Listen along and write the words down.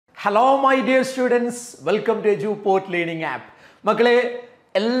Hello my dear students, welcome to Eduport learning app. മക്കളെ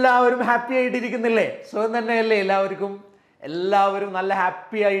എല്ലാവരും happy ആയിട്ട് ഇരിക്കുന്നില്ലേ? സുഖം തന്നെയല്ലേ എല്ലാവർക്കും? എല്ലാവരും നല്ല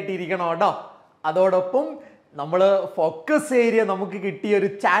ഹാപ്പി ആയിട്ട് ഇരിക്കണം കേട്ടോ. അതോടൊപ്പം നമ്മൾ ഫോക്കസ് ഏരിയ നമുക്ക് കിട്ടിയ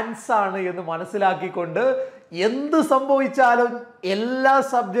ഒരു ചാൻസ് ആണ് എന്ന് മനസ്സിലാക്കിക്കൊണ്ട് എന്ത് സംഭവിച്ചാലും എല്ലാ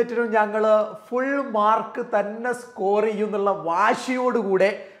സബ്ജക്റ്റിനും ഞങ്ങൾ ഫുൾ മാർക്ക് തന്നെ സ്കോർ ചെയ്യുന്നുള്ള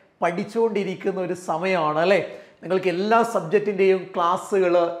വാശിയോടുകൂടെ പഠിച്ചുകൊണ്ടിരിക്കുന്ന ഒരു സമയമാണ് അല്ലേ? നിങ്ങൾക്ക് എല്ലാ സബ്ജക്റ്റിൻ്റെയും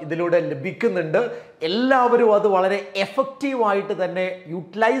ക്ലാസ്സുകൾ ഇതിലൂടെ ലഭിക്കുന്നുണ്ട്. എല്ലാവരും അത് വളരെ എഫക്റ്റീവായിട്ട് തന്നെ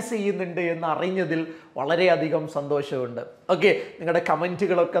യൂട്ടിലൈസ് ചെയ്യുന്നുണ്ട് എന്ന് അറിഞ്ഞതിൽ വളരെയധികം സന്തോഷമുണ്ട്. ഓക്കെ, നിങ്ങളുടെ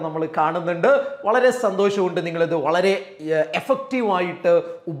കമൻറ്റുകളൊക്കെ നമ്മൾ കാണുന്നുണ്ട്. വളരെ സന്തോഷമുണ്ട് നിങ്ങളിത് വളരെ എഫക്റ്റീവായിട്ട്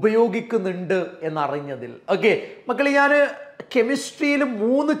ഉപയോഗിക്കുന്നുണ്ട് എന്നറിഞ്ഞതിൽ. ഓക്കെ മക്കളെ, ഞാൻ കെമിസ്ട്രിയിൽ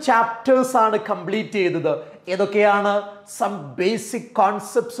 3 ചാപ്റ്റേഴ്സാണ് കംപ്ലീറ്റ് ചെയ്തത്. ഏതൊക്കെയാണ്? Some basic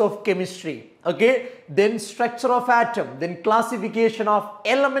concepts of chemistry, okay, then structure of atom, then classification of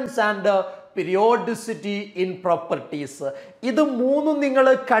elements and periodicity in properties. ഇത് 3 നിങ്ങൾ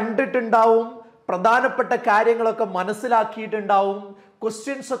കണ്ടിട്ടുണ്ടാവും, പ്രധാനപ്പെട്ട കാര്യങ്ങളൊക്കെ മനസ്സിലാക്കിയിട്ടുണ്ടാവും,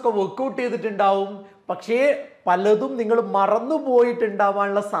 ക്വസ്റ്റ്യൻസ് ഒക്കെ വർക്ക്ഔട്ട് ചെയ്തിട്ടുണ്ടാവും. പക്ഷേ പലതും നിങ്ങൾ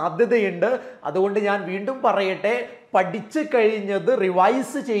മറന്നുപോയിട്ടുണ്ടാവാനുള്ള സാധ്യതയുണ്ട്. അതുകൊണ്ട് ഞാൻ വീണ്ടും പറയട്ടെ, പഠിച്ചു കഴിഞ്ഞത്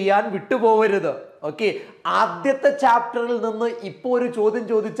റിവൈസ് ചെയ്യാൻ വിട്ടുപോകരുത്. ഓക്കെ, ആദ്യത്തെ ചാപ്റ്ററിൽ നിന്ന് ഇപ്പോൾ ഒരു ചോദ്യം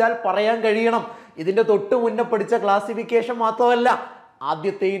ചോദിച്ചാൽ പറയാൻ കഴിയണം. ഇതിൻ്റെ തൊട്ട് മുന്നേ പഠിച്ച ക്ലാസിഫിക്കേഷൻ മാത്രമല്ല,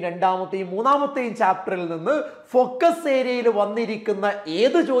 ആദ്യത്തെയും രണ്ടാമത്തെയും മൂന്നാമത്തെയും ചാപ്റ്ററിൽ നിന്ന് ഫോക്കസ് ഏരിയയിൽ വന്നിരിക്കുന്ന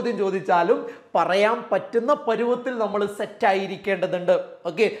ഏത് ചോദ്യം ചോദിച്ചാലും പറയാൻ പറ്റുന്ന പരുവത്തിൽ നമ്മൾ സെറ്റ് ആയിരിക്കേണ്ടതുണ്ട്.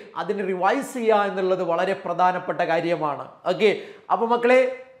 ഓക്കെ, അതിന് റിവൈസ് ചെയ്യുക എന്നുള്ളത് വളരെ പ്രധാനപ്പെട്ട കാര്യമാണ്. ഓക്കെ, അപ്പോൾ മക്കളെ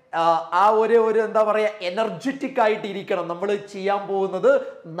ആ ഒരു എന്താ പറയുക, എനർജറ്റിക് ആയിട്ട് ഇരിക്കണം. നമ്മൾ ചെയ്യാൻ പോകുന്നത്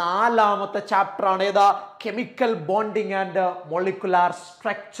 4ാമത്തെ ചാപ്റ്റർ ആണ്. ഏതാ? Chemical bonding and molecular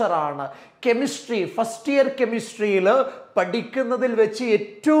structure ആണ്. കെമിസ്ട്രി ഫസ്റ്റ് ഇയർ കെമിസ്ട്രിയിൽ പഠിക്കുന്നതിൽ വെച്ച്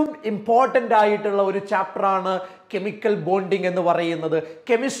ഏറ്റവും ഇമ്പോർട്ടൻ്റ് ആയിട്ടുള്ള ഒരു ചാപ്റ്ററാണ് കെമിക്കൽ ബോണ്ടിങ് എന്ന് പറയുന്നത്.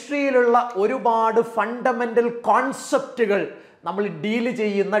 കെമിസ്ട്രിയിലുള്ള ഒരുപാട് ഫണ്ടമെൻ്റൽ കോൺസെപ്റ്റുകൾ നമ്മൾ ഡീല്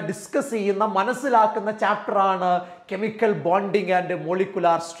ചെയ്യുന്ന, ഡിസ്കസ് ചെയ്യുന്ന, മനസ്സിലാക്കുന്ന ചാപ്റ്ററാണ് chemical bonding and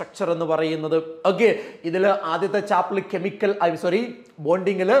molecular structure എന്ന് പറയുന്നത്. ഓക്കെ, ഇതിൽ ആദ്യത്തെ ചാപ്റ്ററിൽ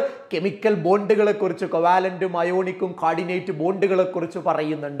ബോണ്ടിങ്ങിൽ കെമിക്കൽ ബോണ്ടുകളെ കുറിച്ച്, കൊവാലന്റും അയോണിക്കും കോർഡിനേറ്റ് ബോണ്ടുകളെ കുറിച്ച്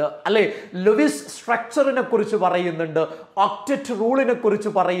പറയുന്നുണ്ട് അല്ലേ? ലുവിസ് സ്ട്രക്ചറിനെ കുറിച്ച് പറയുന്നുണ്ട്, ഒക്ടറ്റ് റൂളിനെ കുറിച്ച്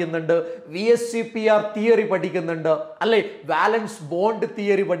പറയുന്നുണ്ട്, VSCPR തിയറി പഠിക്കുന്നുണ്ട് അല്ലേ? വാലൻസ് ബോണ്ട്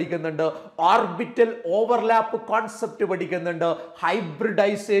തിയറി പഠിക്കുന്നുണ്ട്, ഓർബിറ്റൽ ഓവർലാപ്പ് കോൺസെപ്റ്റ് പഠിക്കുന്നുണ്ട്,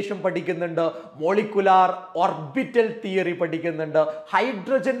 ഹൈബ്രിഡൈസേഷൻ പഠിക്കുന്നുണ്ട്, മോളിക്കുലാർ ഓർബിറ്റൽ തിയറി പഠിക്കുന്നുണ്ട്,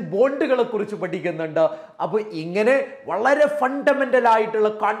 ഹൈഡ്രജൻ ബോണ്ടുകളെ കുറിച്ച് പഠിക്കുന്നുണ്ട്. അപ്പോൾ ഇങ്ങനെ വളരെ ഫണ്ടമെന്റൽ ആയിട്ടുള്ള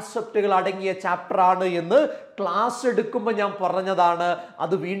കോൺസെപ്റ്റുകൾ അടങ്ങിയ ചാപ്റ്റർ ആണ് എന്ന് ക്ലാസ് എടുക്കുമ്പോൾ ഞാൻ പറഞ്ഞതാണ്.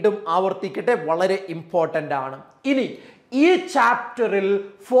 അത് വീണ്ടും ആവർത്തിക്കട്ടെ, വളരെ ഇമ്പോർട്ടൻ്റ് ആണ്. ഇനി ഈ ചാപ്റ്ററിൽ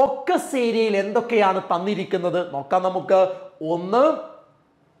ഫോക്കസ് ഏരിയയിൽ എന്തൊക്കെയാണ് തന്നിരിക്കുന്നത് നോക്കാം നമുക്ക്. ഒന്ന്,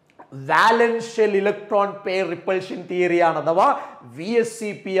 വാലൻഷ്യൽ ഇലക്ട്രോൺ പെയർ റിപ്പൾഷൻ തിയറിയാണ്, അഥവാ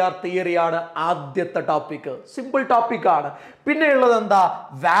VSCPR തിയറിയാണ് ആദ്യത്തെ ടോപ്പിക്. സിമ്പിൾ ടോപ്പിക് ആണ്. പിന്നെ ഉള്ളത് എന്താ?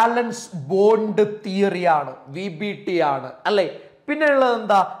 വാലൻസ് ബോണ്ട് തിയറിയാണ്, VBT ആണ് അല്ലേ? പിന്നെ ഉള്ളത്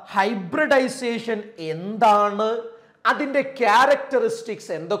എന്താ? ഹൈബ്രിഡൈസേഷൻ എന്താണ്, അതിൻ്റെ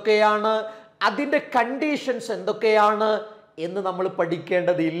ക്യാരക്ടറിസ്റ്റിക്സ് എന്തൊക്കെയാണ്, അതിൻ്റെ കണ്ടീഷൻസ് എന്തൊക്കെയാണ് എന്ന് നമ്മൾ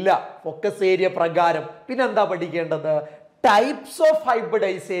പഠിക്കേണ്ടതില്ല ഫോക്കസ് ഏരിയ പ്രകാരം. പിന്നെന്താ പഠിക്കേണ്ടത്? ടൈപ്സ് ഓഫ്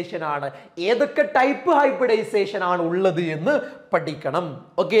ഹൈബ്രിഡൈസേഷൻ ആണ്. ഏതൊക്കെ ടൈപ്പ് ഹൈബ്രിഡൈസേഷൻ ആണ് ഉള്ളത് എന്ന് പഠിക്കണം.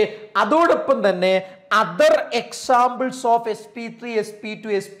 ഓക്കെ, അതോടൊപ്പം തന്നെ other examples of SP3,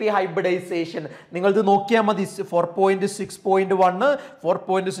 SP2, SP hybridisation നിങ്ങളിത് നോക്കിയാൽ മതി. 4.6.1,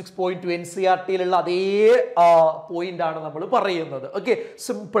 4.6.2 NCERTയിലുള്ള അതേ പോയിന്റ് ആണ് നമ്മൾ പറയുന്നത്. ഓക്കെ,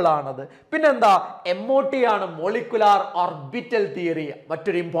 സിമ്പിൾ ആണത്. പിന്നെന്താ? MOT ആണ്, മോളിക്കുലാർ ഓർബിറ്റൽ തിയറി,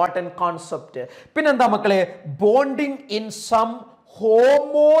 മറ്റൊരു ഇമ്പോർട്ടൻറ്റ് കോൺസെപ്റ്റ്. പിന്നെന്താ മക്കളെ? Bonding in some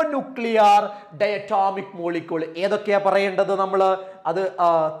ഹോമോന്യൂക്ലിയർ diatomic molecule. ഏതൊക്കെയാ പറയേണ്ടത്? നമ്മൾ അത്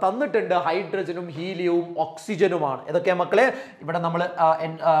തന്നിട്ടുണ്ട്. ഹൈഡ്രജനും ഹീലിയവും ഓക്സിജനുമാണ്. ഏതൊക്കെയാ മക്കളെ? ഇവിടെ നമ്മൾ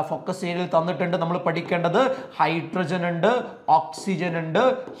ഫോക്കസ് ഏരിയയിൽ തന്നിട്ടുണ്ട്. നമ്മൾ പഠിക്കേണ്ടത് ഹൈഡ്രജൻ ഉണ്ട്, ഓക്സിജൻ ഉണ്ട്,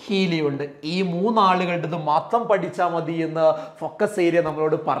 ഹീലിയം ഉണ്ട്. ഈ 3 ആളുകളുടേത് മാത്രം പഠിച്ചാൽ മതി എന്ന് ഫോക്കസ് ഏരിയ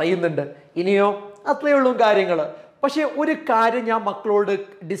നമ്മളോട് പറയുന്നുണ്ട്. ഇനിയോ അത്രയേ ഉള്ളൂ കാര്യങ്ങൾ. പക്ഷേ ഒരു കാര്യം ഞാൻ മക്കളോട്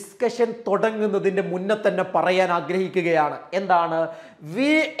ഡിസ്കഷൻ തുടങ്ങുന്നതിൻ്റെ മുന്നേ തന്നെ പറയാൻ ആഗ്രഹിക്കുകയാണ്. എന്താണ്?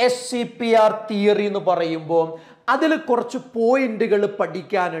 VSCPR തിയറി എന്ന് പറയുമ്പോൾ അതിൽ കുറച്ച് പോയിന്റുകൾ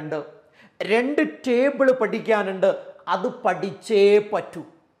പഠിക്കാനുണ്ട്, 2 ടേബിൾ പഠിക്കാനുണ്ട്. അത് പഠിച്ചേ പറ്റൂ.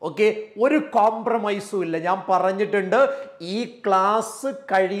 ഓക്കെ, ഒരു കോംപ്രമൈസും ഇല്ല. ഞാൻ പറഞ്ഞിട്ടുണ്ട്, ഈ ക്ലാസ്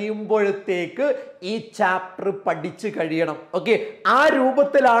കഴിയുമ്പോഴത്തേക്ക് ഈ ചാപ്റ്റർ പഠിച്ചു കഴിയണം. ഓക്കെ, ആ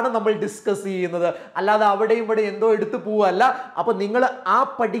രൂപത്തിലാണ് നമ്മൾ ഡിസ്കസ് ചെയ്യുന്നത്, അല്ലാതെ അവിടെയും ഇവിടെ എന്തോ എടുത്തു പോവല്ല. അപ്പൊ നിങ്ങൾ ആ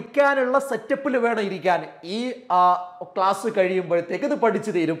പഠിക്കാനുള്ള സെറ്റപ്പിൽ വേണം ഇരിക്കാൻ. ഈ ക്ലാസ് കഴിയുമ്പോഴത്തേക്ക് ഇത്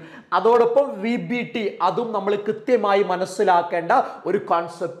പഠിച്ചു തീരും. അതോടൊപ്പം VBT അതും നമ്മൾ കൃത്യമായി മനസ്സിലാക്കേണ്ട ഒരു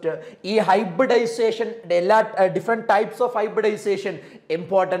കോൺസെപ്റ്റ്. ഈ ഹൈബ്രിഡൈസേഷൻ, എല്ലാ different types of hybridisation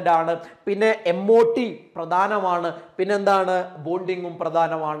important ആണ്. പിന്നെ MOT പ്രധാനമാണ്. പിന്നെന്താണ്, ബോണ്ടിങ്ങും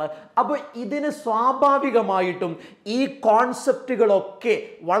പ്രധാനമാണ്. അപ്പോൾ ഇതിന് സ്വാഭാവികമായിട്ടും ഈ കോൺസെപ്റ്റുകളൊക്കെ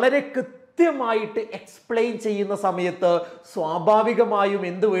വളരെ കൃത്യമായിട്ട് എക്സ്പ്ലെയിൻ ചെയ്യുന്ന സമയത്ത് സ്വാഭാവികമായും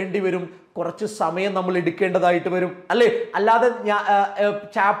എന്ത് വേണ്ടി വരും, കുറച്ച് സമയം നമ്മൾ എടുക്കേണ്ടതായിട്ട് വരും, അല്ലേ? അല്ലാതെ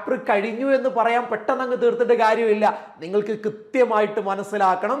ചാപ്റ്റർ കഴിഞ്ഞു എന്ന് പറയാൻ പെട്ടെന്ന് അങ്ങ് തീർത്തിട്ട് കാര്യമില്ല. നിങ്ങൾക്ക് കൃത്യമായിട്ട്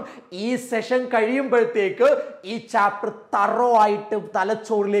മനസ്സിലാക്കണം, ഈ സെഷൻ കഴിയുമ്പോഴത്തേക്ക് ഈ ചാപ്റ്റർ തറോ ആയിട്ട്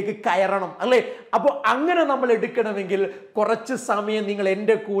തലച്ചോറിലേക്ക് കയറണം, അല്ലേ? അപ്പോൾ അങ്ങനെ നമ്മൾ എടുക്കണമെങ്കിൽ കുറച്ച് സമയം നിങ്ങൾ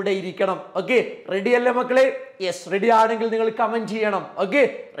എൻ്റെ കൂടെ ഇരിക്കണം. ഓക്കെ, റെഡിയല്ലേ മക്കളെ? യെസ്, റെഡി ആണെങ്കിൽ നിങ്ങൾ കമന്റ് ചെയ്യണം. ഓക്കെ,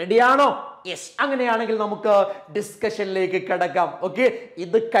 റെഡിയാണോ? യെസ്. അങ്ങനെയാണെങ്കിൽ നമുക്ക് ഡിസ്കഷനിലേക്ക് കിടക്കാം. ഓക്കെ,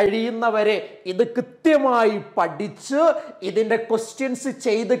 ഇത് കഴിയുന്നവരെ, ഇത് കൃത്യമായി പഠിച്ച് ഇതിന്റെ ക്വസ്റ്റ്യൻസ്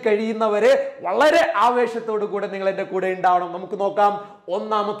ചെയ്ത് കഴിയുന്നവരെ വളരെ ആവേശത്തോടു കൂടെ നിങ്ങൾ എൻ്റെ കൂടെ ഉണ്ടാവണം. നമുക്ക് നോക്കാം.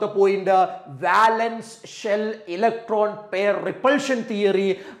 ഒന്നാമത്തെ point, വാലൻസ് shell electron pair repulsion theory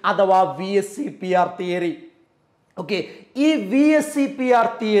അഥവാ VSEPR തിയറി. ഓക്കെ, ഈ VSEPR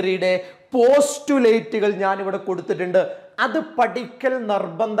തിയറിയുടെ പോസ്റ്റുലേറ്റുകൾ ഞാൻ ഇവിടെ കൊടുത്തിട്ടുണ്ട്. അത് പഠിക്കൽ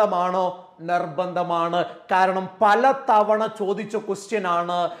നിർബന്ധമാണോ? നിർബന്ധമാണ്. കാരണം പല തവണ ചോദിച്ച ക്വസ്റ്റ്യൻ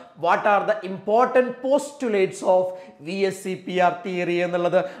ആണ്, what are the important postulates of VSEPR theory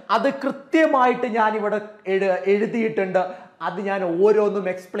എന്നുള്ളത്. അത് കൃത്യമായിട്ട് ഞാൻ ഇവിടെ എഴുതിയിട്ടുണ്ട്. അത് ഞാൻ ഓരോന്നും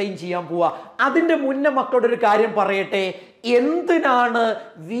എക്സ്പ്ലെയിൻ ചെയ്യാൻ പോവാ. അതിൻ്റെ മുന്നേ മക്കളോട് ഒരു കാര്യം പറയട്ടെ. എന്തിനാണ്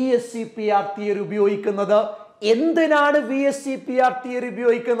VSEPR തിയറി ഉപയോഗിക്കുന്നത്? എന്തിനാണ് VSEPR തിയറി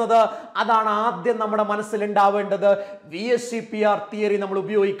ഉപയോഗിക്കുന്നത്? അതാണ് ആദ്യം നമ്മുടെ മനസ്സിലുണ്ടാവേണ്ടത്. VSEPR തിയറി നമ്മൾ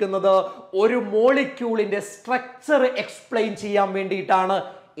ഉപയോഗിക്കുന്നത് ഒരു മോളിക്യൂളിന്റെ സ്ട്രക്ചർ എക്സ്പ്ലെയിൻ ചെയ്യാൻ വേണ്ടിയിട്ടാണ്.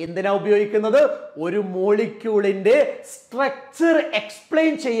 എന്തിനാ ഉപയോഗിക്കുന്നത്? ഒരു മോളിക്യൂളിന്റെ സ്ട്രക്ചർ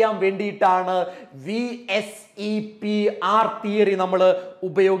എക്സ്പ്ലെയിൻ ചെയ്യാൻ വേണ്ടിയിട്ടാണ് VSEPR തിയറി നമ്മൾ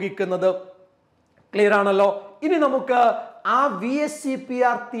ഉപയോഗിക്കുന്നത്. ക്ലിയർ ആണല്ലോ? ഇനി നമുക്ക് ആ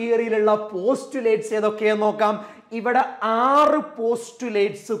VSEPR തിയറിയിലുള്ള പോസ്റ്റുലേറ്റ്സ് ഏതൊക്കെയെന്ന് നോക്കാം. ഇവിടെ 6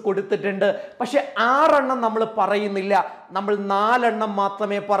 പോസ്റ്റുലേറ്റ്സ് കൊടുത്തിട്ടുണ്ട്. പക്ഷെ 6 നമ്മൾ പറയുന്നില്ല, നമ്മൾ 4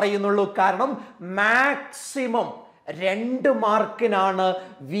 മാത്രമേ പറയുന്നുള്ളൂ. കാരണം മാക്സിമം 2 മാർക്കിനാണ്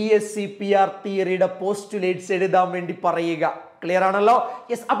VSEPR തിയറിയുടെ പോസ്റ്റുലേറ്റ്സ് എഴുതാൻ വേണ്ടി പറയുക. ക്ലിയർ ആണല്ലോ?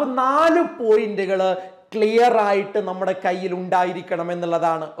 യെസ്. അപ്പൊ 4 പോയിന്റുകൾ ക്ലിയർ ആയിട്ട് നമ്മുടെ കയ്യിൽ ഉണ്ടായിരിക്കണം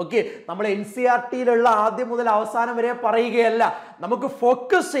എന്നുള്ളതാണ്. ഓക്കെ, നമ്മൾ NCERTയിലുള്ള ആദ്യം മുതൽ അവസാനം വരെ പറയുകയല്ല. നമുക്ക്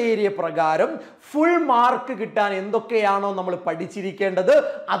ഫോക്കസ് ഏരിയ പ്രകാരം ഫുൾ മാർക്ക് കിട്ടാൻ എന്തൊക്കെയാണോ നമ്മൾ പഠിച്ചിരിക്കേണ്ടത്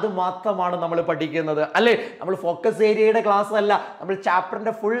അത് മാത്രമാണ് നമ്മൾ പഠിക്കുന്നത്, അല്ലേ? നമ്മൾ ഫോക്കസ് ഏരിയയുടെ ക്ലാസ് അല്ല, നമ്മൾ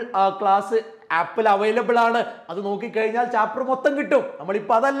ചാപ്റ്ററിന്റെ ഫുൾ ക്ലാസ് ആപ്പിൽ അവൈലബിൾ ആണ്. അത് നോക്കിക്കഴിഞ്ഞാൽ ചാപ്റ്റർ മൊത്തം കിട്ടും.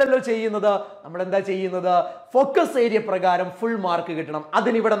 നമ്മളിപ്പോൾ അതല്ലല്ലോ ചെയ്യുന്നത്. നമ്മൾ എന്താ ചെയ്യുന്നത്? ഫോക്കസ് ഏരിയ പ്രകാരം ഫുൾ മാർക്ക് കിട്ടണം.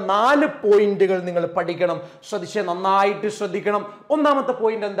 അതിനിവിടെ 4 പോയിന്റുകൾ നിങ്ങൾ പഠിക്കണം. ശ്രദ്ധിച്ച് നന്നായിട്ട് ശ്രദ്ധിക്കണം. ഒന്നാമത്തെ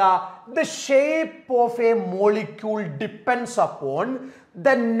പോയിന്റ് എന്താ? The shape of A molecule depends upon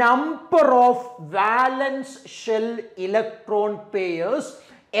the number of വാലൻസ് shell electron pairs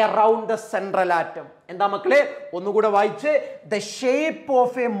around the central atom. എന്താ മക്കളെ? ഒന്നുകൂടെ വായിച്ച്. The shape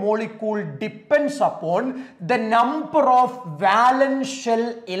of a molecule depends upon the number of valence shell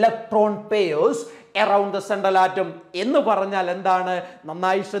electron pairs around the central atom. എന്ന് പറഞ്ഞാൽ എന്താണ്?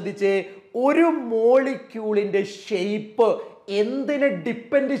 നന്നായി ശ്രദ്ധിച്ചേ. ഒരു മോളിക്യൂളിന്റെ ഷേപ്പ് എന്തിനെ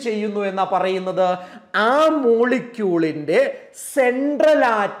ഡിപ്പെൻഡ് ചെയ്യുന്നു എന്നാ പറയുന്നത്? ആ മോളിക്യൂളിന്റെ സെൻട്രൽ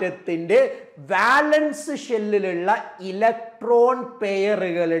ആറ്റത്തിന്റെ വാലൻസ് ഷെല്ലിലുള്ള ഇലക്ട്രോൺ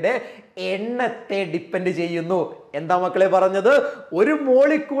പെയറുകളുടെ എണ്ണത്തെ ഡിപ്പെൻഡ് ചെയ്യുന്നു. എന്താ മക്കളെ പറഞ്ഞത്? ഒരു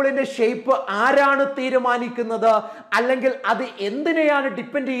മോളിക്യൂളിന്റെ ഷേപ്പ് ആരാണ് തീരുമാനിക്കുന്നത്? അല്ലെങ്കിൽ അത് എന്തിനെയാണ്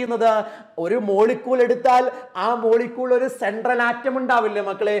ഡിപ്പെൻഡ് ചെയ്യുന്നത്? ഒരു മോളിക്യൂൾ എടുത്താൽ ആ മോളിക്യൂൾ ഒരു സെൻട്രൽ ആറ്റം ഉണ്ടാവില്ലേ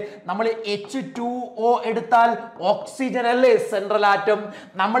മക്കളെ? നമ്മൾ H2O എടുത്താൽ ഓക്സിജൻ അല്ലേ സെൻട്രൽ ആറ്റം?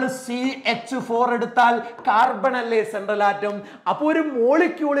 നമ്മൾ CH4 എടുത്താൽ കാർബൺ അല്ലേ സെൻട്രൽ ആറ്റം? അപ്പോൾ ഒരു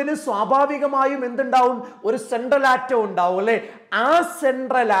മോളിക്യൂളിന് സ്വാഭാവികമായും എന്തുണ്ടാവും? ഒരു സെൻട്രൽ ആറ്റം ഉണ്ടാവും, അല്ലേ? ആ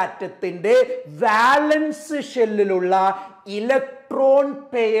സെൻട്രൽ ആറ്റത്തിന്റെ വാലൻസ് ഷെല്ലിലുള്ള ഇലക്ട്രോൺ ഇലക്ട്രോൺ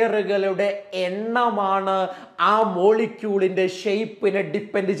പെയറുകളുടെ എണ്ണമാണ് ആ മോളിക്യൂളിന്റെ ഷേപ്പിനെ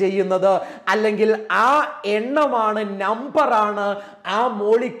ഡിപ്പെൻഡ് ചെയ്യുന്നത്, അല്ലെങ്കിൽ ആ എണ്ണമാണ്, നമ്പറാണ് ആ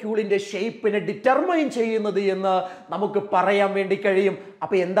മോളിക്യൂളിന്റെ ഷേപ്പിനെ ഡിറ്റർമൈൻ ചെയ്യുന്നത് എന്ന് നമുക്ക് പറയാൻ വേണ്ടി കഴിയും.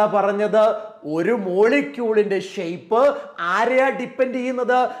 അപ്പൊ എന്താ പറഞ്ഞത്? ഒരു മോളിക്യൂളിന്റെ ഷേപ്പ് ആരെയാ ഡിപ്പെൻഡ്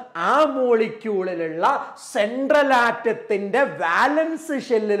ചെയ്യുന്നത്? ആ മോളിക്യൂളിലുള്ള സെൻട്രൽ ആറ്റത്തിന്റെ വാലൻസ്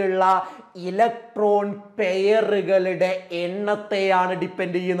ഷെല്ലിലുള്ള ഇലക്ട്രോൺ പെയറുകളുടെ എണ്ണത്തെയാണ്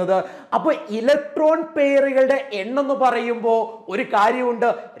ഡിപ്പെൻഡ് ചെയ്യുന്നത്. അപ്പൊ ഇലക്ട്രോൺ പെയറുകളുടെ എണ്ണം എന്ന് പറയുമ്പോൾ ഒരു കാര്യമുണ്ട്,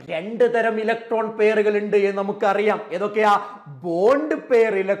 രണ്ട് തരം ഇലക്ട്രോൺ പെയറുകൾ ഉണ്ട് എന്ന് നമുക്കറിയാം. ഏതൊക്കെയാ? ബോണ്ട്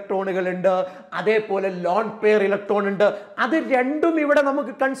പെയർ ഇലക്ട്രോണുകൾ ഉണ്ട്, അതേപോലെ ലോൺ പെയർ ഇലക്ട്രോൺ ഉണ്ട്. അത് രണ്ടും ഇവിടെ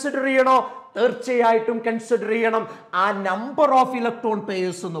നമുക്ക് കൺസിഡർ ചെയ്യണോ? തീർച്ചയായിട്ടും കൺസിഡർ ചെയ്യണം. ആ നമ്പർ ഓഫ് ഇലക്ട്രോൺ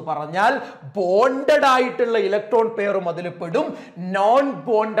പെയർസ് എന്ന് പറഞ്ഞാൽ ബോണ്ടഡ് ആയിട്ടുള്ള ഇലക്ട്രോൺ പെയറും അതിൽ പെടും, നോൺ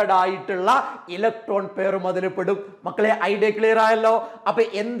ബോണ്ടഡ് ആയിട്ടുള്ള ഇലക്ട്രോൺ പെയറും അതിൽ പെടും. മക്കളെ, ഐഡിയ ക്ലിയർ ആയല്ലോ? അപ്പൊ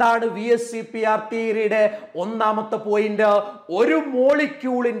എന്താണ് VSEPR തിയറിയുടെ ഒന്നാമത്തെ പോയിന്റ്? ഒരു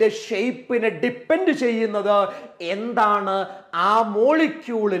മോളിക്യൂളിന്റെ ഷേപ്പിനെ ഡിപ്പെൻഡ് ചെയ്യുന്നത് എന്താണ്? ആ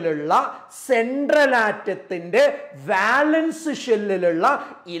മോളിക്യൂളിലുള്ള സെൻട്രൽ ആറ്റത്തിന്റെ വാലൻസ് ഷെല്ലിലുള്ള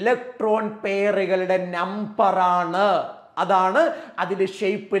ഇലക്ട്രോൺ പെയറുകളുടെ നമ്പറാണ്. അതാണ് അതിന്റെ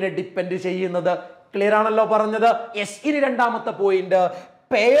ഷേപ്പിനെ ഡിപ്പെൻഡ് ചെയ്യുന്നത്. ക്ലിയർ ആണല്ലോ പറഞ്ഞത്? യെസ്. ഇനി രണ്ടാമത്തെ point,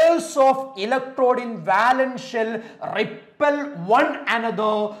 pairs of electrode in valence shell repel one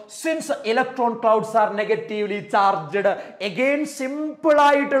another since electron clouds are negatively charged. Again simple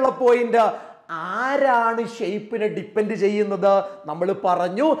ആയിട്ടുള്ള പോയിന്റ്. ആരാണ് ഷേപ്പിനെ ഡിപ്പെൻഡ് ചെയ്യുന്നത്? നമ്മൾ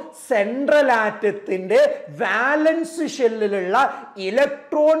പറഞ്ഞു സെൻട്രൽ ആറ്റത്തിന്റെ വാലൻസ് ഷെല്ലിലുള്ള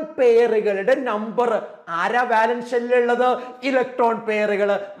ഇലക്ട്രോൺ പെയറുകളുടെ നമ്പർ. ആരാ വാലൻസ് ഷെല്ലിലുള്ളത്? ഇലക്ട്രോൺ പെയറുകൾ.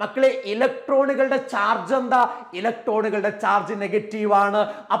 മക്കളെ, ഇലക്ട്രോണുകളുടെ ചാർജ് എന്താ? ഇലക്ട്രോണുകളുടെ ചാർജ് നെഗറ്റീവ് ആണ്.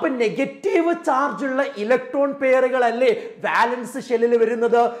 അപ്പൊ നെഗറ്റീവ് ചാർജ് ഉള്ള ഇലക്ട്രോൺ പെയറുകൾ അല്ലേ വാലൻസ് ഷെല്ലിൽ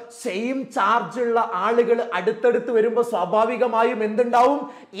വരുന്നത്? സെയിം ചാർജ് ഉള്ള ആളുകൾ അടുത്തടുത്ത് വരുമ്പോൾ സ്വാഭാവികമായും എന്തുണ്ടാവും?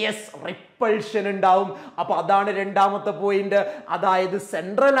 യെസ്, റിപ്പൾഷൻ ഉണ്ടാവും. അപ്പൊ അതാണ് രണ്ടാമത്തെ പോയിന്റ്. അതായത്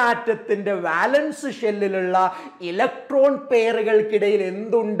സെൻട്രൽ ആറ്റത്തിന്റെ വാലൻസ് ഷെല്ലിലുള്ള ഇലക്ട്രോൺ പെയറുകൾക്കിടയിൽ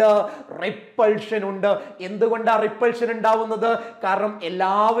എന്തുണ്ട്? റിപ്പൾഷൻ ഉണ്ട്. എന്തുകൊണ്ടാണ് റിപ്പൾഷൻ ഉണ്ടാവുന്നത്? കാരണം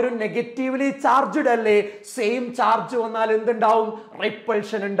എല്ലാവരും നെഗറ്റീവ്ലി ചാർജ്ഡ് അല്ലേ. സെയിം ചാർജ് വന്നാൽ എന്തുണ്ടാവും?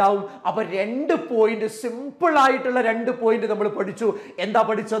 റിപ്പൾഷൻ ഉണ്ടാവും. അപ്പൊ രണ്ട് പോയിന്റ്, സിമ്പിൾ ആയിട്ടുള്ള രണ്ട് പോയിന്റ് നമ്മൾ പഠിച്ചു. എന്താ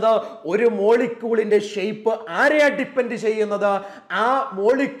പഠിച്ചത്? ഒരു മോളിക്യൂളിന്റെ ഷേപ്പ് ആരെയാ ഡിപ്പെൻഡ് ചെയ്യുന്നത്? ആ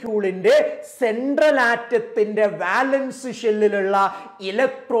മോളിക്യൂളിന്റെ സെൻട്രൽ ആറ്റത്തിന്റെ വാലൻസ് ഷെല്ലിലുള്ള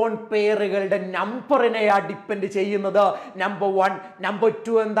ഇലക്ട്രോൺ പെയറുകളുടെ നമ്പറിനെയാ ഡിപ്പെൻഡ് ചെയ്യുന്നത്. നമ്പർ 1. നമ്പർ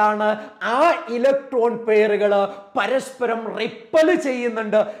 2 എന്താണ്? ആ ഇലക്ട്രോൺ പെയറുകൾ പരസ്പരം റിപ്പല്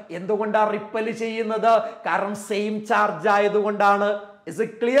ചെയ്യുന്നുണ്ട്. എന്തുകൊണ്ടാണ് റിപ്പല് ചെയ്യുന്നത്? കാരണം സെയിം ചാർജ് ആയതുകൊണ്ടാണ്. Is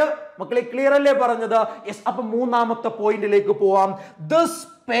it clear? മക്കളെ, ക്ലിയർ അല്ലേ പറഞ്ഞത്? യെസ്. അപ്പൊ മൂന്നാമത്തെ പോയിന്റിലേക്ക് പോവാം. This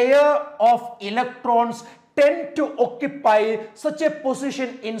pair of electrons tend to occupy such a position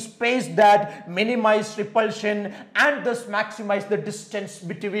in space that minimize repulsion and thus maximize the distance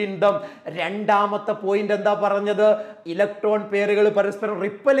between them. രണ്ടാമത്തെ പോയിന്റ് എന്താ പറഞ്ഞത്? ഇലക്ട്രോൺ പെയറുകൾ പരസ്പരം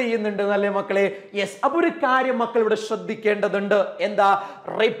റിപ്പൽ ചെയ്യുന്നുണ്ട് എന്നല്ലേ മക്കളെ? യെസ്. അപ്പൊ ഒരു കാര്യം മക്കൾ ഇവിടെ ശ്രദ്ധിക്കേണ്ടതുണ്ട്. എന്താ?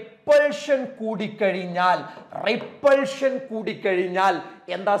 റിപ്പൾഷൻ കൂടിക്കഴിഞ്ഞാൽ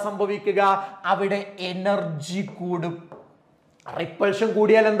എന്താ സംഭവിക്കുക? അവിടെ എനർജി കൂടും. റിപ്പൾഷൻ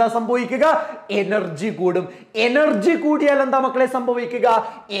കൂടിയാൽ എന്താ സംഭവിക്കുക? എനർജി കൂടും. എനർജി കൂടിയാൽ എന്താ മക്കളെ സംഭവിക്കുക?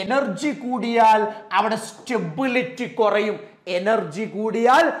 എനർജി കൂടിയാൽ അവിടെ സ്റ്റെബിലിറ്റി കുറയും. എനർജി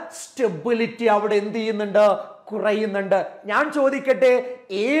കൂടിയാൽ സ്റ്റെബിലിറ്റി അവിടെ എന്ത് ചെയ്യുന്നുണ്ട്? കുറയുന്നുണ്ട്. ഞാൻ ചോദിക്കട്ടെ,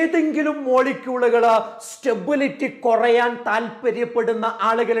 ഏതെങ്കിലും മോളിക്യൂളുകൾ സ്റ്റെബിലിറ്റി കുറയാൻ താല്പര്യപ്പെടുന്ന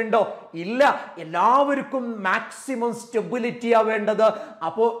ആളുകളുണ്ടോ? ഇല്ല. എല്ലാവർക്കും മാക്സിമം സ്റ്റെബിലിറ്റിയാ വേണ്ടത്.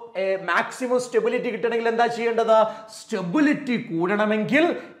 അപ്പോൾ മാക്സിമം സ്റ്റെബിലിറ്റി കിട്ടണമെങ്കിൽ എന്താ ചെയ്യേണ്ടത്? Stability കൂടണമെങ്കിൽ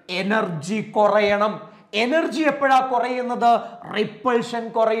energy കുറയണം. എനർജി എപ്പോഴാ കുറയുന്നത്? റിപ്പൾഷൻ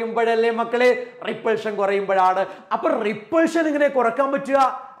കുറയുമ്പോഴല്ലേ മക്കളെ? റിപ്പൾഷൻ കുറയുമ്പോഴാണ്. അപ്പൊ റിപ്പൾഷൻ എങ്ങനെ കുറക്കാൻ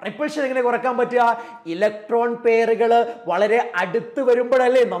പറ്റുക? ഇലക്ട്രോൺ പെയറുകൾ വളരെ അടുത്ത്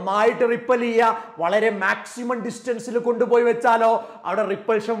വരുമ്പോഴല്ലേ നന്നായിട്ട് റിപ്പൽ ചെയ്യുക. വളരെ മാക്സിമം ഡിസ്റ്റൻസിൽ കൊണ്ടുപോയി വെച്ചാലോ അവിടെ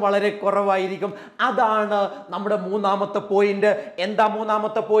റിപ്പൾഷൻ വളരെ കുറവായിരിക്കും. അതാണ് നമ്മുടെ മൂന്നാമത്തെ പോയിന്റ്. എന്താ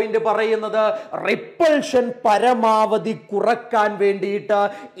മൂന്നാമത്തെ പോയിന്റ് പറയുന്നത്? റിപ്പൾഷൻ പരമാവധി കുറക്കാൻ വേണ്ടിയിട്ട്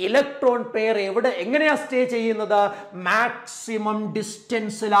ഇലക്ട്രോൺ പെയർ എങ്ങനെയാ സ്റ്റേ ചെയ്യുന്നത്? മാക്സിമം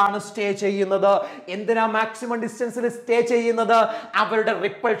ഡിസ്റ്റൻസിലാണ് സ്റ്റേ ചെയ്യുന്നത്. എന്തിനാ മാക്സിമം ഡിസ്റ്റൻസിൽ സ്റ്റേ ചെയ്യുന്നത്? അവരുടെ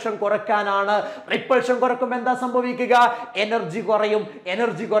റിപ്പൾഷൻ റിപ്പൾഷൻ കുറയ്ക്കാനാണ്. റിപ്പൾഷൻ കുറയ്ക്കുമ്പോൾ എന്താ സംഭവിക്കുക? എനർജി കുറയും.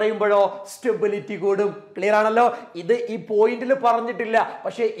 എനർജി കുറയുമ്പോഴോ സ്റ്റെബിലിറ്റി കൂടും. ക്ലിയർ ആണല്ലോ? ഇത് ഈ പോയിന്റിൽ പറഞ്ഞിട്ടില്ല,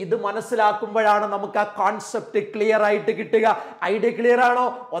 പക്ഷെ ഇത് മനസ്സിലാക്കുമ്പോഴാണ് നമുക്ക് ആ കോൺസെപ്റ്റ് ക്ലിയർ ആയിട്ട് കിട്ടുക. ഐഡിയ ക്ലിയർ ആണോ?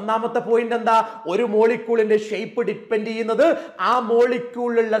 ഒന്നാമത്തെ പോയിന്റ് എന്താ? ഒരു മോളിക്യൂളിന്റെ ഷേപ്പ് ഡിപ്പെൻഡ് ചെയ്യുന്നത് ആ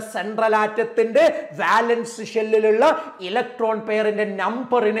മോളിക്യൂളിലുള്ള സെൻട്രൽ ആറ്റത്തിന്റെ വാലൻസ് ഷെല്ലിലുള്ള ഇലക്ട്രോൺ പെയറിന്റെ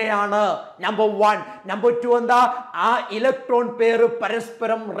നമ്പറിനെയാണ്. നമ്പർ 1. നമ്പർ 2 എന്താ? ആ ഇലക്ട്രോൺ പെയർ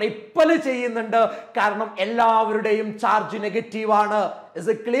പരസ്പരം റിപ്പൽ ചെയ്യുന്നുണ്ട്, കാരണം എല്ലാവരുടെയും ചാർജ് നെഗറ്റീവ് ആണ്. Is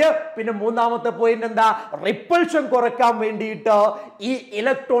it clear? പിന്നെ മൂന്നാമത്തെ പോയിന്റ് എന്താ? റിപ്പൾഷൻ കുറയ്ക്കാൻ വേണ്ടിയിട്ട് ഈ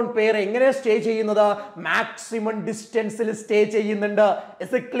ഇലക്ട്രോൺ പെയർ എങ്ങനെ സ്റ്റേ ചെയ്യുന്നത്? മാക്സിമം ഡിസ്റ്റൻസിൽ സ്റ്റേ ചെയ്യുന്നുണ്ട്.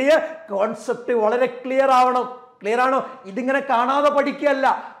 Is it clear? കോൺസെപ്റ്റ് വളരെ ക്ലിയർ ആവണം. ക്ലിയർ ആണോ? ഇതിങ്ങനെ കാണാതെ പഠിക്കുകയല്ല,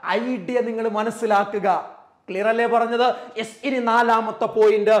 ഐഡിയ നിങ്ങൾ മനസ്സിലാക്കുക. ക്ലിയർ അല്ലേ പറഞ്ഞത്? യെസ്. ഇനി നാലാമത്തെ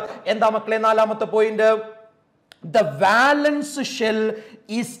പോയിന്റ് എന്താ മക്കളെ? നാലാമത്തെ point, the valence shell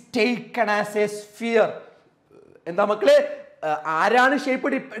is taken as a sphere. എന്താ മക്കളെ? ആരാണ് ഷേപ്പ്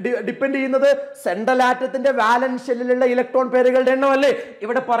ഡിപ്പെൻഡ് ചെയ്യുന്നത്? സെൻട്രൽ ആറ്റത്തിന്റെ വാലൻസ് ഷെല്ലിലുള്ള ഇലക്ട്രോൺ പെയറുകളുടെ എണ്ണം അല്ലേ?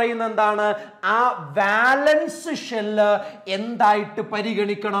 ഇവിടെ പറയുന്ന എന്താണ്? ആ വാലൻസ് ഷെല്ല് എന്തായിട്ട്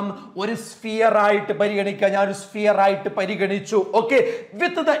പരിഗണിക്കണം? ഒരു സ്ഫിയർ ആയിട്ട് പരിഗണിക്കുക. ഞാൻ ഒരു സ്ഫിയർ ആയിട്ട് പരിഗണിച്ചു. Okay,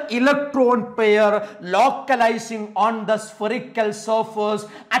 with the electron pair ലോക്കലൈസിംഗ് on the spherical surface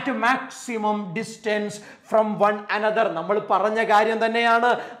at maximum distance from one another. നമ്മൾ പറഞ്ഞ കാര്യം തന്നെയാണ്.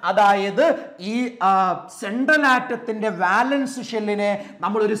 അതായത് ഈ സെൻട്രൽ ആറ്റത്തിന്റെ വാലൻസ് ഷെല്ലിനെ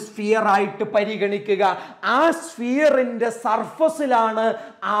നമ്മൾ ഒരു സ്ഫിയർ ആയിട്ട് പരിഗണിക്കുക. ആ സ്ഫിയറിന്റെ സർഫസിലാണ്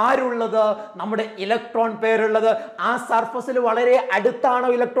ആരുള്ളത്? നമ്മുടെ ഇലക്ട്രോൺ പെയർ ഉള്ളത്. ആ സർഫസിൽ വളരെ അടുത്താണോ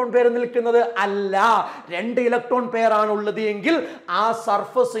ഇലക്ട്രോൺ പെയർ നിൽക്കുന്നത്? അല്ല. 2 ഇലക്ട്രോൺ പെയർ ആണ് ഉള്ളത് എങ്കിൽ ആ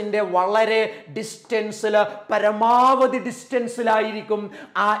സർഫസിന്റെ വളരെ ഡിസ്റ്റൻസിൽ, പരമാവധി ഡിസ്റ്റൻസിലായിരിക്കും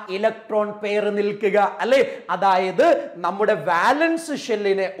ആ ഇലക്ട്രോൺ പെയർ നിൽക്കുക അല്ലെ? അതായത് നമ്മുടെ വാലൻസ്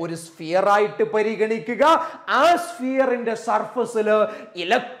ഷെല്ലിനെ ഒരു സ്ഫിയർ ആയിട്ട് പരിഗണിക്കുക. ആ സ്ഫിയറിന്റെ സർഫസിൽ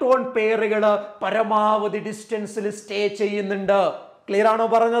ഇലക്ട്രോൺ പെയറുകൾ പരമാവധി ഡിസ്റ്റൻസിൽ സ്റ്റേ ചെയ്യുന്നുണ്ട്. ക്ലിയർ ആണോ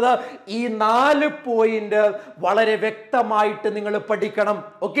പറഞ്ഞത്? ഈ 4 പോയിന്റ് വളരെ വ്യക്തമായിട്ട് നിങ്ങൾ പഠിക്കണം.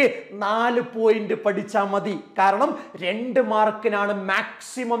 ഓക്കെ, 4 പോയിന്റ് പഠിച്ചാൽ മതി. കാരണം 2 മാർക്കിനാണ്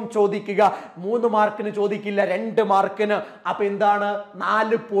മാക്സിമം ചോദിക്കുക. 3 മാർക്കിന് ചോദിക്കില്ല, 2 മാർക്കിന്. അപ്പൊ എന്താണ്?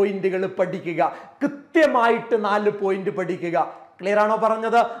 4 പോയിന്റുകൾ പഠിക്കുക. കൃത്യമായിട്ട് 4 പോയിന്റ് പഠിക്കുക. ക്ലിയർ ആണോ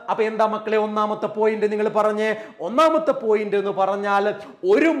പറഞ്ഞത്? അപ്പൊ എന്താ മക്കളെ ഒന്നാമത്തെ പോയിന്റ് നിങ്ങൾ പറഞ്ഞേ? ഒന്നാമത്തെ പോയിന്റ് എന്ന് പറഞ്ഞാൽ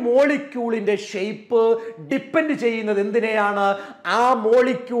ഒരു മോളിക്യൂളിന്റെ ഷേപ്പ് ഡിപ്പെൻഡ് ചെയ്യുന്നത് എന്തിനെയാണ്? ആ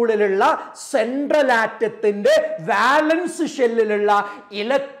മോളിക്യൂളിലുള്ള സെൻട്രൽ ആറ്റത്തിന്റെ വാലൻസ് ഷെല്ലിലുള്ള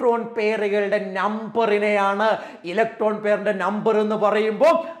ഇലക്ട്രോൺ പെയറുകളുടെ നമ്പറിനെയാണ്. ഇലക്ട്രോൺ പെയറിന്റെ നമ്പർ എന്ന്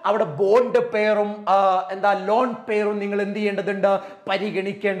പറയുമ്പോൾ അവിടെ ബോണ്ട് പെയറും എന്താ ലോൺ പെയറും നിങ്ങൾ എന്ത് ചെയ്യേണ്ടതുണ്ട്?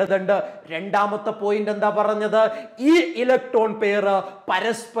 പരിഗണിക്കേണ്ടതുണ്ട്. രണ്ടാമത്തെ പോയിന്റ് എന്താ പറഞ്ഞത്? ഈ ഇലക്ട്രോൺ പെയർ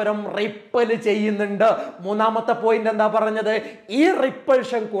പരസ്പരം റിപ്പൽ ചെയ്യുന്നുണ്ട്. മൂന്നാമത്തെ പോയിന്റ് എന്താ പറഞ്ഞത്? ഈ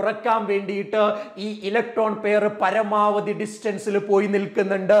റിപ്പൾഷൻ കുറയ്ക്കാൻ വേണ്ടിയിട്ട് ഈ ഇലക്ട്രോൺ പെയർ പരമാവധി ഡിസ്റ്റൻസിൽ പോയി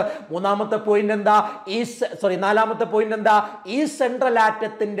നിൽക്കുന്നുണ്ട്. മൂന്നാമത്തെ പോയിന്റ് എന്താ? നാലാമത്തെ പോയിന്റ് എന്താ? ഈ സെൻട്രൽ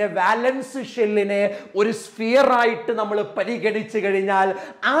ആറ്റത്തിന്റെ വാലൻസ് ഷെല്ലിനെ ഒരു സ്ഫിയർ ആയിട്ട് നമ്മൾ പരിഗണിച്ചു കഴിഞ്ഞാൽ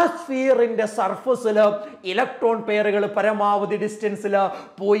ആ സ്ഫിയറിന്റെ സർഫസിൽ ഇലക്ട്രോൺ പെയറുകൾ പരമാവധി ഡിസ്റ്റൻസിൽ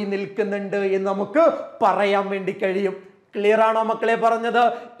പോയി നിൽക്കുന്നുണ്ട് എന്ന് നമുക്ക് പറയാൻ വേണ്ടി കഴിയും. ക്ലിയർ ആണോ മക്കളെ പറഞ്ഞത്?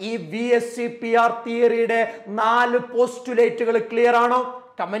 ഈ VSEPR തിയറിയുടെ 4 പോസ്റ്റുലേറ്റുകൾ ക്ലിയർ ആണോ?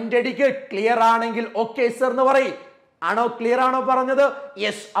 കമന്റ് അടിക്ക്. ക്ലിയർ ആണെങ്കിൽ ഓക്കെ സർ എന്ന് പറയും. ആണോ? ക്ലിയർ ആണോ പറഞ്ഞത്?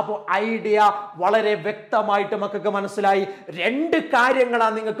 യെസ്. അപ്പോൾ ഐഡിയ വളരെ വ്യക്തമായിട്ട് മക്കൾക്ക് മനസ്സിലായി. 2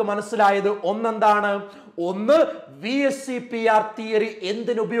 കാര്യങ്ങളാണ് നിങ്ങൾക്ക് മനസ്സിലായത്. ഒന്നെന്താണ്? ഒന്ന്, VSEPR തിയറി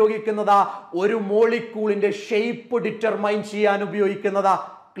എന്തിനു ഉപയോഗിക്കുന്നതാ? ഒരു മോളിക്യൂളിന്റെ ഷേപ്പ് ഡിറ്റർമൈൻ ചെയ്യാൻ ഉപയോഗിക്കുന്നതാ.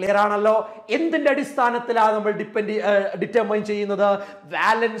 ക്ലിയർ ആണല്ലോ? എന്തിന്റെ അടിസ്ഥാനത്തിലാണ് നമ്മൾ ഡിറ്റർമൈൻ ചെയ്യുന്നത്?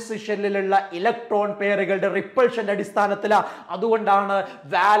 വാലൻസ് ഷെല്ലിലുള്ള ഇലക്ട്രോൺ പെയറുകളുടെ റിപ്പൾഷന്റെ അടിസ്ഥാനത്തിലാണ്. അതുകൊണ്ടാണ്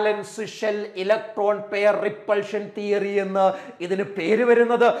വാലൻസ് shell electron pair repulsion theory എന്ന് ഇതിന് പേര്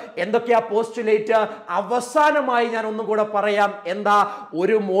വരുന്നത്. എന്തൊക്കെയാ പോസ്റ്റുലേറ്റ്? അവസാനമായി ഞാൻ ഒന്നും കൂടെ പറയാം. എന്താ?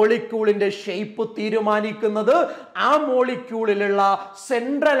 ഒരു മോളിക്യൂളിന്റെ ഷേപ്പ് തീരുമാനിക്കുന്നത് ആ മോളിക്യൂളിലുള്ള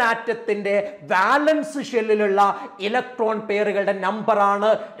സെൻട്രൽ ആറ്റത്തിന്റെ വാലൻസ് ഷെല്ലിലുള്ള ഇലക്ട്രോൺ പെയറുകളുടെ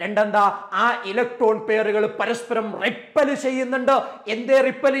നമ്പറാണ്. രണ്ടെന്താ? ആ ഇലക്ട്രോൺ പെയറുകൾ പരസ്പരം റിപ്പൽ ചെയ്യുന്നുണ്ട്. എന്തേ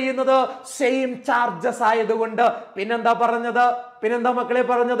റിപ്പൽ ചെയ്യുന്നത്? സെയിം ചാർജസ് ആയതുകൊണ്ട്. പിന്നെന്താ പറഞ്ഞത്? പിന്നെന്താ മക്കളെ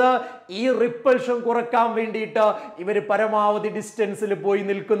പറഞ്ഞത്? ഈ റിപ്പൾഷൻ കുറയ്ക്കാൻ വേണ്ടിയിട്ട് ഇവര് പരമാവധി ഡിസ്റ്റൻസിൽ പോയി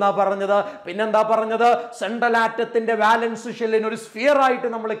നിൽക്കുന്ന പറഞ്ഞത്. പിന്നെന്താ പറഞ്ഞത്? സെൻട്രൽ ആറ്റത്തിന്റെ വാലൻസ് ഷെല്ലിന് ഒരു സ്ഫിയർ ആയിട്ട്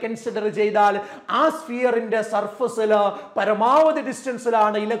നമ്മൾ കൺസിഡർ ചെയ്താൽ ആ സ്ഫിയറിന്റെ സർഫസിൽ പരമാവധി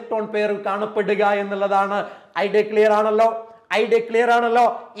ഡിസ്റ്റൻസിലാണ് ഇലക്ട്രോൺ പെയർ കാണപ്പെടുക എന്നുള്ളതാണ്. ഐഡിയ ക്ലിയർ ആണല്ലോ? ഐഡിയ ക്ലിയർ ആണല്ലോ?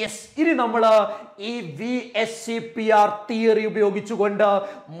 യെസ്. ഇനി നമ്മൾ ഈ VSEPR തിയറി ഉപയോഗിച്ചുകൊണ്ട്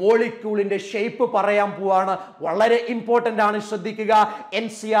മോളിക്യൂളിന്റെ ഷേപ്പ് പറയാൻ പോവാണ്. വളരെ ഇമ്പോർട്ടന്റ് ആണ്, ശ്രദ്ധിക്കുക.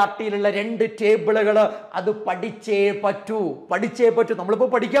 NCERTയിലുള്ള 2 ടേബിളുകൾ അത് പഠിച്ചേ പറ്റൂ. നമ്മളിപ്പോ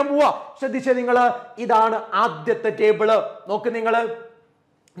പഠിക്കാൻ പോവാ. ശ്രദ്ധിച്ചേ നിങ്ങൾ, ഇതാണ് ആദ്യത്തെ ടേബിള്. നോക്ക് നിങ്ങൾ,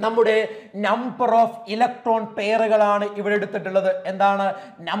 നമ്മുടെ നമ്പർ ഓഫ് ഇലക്ട്രോൺ പെയറുകളാണ് ഇവിടെ എടുത്തിട്ടുള്ളത്. എന്താണ്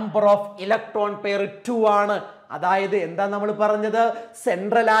നമ്പർ ഓഫ് ഇലക്ട്രോൺ പെയർ? 2 ആണ്. അതായത് എന്താ നമ്മൾ പറഞ്ഞത്?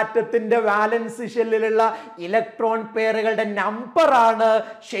 സെൻട്രൽ ആറ്റത്തിന്റെ വാലൻസ് ഷെല്ലിലുള്ള ഇലക്ട്രോൺ പെയറുകളുടെ നമ്പർ ആണ്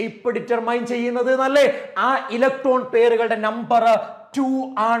ഷേപ്പ് ഡിറ്റർമൈൻ ചെയ്യുന്നത് എന്നല്ലേ? ആ ഇലക്ട്രോൺ പെയറുകളുടെ നമ്പർ 2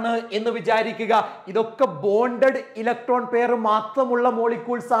 ആണ് എന്ന് വിചാരിക്കുക. ഇതൊക്കെ ബോണ്ടഡ് ഇലക്ട്രോൺ പെയർ മാത്രമുള്ള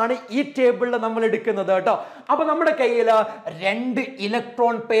മോളിക്യൂൾസ് ആണ് ഈ ടേബിളിൽ നമ്മൾ എടുക്കുന്നത് കേട്ടോ. അപ്പൊ നമ്മുടെ കയ്യിൽ 2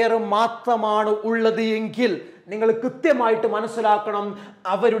 ഇലക്ട്രോൺ പെയർ മാത്രമാണ് ഉള്ളത് എങ്കിൽ നിങ്ങൾ കൃത്യമായിട്ട് മനസ്സിലാക്കണം,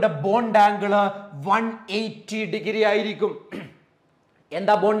 അവരുടെ ബോണ്ട് ആംഗിൾ 180 ഡിഗ്രി ആയിരിക്കും.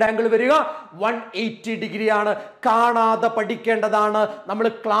 എന്താ ബോണ്ട് ആംഗിൾ വരിക? 180 ഡിഗ്രി ആണ്. കാണാതെ പഠിക്കേണ്ടതാണ്. നമ്മൾ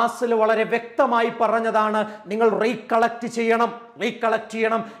ക്ലാസ്സിൽ വളരെ വ്യക്തമായി പറഞ്ഞതാണ്. നിങ്ങൾ റീകളക്ട് ചെയ്യണം.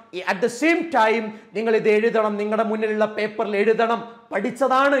 അറ്റ് ദ സെയിം ടൈം നിങ്ങൾ ഇത് എഴുതണം. നിങ്ങളുടെ മുന്നിലുള്ള പേപ്പറിൽ എഴുതണം.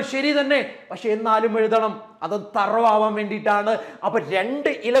 പഠിച്ചതാണ് ശരി തന്നെ, പക്ഷെ എന്നാലും എഴുതണം. അത് തറവാവാൻ വേണ്ടിയിട്ടാണ്. അപ്പൊ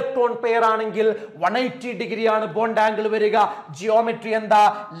 2 ഇലക്ട്രോൺ പെയർ ആണെങ്കിൽ 180 ഡിഗ്രി ആണ് ബോണ്ട് ആംഗിൾ വരിക. ജിയോമെട്രി എന്താ?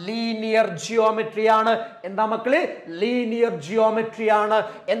 ലീനിയർ ജിയോമെട്രി ആണ്. എന്താ മക്കളെ? ലീനിയർ ജിയോമെട്രി ആണ്.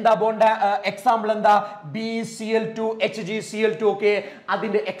 എന്താ ബോണ്ട് എക്സാമ്പിൾ എന്താ? BCl2 HgCl2 ഒക്കെ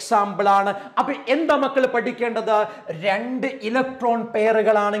അതിന്റെ എക്സാമ്പിൾ ആണ്. അപ്പൊ എന്താ മക്കൾ പഠിക്കേണ്ടത്? 2 ഇലക്ട്രോൺ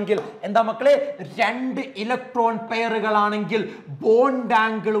പെയറുകളാണെങ്കിൽ എന്താ മക്കളെ? 2 ഇലക്ട്രോൺ പെയറുകളാണെങ്കിൽ ബോണ്ട്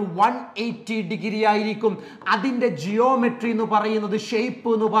ആംഗിൾ 180 ഡിഗ്രി ആയിരിക്കും. അതിന്റെ ജിയോമെട്രി എന്ന് പറയുന്നത്, ഷേപ്പ്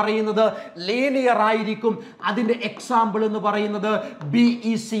എന്ന് പറയുന്നത് ലീനിയർ ആയിരിക്കും. അതിന്റെ എക്സാമ്പിൾ എന്ന് പറയുന്നത്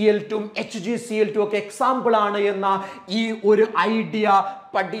BeCl2 HgCl2 ഒക്കെ എക്സാമ്പിൾ ആണ് എന്ന ഈ ഒരു ഐഡിയ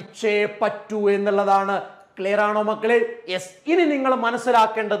പഠിച്ചേ പറ്റൂ എന്നുള്ളതാണ്. ക്ലിയർ ആണോ മക്കളെ? യെസ്. ഇനി നിങ്ങൾ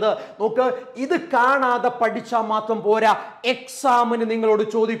മനസ്സിലാക്കേണ്ടത്, നോക്ക്, ഇത് കാണാതെ പഠിച്ചാൽ മാത്രം പോരാ. എക്സാമിന് നിങ്ങളോട്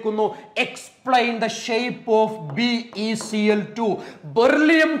ചോദിക്കുന്നു, explain the shape of BeCl2.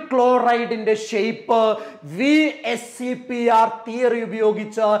 Beryllium ക്ലോറൈഡിന്റെ shape VSEPR theory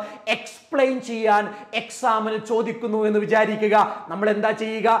ഉപയോഗിച്ച് എക്സ്പ്ലെയിൻ ചെയ്യാൻ എക്സാമിന് ചോദിക്കുന്നു എന്ന് വിചാരിക്കുക. നമ്മൾ എന്താ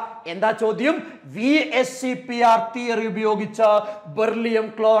ചെയ്യുക? എന്താ ചോദ്യം? VSEPR തിയറി ഉപയോഗിച്ച് ബെർലിയം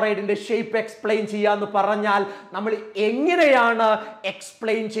ക്ലോറൈഡിന്റെ ഷേപ്പ് എക്സ്പ്ലെയിൻ ചെയ്യാന്ന് പറഞ്ഞാൽ നമ്മൾ എങ്ങനെയാണ്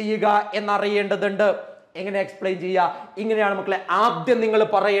എക്സ്പ്ലെയിൻ ചെയ്യുക എന്നറിയേണ്ടതുണ്ട്. എങ്ങനെ എക്സ്പ്ലെയിൻ ചെയ്യുക? ഇങ്ങനെയാണ് മക്കളെ. ആദ്യം നിങ്ങൾ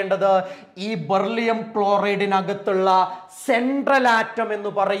പറയേണ്ടത്, ഈ ബെർലിയം ക്ലോറൈഡിനകത്തുള്ള സെൻട്രൽ ആറ്റം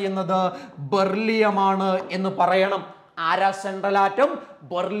എന്ന് പറയുന്നത് ബെർലിയമാണ് എന്ന് പറയണം. ആരാ സെൻട്രൽ ആറ്റം?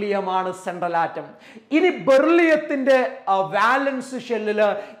 ബെർലിയമാണ് central atom. ഇനി ബെർലിയത്തിന്റെ വാലൻസ് ഷെല്ലില്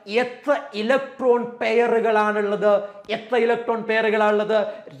എത്ര ഇലക്ട്രോൺ പെയറുകളാണുള്ളത്? 2 ഇലക്ട്രോൺ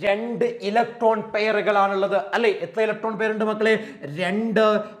പെയറുകളാണുള്ളത് അല്ലെ? എത്ര ഇലക്ട്രോൺ പെയർ ഉണ്ട് മക്കളെ? 2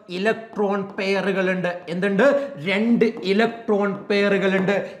 ഇലക്ട്രോൺ പെയറുകളുണ്ട്. എന്തുണ്ട്? 2 ഇലക്ട്രോൺ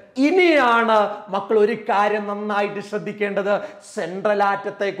പെയറുകളുണ്ട്. ഇനിയാണ് മക്കൾ ഒരു കാര്യം നന്നായിട്ട് ശ്രദ്ധിക്കേണ്ടത്. സെൻട്രൽ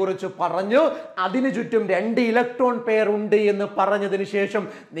ആറ്റത്തെ കുറിച്ച് പറഞ്ഞു, അതിനു ചുറ്റും 2 ഇലക്ട്രോൺ പെയർ ഉണ്ട് എന്ന് പറഞ്ഞതിന് ശേഷം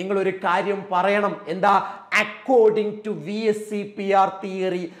നിങ്ങൾ ഒരു കാര്യം പറയണം. എന്താ? According to VSEPR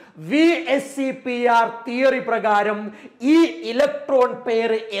theory. VSEPR theory പ്രകാരം ഈ ഇലക്ട്രോൺ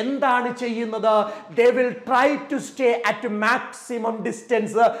പെയർ എന്താണ് ചെയ്യുന്നത്? they will try to stay at maximum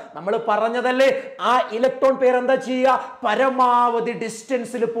distance. നമ്മൾ പറഞ്ഞതല്ലേ, ആ ഇലക്ട്രോൺ പെയർ എന്താ ചെയ്യുക? പരമാവധി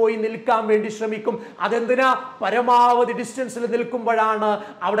ഡിസ്റ്റൻസിൽ പോയി നിൽക്കാൻ വേണ്ടി ശ്രമിക്കും. അതെന്തിനാ? പരമാവധി ഡിസ്റ്റൻസിൽ നിൽക്കുമ്പോഴാണ്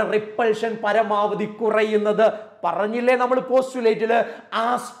അവിടെ റിപ്പൾഷൻ പരമാവധി കുറയുന്നത്. പറഞ്ഞില്ലേ നമ്മൾ പോസ്റ്റുലേറ്റില്? ആ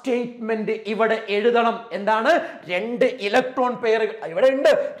സ്റ്റേറ്റ്മെന്റ് ഇവിടെ എഴുതണം. എന്താണ്? 2 ഇലക്ട്രോൺ പെയറുകൾ ഇവിടെ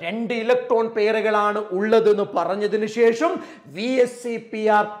ഉണ്ട്. 2 ഇലക്ട്രോൺ പെയറുകളാണ് ഉള്ളത് എന്ന് പറഞ്ഞതിന് ശേഷം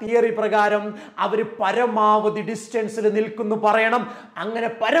VSEPR തിയറി പ്രകാരം അവർ പരമാവധി ഡിസ്റ്റൻസിൽ നിൽക്കുന്നു പറയണം.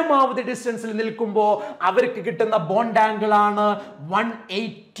 അങ്ങനെ പരമാവധി ഡിസ്റ്റൻസിൽ നിൽക്കുമ്പോൾ അവർക്ക് കിട്ടുന്ന ബോണ്ട് ആംഗിൾ ആണ്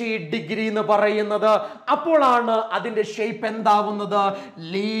 180 ഡിഗ്രി എന്ന് പറയുന്നത്. അപ്പോഴാണ് അതിന്റെ ഷേപ്പ് എന്താവുന്നത്?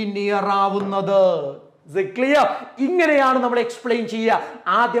 ലീനിയർ ആവുന്നത്. ക്ലിയർ? ഇങ്ങനെയാണ് നമ്മൾ എക്സ്പ്ലെയിൻ ചെയ്യുക.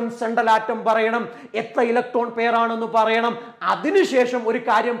 ആദ്യം സെൻട്രൽ ആറ്റം പറയണം, എത്ര ഇലക്ട്രോൺ പെയർ ആണെന്ന് പറയണം. അതിനുശേഷം ഒരു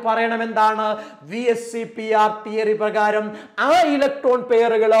കാര്യം പറയണം. എന്താണ്? VSEPR തിയറി പ്രകാരം ആ ഇലക്ട്രോൺ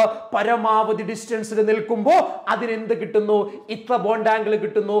പെയറുകൾ പരമാവധി ഡിസ്റ്റൻസിൽ നിൽക്കുമ്പോൾ അതിനെന്ത് കിട്ടുന്നു? ഇത്ര ബോണ്ട് ആംഗിൾ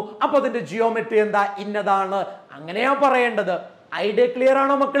കിട്ടുന്നു. അപ്പൊ അതിന്റെ ജിയോമെട്രി എന്താ? ഇന്നതാണ്. അങ്ങനെയാ പറയേണ്ടത്. ഐഡിയ ക്ലിയർ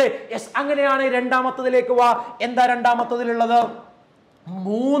ആണോ മക്കളെ? യെസ്. അങ്ങനെയാണ് രണ്ടാമത്തതിലേക്ക് വാ. എന്താ രണ്ടാമത്തതിലുള്ളത്?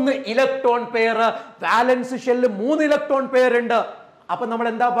 3 electron pair. വാലൻസ് shell 3 electron pair ഉണ്ട്. അപ്പൊ നമ്മൾ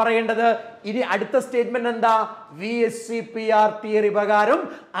എന്താ പറയേണ്ടത്? ഇനി അടുത്ത സ്റ്റേറ്റ്മെന്റ് എന്താ? VSEPR തിയറി പ്രകാരം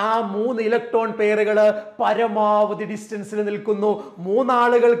ആ 3 ഇലക്ട്രോൺ പെയറുകൾ പരമാവധി ഡിസ്റ്റൻസിൽ നിൽക്കുന്നു. 3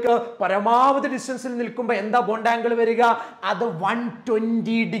 ആളുകൾക്ക് പരമാവധി ഡിസ്റ്റൻസിൽ നിൽക്കുമ്പോൾ എന്താ ബോണ്ട് ആംഗിൾ വരിക? അത്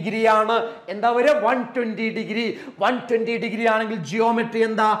 120 ഡിഗ്രി ആണ്. എന്താ വരിക? 120 ഡിഗ്രി. 120 ഡിഗ്രി ആണെങ്കിൽ ജിയോമെട്രി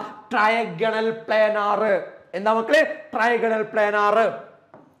എന്താ? Trigonal planar. എന്താ മക്കളെ? Trigonal planar.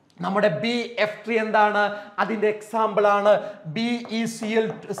 നമ്മുടെ BF3 എന്താണ്? അതിന്റെ എക്സാമ്പിൾ ആണ്.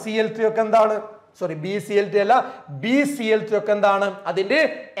 BeCl3 ഒക്കെ എന്താണ്? സോറി, BCl3 അല്ല, BCl3 ഒക്കെ എന്താണ്? അതിന്റെ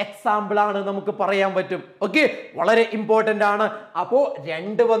എക്സാമ്പിൾ ആണ്, നമുക്ക് പറയാൻ പറ്റും. ഓക്കെ, വളരെ ഇമ്പോർട്ടന്റ് ആണ്. അപ്പോ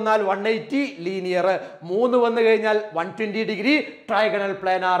 2 വന്നാൽ 180 ലീനിയർ, 3 വന്നു കഴിഞ്ഞാൽ 120 ഡിഗ്രി ട്രയഗണൽ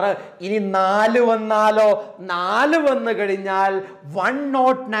പ്ലാനാർ. ഇനി 4 വന്നാലോ? 4 വന്നു കഴിഞ്ഞാൽ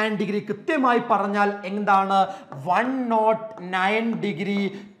 109 ഡിഗ്രി. കൃത്യമായി പറഞ്ഞാൽ എന്താണ്? 109 ഡിഗ്രി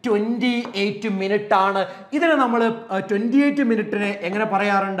 28 മിനിറ്റ് ആണ്. ഇതിനെ നമ്മൾ 28 മിനിറ്റിനെ എങ്ങനെ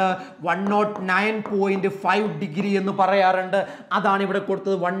പറയാറുണ്ട്? 109.5 ഡിഗ്രി എന്ന് പറയാറുണ്ട്. അതാണ് ഇവിടെ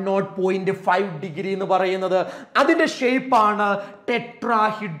കൊടുത്തത് 100.5 ഡിഗ്രി എന്ന് പറയുന്നത്. അതിന്റെ ഷേപ്പാണ്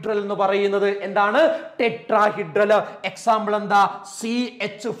ടെട്രാഹിഡ്രൽ എന്ന് പറയുന്നത്. എന്താണ്? ടെട്രാഹിഡ്രൽ. എക്സാമ്പിൾ എന്താ?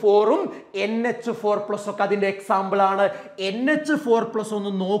 CH4ഉം NH4+ ഒക്കെ അതിന്റെ എക്സാമ്പിൾ ആണ്. NH4+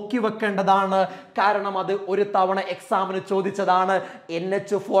 ഒന്ന് നോക്കി വെക്കേണ്ടതാണ്, കാരണം അത് ഒരു തവണ എക്സാമിന് ചോദിച്ചതാണ്.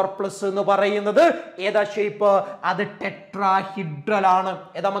 NH4+ എന്ന് പറയുന്നത് ഏതാ ഷേപ്പ്? അത് ടെട്രാഹിഡ്രൽ ആണ്.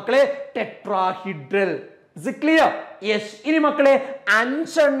 ഏതാ മക്കളെ? Tetrahedral. Is it clear? Yes. ഇനി മക്കളെ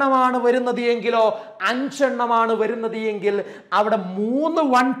 5 എണ്ണമാണ് വരുന്നത് എങ്കിലോ? 5 എണ്ണമാണ് വരുന്നത് എങ്കിൽ അവിടെ 3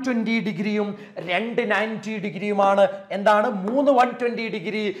 120 ഡിഗ്രിയും 2 90 ഡിഗ്രിയുമാണ്. എന്താണ്? 3 120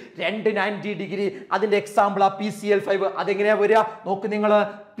 ഡിഗ്രി, 2 90 ഡിഗ്രി. അതിന്റെ എക്സാമ്പിൾ ആ PCl5. അതെങ്ങനെയാ വരിക? നോക്ക് നിങ്ങൾ.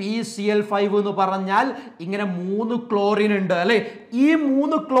 PCl5 എന്ന് പറഞ്ഞാൽ ഇങ്ങനെ 3 ക്ലോറിൻ ഉണ്ട് അല്ലെ? ഈ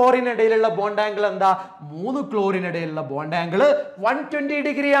 3 ക്ലോറിനിടയിലുള്ള ബോണ്ട് ആംഗിൾ എന്താ? 3 ക്ലോറിനിടയിലുള്ള ബോണ്ട് ആംഗിൾ 120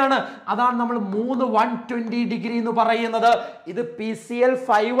 ഡിഗ്രിയാണ്. അതാണ് നമ്മൾ 3 120 ഡിഗ്രി എന്ന് പറയുന്നത്. ഇത്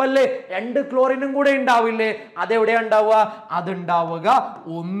PCl5 അല്ലേ? 2 ക്ലോറിനും കൂടെ ഉണ്ടാവില്ലേ? അതെവിടെയാ ഉണ്ടാവുക? അതുണ്ടാവുക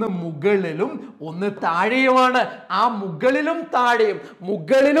ഒന്ന് മുകളിലും ഒന്ന് താഴെയുമാണ്. ആ മുകളിലും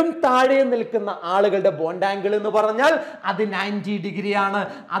താഴെയും നിൽക്കുന്ന ആളുകളുടെ ബോണ്ട് ആംഗിൾ എന്ന് പറഞ്ഞാൽ അത് 90 ഡിഗ്രിയാണ്.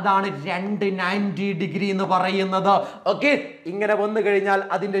 അതാണ് 290 ഡിഗ്രി എന്ന് പറയുന്നത്. ഓക്കെ, ഇങ്ങനെ വന്നു കഴിഞ്ഞാൽ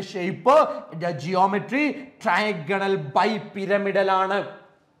അതിന്റെ shape, geometry trigonal bi pyramidal ആണ്.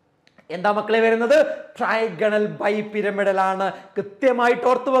 എന്താ മക്കളെ വരുന്നത്? ട്രയഗണൽ ബൈ പിരമിഡൽ ആണ്. കൃത്യമായിട്ട്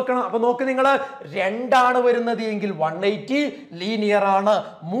ഓർത്തു വെക്കണം. അപ്പൊ നോക്ക് നിങ്ങൾ, 2 ആണ് വരുന്നത് എങ്കിൽ 180 ലീനിയർ ആണ്.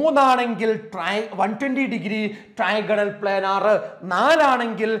 3 ആണെങ്കിൽ 120 ഡിഗ്രി ട്രയഗണൽ പ്ലാനാർ. 4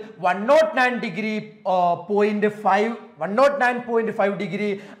 ആണെങ്കിൽ 109 ഡിഗ്രി 109.5 ഡിഗ്രി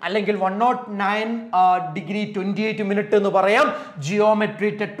അല്ലെങ്കിൽ 109 ഡിഗ്രി 28 മിനിറ്റ് എന്ന് പറയാം. ജിയോമെട്രി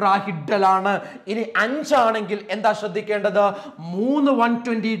ടെട്രാഹിഡ്രൽ ആണ്. ഇനി 5 ആണെങ്കിൽ എന്താ ശ്രദ്ധിക്കേണ്ടത്? 3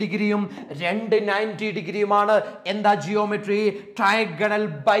 120 ഡിഗ്രിയും 2 90 ഡിഗ്രിയുമാണ്. എന്താ ജിയോമെട്രി? ട്രയഗണൽ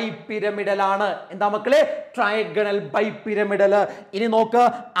ബൈ പിരമിഡൽ ആണ്. എന്താ മക്കളെ? Trigonal bi pyramidal. ഇനി നോക്ക്,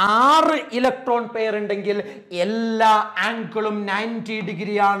 6 ഇലക്ട്രോൺ പെയർ ഉണ്ടെങ്കിൽ എല്ലാ ആംഗിളും 90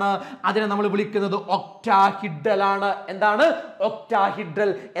 ഡിഗ്രിയാണ്. അതിനെ നമ്മൾ വിളിക്കുന്നത് ഒക്ടാഹിഡ്രൽ ആണ്. എന്താണ്? ഒക്ടാഹിഡ്രൽ.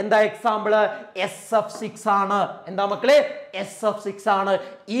 എന്താ എക്സാമ്പിൾ? SF6 ആണ്. എന്താ മക്കളെ? SF6 ആണ്.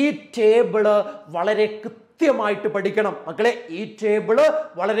 ഈ ടേബിള് വളരെ കൃത്യമായിട്ട് പഠിക്കണം മക്കളെ. ഈ ടേബിള്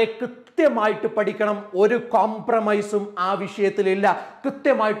വളരെ കൃത്യമായിട്ട് പഠിക്കണം. ഒരു കോംപ്രമൈസും ആ വിഷയത്തിലില്ല.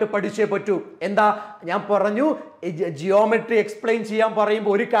 കൃത്യമായിട്ട് പഠിച്ചേ പറ്റൂ. എന്താ ഞാൻ പറഞ്ഞു? ജിയോമെട്രി എക്സ്പ്ലെയിൻ ചെയ്യാൻ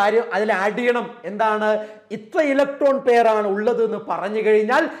പറയുമ്പോൾ ഒരു കാര്യം അതിൽ ആഡ് ചെയ്യണം. എന്താണ്? ഇത്ര ഇലക്ട്രോൺ പെയർ ആണ് ഉള്ളത് എന്ന് പറഞ്ഞു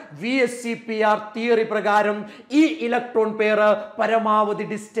കഴിഞ്ഞാൽ VSEPR തിയറി പ്രകാരം ഈ ഇലക്ട്രോൺ പെയർ പരമാവധി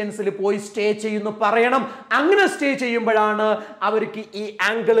ഡിസ്റ്റൻസിൽ പോയി സ്റ്റേ ചെയ്യുന്നു പറയണം. അങ്ങനെ സ്റ്റേ ചെയ്യുമ്പോഴാണ് അവർക്ക് ഈ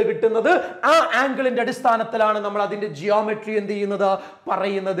ആംഗിൾ കിട്ടുന്നത്. ആ ആംഗിളിന്റെ അടിസ്ഥാനത്തിലാണ് നമ്മൾ അതിന്റെ ജിയോമെട്രി എന്ത് ചെയ്യുന്നത്,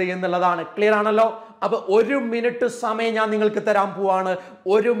 പറയുന്നത് എന്നുള്ളതാണ്. ക്ലിയർ ആണല്ലോ? അപ്പൊ 1 മിനിറ്റ് സമയം ഞാൻ നിങ്ങൾക്ക് തരാൻ പോവാണ്.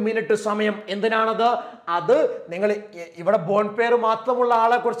 1 മിനിറ്റ് സമയം. എന്തിനാണത്? അത് നിങ്ങൾ ഇവിടെ ബോണ്ട് പെയർ മാത്രമുള്ള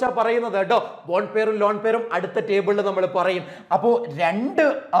ആളെ കുറിച്ചാണ് പറയുന്നത് കേട്ടോ. ബോണ്ട് പെയറും ലോൺ പെയറും അടുത്ത ടേബിളിൽ നമ്മൾ പറയും. അപ്പോൾ 2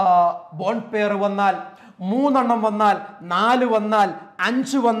 ബോണ്ട് പെയർ വന്നാൽ, 3 എണ്ണം വന്നാൽ, 4 വന്നാൽ,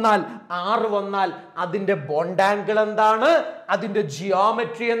 5 വന്നാൽ, 6 വന്നാൽ അതിന്റെ ബോണ്ട് ആംഗിൾ എന്താണ്, അതിന്റെ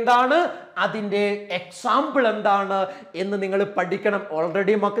ജിയോമെട്രി എന്താണ്, അതിന്റെ എക്സാമ്പിൾ എന്താണ് എന്ന് നിങ്ങൾ പഠിക്കണം.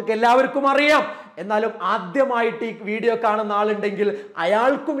 ഓൾറെഡി മക്കൾക്ക് എല്ലാവർക്കും അറിയാം. എന്നാലും ആദ്യമായിട്ട് ഈ വീഡിയോ കാണുന്ന ആളുണ്ടെങ്കിൽ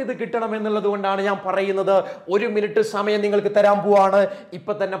അയാൾക്കും ഇത് കിട്ടണം എന്നുള്ളത് കൊണ്ടാണ് ഞാൻ പറയുന്നത്. 1 മിനിറ്റ് സമയം നിങ്ങൾക്ക് തരാൻ പോവാണ്.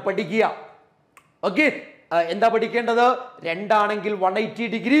 ഇപ്പൊ തന്നെ പഠിക്കുക. ഓക്കെ, എന്താ പഠിക്കേണ്ടത്? രണ്ടാണെങ്കിൽ 180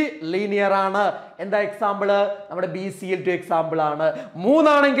 ഡിഗ്രി ലീനിയർ ആണ്. എന്താ എക്സാമ്പിള്? നമ്മുടെ BCl2 എക്സാമ്പിൾ ആണ്.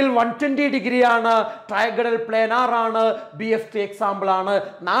 മൂന്നാണെങ്കിൽ 120 ഡിഗ്രി ആണ്, ട്രയാഗണൽ പ്ലാനാർ ആണ്, BF3 എക്സാമ്പിൾ ആണ്.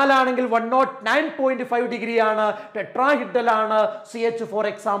 നാലാണെങ്കിൽ 109.5 ഡിഗ്രി ആണ്, ടെട്രാഹിഡ്രൽ ആണ്, CH4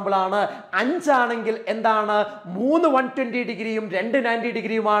 എക്സാമ്പിൾ ആണ്. അഞ്ചാണെങ്കിൽ എന്താണ്? 3 120 ഡിഗ്രിയും 2 90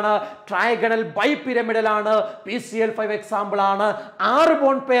 ഡിഗ്രിയുമാണ്, ട്രയാഗണൽ ബൈപിരമിഡൽ ആണ്, PCl5 എക്സാമ്പിൾ ആണ്. 6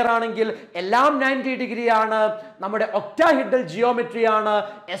 ബോണ്ട് പെയർ ആണെങ്കിൽ എല്ലാം 90 ഡിഗ്രി ആണ്, നമ്മുടെ ഒക്ടാഹിഡ്രൽ ജിയോമെട്രി ആണ്,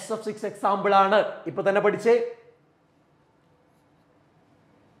 SF6 എക്സാമ്പിൾ ആണ്. ഇപ്പൊ തന്നെ പഠിച്ചേ.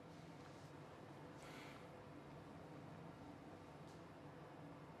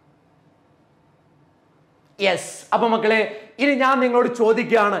 യെസ്. അപ്പൊ മക്കളെ, ഇനി ഞാൻ നിങ്ങളോട്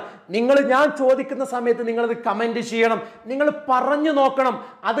ചോദിക്കുകയാണ്. ഞാൻ ചോദിക്കുന്ന സമയത്ത് നിങ്ങളത് കമന്റ് ചെയ്യണം. നിങ്ങൾ പറഞ്ഞു നോക്കണം,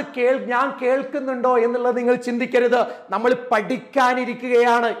 അത് ഞാൻ കേൾക്കുന്നുണ്ടോ എന്നുള്ളത് നിങ്ങൾ ചിന്തിക്കരുത്. നമ്മൾ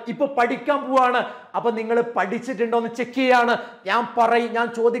പഠിക്കാനിരിക്കുകയാണ്, ഇപ്പൊ പഠിക്കാൻ പോവാണ്. അപ്പൊ നിങ്ങൾ പഠിച്ചിട്ടുണ്ടോ എന്ന് ചെക്ക് ചെയ്യാണ്. ഞാൻ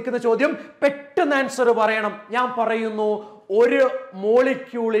ചോദിക്കുന്ന ചോദ്യം പെട്ടെന്ന് ആൻസർ പറയണം. ഞാൻ പറയുന്നു, ഒരു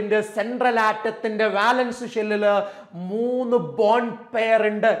മോളിക്യൂളിന്റെ സെൻട്രൽ ആറ്റത്തിന്റെ വാലൻസ് ഷെല്ലില് 3 ബോണ്ട് പെയർ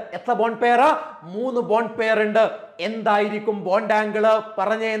ഉണ്ട്. എത്ര ബോണ്ട് പെയറാ? 3 ബോണ്ട് പെയർ ഉണ്ട്. എന്തായിരിക്കും ബോണ്ട് ആംഗിള്?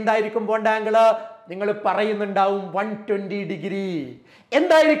 പറഞ്ഞ എന്തായിരിക്കും ബോണ്ട് ആംഗിള്? നിങ്ങൾ പറയുന്നുണ്ടാവും 120 ഡിഗ്രി.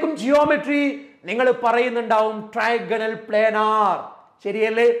 എന്തായിരിക്കും ജിയോമെട്രി? നിങ്ങൾ പറയുന്നുണ്ടാവും ട്രയാഗണൽ പ്ലാനാർ.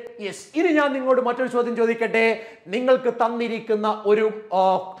 ശരിയല്ലേ? യെസ്. ഇനി ഞാൻ നിങ്ങളോട് മറ്റൊരു ചോദ്യം ചോദിക്കട്ടെ. നിങ്ങൾക്ക് തന്നിരിക്കുന്ന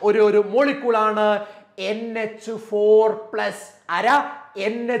ഒരു മോളിക്യൂളാണ് NH4+. ആരാ?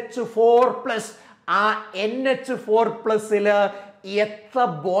 NH4+. ആ NH4+ല് എത്ര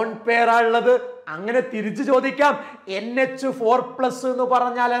ബോണ്ട് പെയർ ഉള്ളത്? അങ്ങനെ തിരിച്ചു ചോദിക്കാം. NH4+ എന്ന്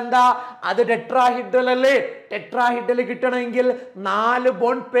പറഞ്ഞാൽ എന്താ? അത് ടെട്രാഹിഡ്രൽ അല്ലേ? ടെട്രാഹിഡ്രൽ കിട്ടണമെങ്കിൽ 4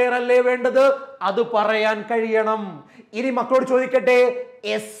 ബോണ്ട് പെയർ അല്ലേ വേണ്ടത്? അത് പറയാൻ കഴിയണം. ഇനി മക്കളോട് ചോദിക്കട്ടെ,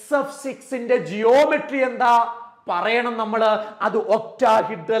 SF6ന്റെ ജിയോമെട്രി എന്താ? പറയണം നമ്മള്. അത്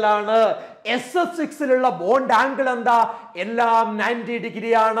ഒക്ടാഹിഡ്രൽ ആണ്. SF6ലുള്ള ബോണ്ട് ആംഗിൾ എന്താ? എല്ലാം 90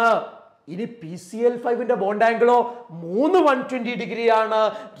 ഡിഗ്രി ആണ്. ഇനി PCl5ന്റെ ബോണ്ട് ആംഗിളോ 3 120 ഡിഗ്രി ആണ്,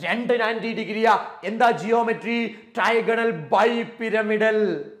 2 90 ഡിഗ്രിയാ. എന്താ geometry? ട്രയാഗണൽ bipyramidal.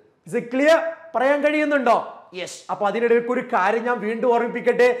 Is it clear? പറയാൻ കഴിയുന്നുണ്ടോ? യെസ്. അപ്പൊ അതിനിടയ്ക്ക് ഒരു കാര്യം ഞാൻ വീണ്ടും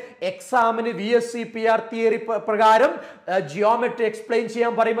ഓർമ്മിപ്പിക്കട്ടെ. എക്സാമിന് VSCPR തിയറി പ്രകാരം ജിയോമെട്രി എക്സ്പ്ലെയിൻ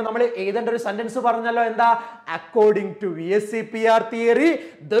ചെയ്യാൻ പറയുമ്പോൾ നമ്മൾ എഴുതേണ്ട ഒരു സെന്റൻസ് പറഞ്ഞല്ലോ. എന്താ? According to VSCPR theory,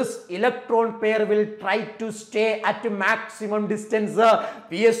 this electron pair will try to stay at maximum distance.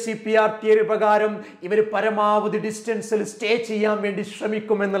 VSCPR theory പ്രകാരം ഇവർ പരമാവധി ഡിസ്റ്റൻസിൽ സ്റ്റേ ചെയ്യാൻ വേണ്ടി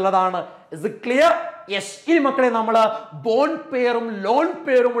ശ്രമിക്കും എന്നുള്ളതാണ്. Is it clear? യെസ്. ഇനി മക്കളെ, നമ്മൾ ബോണ്ട് പെയറും ലോൺ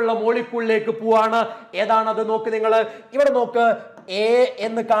പെയറും ഉള്ള മോളിക്യൂളിലേക്ക് പോവാണ്. ഏതാണത്? നോക്ക് നിങ്ങൾ ഇവിടെ നോക്ക്. A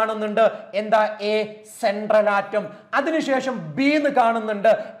എന്ന് കാണുന്നുണ്ട്. എന്താ A? Central atom. അതിനുശേഷം B എന്ന്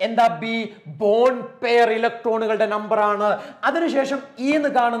കാണുന്നുണ്ട്. എന്താ B? ബോണ്ട് പെയർ ഇലക്ട്രോണുകളുടെ നമ്പർ ആണ്. അതിനുശേഷം E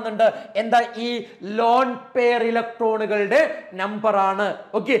എന്ന് കാണുന്നുണ്ട്. എന്താ E? ലോൺ പെയർ ഇലക്ട്രോണുകളുടെ നമ്പർ ആണ്.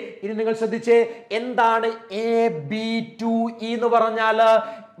 ഓക്കെ. ഇനി നിങ്ങൾ ശ്രദ്ധിച്ചേ, എന്താണ് AB2E എന്ന് പറഞ്ഞാൽ?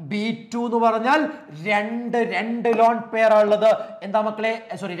 B2 എന്ന് പറഞ്ഞാൽ രണ്ട് ലോൺ പെയർ ആണുള്ളത്. എന്താ മക്കളെ?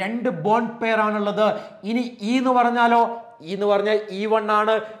 2 ബോണ്ട് പെയർ ആണുള്ളത്. ഇനി E എന്ന് പറഞ്ഞാലോ? E എന്ന് പറഞ്ഞാൽ E1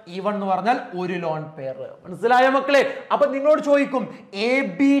 ആണ്. E1 എന്ന് പറഞ്ഞാൽ ഒരു ലോൺ പെയർ. മനസ്സിലായ മക്കളെ? അപ്പൊ നിങ്ങളോട് ചോദിക്കും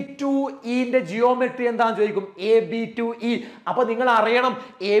AB2E ജിയോമെട്രി എന്താന്ന് ചോദിക്കും. AB2E. അപ്പൊ നിങ്ങൾ അറിയണം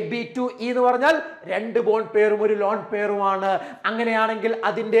AB2E എന്ന് പറഞ്ഞാൽ 2 ബോണ്ട് പെയറും ഒരു ലോൺ പെയറുമാണ്. അങ്ങനെയാണെങ്കിൽ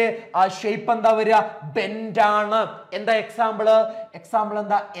അതിന്റെ ഷേപ്പ് എന്താ വരിക? ബെൻഡ് ആണ്. എന്താ എക്സാമ്പിള്?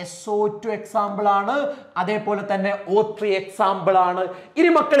 എന്താ? SO2 എക്സാമ്പിൾ ആണ്. അതേപോലെ തന്നെ O3 എക്സാമ്പിൾ ആണ്. ഇനി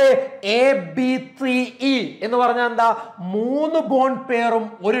മക്കളെ, AB3E എന്ന് പറഞ്ഞാൽ എന്താ? 3 ബോണ്ട് പെയറും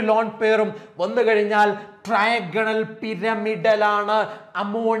ഒരു ലോൺ പെയറും വന്നു കഴിഞ്ഞാൽ ട്രയാഗണൽ പിരമിഡൽ ആണ്.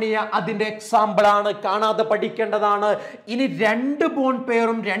 അമോണിയ അതിന്റെ എക്സാമ്പിൾ ആണ്. കാണാതെ പഠിക്കേണ്ടതാണ്. ഇനി 2 ബോണ്ട്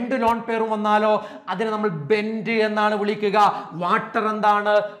പെയറും 2 ലോൺ പെയറും വന്നാലോ അതിനെ നമ്മൾ ബെൻഡ് എന്നാണ് വിളിക്കുക. വാട്ടർ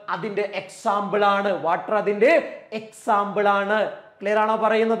എന്താണ്? അതിന്റെ എക്സാമ്പിൾ ആണ്. വാട്ടർ അതിന്റെ എക്സാമ്പിൾ ആണ്. ക്ലിയർ ആണോ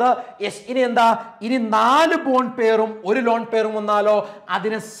പറയുന്നത്? യെസ്. ഇനി എന്താ? ഇനി 4 ബോണ്ട് പെയറും ഒരു ലോൺ പെയറും വന്നാലോ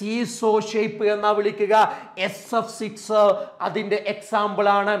അതിനെ സീസോ ഷേപ്പ് എന്നാ വിളിക്കുക. SF6 അതിന്റെ എക്സാമ്പിൾ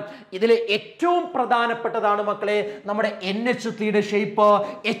ആണ്. ഇതിൽ ഏറ്റവും പ്രധാനപ്പെട്ടതാണ് മക്കളെ നമ്മുടെ NH3യുടെ ഷേപ്പ്,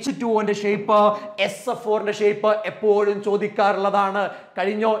 H2O ന്റെ ഷേപ്പ്, SF4ന്റെ ഷേപ്പ് എപ്പോഴും ചോദിക്കാറുള്ളതാണ്.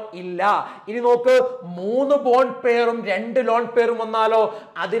 കഴിഞ്ഞോ? ഇല്ല. ഇനി നോക്ക്, 3 ബോണ്ട് പെയറും 2 ലോൺ പെയറും വന്നാലോ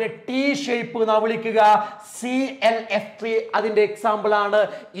അതിനെ ടി ഷേപ്പ് എന്നാ വിളിക്കുക. CLF3 അതിന്റെ എക്സാമ്പിൾ ആണ്.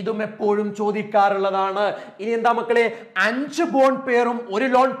 ഇതും എപ്പോഴും ചോദിക്കാറുള്ളതാണ്. ഇനി എന്താ മക്കളെ, 5 ബോണ്ട് പെയറും 1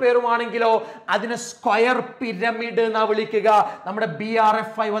 ലോൺ പെയറും ആണെങ്കിലോ അതിനെ സ്ക്വയർ പിരമിഡ് എന്നാ വിളിക്കുക. നമ്മുടെ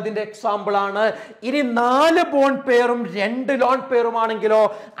BRF5 അതിന്റെ എക്സാമ്പിൾ ആണ്. ഇനി 4 ബോണ്ട് പെയറും 2 ലോൺ പെയറും ആണെങ്കിലോ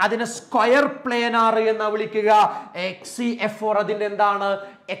അതിനെ സ്ക്വയർ പ്ലേനാർ എന്നാ വിളിക്കുക. XCF4 അതിന്റെ എന്താണ്?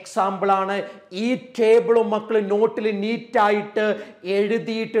 എക്സാമ്പിൾ ആണ്. ഈ ടേബിളും മക്കൾ നോട്ടിൽ നീറ്റായിട്ട്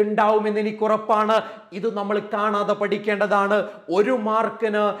എഴുതിയിട്ടുണ്ടാവുമെന്ന് എനിക്ക് ഉറപ്പാണ്. ഇത് നമ്മൾ കാണാതെ പഠിക്കേണ്ടതാണ്. 1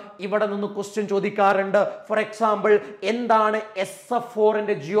 മാർക്കിന് ഇവിടെ നിന്ന് ക്വസ്റ്റ്യൻ ചോദിക്കാറുണ്ട്. ഫോർ എക്സാമ്പിൾ, എന്താണ്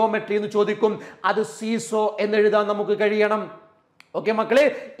SF4ന്റെ ജിയോമെട്രി എന്ന് ചോദിക്കും. അത് സീസോ എന്ന് എഴുതാൻ നമുക്ക് കഴിയണം. ഓക്കെ മക്കളെ,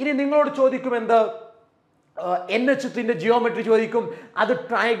 ഇനി നിങ്ങളോട് ചോദിക്കും എന്ത്? NH3ന്റെ ജിയോമെട്രി ചോദിക്കും. അത്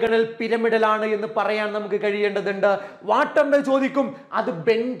ട്രൈഗണൽ പിരമിഡൽ ആണ് എന്ന് പറയാൻ നമുക്ക് കഴിയേണ്ടതുണ്ട്. വാട്ടറിന്റെ ചോദിക്കും. അത്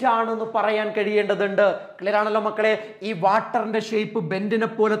ബെൻഡ് ആണെന്ന് പറയാൻ കഴിയേണ്ടതുണ്ട്. ക്ലിയർ ആണല്ലോ മക്കളെ? ഈ വാട്ടറിന്റെ ഷേപ്പ് ബെൻഡിനെ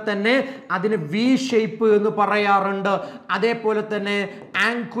പോലെ തന്നെ അതിന് V ഷേപ്പ് എന്ന് പറയാറുണ്ട്. അതേപോലെ തന്നെ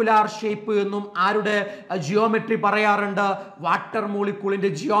ആംഗുലാർ ഷേപ്പ് എന്നും ആരുടെ ജിയോമെട്രി പറയാറുണ്ട്? വാട്ടർ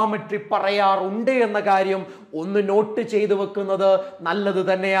മോളിക്യൂളിന്റെ ജിയോമെട്രി പറയാറുണ്ട് എന്ന കാര്യം ഒന്ന് നോട്ട് ചെയ്തു വെക്കുന്നത് നല്ലത്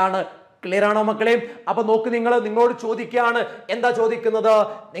തന്നെയാണ്. ക്ലിയർ ആണോ മക്കളെ? അപ്പൊ നോക്ക്, നിങ്ങളോട് ചോദിക്കുകയാണ്. എന്താ ചോദിക്കുന്നത്?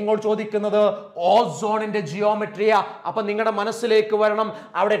 നിങ്ങളോട് ചോദിക്കുന്നത് ഓസോണിന്റെ ജിയോമെട്രിയാ. അപ്പൊ നിങ്ങളുടെ മനസ്സിലേക്ക് വരണം,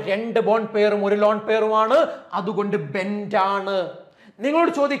 അവിടെ 2 ബോണ്ട് പെയറും 1 ലോൺ പെയറുമാണ്, അതുകൊണ്ട് ബെൻഡ് ആണ്.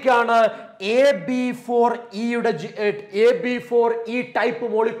 നിങ്ങളോട് ചോദിക്കുകയാണ് AB4E ടൈപ്പ്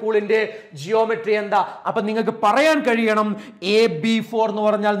മോളിക്യൂളിന്റെ ജിയോമെട്രി എന്താ? അപ്പൊ നിങ്ങൾക്ക് പറയാൻ കഴിയണം AB4 എന്ന്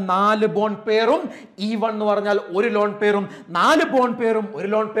പറഞ്ഞാൽ 4 ബോണ്ട് പെയറും E1 എന്ന് പറഞ്ഞാൽ 1 ലോൺ പെയറും. 4 ബോണ്ട് പെയറും 1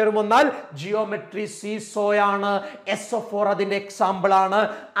 ലോൺ പെയറും വന്നാൽ ജിയോമെട്രി സീസോയാണ്. SF4 അതിന്റെ എക്സാമ്പിൾ ആണ്.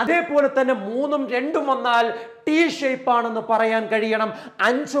 അതേപോലെ തന്നെ 3ഉം 2ഉം വന്നാൽ ടി ഷേപ്പ് ആണെന്ന് പറയാൻ കഴിയണം.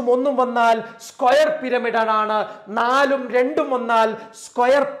 5ഉം 1ഉം വന്നാൽ സ്ക്വയർ പിരമിഡ് ആണ്. 4ഉം 2ഉം വന്നാൽ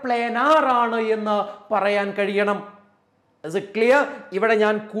സ്ക്വയർ പ്ലേനാർ ആണ് എന്ന് പറയാൻ കഴിയണം. ക്ലിയർ? ഇവിടെ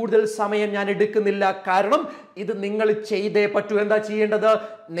ഞാൻ കൂടുതൽ സമയം ഞാൻ എടുക്കുന്നില്ല, കാരണം ഇത് നിങ്ങൾ ചെയ്തേ പറ്റൂ. എന്താ ചെയ്യേണ്ടത്?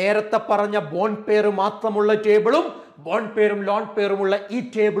 നേരത്തെ പറഞ്ഞ ബോണ്ട് പെയർ മാത്രമുള്ള ടേബിളും ബോണ്ട് പെയറും ലോൺ പെയറുമുള്ള ഈ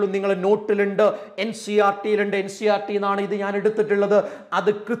ടേബിളും നിങ്ങൾ നോട്ടിലുണ്ട്, NCERT-യിലുണ്ട്. NCERT എന്നാണ് ഇത് ഞാൻ എടുത്തിട്ടുള്ളത്.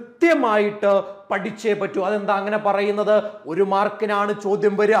 അത് കൃത്യമായിട്ട് പഠിച്ചേ പറ്റൂ. അതെന്താ അങ്ങനെ പറയുന്നത്? 1 മാർക്കിനാണ്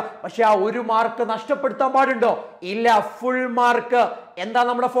ചോദ്യം വരിക. പക്ഷെ ആ 1 മാർക്ക് നഷ്ടപ്പെടുത്താൻ പാടുണ്ടോ? ഇല്ല, ഫുൾ മാർക്ക്. എന്താ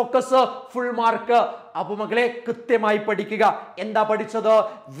നമ്മുടെ ഫോക്കസ്? Full mark. അപ്പൊ മക്കളെ കൃത്യമായി പഠിക്കുക. എന്താ പഠിച്ചത്?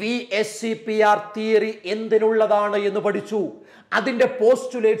 VSEPR തിയറി എന്തിനുള്ളതാണ് എന്ന് പഠിച്ചു. അതിന്റെ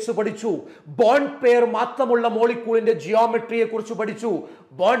പോസ്റ്റുലേറ്റ്സ് പഠിച്ചു. ബോണ്ട് പെയർ മാത്രമുള്ള മോളിക്യൂളിന്റെ ജിയോമെട്രിയെ കുറിച്ച് പഠിച്ചു.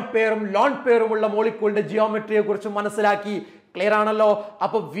 ബോണ്ട് പെയറും ലോൺ പെയറുമുള്ള മോളിക്യൂളിന്റെ ജിയോമെട്രിയെ കുറിച്ച് മനസ്സിലാക്കി. ക്ലിയർ ആണല്ലോ?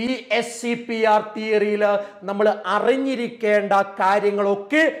 അപ്പൊ VSEPR തിയറിയിൽ നമ്മൾ അറിഞ്ഞിരിക്കേണ്ട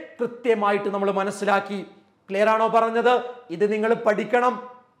കാര്യങ്ങളൊക്കെ കൃത്യമായിട്ട് നമ്മൾ മനസ്സിലാക്കി. ക്ലിയർ ആണോ പറഞ്ഞത്? ഇത് നിങ്ങൾ പഠിക്കണം.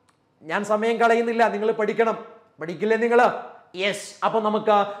 ഞാൻ സമയം കളയുന്നില്ല, നിങ്ങൾ പഠിക്കണം. പഠിക്കില്ലേ നിങ്ങൾ? യെസ്. അപ്പൊ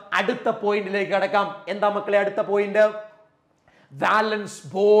നമുക്ക് അടുത്ത പോയിന്റിലേക്ക് കടക്കാം. എന്താ മക്കളെ അടുത്ത പോയിന്റ്? വാലൻസ്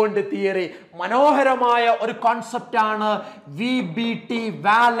bond theory. മനോഹരമായ ഒരു കോൺസെപ്റ്റ് ആണ് VBT,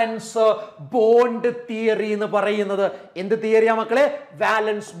 വാലൻസ് ബോണ്ട് തിയറി എന്ന് പറയുന്നത്. എന്ത് തിയറിയാ മക്കളെ?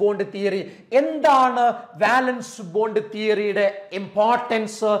 വാലൻസ് ബോണ്ട് തിയറി. എന്താണ് വാലൻസ് ബോണ്ട് തിയറിയുടെ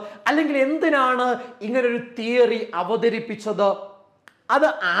ഇമ്പോർട്ടൻസ്? അല്ലെങ്കിൽ എന്തിനാണ് ഇങ്ങനൊരു തിയറി അവതരിപ്പിച്ചത്? അത്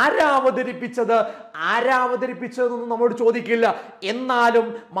ആരാ അവതരിപ്പിച്ചതെന്നൊന്നും നമ്മോട് ചോദിക്കില്ല. എന്നാലും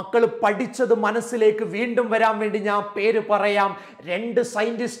മക്കൾ പഠിച്ചത് മനസ്സിലേക്ക് വീണ്ടും വരാൻ വേണ്ടി ഞാൻ പേര് പറയാം. 2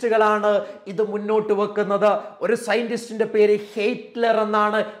 സയന്റിസ്റ്റുകളാണ് ഇത് മുന്നോട്ട് വെക്കുന്നത്. ഒരു സയന്റിസ്റ്റിന്റെ പേര് ഹെയ്റ്റ്ലർ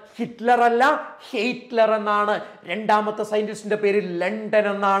എന്നാണ്. ഹിറ്റ്ലർ അല്ല, ഹെയ്റ്റ്ലർ എന്നാണ്. രണ്ടാമത്തെ സയന്റിസ്റ്റിന്റെ പേര് ലണ്ടൻ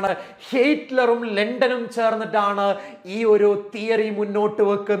എന്നാണ്. ഹെയ്റ്റ്ലറും ലണ്ടനും ചേർന്നിട്ടാണ് ഈ ഒരു തിയറി മുന്നോട്ട്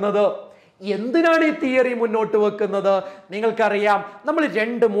വെക്കുന്നത്. എന്തിനാണ് ഈ തിയറി മുന്നോട്ട് വെക്കുന്നത്? നിങ്ങൾക്കറിയാം, നമ്മൾ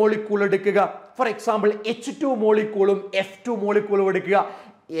 2 മോളിക്യൂൾ എടുക്കുക. ഫോർ എക്സാമ്പിൾ H2 മോളിക്യൂളും F2 മോളിക്യൂളും എടുക്കുക.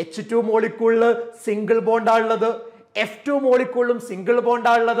 H2 മോളിക്യൂളിൽ single ബോണ്ടാണുള്ളത്, F2 മോളിക്യൂളിലും single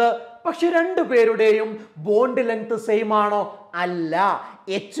ബോണ്ടാണുള്ളത്. പക്ഷെ 2 പേരുടെയും ബോണ്ട് ലെങ്ത് സെയിം ആണോ? അല്ല.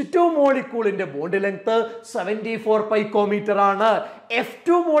 H2 മോളിക്യൂളിന്റെ ബോണ്ട് ലെങ്ത് 74 പൈക്കോമീറ്റർ ആണ്.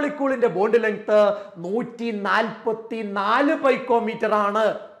 F2 മോളിക്യൂളിന്റെ ബോണ്ട് ലെങ്ത് 144 പൈക്കോമീറ്റർ ആണ്.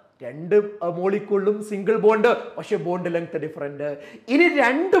 രണ്ട് മോളിക്യൂളിലും സിംഗിൾ ബോണ്ട്, പക്ഷെ ബോണ്ട് ലെങ്ത് ഡിഫറെന്റ്. ഇനി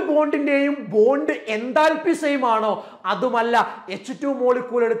രണ്ട് ബോണ്ടിന്റെയും ബോണ്ട് എൻതാൽപ്പി സെയിം ആണോ? അതുമല്ല. H2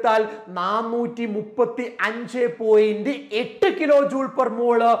 മോളിക്യൂൾ എടുത്താൽ 435.8 കിലോ ജൂൾ പെർ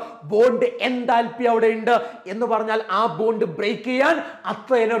മോള് ബോണ്ട് എൻതാൽപ്പി അവിടെ ഉണ്ട് എന്ന് പറഞ്ഞാൽ ആ ബോണ്ട് ബ്രേക്ക് ചെയ്യാൻ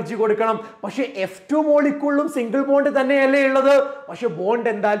അത്ര എനർജി കൊടുക്കണം. പക്ഷെ F2 മോളിക്യൂളിലും സിംഗിൾ ബോണ്ട് തന്നെയല്ലേ ഉള്ളത്, പക്ഷെ bond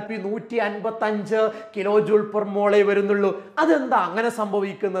enthalpy 155 kilo joule per മോളെ വരുന്നുള്ളൂ. അതെന്താ അങ്ങനെ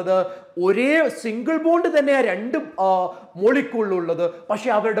സംഭവിക്കുന്നത്? ഒരേ സിംഗിൾ ബോണ്ട് തന്നെയാണ് രണ്ട് മോളിക്യൂളിലുള്ളത്, പക്ഷെ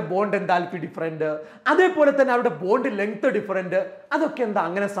അവരുടെ ബോണ്ട് എൻതാൽപ്പി ഡിഫറെന്റ്. അതേപോലെ തന്നെ അവരുടെ ബോണ്ട് ലെങ്ത് ഡിഫറെന്റ്. അതൊക്കെ എന്താ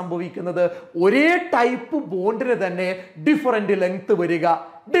അങ്ങനെ സംഭവിക്കുന്നത്? ഒരേ ടൈപ്പ് ബോണ്ടിന് തന്നെ ഡിഫറെന്റ് ലെങ്ത് വരിക,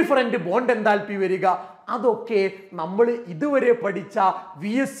 ഡിഫറെന്റ് ബോണ്ട് എൻതാൽപ്പി വരിക. അതൊക്കെ നമ്മൾ ഇതുവരെ പഠിച്ച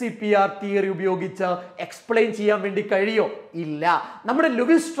VSEPR തിയറി ഉപയോഗിച്ച് എക്സ്പ്ലെയിൻ ചെയ്യാൻ വേണ്ടി കഴിയോ? ഇല്ല. നമ്മുടെ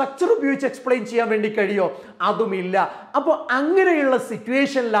ലുവിസ് സ്ട്രക്ചർ ഉപയോഗിച്ച് എക്സ്പ്ലെയിൻ ചെയ്യാൻ വേണ്ടി കഴിയോ? അതുമില്ല. അപ്പോൾ അങ്ങനെയുള്ള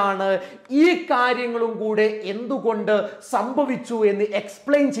സിറ്റുവേഷനിലാണ് ഈ കാര്യങ്ങളും കൂടെ എന്തുകൊണ്ട് സംഭവിച്ചു എന്ന്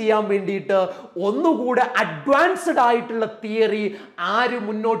എക്സ്പ്ലെയിൻ ചെയ്യാൻ വേണ്ടിയിട്ട് ഒന്നുകൂടെ അഡ്വാൻസ്ഡ് ആയിട്ടുള്ള തിയറി ആര്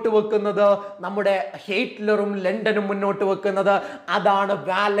മുന്നോട്ട് വെക്കുന്നത്? നമ്മുടെ ഹെയ്റ്റ്ലറും ലണ്ടനും മുന്നോട്ട് വെക്കുന്നത്. അതാണ്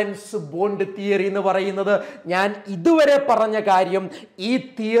വാലൻസ് ബോണ്ട് തിയറി എന്ന് പറയുന്നത്. ഞാൻ ഇതുവരെ പറഞ്ഞ കാര്യം ഈ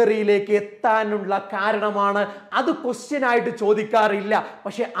തിയറിയിലേക്ക് എത്താനുള്ള കാരണമാണ്. അത് ക്വസ്റ്റ്യൻ ആയിട്ട് ചോദിക്കാറില്ല,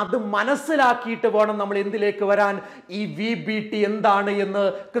 പക്ഷെ അത് മനസ്സിലാക്കിയിട്ട് വേണം നമ്മൾ എന്തിലേക്ക് വരാൻ, ഈ VBT എന്താണ് എന്ന്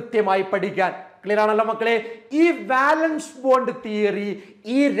കൃത്യമായി പഠിക്കാൻ. ക്ലിയർ ആണല്ലോ മക്കളെ? ഈ വാലൻസ് ബോണ്ട് തിയറി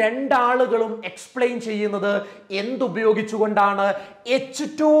ഈ രണ്ടാളുകളും എക്സ്പ്ലെയിൻ ചെയ്യുന്നത് എന്തുപയോഗിച്ചുകൊണ്ടാണ്?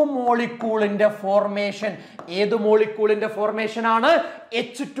 H2 മോളിക്യൂളിന്റെ formation. ഏത് മോളിക്യൂളിന്റെ ഫോർമേഷൻ ആണ്?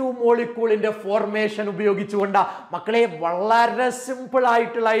 H2 മോളിക്യൂളിന്റെ formation ഉപയോഗിച്ചുകൊണ്ടാ. മക്കളെ വളരെ സിമ്പിൾ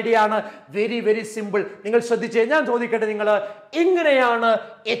ആയിട്ടുള്ള ഐഡിയ ആണ്. Very very simple. നിങ്ങൾ ശ്രദ്ധിച്ചേ, ഞാൻ ചോദിക്കട്ടെ, നിങ്ങൾ എങ്ങനെയാണ്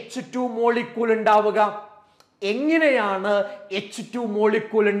H2 മോളിക്യൂൾ ഉണ്ടാവുക? എങ്ങനെയാണ് H2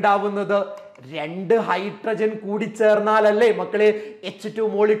 മോളിക്യൂൾ ഉണ്ടാവുന്നത്? രണ്ട് ഹൈഡ്രജൻ കൂടി ചേർന്നാലല്ലേ മക്കളെ H2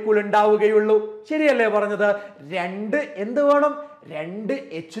 മോളിക്യൂൾ ഉണ്ടാവുകയുള്ളൂ. ശരിയല്ലേ പറഞ്ഞത്? എന്ത് വേണം? രണ്ട്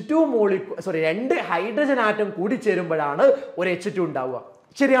ഹൈഡ്രജൻ ആറ്റം കൂടി ചേരുമ്പോഴാണ് ഒരു H2 ഉണ്ടാവുക.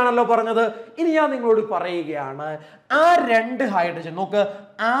 ശരിയാണല്ലോ പറഞ്ഞത്? ഇനി ഞാൻ നിങ്ങളോട് പറയുകയാണ്, ആ രണ്ട് ഹൈഡ്രജൻ നോക്ക്.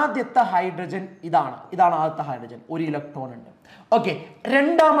 ആദ്യത്തെ ഹൈഡ്രജൻ ഇതാണ് ആദ്യത്തെ ഹൈഡ്രജൻ, ഒരു ഇലക്ട്രോൺ ഉണ്ട്. ഓക്കെ,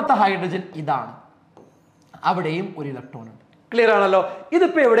 രണ്ടാമത്തെ ഹൈഡ്രജൻ ഇതാണ്, അവിടെയും ഒരു ഇലക്ട്രോൺ ഉണ്ട്. ക്ലിയർ ആണല്ലോ?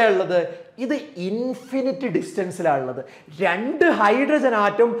 ഇതിപ്പോ എവിടെയാ ഉള്ളത്? ഇത് ഇൻഫിനിറ്റ് ഡിസ്റ്റൻസിലാണുള്ളത്. രണ്ട് ഹൈഡ്രജൻ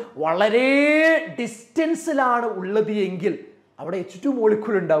ആറ്റം വളരെ ഡിസ്റ്റൻസിലാണ് ഉള്ളത് എങ്കിൽ അവിടെ H2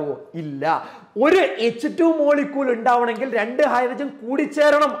 മോളിക്യൂൾ ഉണ്ടാവുമോ? ഇല്ല. ഒരു H2 മോളിക്യൂൾ ഉണ്ടാവണമെങ്കിൽ രണ്ട് ഹൈഡ്രജൻ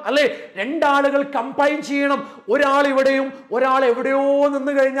കൂടിച്ചേരണം, അല്ലെ? രണ്ടാളുകൾ കമ്പൈൻ ചെയ്യണം. ഒരാൾ ഇവിടെയും ഒരാൾ എവിടെയോ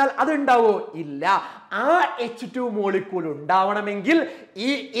നിന്ന് കഴിഞ്ഞാൽ അത് ഉണ്ടാവോ? ഇല്ല. ആ H2 മോളിക്യൂൾ ഉണ്ടാവണമെങ്കിൽ ഈ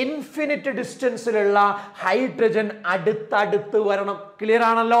ഇൻഫിനിറ്റ് ഡിസ്റ്റൻസിലുള്ള ഹൈഡ്രജൻ അടുത്തടുത്ത് വരണം. ക്ലിയർ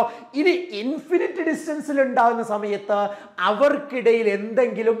ആണല്ലോ? ഇനി ഇൻഫിനിറ്റ് ഡിസ്റ്റൻസിൽ ഉണ്ടാകുന്ന സമയത്ത് അവർക്കിടയിൽ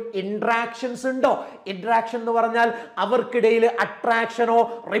എന്തെങ്കിലും ഇന്ററാക്ഷൻസ് ഉണ്ടോ? ഇന്ററാക്ഷൻ എന്ന് പറഞ്ഞാൽ അവർക്കിടയിൽ അട്രാക്ഷനോ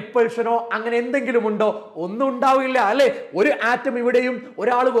റിപ്പൾഷനോ അങ്ങനെ എന്തെങ്കിലും ഉണ്ടോ? ഒന്നും ഉണ്ടാവില്ല, അല്ലെ? ഒരു ആറ്റം ഇവിടെയും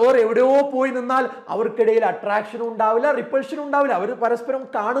ഒരാൾ വേറെ എവിടെയോ പോയി നിന്നാൽ അവർക്കിടയിൽ അട്രാക്ഷനും ഉണ്ടാവില്ല, റിപ്പൾഷനും ഉണ്ടാവില്ല. അവർ പരസ്പരം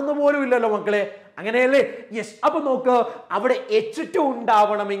കാണുന്ന പോലും ഇല്ലല്ലോ മക്കളെ. അങ്ങനെയല്ലേ? യെസ്. അപ്പൊ നോക്ക്, അവിടെ H2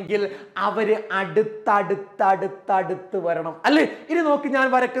 ഉണ്ടാവണമെങ്കിൽ അവര് അടുത്തടുത്തടുത്തടുത്ത് വരണം, അല്ലേ? ഇനി നോക്ക്, ഞാൻ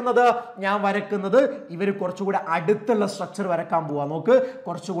വരക്കുന്നത് ഇവര് കുറച്ചുകൂടെ അടുത്തുള്ള സ്ട്രക്ചർ വരക്കാൻ പോവാ. നോക്ക്,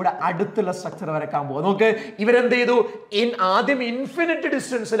 കുറച്ചുകൂടെ അടുത്തുള്ള സ്ട്രക്ചർ വരക്കാൻ പോവാ. നോക്ക്, ഇവരെന്ത് ചെയ്തു? ആദ്യം ഇൻഫിനിറ്റ്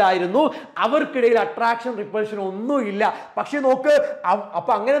ഡിസ്റ്റൻസിലായിരുന്നു, അവർക്കിടയിൽ അട്രാക്ഷൻ റിപ്പൾഷൻ ഒന്നുമില്ല. പക്ഷെ നോക്ക്,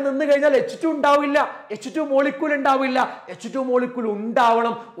 അപ്പൊ അങ്ങനെ നിന്ന് കഴിഞ്ഞാൽ H2 ഉണ്ടാവില്ല, H2 മോളിക്യൂൾ ഉണ്ടാവില്ല. H2 മോളിക്യൂൾ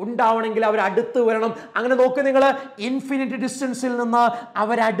ഉണ്ടാവണമെങ്കിൽ അവർ അടുത്ത് വരണം. അങ്ങനെ നോക്ക് നിങ്ങൾ, ഇൻഫിനിറ്റ് ഡിസ്റ്റൻസിൽ നിന്ന്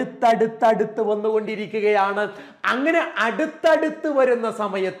അവരടുത്തടുത്തടുത്ത് വന്നുകൊണ്ടിരിക്കുകയാണ്. അങ്ങനെ അടുത്തടുത്ത് വരുന്ന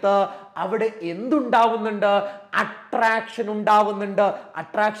സമയത്ത് അവിടെ എന്തുണ്ടാവുന്നുണ്ട്? അട്രാക്ഷൻ ഉണ്ടാവുന്നുണ്ട്.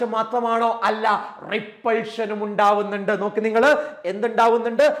 അട്രാക്ഷൻ മാത്രമാണോ? അല്ല, റിപ്പൾഷനും ഉണ്ടാവുന്നുണ്ട്. നോക്ക് നിങ്ങൾ,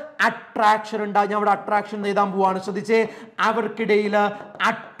 എന്തുണ്ടാവുന്നുണ്ട്? അട്രാക്ഷൻ ഉണ്ടാവും. ഞാൻ അവിടെ അട്രാക്ഷൻ എഴുതാൻ പോവാണ്, ശ്രദ്ധിച്ചേ. അവർക്കിടയിൽ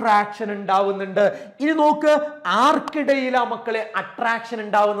അട്രാക്ഷൻ ഉണ്ടാവുന്നുണ്ട്. ഇനി നോക്ക്, ആർക്കിടയിലാ മക്കളെ അട്രാക്ഷൻ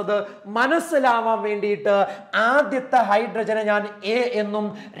ഉണ്ടാവുന്നത്? മനസ്സിലാവാൻ വേണ്ടിയിട്ട് ആദ്യത്തെ ഹൈഡ്രജനെ ഞാൻ A എന്നും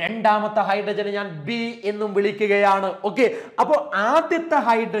രണ്ടാമത്തെ ഹൈഡ്രജനെ ഞാൻ B എന്നും വിളിക്കുകയാണ്. ഓക്കെ, അപ്പോൾ ആദ്യത്തെ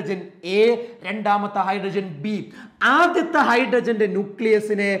ഹൈഡ്രജൻ A, രണ്ടാമത്തെ ഹൈഡ്രജൻ B. ആദ്യത്തെ ഹൈഡ്രജന്റെ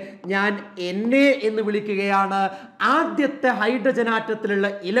ന്യൂക്ലിയസിനെ ഞാൻ Na എന്ന് വിളിക്കുകയാണ്. ആദ്യത്തെ ഹൈഡ്രജൻ ആറ്റത്തിലുള്ള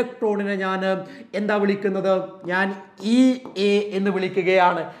ഇലക്ട്രോണിനെ ഞാൻ എന്താ വിളിക്കുന്നത്? ഞാൻ Ea എന്ന്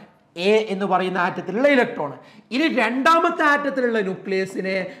വിളിക്കുകയാണ്. A എന്ന് പറയുന്ന ആറ്റത്തിലുള്ള ഇലക്ട്രോൺ. ഇനി രണ്ടാമത്തെ ആറ്റത്തിലുള്ള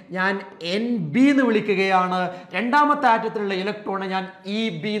ന്യൂക്ലിയസിനെ ഞാൻ Nb എന്ന് വിളിക്കുകയാണ്. രണ്ടാമത്തെ ആറ്റത്തിലുള്ള ഇലക്ട്രോണെ ഞാൻ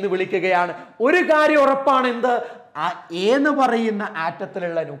Eb എന്ന് വിളിക്കുകയാണ്. ഒരു കാര്യം ഉറപ്പാണ്, എന്ത്? ആ എ എന്ന് പറയുന്ന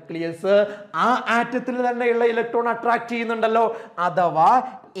ആറ്റത്തിലുള്ള ന്യൂക്ലിയസ് ആ ആറ്റത്തിൽ തന്നെയുള്ള ഇലക്ട്രോൺ അട്രാക്ട് ചെയ്യുന്നുണ്ടല്ലോ. അഥവാ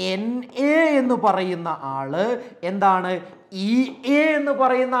Na എന്ന് പറയുന്ന ആള് എന്താണ് Ea എന്ന്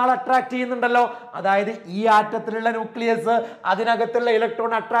പറയുന്ന ആൾ അട്രാക്ട് ചെയ്യുന്നുണ്ടല്ലോ. അതായത് ഈ ആറ്റത്തിലുള്ള ന്യൂക്ലിയസ് അതിനകത്തുള്ള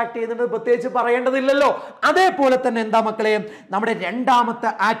ഇലക്ട്രോൺ അട്രാക്ട് ചെയ്യുന്നുണ്ട്, പ്രത്യേകിച്ച് പറയേണ്ടതില്ലല്ലോ. അതേപോലെ തന്നെ എന്താ മക്കളെ, നമ്മുടെ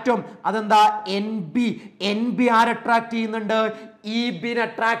രണ്ടാമത്തെ ആറ്റം അതെന്താ NB ആര് അട്രാക്ട് ചെയ്യുന്നുണ്ട്? ഇബിനെ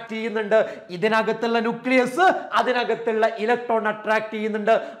അട്രാക്ട് ചെയ്യുന്നുണ്ട്. ഇതിനകത്തുള്ള ന്യൂക്ലിയസ് അതിനകത്തുള്ള ഇലക്ട്രോൺ അട്രാക്ട്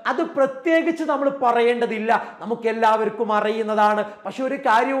ചെയ്യുന്നുണ്ട്. അത് പ്രത്യേകിച്ച് നമ്മൾ പറയേണ്ടതില്ല, നമുക്ക് എല്ലാവർക്കും അറിയുന്നതാണ്. പക്ഷെ ഒരു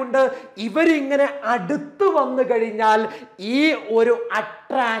കാര്യമുണ്ട്, ഇവരിങ്ങനെ അടുത്ത് വന്നു കഴിഞ്ഞാൽ ഈ ഒരു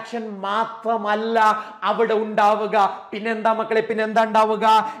അട്രാക്ഷൻ മാത്രമല്ല അവിടെ ഉണ്ടാവുക. പിന്നെന്താ മക്കളെ, പിന്നെന്താ ഉണ്ടാവുക?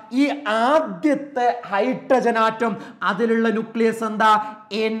 ഈ ആദ്യത്തെ ഹൈഡ്രജൻ ആറ്റം അതിലുള്ള ന്യൂക്ലിയസ് എന്താ?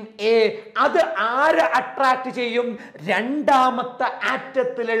 Na. അത് ആര് അട്രാക്ട് ചെയ്യും? രണ്ടാമത്തെ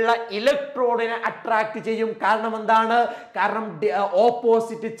ആറ്റത്തിലുള്ള ഇലക്ട്രോണിനെ അട്രാക്ട് ചെയ്യും. കാരണം എന്താണ്? കാരണം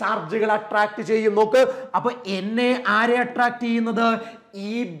ഓപ്പോസിറ്റ് ചാർജുകൾ അട്രാക്ട് ചെയ്യും. നോക്ക്, അപ്പൊ Na ആരെ അട്രാക്ട് ചെയ്യുന്നത്?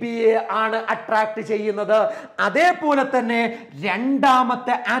 Eb ആണ് അട്രാക്ട് ചെയ്യുന്നത്. അതേപോലെ തന്നെ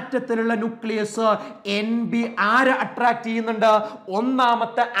രണ്ടാമത്തെ ആറ്റത്തിലുള്ള ന്യൂക്ലിയസ് Nb ആര് അട്രാക്ട് ചെയ്യുന്നുണ്ട്?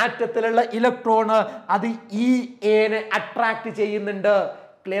 ഒന്നാമത്തെ ആറ്റത്തിലുള്ള ഇലക്ട്രോണ് അത് Ea അട്രാക്ട് ചെയ്യുന്നുണ്ട്.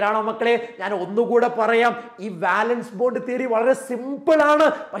 ക്ലിയർ ആണോ മക്കളെ? ഞാൻ ഒന്നുകൂടെ പറയാം. ഈ വാലൻസ് ബോണ്ട് തിയറി വളരെ സിമ്പിൾ ആണ്,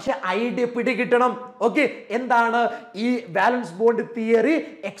 പക്ഷെ ഐഡിയ പിടികിട്ടണം. ഓക്കെ, എന്താണ് ഈ വാലൻസ് ബോണ്ട് തിയറി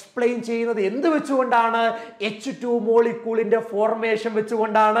എക്സ്പ്ലെയിൻ ചെയ്യുന്നത്? എന്ത് വെച്ചുകൊണ്ടാണ്? H2 മോളിക്യൂളിന്റെ ഫോർമേഷൻ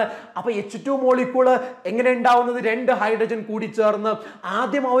വെച്ചുകൊണ്ടാണ്. അപ്പൊ H2 മോളിക്യൂള് എങ്ങനെ ഉണ്ടാവുന്നത്? രണ്ട് ഹൈഡ്രജൻ കൂടി ചേർന്ന്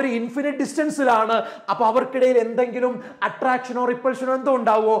ആദ്യം അവർ ഇൻഫിനിറ്റ് ഡിസ്റ്റൻസിലാണ്. അപ്പൊ അവർക്കിടയിൽ എന്തെങ്കിലും അട്രാക്ഷനോ റിപ്പൾഷനോ എന്തോ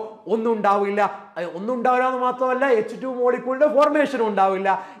ഉണ്ടാവുമോ? ഒന്നും ഉണ്ടാവില്ല. ഒന്നും ഉണ്ടാവില്ല എന്ന് മാത്രമല്ല, H2 മോളിക്യൂളിന്റെ ഫോർമേഷനും ഉണ്ടാവില്ല.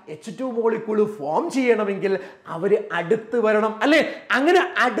 H2 മോളിക്യൂൾ ഫോം ചെയ്യണമെങ്കിൽ അവര് അടുത്ത് വരണം, അല്ലെ? അങ്ങനെ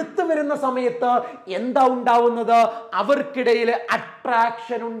അടുത്ത് വരുന്ന സമയത്ത് എന്താ ഉണ്ടാവുന്നത്? അവർക്കിടയിൽ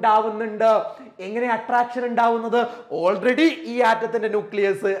അട്രാക്ഷൻ ഉണ്ടാവുന്നുണ്ട്. എങ്ങനെ അട്രാക്ഷൻ ഉണ്ടാവുന്നത്? ഓൾറെഡി ഈ ആറ്റത്തിന്റെ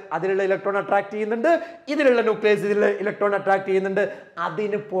ന്യൂക്ലിയസ് അതിലുള്ള ഇലക്ട്രോൺ അട്രാക്ട് ചെയ്യുന്നുണ്ട്, ഇതിലുള്ള ന്യൂക്ലിയസ് ഇതിലുള്ള ഇലക്ട്രോൺ അട്രാക്ട് ചെയ്യുന്നുണ്ട്.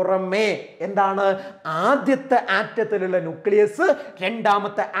 അതിന് പുറമേ എന്താണ്? ആദ്യത്തെ ആറ്റത്തിലുള്ള ന്യൂക്ലിയസ്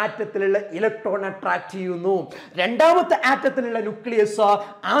രണ്ടാമത്തെ ആറ്റത്തിലുള്ള ഇലക്ട്രോൺ അട്രാക്ട് ചെയ്യുന്നു. രണ്ടാമത്തെ ആറ്റത്തിലുള്ള ന്യൂക്ലിയസ്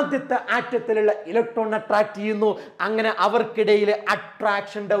ആദ്യത്തെ ആറ്റത്തിലുള്ള ഇലക്ട്രോൺ അട്രാക്ട് ചെയ്യുന്നു. അങ്ങനെ അവർക്കിടയിൽ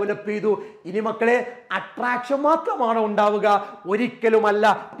അട്രാക്ഷൻ ഡെവലപ്പ് ചെയ്തു. ഇനി മക്കളെ, അട്രാക്ഷൻ മാത്രമാണോ ഉണ്ടാവുക? ഒരിക്കലുമല്ല.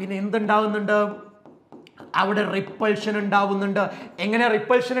 പിന്നെ എന്തുണ്ടാവുന്നുണ്ട്? അവിടെ റിപ്പൾഷൻ ഉണ്ടാവുന്നുണ്ട്. എങ്ങനെ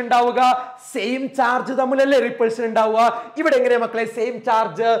റിപ്പൾഷൻ ഉണ്ടാവുക? സെയിം ചാർജ് തമ്മിലല്ലേ റിപ്പൾഷൻ ഉണ്ടാവുക. ഇവിടെ എങ്ങനെ മക്കളെ സെയിം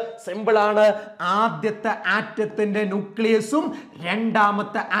ചാർജ്? സിമ്പിൾ ആണ്. ആദ്യത്തെ ആറ്റത്തിന്റെ ന്യൂക്ലിയസും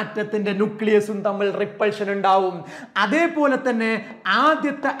രണ്ടാമത്തെ ആറ്റത്തിന്റെ ന്യൂക്ലിയസും തമ്മിൽ റിപ്പൾഷൻ ഉണ്ടാവും. അതേപോലെ തന്നെ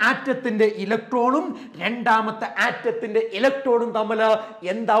ആദ്യത്തെ ആറ്റത്തിന്റെ ഇലക്ട്രോണും രണ്ടാമത്തെ ആറ്റത്തിന്റെ ഇലക്ട്രോണും തമ്മിൽ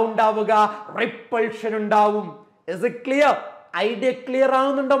എന്താ ഉണ്ടാവുക? റിപ്പൾഷൻ ഉണ്ടാവും. Is it clear? Idea clear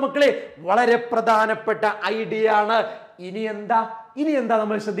ആവുന്നുണ്ടോ മക്കളെ? വളരെ പ്രധാനപ്പെട്ട ഐഡിയ ആണ്. ഇനി എന്താ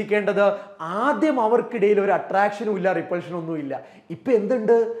നമ്മൾ ശ്രദ്ധിക്കേണ്ടത്? ആദ്യം അവർക്കിടയിൽ ഒരു അട്രാക്ഷനും ഇല്ല, റിപ്പൾഷനും ഒന്നും ഇല്ല. ഇപ്പൊ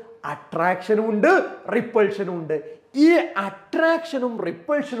എന്തുണ്ട്? അട്രാക്ഷനും ഉണ്ട്, റിപ്പൾഷനും ഉണ്ട്. ഈ അട്രാക്ഷനും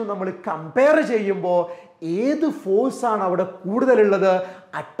റിപ്പൾഷനും നമ്മൾ കമ്പയർ ചെയ്യുമ്പോൾ ഏത് ഫോഴ്സ് ആണ് അവിടെ കൂടുതലുള്ളത്?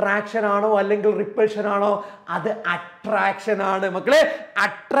 അട്രാക്ഷൻ ആണോ അല്ലെങ്കിൽ റിപ്പൾഷൻ ആണോ? അത് അട്രാക്ഷൻ ആണ് മക്കളെ.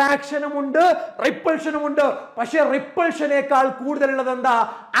 അട്രാക്ഷനും ഉണ്ട്, റിപ്പൾഷനും ഉണ്ട്. പക്ഷെ റിപ്പൾഷനേക്കാൾ കൂടുതലുള്ളത് എന്താ?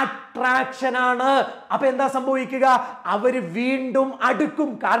 അട്രാക്ഷൻ ആണ്. അപ്പൊ എന്താ സംഭവിക്കുക? അവര് വീണ്ടും അടുക്കും.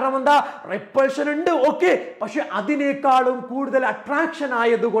 കാരണം എന്താ? റിപ്പൾഷൻ ഉണ്ട്, ഓക്കെ, പക്ഷെ അതിനേക്കാളും കൂടുതൽ അട്രാക്ഷൻ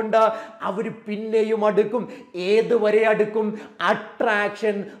ആയതുകൊണ്ട് അവര് പിന്നെയും അടുക്കും. ഏതുവരെ അടുക്കും?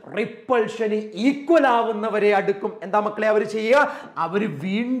 അട്രാക്ഷൻ റിപ്പൾഷന് ഈക്വൽ ആവുന്നവരെ അടുക്കും. എന്താ മക്കളെ അവർ ചെയ്യുക? അവര്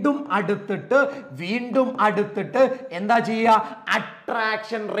വീണ്ടും അടുത്തിട്ട് എന്താ ചെയ്യുക?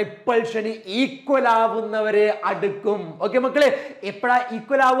 അട്രാക്ഷൻ റിപ്പൾഷന് ഈക്വൽ ആവുന്നവരെ അടുക്കും. ഓക്കെ മക്കളെ, എപ്പോഴാ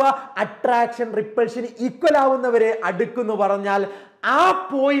ഈക്വൽ ആവുക? അട്രാക്ഷൻ റിപ്പൾഷന് ഈക്വൽ ആവുന്നവരെ അടുക്കും എന്ന് പറഞ്ഞാൽ ആ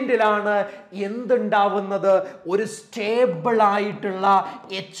പോയിന്റിലാണ് എന്തുണ്ടാവുന്നത്? ഒരു സ്റ്റേബിൾ ആയിട്ടുള്ള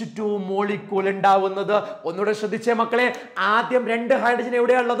H2 മോളിക്യൂൾ ഉണ്ടാവുന്നത്. ഒന്നുകൂടെ ശ്രദ്ധിച്ചേ മക്കളെ. ആദ്യം രണ്ട് ഹൈഡ്രജൻ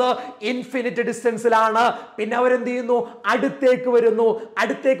എവിടെയുള്ളത്? ഇൻഫിനിറ്റ് ഡിസ്റ്റൻസിലാണ്. പിന്നെ അവരെന്ത് ചെയ്യുന്നു? അടുത്തേക്ക് വരുന്നു.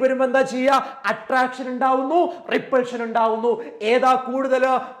 അടുത്തേക്ക് വരുമ്പോൾ എന്താ ചെയ്യുക? അട്രാക്ഷൻ ഉണ്ടാവുന്നു, റിപ്പൾഷൻ ഉണ്ടാവുന്നു. ഏതാ കൂടുതൽ?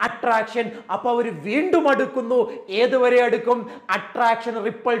 അട്രാക്ഷൻ. അപ്പൊ അവർ വീണ്ടും അടുക്കുന്നു. ഏതുവരെ അടുക്കും? അട്രാക്ഷൻ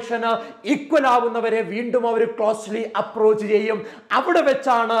റിപ്പൾഷന് ഈക്വൽ ആവുന്നവരെ വീണ്ടും അവർ ക്ലോസ്ലി അപ്രോച്ച് ചെയ്യും. അവിടെ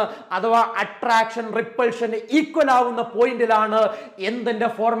വെച്ചാണ് അഥവാ അട്രാക്ഷൻ റിപ്പൾഷൻ ഈക്വൽ ആവുന്ന പോയിന്റിലാണ് എന്തിന്റെ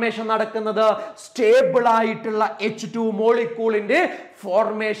ഫോർമേഷൻ നടക്കുന്നത്? സ്റ്റേബിൾ ആയിട്ടുള്ള H2 മോളിക്യൂളിന്റെ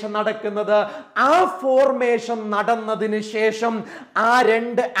ഫോർമേഷൻ നടക്കുന്നത്. ആ ഫോർമേഷൻ നടന്നതിന് ശേഷം ആ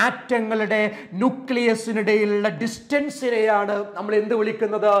രണ്ട് ആറ്റങ്ങളുടെ ന്യൂക്ലിയസിനിടയിലുള്ള ഡിസ്റ്റൻസിനെയാണ് നമ്മൾ എന്ത്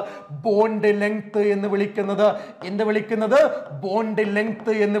വിളിക്കുന്നത്? ബോണ്ട് ലെങ്ത് എന്ന് വിളിക്കുന്നത്. എന്ത് വിളിക്കുന്നത്? ബോണ്ട്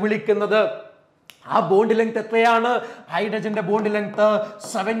ലെങ്ത് എന്ന് വിളിക്കുന്നത്. ആ ബോണ്ട് ലെങ്ത് എത്രയാണ്? ഹൈഡ്രജന്റെ ബോണ്ട് ലെങ്ത്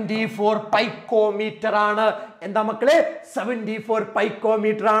 74 പൈക്കോമീറ്റർ ആണ്. എന്താ മക്കളെ? 74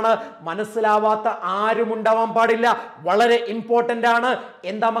 പൈക്കോമീറ്റർ ആണ്. മനസ്സിലാവാത്ത ആരും ഉണ്ടാവാൻ പാടില്ല, വളരെ ഇമ്പോർട്ടന്റ് ആണ്.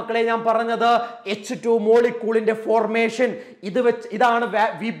 എന്താ മക്കളെ ഞാൻ പറഞ്ഞത്? H2 മോളിക്യൂളിന്റെ ഫോർമേഷൻ ഇതാണ്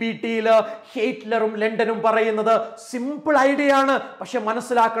VBTയിൽ ഹെയ്റ്റ്ലറും ലണ്ടനും പറയുന്നത്. സിമ്പിൾ ഐഡിയ ആണ്, പക്ഷെ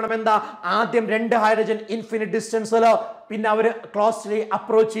മനസ്സിലാക്കണം എന്താ? ആദ്യം രണ്ട് ഹൈഡ്രജൻ ഇൻഫിനിറ്റ് ഡിസ്റ്റൻസിലോ, പിന്നെ അവർ ക്ലോസ്ലി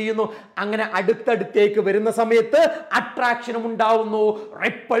അപ്രോച്ച് ചെയ്യുന്നു. അങ്ങനെ അടുത്തടുത്തേക്ക് വരുന്ന സമയത്ത് അട്രാക്ഷനും ഉണ്ടാവുന്നു,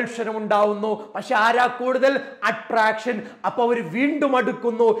 റിപ്പൾഷനും ഉണ്ടാവുന്നു. പക്ഷെ ആരാ കൂടുതൽ? അട്രാക്ഷൻ. അപ്പൊ അവർ വീണ്ടും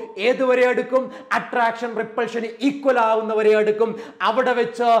അടുക്കുന്നു. ഏതുവരെ അടുക്കും? അട്രാക്ഷൻ റിപ്പൾഷൻ ഈക്വൽ ആവുന്നവരെ അടുക്കും. അവിടെ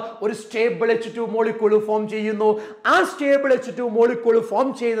വെച്ച് ഒരു സ്റ്റേബിൾ H2 മോളിക്യൂൾ ഫോം ചെയ്യുന്നു. ആ സ്റ്റേബിൾ H2 മോളിക്യൂൾ ഫോം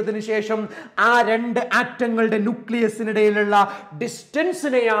ചെയ്തതിന് ശേഷം ആ രണ്ട് ആറ്റങ്ങളുടെ ന്യൂക്ലിയസിനിടയിലുള്ള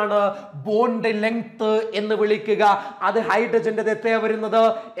ഡിസ്റ്റൻസിനെയാണ് ബോണ്ട് ലെങ്ത് എന്ന് വിളിക്കുക. അത് ഹൈഡ്രജന്റെ എത്രയാ വരുന്നത്?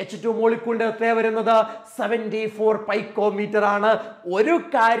 H2 മോളിക്യൂളിന്റെ എത്രയാ വരുന്നത്? 74 പൈക്കോമീറ്റർ ആണ്. ഒരു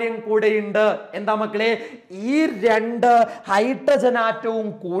കാര്യം കൂടെയുണ്ട്. എന്താ മക്കളെ? ഈ രണ്ട് ഹൈഡ്രജൻ ആറ്റവും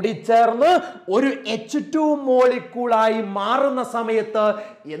കൂടി ചേർന്ന് ഒരു H2 മോളിക്യൂളായി മാറുന്ന സമയത്ത്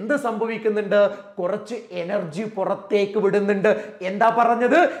എന്ത് സംഭവിക്കുന്നുണ്ട്? കുറച്ച് എനർജി പുറത്തേക്ക് വിടുന്നുണ്ട്. എന്താ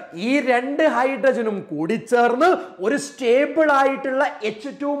പറഞ്ഞത്? ഈ രണ്ട് ഹൈഡ്രജനും കൂടി ചേർന്ന് ഒരു സ്റ്റേബിൾ ആയിട്ടുള്ള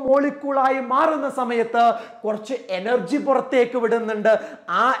H2 മോളിക്യൂളായി മാറുന്ന സമയത്ത് കുറച്ച് എനർജി പുറത്തേക്ക് വിടുന്നുണ്ട്.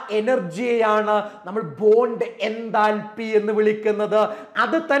 ആ എനർജിയെയാണ് നമ്മൾ ബോണ്ട് എൻതാൽപ്പി എന്ന് വിളിക്കുന്നത്.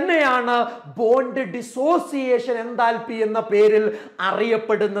 അത് തന്നെയാണ് ബോണ്ട് ഡിസോസിയേഷൻ എൻതാൽപ്പി എന്ന പേരിൽ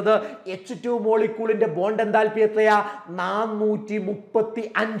അറിയപ്പെടുന്നത്. H2 മോളിക്യൂളിന്റെ ബോണ്ട് എൻതാൽപ്പി എത്രയാ?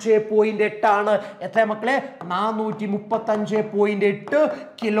 435.8 ആണ്. എത്ര മക്കളെ? 435.8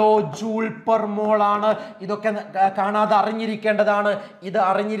 കിലോ ജൂൾ പെർ മോൾ ആണ്. ഇതൊക്കെ കാണാതെ അറിഞ്ഞിരിക്കേണ്ടതാണ്. ഇത്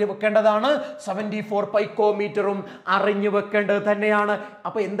അറിഞ്ഞിരിക്കേണ്ടതാണ്. 74 പൈക്കോമീറ്ററും അറിഞ്ഞു വെക്കേണ്ടത് തന്നെയാണ്.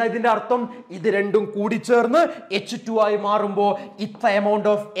 അപ്പൊ എന്താ ഇതിന്റെ അർത്ഥം? ഇത് രണ്ടും കൂടി ചേർന്ന് H2 ആയി മാറുമ്പോൾ ഇത്ര എമൗണ്ട്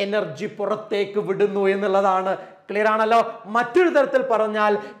ഓഫ് എനർജി പുറത്തേക്ക് വിടുന്നു എന്നുള്ളതാണ്. ക്ലിയർ ആണല്ലോ? മറ്റൊരു തരത്തിൽ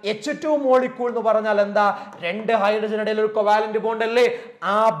പറഞ്ഞാൽ H2 മോളിക്യൂൾ എന്ന് പറഞ്ഞാൽ എന്താ? രണ്ട് ഹൈഡ്രജൻ ഇടയിൽ ഒരു കോവാലന്റ് ബോണ്ട് അല്ലേ?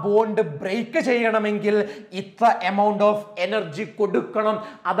 ആ ബോണ്ട് ബ്രേക്ക് ചെയ്യണമെങ്കിൽ ഇത്ര എമൗണ്ട് ഓഫ് എനർജി കൊടുക്കണം.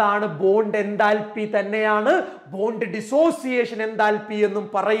 അതാണ് ബോണ്ട് എൻതാൽപ്പി തന്നെയാണ് ബോണ്ട് ഡിസോസിയേഷൻ എൻതാൽപ്പി എന്നും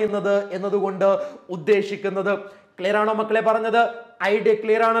പറയുന്നത് എന്നതുകൊണ്ട് ഉദ്ദേശിക്കുന്നത്. ക്ലിയർ ആണോ മക്കളെ പറഞ്ഞത്? ഐഡിയ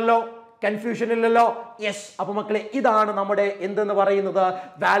ക്ലിയർ ആണല്ലോ? കൺഫ്യൂഷൻ ഇല്ലല്ലോ? യെസ്. അപ്പൊ മക്കളെ ഇതാണ് നമ്മുടെ എന്തെന്ന് പറയുന്നത്?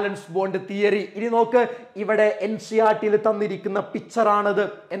 വാലൻസ് ബോണ്ട് തിയറി. ഇനി നോക്ക്, ഇവിടെ NCERT തന്നിരിക്കുന്ന പിക്ചറാണിത്.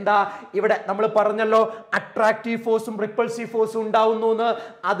 എന്താ? ഇവിടെ നമ്മൾ പറഞ്ഞല്ലോ അട്രാക്റ്റീവ് ഫോഴ്സും റിപ്പൾസീവ് ഫോഴ്സും ഉണ്ടാവുന്നു എന്ന്.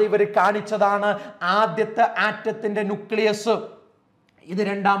 അത് ഇവർ കാണിച്ചതാണ്. ആദ്യത്തെ ആറ്റത്തിന്റെ ന്യൂക്ലിയസ്, ഇത്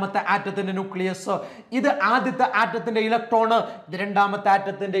രണ്ടാമത്തെ ആറ്റത്തിന്റെ ന്യൂക്ലിയസ്, ഇത് ആദ്യത്തെ ആറ്റത്തിന്റെ ഇലക്ട്രോണ്, ഇത് രണ്ടാമത്തെ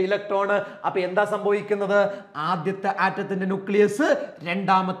ആറ്റത്തിന്റെ ഇലക്ട്രോണ്. അപ്പൊ എന്താ സംഭവിക്കുന്നത്? ആദ്യത്തെ ആറ്റത്തിന്റെ ന്യൂക്ലിയസ്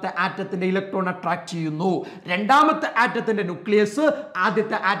രണ്ടാമത്തെ ആറ്റത്തിന്റെ ഇലക്ട്രോൺ അട്രാക്ട് ചെയ്യുന്നു. രണ്ടാമത്തെ ആറ്റത്തിന്റെ ന്യൂക്ലിയസ്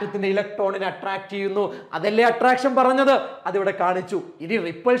ആദ്യത്തെ ആറ്റത്തിന്റെ ഇലക്ട്രോണിനെ അട്രാക്ട് ചെയ്യുന്നു. അതല്ലേ അട്രാക്ഷൻ പറഞ്ഞത്? അതിവിടെ കാണിച്ചു. ഇനി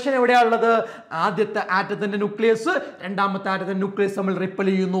റിപ്പൾഷൻ എവിടെയാ ഉള്ളത്? ആദ്യത്തെ ആറ്റത്തിന്റെ ന്യൂക്ലിയസ് രണ്ടാമത്തെ ആറ്റത്തിന്റെ ന്യൂക്ലിയസ് തമ്മിൽ റിപ്പൽ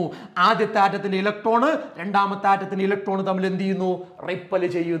ചെയ്യുന്നു. ആദ്യത്തെ ആറ്റത്തിന്റെ ഇലക്ട്രോണ് രണ്ടാമത്തെ ആറ്റത്തിന്റെ ഇലക്ട്രോൺ തമ്മിൽ എന്ത് ചെയ്യുന്നു? റിപ്പൽ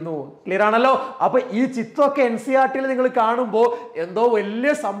ചെയ്യുന്നു. ക്ലിയർ ആണല്ലോ? അപ്പൊ ഈ ചിത്രമൊക്കെ NCERT നിങ്ങൾ കാണുമ്പോൾ എന്തോ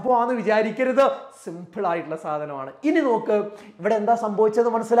വലിയ സംഭവമാണെന്ന് വിചാരിക്കരുത്. സിമ്പിൾ ആയിട്ടുള്ള സാധനമാണ്. ഇനി നോക്ക്, ഇവിടെ എന്താ സംഭവിച്ചത്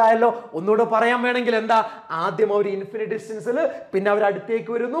മനസ്സിലായല്ലോ? ഒന്നുകൂടെ പറയാൻ വേണമെങ്കിൽ എന്താ? ആദ്യം അവർ ഇൻഫിനിറ്റ് ഡിസ്റ്റൻസിൽ, പിന്നെ അവർ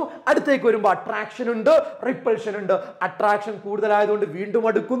അടുത്തേക്ക് വരുന്നു. അടുത്തേക്ക് വരുമ്പോൾ അട്രാക്ഷൻ ഉണ്ട്, റിപ്പൾഷൻ ഉണ്ട്. അട്രാക്ഷൻ കൂടുതലായതുകൊണ്ട് വീണ്ടും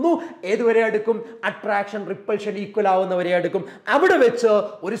അടുക്കുന്നു. ഏതുവരെ അടുക്കും? അട്രാക്ഷൻ റിപ്പൾഷൻ ഈക്വൽ ആവുന്നവരെ അടുക്കും. അവിടെ വെച്ച്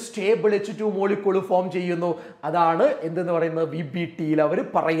ഒരു സ്റ്റേബിൾ H2 മോളിക്യൂൾ ഫോം ചെയ്യുന്നു. അതാണ് എന്തെന്ന് പറയുന്നത്? VBTയിൽ അവർ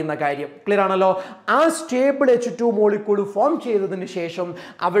പറയുന്ന കാര്യം. ക്ലിയർ ആണല്ലോ? ആ സ്റ്റേബിൾ H2 മോളിക്യൂൾ ഫോം ചെയ്തതിന് ശേഷം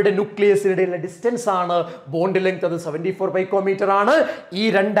അവരുടെ ന്യൂക്ലിയസിനിടയിലുള്ള ഡിസ്റ്റൻസ് ആണ് ബോണ്ട് ലെങ്ത്. അത് 74 പൈക്കോമീറ്റർ ആണ്. ഈ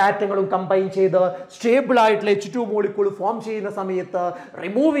രണ്ട് ആറ്റങ്ങളും കമ്പൈൻ ചെയ്ത് സ്റ്റേബിൾ ആയിട്ടുള്ള H2 മോളിക്യൂൾ ഫോം ചെയ്യുന്ന സമയത്ത്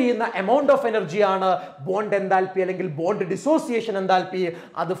റിമൂവ് ചെയ്യുന്ന എമൗണ്ട് ഓഫ് എനർജി ആണ് ബോണ്ട് എൻതാൽപ്പി അല്ലെങ്കിൽ ബോണ്ട് ഡിസോസിയേഷൻ എൻതാൽപ്പി.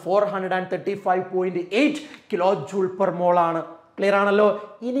 അത് 435.8 കിലോ ജൂൾ പെർ മോൾ ആണ്. ക്ലിയർ ആണല്ലോ?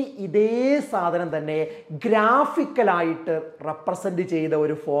 ഇനി ഇതേ സാധനം തന്നെ ഗ്രാഫിക്കലായിട്ട് റെപ്രസെന്റ് ചെയ്ത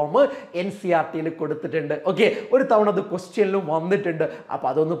ഒരു ഫോം NCERT കൊടുത്തിട്ടുണ്ട്. ഓക്കെ, ഒരു തവണ അത് ക്വസ്റ്റ്യനിലും വന്നിട്ടുണ്ട്. അപ്പൊ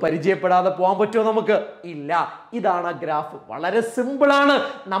അതൊന്ന് പരിചയപ്പെടാതെ പോകാൻ പറ്റുമോ നമുക്ക്? ഇല്ല. ഇതാണ് ആ ഗ്രാഫ്. വളരെ സിമ്പിൾ ആണ്.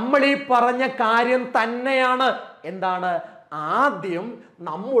 നമ്മൾ ഈ പറഞ്ഞ കാര്യം തന്നെയാണ്. എന്താണ്? ആദ്യം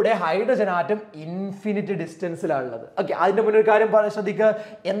നമ്മുടെ ഹൈഡ്രജൻ ആറ്റം ഇൻഫിനിറ്റ് ഡിസ്റ്റൻസിലാണുള്ളത്. ഓക്കെ, അതിന്റെ മുന്നേ ഒരു കാര്യം ശ്രദ്ധിക്കുക.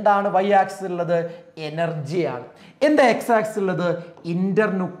 എന്താണ് y ആക്സിസ് ഉള്ളത്? എനർജിയാണ്. എന്താ x ആക്സിസ് ഉള്ളത്?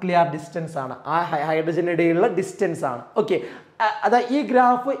 ഇന്റർന്യൂക്ലിയർ ഡിസ്റ്റൻസ് ആണ്. ആ ഹൈഡ്രജന് ഇടയിലുള്ള ഡിസ്റ്റൻസ് ആണ്. ഓക്കെ, അതാ ഈ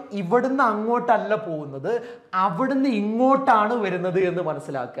ഗ്രാഫ് ഇവിടുന്ന് അങ്ങോട്ടല്ല പോകുന്നത്, അവിടുന്ന് ഇങ്ങോട്ടാണ് വരുന്നത് എന്ന്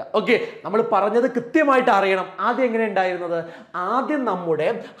മനസ്സിലാക്കുക. ഓക്കെ, നമ്മൾ പറഞ്ഞത് കൃത്യമായിട്ട് അറിയണം. ആദ്യം എങ്ങനെ ഉണ്ടായിരുന്നത്? ആദ്യം നമ്മുടെ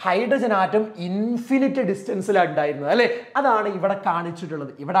ഹൈഡ്രജൻ ആറ്റം ഇൻഫിനിറ്റ് ഡിസ്റ്റൻസിലാണ് ഉണ്ടായിരുന്നത് അല്ലെ? അതാണ് ഇവിടെ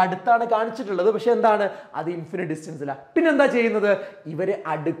കാണിച്ചിട്ടുള്ളത്. ഇവിടെ അടുത്താണ് കാണിച്ചിട്ടുള്ളത്, പക്ഷെ എന്താണ് അത് ഇൻഫിനിറ്റ് ഡിസ്റ്റൻസിലാണ്. പിന്നെ എന്താ ചെയ്യുന്നത്? ഇവര്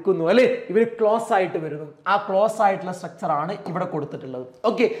അടുക്കുന്നു അല്ലെ? ഇവര് ക്ലോസ് ആയിട്ട് വരുന്നു. ആ ക്ലോസ് ആയിട്ടുള്ള സ്ട്രക്ചർ ആണ് ഇവിടെ കൊടുത്തിട്ടുള്ളത്.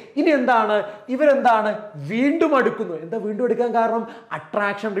 ഓക്കെ, ഇനി എന്താണ്? ഇവരെന്താണ്? വീണ്ടും അടുക്കുന്നു. എന്താ വീണ്ടും എടുക്കാൻ കാരണം?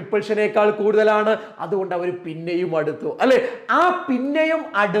 അട്രാക്ഷൻ റിപ്പൾഷനേക്കാൾ കൂടുതലാണ്. അതുകൊണ്ട് അവർ പിന്നെയും അടുത്തു അല്ലെ? ആ പിന്നെയും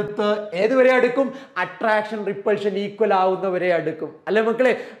അടുത്ത് ഏതുവരെ അടുക്കും? അട്രാക്ഷൻ റിപ്പൾഷൻ ഈക്വൽ ആവുന്നവരെ അടുക്കും അല്ലെ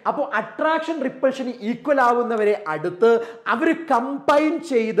മക്കളെ? അപ്പോൾ അട്രാക്ഷൻ റിപ്പൾഷൻ ഈക്വൽ ആവുന്നവരെ അടുത്ത് അവർ കമ്പൈൻ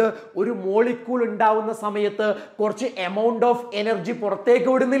ചെയ്ത് ഒരു മോളിക്യൂൾ ഉണ്ടാവുന്ന സമയത്ത് കുറച്ച് എമൗണ്ട് ഓഫ് എനർജി പുറത്തേക്ക്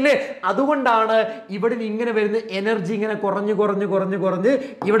വിടുന്നില്ലേ? അതുകൊണ്ടാണ് ഇവിടെ ഇങ്ങനെ വരുന്ന എനർജി ഇങ്ങനെ കുറഞ്ഞ് കുറഞ്ഞ് കുറഞ്ഞ് കുറഞ്ഞ്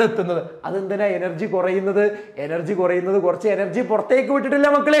ഇവിടെ എത്തുന്നത്. അതെന്തിനാ എനർജി കുറയുന്നത്? എനർജി കുറയുന്നത് കുറച്ച് എനർജി പുറത്തേക്ക് വിട്ടിട്ടില്ല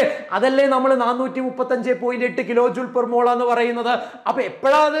മക്കളെ. അതല്ലേ നമ്മൾ 435.8 കിലോ ജൂൾ പെർ മോൾ എന്ന് പറയുന്നത്. അപ്പൊ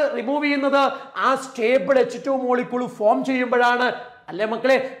എപ്പോഴാണ് അത് റിമൂവ് ചെയ്യുന്നത്? ആ സ്റ്റേബിൾ H2 മോളിക്യൂൾ ഫോം ചെയ്യുമ്പോഴാണ് അല്ലേ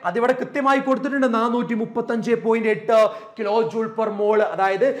മക്കളെ? അതിവിടെ കൃത്യമായി കൊടുത്തിട്ടുണ്ട്. 435.8 കിലോ ജൂൾ പെർ മോൾ.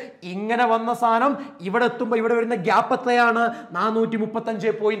 അതായത് ഇങ്ങനെ വന്ന സാധനം ഇവിടെ എത്തുമ്പോൾ ഇവിടെ വരുന്ന ഗ്യാപ്പ് എത്രയാണ്?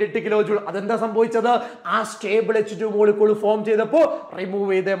 435.8 കിലോ ജൂൾ. അതെന്താ സംഭവിച്ചത്? ആ സ്റ്റേബിൾ H2 മോളിക്യൂൾ ഫോം ചെയ്തപ്പോൾ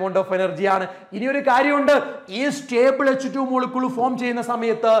റിമൂവ് ചെയ്ത എമൗണ്ട് ഓഫ് എനർജിയാണ്. ഇനി ഒരു കാര്യമുണ്ട്. ഈ സ്റ്റേബിൾ H2 മോളിക്യൂൾ ഫോം ചെയ്യുന്ന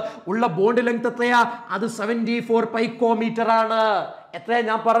സമയത്ത് ഉള്ള ബോണ്ട് ലെങ്ത് എത്രയാ? അത് 74 പൈക്കോമീറ്റർ ആണ്. എത്രയാ?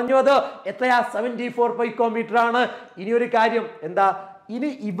 ഞാൻ പറഞ്ഞു അത് എത്രയാ? 74 പൈക്കോമീറ്റർ ആണ്. ഇനി ഒരു കാര്യം എന്താ? ഇനി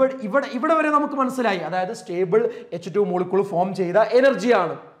ഇവിടെ വരെ നമുക്ക് മനസ്സിലായി. അതായത് സ്റ്റേബിൾ H2 മോളിക്യൂൾ ഫോം ചെയ്ത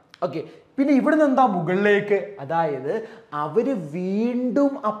എനർജിയാണ്. ഓക്കെ, പിന്നെ ഇവിടുന്ന് എന്താ മുകളിലേക്ക്? അതായത് അവര്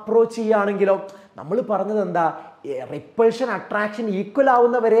വീണ്ടും അപ്രോച്ച് ചെയ്യുകയാണെങ്കിലോ? നമ്മൾ പറഞ്ഞത് എന്താ? റിപ്പൾഷൻ അട്രാക്ഷൻ ഈക്വൽ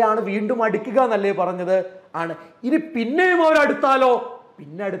ആവുന്നവരെയാണ് വീണ്ടും അടുക്കുക എന്നല്ലേ പറഞ്ഞത്? ആണ്. ഇനി പിന്നെയും അവർ അടുത്താലോ?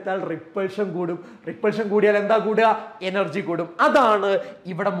 പിന്നെ അടുത്താൽ റിപ്പൾഷൻ കൂടും. റിപ്പൾഷൻ കൂടിയാൽ എന്താ കൂടുക? എനർജി കൂടും. അതാണ്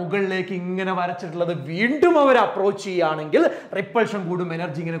ഇവിടെ മുകളിലേക്ക് ഇങ്ങനെ വരച്ചിട്ടുള്ളത്. വീണ്ടും അവർ അപ്രോച്ച് ചെയ്യുകയാണെങ്കിൽ റിപ്പൾഷൻ കൂടും,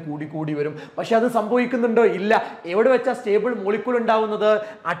 എനർജി ഇങ്ങനെ കൂടി കൂടി വരും. പക്ഷെ അത് സംഭവിക്കുന്നുണ്ടോ? ഇല്ല. എവിടെ വെച്ചാൽ സ്റ്റേബിൾ മോളിക്യൂൾ ഉണ്ടാവുന്നത്?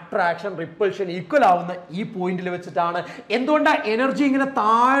 അട്രാക്ഷൻ റിപ്പൾഷൻ ഈക്വൽ ആവുന്ന ഈ പോയിന്റിൽ വെച്ചിട്ടാണ്. എന്തുകൊണ്ടാണ് എനർജി ഇങ്ങനെ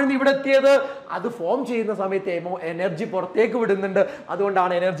താഴ്ന്ന് ഇവിടെ എത്തിയത്? അത് ഫോം ചെയ്യുന്ന സമയത്ത് എനർജി പുറത്തേക്ക് വിടുന്നുണ്ട്.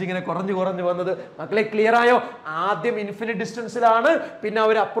 അതുകൊണ്ടാണ് എനർജി ഇങ്ങനെ കുറഞ്ഞു കുറഞ്ഞു വന്നത്. മക്കളെ ക്ലിയർ ആയോ? ആദ്യം ഇൻഫിനിറ്റ് ഡിസ്റ്റൻസിലാണ്, പിന്നെ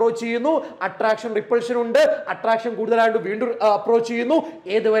അവർ അപ്രോച്ച് ചെയ്യുന്നു. അട്രാക്ഷൻ റിപ്പൾഷൻ ഉണ്ട്. അട്രാക്ഷൻ കൂടുതലായിട്ട് വീണ്ടും അപ്രോച്ച് ചെയ്യുന്നു.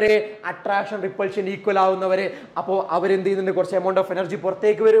 ഏതുവരെ? Attraction repulsion equal ആവുന്നവരെ. അപ്പോൾ അവരെന്ത് ചെയ്യുന്നുണ്ട്? കുറച്ച് എമൗണ്ട് ഓഫ് എനർജി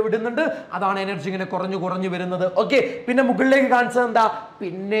പുറത്തേക്ക് വിടുന്നുണ്ട്. അതാണ് എനർജി ഇങ്ങനെ കുറഞ്ഞു കുറഞ്ഞു വരുന്നത്. ഓക്കെ, പിന്നെ മുകളിലേക്ക് കാണിച്ചത് എന്താ?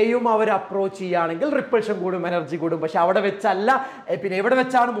 പിന്നെയും അവർ അപ്രോച്ച് ചെയ്യുകയാണെങ്കിൽ റിപ്പൾഷൻ കൂടും, എനർജി കൂടും. പക്ഷെ അവിടെ വെച്ചല്ല. പിന്നെ എവിടെ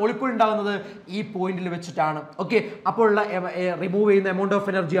വെച്ചാണ് മോളിക്യൂൾ ഉണ്ടാകുന്നത്? ഈ പോയിന്റിൽ വെച്ചിട്ടാണ്. ഓക്കെ, അപ്പോൾ ഉള്ള റിമൂവ് ചെയ്യുന്ന എമൗണ്ട് ഓഫ്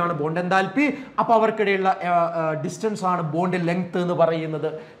എനർജിയാണ് ബോണ്ട് എൻതാൽപ്പി. അപ്പോൾ അവർക്കിടയിലുള്ള ഡിസ്റ്റൻസ് ആണ് ബോണ്ട് ലെങ്ത് എന്ന് പറയുന്നത്.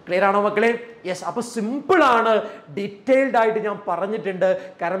 ക്ലിയർ ആണോ മക്കളെ? യെസ്. അപ്പൊ സിമ്പിൾ ആണ്, ഡീറ്റെയിൽഡ് ആയിട്ട് ഞാൻ പറഞ്ഞിട്ടുണ്ട്.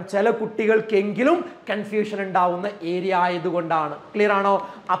 കാരണം ചില കുട്ടികൾക്കെങ്കിലും കൺഫ്യൂഷൻ ഉണ്ടാവുന്ന ഏരിയ ആയതുകൊണ്ടാണ്. ക്ലിയർ ആണോ?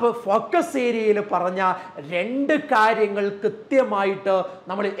 അപ്പൊ ഫോക്കസ് ഏരിയയിൽ പറഞ്ഞ രണ്ട് കാര്യങ്ങൾ കൃത്യമായിട്ട്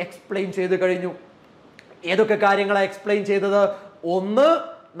നമ്മൾ എക്സ്പ്ലെയിൻ ചെയ്ത് കഴിഞ്ഞു. ഏതൊക്കെ കാര്യങ്ങളാണ് എക്സ്പ്ലെയിൻ ചെയ്തത്? ഒന്ന്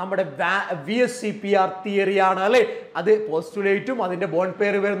നമ്മുടെ VSCPR തിയറിയാണ് അല്ലെ? അത് പോസ്റ്റുലേറ്റും അതിന്റെ ബോണ്ട്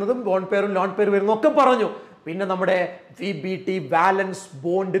പെയർ വരുന്നതും ബോണ്ട് പെയറും ലോൺ പെയർ വരുന്നതും ഒക്കെ പറഞ്ഞു. പിന്നെ നമ്മുടെ VBT വാലൻസ്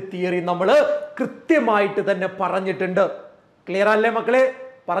ബോണ്ട് തിയറി നമ്മൾ കൃത്യമായിട്ട് തന്നെ പറഞ്ഞിട്ടുണ്ട്. ക്ലിയർ അല്ലേ മക്കളെ?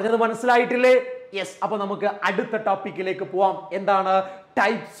 പറഞ്ഞത് മനസ്സിലായിട്ടില്ലേ? യെസ്. അപ്പൊ നമുക്ക് അടുത്ത ടോപ്പിക്കിലേക്ക് പോവാം. എന്താണ്?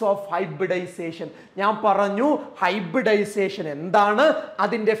 Types of hybridisation. ഞാൻ പറഞ്ഞു ഹൈബ്രിഡൈസേഷൻ എന്താണ്,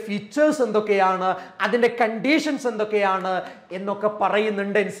 അതിൻ്റെ ഫീച്ചേഴ്സ് എന്തൊക്കെയാണ്, അതിൻ്റെ കണ്ടീഷൻസ് എന്തൊക്കെയാണ് എന്നൊക്കെ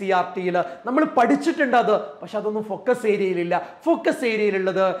പറയുന്നുണ്ട് NCERT-യിൽ. നമ്മൾ പഠിച്ചിട്ടുണ്ട് അത്, പക്ഷെ അതൊന്നും ഫോക്കസ് ഏരിയയിലില്ല. ഫോക്കസ്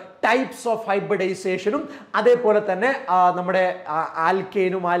ഏരിയയിലുള്ളത് ടൈപ്സ് ഓഫ് ഹൈബ്രിഡൈസേഷനും അതേപോലെ തന്നെ നമ്മുടെ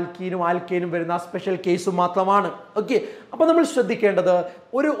ആൽക്കേനും വരുന്ന സ്പെഷ്യൽ കേസും മാത്രമാണ്. ഓക്കെ, അപ്പൊ നമ്മൾ ശ്രദ്ധിക്കേണ്ടത്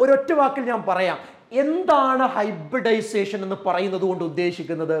ഒരൊറ്റ വാക്കിൽ ഞാൻ പറയാം. എന്താണ് ഹൈബ്രിഡൈസേഷൻ എന്ന് പറയുന്നത് കൊണ്ട്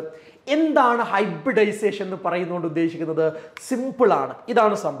ഉദ്ദേശിക്കുന്നത്? എന്താണ് ഹൈബ്രിഡൈസേഷൻ എന്ന് പറയുന്നതുകൊണ്ട് ഉദ്ദേശിക്കുന്നത്? സിമ്പിൾ ആണ്.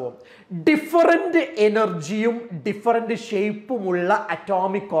 ഇതാണ് സംഭവം. ഡിഫറൻറ്റ് എനർജിയും ഡിഫറൻറ്റ് ഷേപ്പുമുള്ള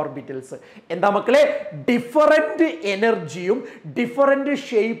അറ്റോമിക് ഓർബിറ്റൽസ്. എന്താ മക്കളെ? ഡിഫറൻറ്റ് എനർജിയും ഡിഫറൻറ്റ്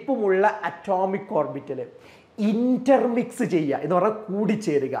ഷേപ്പുമുള്ള അറ്റോമിക് ഓർബിറ്റൽ ഇന്റർമിക്സ് ചെയ്യുക എന്ന് പറഞ്ഞാൽ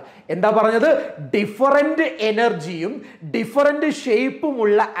കൂടിച്ചേരുക. എന്താ പറഞ്ഞത്? ഡിഫറൻറ്റ് എനർജിയും ഡിഫറൻറ്റ്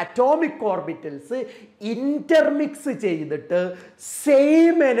ഷേപ്പുമുള്ള അറ്റോമിക് ഓർബിറ്റൽസ് ഇന്റർമിക്സ് ചെയ്തിട്ട്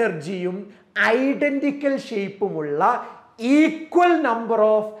സെയിം എനർജിയും identical ഷേപ്പുമുള്ള equal number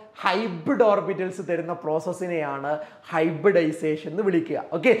of hybrid orbitals തരുന്ന പ്രോസസ്സിനെയാണ് ഹൈബ്രിഡൈസേഷൻ എന്ന് വിളിക്കുക.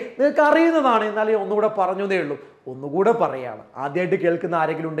 ഓക്കെ, നിങ്ങൾക്ക് അറിയുന്നതാണ്, എന്നാലും ഒന്നുകൂടെ പറഞ്ഞതേ ഉള്ളൂ, ഒന്നുകൂടെ പറയാണ്, ആദ്യമായിട്ട് കേൾക്കുന്ന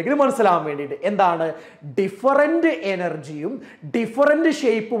ആരെങ്കിലും ഉണ്ടെങ്കിൽ മനസ്സിലാവാൻ വേണ്ടിയിട്ട്. എന്താണ്? ഡിഫറൻറ്റ് എനർജിയും ഡിഫറൻറ്റ്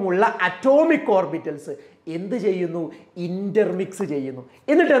ഷേപ്പുമുള്ള അറ്റോമിക് ഓർബിറ്റൽസ് എന്ത് ചെയ്യുന്നു? ഇന്റർമിക്സ് ചെയ്യുന്നു.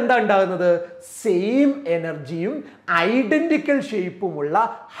 എന്നിട്ട് എന്താ ഉണ്ടാകുന്നത്? സെയിം എനർജിയും ഐഡന്റിക്കൽ ഷേപ്പുമുള്ള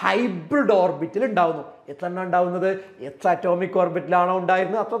ഹൈബ്രിഡ് ഓർബിറ്റൽ ഉണ്ടാവുന്നു. എത്ര എണ്ണം ഉണ്ടാവുന്നത്? എത്ര അറ്റോമിക് ഓർബിറ്റലാണോ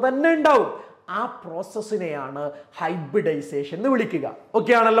ഉണ്ടായിരുന്നത് അത്ര തന്നെ ഉണ്ടാവും. ആ പ്രോസസ്സിനെയാണ് ഹൈബ്രിഡൈസേഷൻ എന്ന് വിളിക്കുക.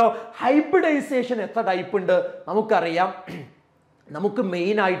 ഓക്കെ ആണല്ലോ. ഹൈബ്രിഡൈസേഷൻ എത്ര ടൈപ്പ് ഉണ്ട് നമുക്കറിയാം. നമുക്ക്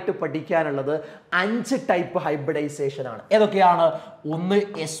മെയിൻ ആയിട്ട് പഠിക്കാനുള്ളത് 5 ടൈപ്പ് ഹൈബ്രിഡൈസേഷൻ ആണ്. ഏതൊക്കെയാണ്? 1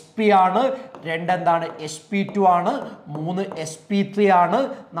 SP ആണ്, 2 എന്താണ് SP2 ആണ്, 3 SP3 ആണ്,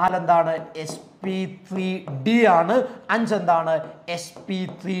 4 എന്താണ് SP3D ആണ്, 5 എന്താണ്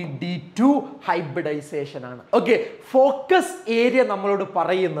SP3D2 ഹൈബ്രിഡൈസേഷൻ ആണ്. ഓക്കെ, ഫോക്കസ് ഏരിയ നമ്മളോട്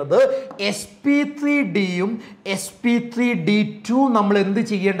പറയുന്നത് SP3Dയും SP3D2 നമ്മൾ എന്ത്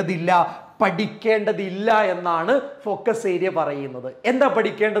ചെയ്യേണ്ടതില്ല? പഠിക്കേണ്ടതില്ല എന്നാണ് ഫോക്കസ് ഏരിയ പറയുന്നത്. എന്താ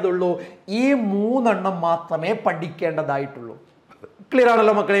പഠിക്കേണ്ടതുള്ളൂ? ഈ 3 എണ്ണം മാത്രമേ പഠിക്കേണ്ടതായിട്ടുള്ളൂ. ക്ലിയർ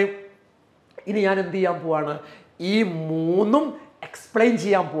ആണല്ലോ മക്കളെ? ഇനി ഞാൻ എന്ത് ചെയ്യാൻ പോവാണ്? ഈ 3ഉം എക്സ്പ്ലെയിൻ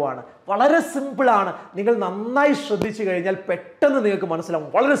ചെയ്യാൻ പോവാണ്. വളരെ സിമ്പിൾ ആണ്. നിങ്ങൾ നന്നായി ശ്രദ്ധിച്ചു കഴിഞ്ഞാൽ പെട്ടെന്ന് നിങ്ങൾക്ക് മനസ്സിലാവും.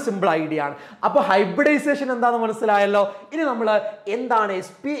 വളരെ സിമ്പിൾ ഐഡിയ ആണ്. അപ്പോൾ ഹൈബ്രിഡൈസേഷൻ എന്താണെന്ന് മനസ്സിലായല്ലോ. ഇനി നമ്മൾ എന്താണ്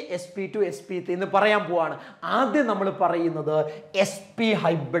SP, SP2, SP3 എന്ന് പറയാൻ പോവാണ്. ആദ്യം നമ്മൾ പറയുന്നത് SP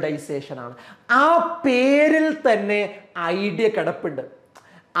ഹൈബ്രിഡൈസേഷൻ ആണ്. ആ പേരിൽ തന്നെ ഐഡിയ കിടപ്പുണ്ട്.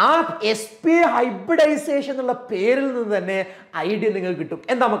 ആ SP ഹൈബ്രിഡൈസേഷൻ എന്നുള്ള പേരിൽ നിന്ന് തന്നെ ഐഡിയ നിങ്ങൾക്ക് കിട്ടും.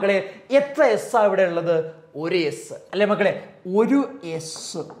 എന്താ മക്കളെ? എത്ര എസ് ആ ഇവിടെ ഉള്ളത്? ഒരു എസ് അല്ലേ മക്കളെ? ഒരു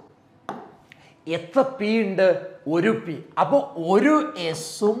എസ്. എത്ര പി ഉണ്ട്? ഒരു പി. അപ്പോൾ ഒരു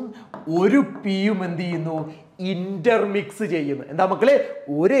എസും ഒരു പിയും എന്ത് ചെയ്യുന്നു? ഇന്റർമിക്സ് ചെയ്യുന്നു. എന്താ മക്കളെ?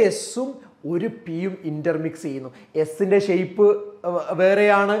 ഒരു എസും ഒരു പിയും ഇന്റർമിക്സ് ചെയ്യുന്നു. എസിന്റെ ഷേപ്പ്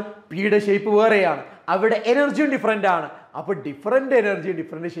വേറെയാണ്, പിയുടെ ഷേപ്പ് വേറെയാണ്. അവിടെ എനർജിയും ഡിഫറെൻ്റ് ആണ്. അപ്പോൾ ഡിഫറെൻ്റ് എനർജിയും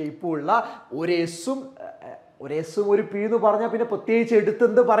ഡിഫറെൻ്റ് ഷേപ്പും ഉള്ള ഒരു എസും ഒരു പി എന്ന് പറഞ്ഞാൽ പിന്നെ പ്രത്യേകിച്ച്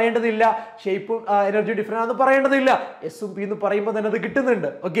എടുത്തെന്ത് പറയേണ്ടതില്ല. ഷേപ്പും എനർജി ഡിഫറെൻ്റ് ആണെന്ന് പറയേണ്ടതില്ല. എസും പി എന്ന് പറയുമ്പോൾ തന്നെ അത് കിട്ടുന്നുണ്ട്.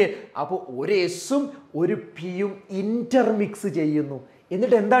 ഓക്കെ, അപ്പോൾ ഒരു എസും ഒരു പിയും ഇന്റർമിക്സ് ചെയ്യുന്നു.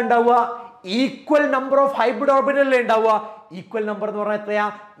 എന്നിട്ട് എന്താ ഉണ്ടാവുക? Equal number of hybrid orbital അല്ലേ ഉണ്ടാവുക. ഈക്വൽ നമ്പർ എന്ന് പറഞ്ഞാൽ എത്രയാ?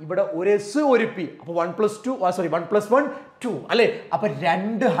 ഇവിടെ ഒരു എസ് ഒരു പി. അപ്പോൾ 1 + 1 2 അല്ലേ? അപ്പൊ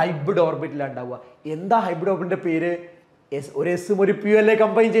 2 ഹൈബ്രിഡ് ഓർബിറ്റൽ ഉണ്ടാവുക. എന്താ ഹൈബ്രിഡ് ഓർബിറ്റലിന്റെ പേര്? ഒരു എസും ഒരു പിയും അല്ലേ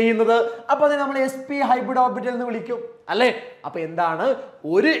കമ്പൈൻ ചെയ്യുന്നത്. അപ്പൊ അതിനെ നമ്മൾ SP ഹൈബ്രിഡ് ഓർബിറ്റൽ എന്ന് വിളിക്കും അല്ലേ? അപ്പൊ എന്താണ്?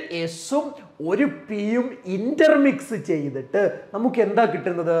 ഒരു എസും ഒരു പിയും ഇന്റർമിക്സ് ചെയ്തിട്ട് നമുക്ക് എന്താ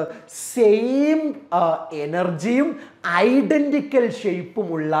കിട്ടുന്നത്? സെയിം എനർജിയും ഐഡന്റിക്കൽ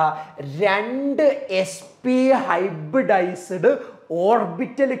ഷേപ്പുമുള്ള 2 SP ഹൈബ്രിഡൈസ്ഡ്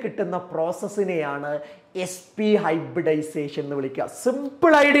ഓർബിറ്റൽ കിട്ടുന്ന പ്രോസസ്സിനെയാണ് SP ഹൈബ്രിഡൈസേഷൻ എന്ന് വിളിക്കുക.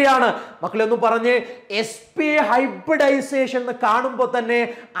 സിമ്പിൾ ഐഡിയ ആണ് മക്കളെ. ഒന്ന് പറഞ്ഞ് SP ഹൈബ്രിഡൈസേഷൻ എന്ന് കാണുമ്പോൾ തന്നെ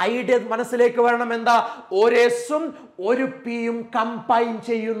ഐഡിയ മനസ്സിലേക്ക് വരണം. എന്താ? ഒരു എസും ഒരു പിയും കമ്പൈൻ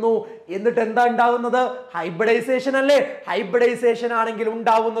ചെയ്യുന്നു. എന്നിട്ട് എന്താ ഉണ്ടാവുന്നത്? ഹൈബ്രിഡൈസേഷൻ അല്ലേ? ഹൈബ്രിഡൈസേഷൻ ആണെങ്കിൽ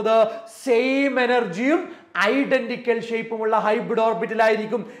ഉണ്ടാവുന്നത് സെയിം എനർജിയും ഐഡന്റിക്കൽ ഷേപ്പുമുള്ള ഹൈബ്രിഡ്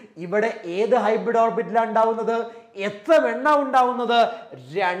ഓർബിറ്റലായിരിക്കും. ഇവിടെ ഏത് ഹൈബ്രിഡ് ഓർബിറ്റലാണ് ഉണ്ടാവുന്നത്? എത്ര എണ്ണ ഉണ്ടാവുന്നത്?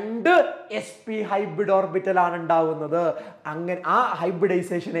 2 SP ഹൈബ്രിഡ് ഓർബിറ്റലാണ് ഉണ്ടാവുന്നത്. അങ്ങനെ ആ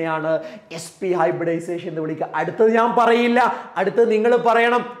ഹൈബ്രിഡൈസേഷനെയാണ് SP ഹൈബ്രിഡൈസേഷൻ എന്ന് വിളിക്കുക. അടുത്തത് ഞാൻ പറയില്ല, അടുത്തത് നിങ്ങൾ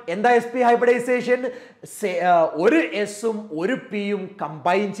പറയണം. എന്താ SP ഹൈബ്രിഡൈസേഷൻ? ഒരു എസും ഒരു പിയും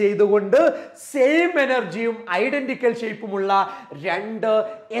കമ്പൈൻ ചെയ്തുകൊണ്ട് സെയിം എനർജിയും ഐഡന്റിക്കൽ ഷേപ്പുമുള്ള 2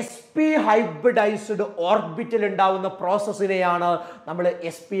 SP ഹൈബ്രിഡൈസ്ഡ് ഓർബിറ്റൽ ഉണ്ടാവുന്ന പ്രോസസ്സിനെയാണ് നമ്മൾ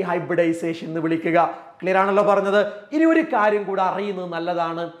SP ഹൈബ്രിഡൈസേഷൻ എന്ന് വിളിക്കുക. ക്ലിയർ ആണല്ലോ പറഞ്ഞത്? ഇനി ഒരു കാര്യം കൂടെ അറിയുന്നത്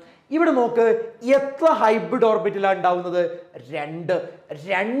നല്ലതാണ്. ഇവിടെ നോക്ക്, എത്ര ഹൈബ്രിഡ് ഓർബിറ്റലാണ് ഉണ്ടാവുന്നത്?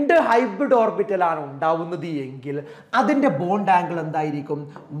 2 ഹൈബ്രിഡ് ഓർബിറ്റലാണ് ഉണ്ടാവുന്നത് എങ്കിൽ അതിന്റെ ബോണ്ട് ആംഗിൾ എന്തായിരിക്കും?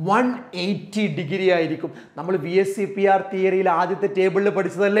 180 ഡിഗ്രി ആയിരിക്കും. നമ്മൾ VSCPR തിയറിയിൽ ആദ്യത്തെ ടേബിളിൽ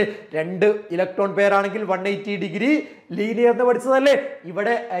പഠിച്ചതല്ലേ? 2 ഇലക്ട്രോൺ പെയർ ആണെങ്കിൽ 180 ഡിഗ്രി ലീനിയർ എന്ന് പഠിച്ചതല്ലേ?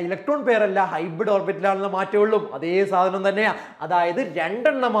 ഇവിടെ ഇലക്ട്രോൺ പെയർ അല്ല, ഹൈബ്രിഡ് ഓർബിറ്റലാണെന്ന് മാറ്റമുള്ളൂ. അതേ സാധനം തന്നെയാ. അതായത് 2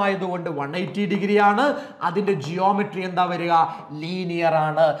 എണ്ണം ആയതുകൊണ്ട് 180 ഡിഗ്രി ആണ്. അതിന്റെ ജിയോമെട്രി എന്താ വരിക? ലീനിയർ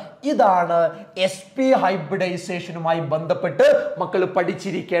ആണ്. ഇതാണ് SP ഹൈബ്രിഡൈസേഷനുമായി ബന്ധപ്പെട്ട് ബന്ധപ്പെട്ട് മക്കൾ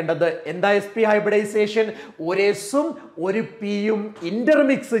പഠിച്ചിരിക്കേണ്ടത് എന്താ sp ഹൈബ്രിഡൈസേഷൻ? ഒരു എസും ഒരു പിയും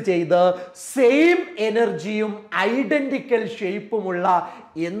ഇന്റർമിക്സ് ചെയ്ത് സെയിം എനർജിയും ഐഡന്റിക്കൽ ഷേപ്പുമുള്ള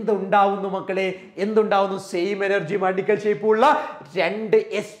എന്തുണ്ടാവുന്നു മക്കളെ? എന്തുണ്ടാവുന്നു? സെയിം എനർജിയും ഐഡന്റിക്കൽ ഷേപ്പുള്ള രണ്ട്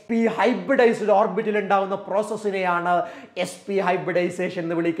sp ഹൈബ്രിഡൈസ്ഡ് ഓർബിറ്റിൽ ഉണ്ടാവുന്ന പ്രോസസ്സിനെയാണ് sp ഹൈബ്രിഡൈസേഷൻ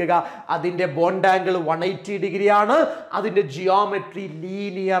എന്ന് വിളിക്കുക. അതിന്റെ ബോണ്ട് ആംഗിൾ 180 ഡിഗ്രി ആണ്. അതിന്റെ ജിയോമെട്രി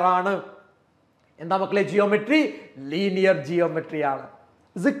ലീനിയർ ആണ്. എന്താ മക്കളെ ജിയോമെട്രി? ലീനിയർ ജിയോമെട്രി ആണ്.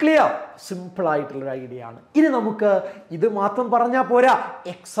 ഇത് ക്ലിയർ? സിമ്പിൾ ആയിട്ടുള്ള ഒരു ഐഡിയ ആണ്. ഇനി നമുക്ക് ഇത് മാത്രം പറഞ്ഞാൽ പോരാ,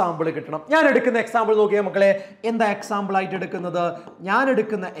 എക്സാമ്പിൾ കിട്ടണം. ഞാൻ എടുക്കുന്ന എക്സാമ്പിൾ നോക്കിയാൽ മക്കളെ, എന്താ എക്സാമ്പിൾ ആയിട്ട് എടുക്കുന്നത്? ഞാൻ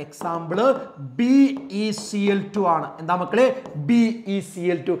എടുക്കുന്ന എക്സാമ്പിൾ BeCl2 ആണ്. എന്താ മക്കളെ?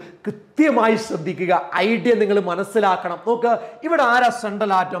 BeCl2. കൃത്യമായി ശ്രദ്ധിക്കുക, ഐഡിയ നിങ്ങൾ മനസ്സിലാക്കണം. നോക്ക്, ഇവിടെ ആരാ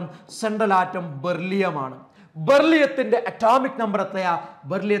central atom? Central atom beryllium ആണ്. ബെർലിയത്തിന്റെ അറ്റോമിക് നമ്പർ എത്രയാ?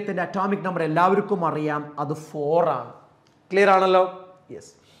 ബെർലിയത്തിന്റെ അറ്റോമിക് നമ്പർ എല്ലാവർക്കും അറിയാം, അത് 4 ആണ്. ക്ലിയർ ആണല്ലോ?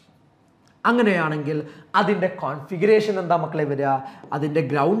 യെസ്. അങ്ങനെയാണെങ്കിൽ അതിന്റെ കോൺഫിഗറേഷൻ എന്താ മക്കളെ വരിക? അതിന്റെ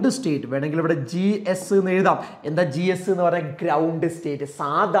ഗ്രൗണ്ട് സ്റ്റേറ്റ് വേണമെങ്കിൽ ഇവിടെ GS എന്ന് എഴുതാം. എന്താ GS എന്ന് പറയുക? ഗ്രൗണ്ട് സ്റ്റേറ്റ്,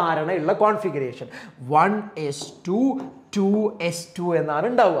 സാധാരണ ഉള്ള കോൺഫിഗറേഷൻ 1s2 2s2 എന്നാണ്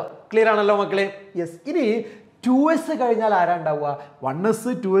ഉണ്ടാവുക. ക്ലിയർ ആണല്ലോ മക്കളെ? യെസ്. ഇനി 2s കഴിഞ്ഞാൽ ആരാ ഉണ്ടാവുക? 1s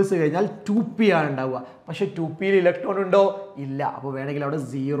 2s കഴിഞ്ഞാൽ 2p ആണ് ഉണ്ടാവുക. പക്ഷെ 2pയിൽ ഇലക്ട്രോൺ ഉണ്ടോ? ഇല്ല. അപ്പോൾ വേണമെങ്കിൽ അവിടെ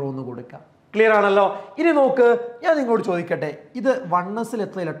 0 എന്ന് കൊടുക്കാം. ക്ലിയർ ആണല്ലോ? ഇനി നോക്ക്, ഞാൻ നിങ്ങളോട് ചോദിക്കട്ടെ, ഇത് 1s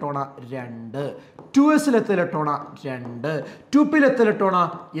എത്ര ഇലക്ട്രോണാ? 2. 2s എത്ര ഇലക്ട്രോണാ? 2. 2pയിൽ എത്ര ഇലക്ട്രോണാ?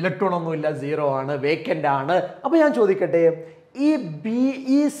 ഇലക്ട്രോൺ ഒന്നുമില്ല, 0 ആണ്, വേക്കൻ്റ് ആണ്. അപ്പോൾ ഞാൻ ചോദിക്കട്ടെ, ഈ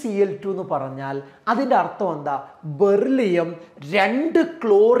BeCl2 എന്ന് പറഞ്ഞാൽ അതിൻ്റെ അർത്ഥം എന്താ? ബെർലിയം 2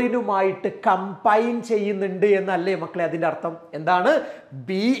 ക്ലോറിനുമായിട്ട് കമ്പൈൻ ചെയ്യുന്നുണ്ട് എന്നല്ലേ മക്കളെ അതിൻ്റെ അർത്ഥം? എന്താണ്?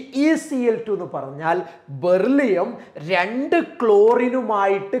 BeCl2 എന്ന് പറഞ്ഞാൽ ബെർലിയം 2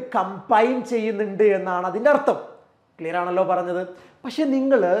 ക്ലോറിനുമായിട്ട് കമ്പൈൻ ചെയ്യുന്നുണ്ട് എന്നാണ് അതിൻ്റെ അർത്ഥം. ക്ലിയർ ആണല്ലോ പറഞ്ഞത്? പക്ഷെ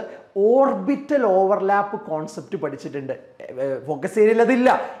നിങ്ങൾ ഓർബിറ്റൽ ഓവർലാപ്പ് കോൺസെപ്റ്റ് പഠിച്ചിട്ടുണ്ട്. ഫോക്കസ് ഏരിയയിൽ അതില്ല.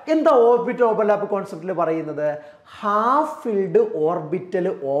 എന്താ ഓർബിറ്റൽ ഓവർലാപ്പ് കോൺസെപ്റ്റിൽ പറയുന്നത്? ഹാഫ് ഫിൽഡ് ഓർബിറ്റൽ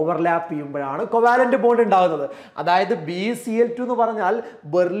ഓവർലാപ്പ് ചെയ്യുമ്പോഴാണ് കൊവാലന്റ് ബോണ്ട് ഉണ്ടാകുന്നത്. അതായത് BeCl2 എന്ന് പറഞ്ഞാൽ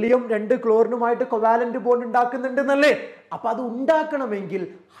ബെർലിയം 2 ക്ലോറിനുമായിട്ട് കൊവാലന്റ് ബോണ്ട് ഉണ്ടാക്കുന്നുണ്ടെന്നല്ലേ? അപ്പൊ അത് ഉണ്ടാക്കണമെങ്കിൽ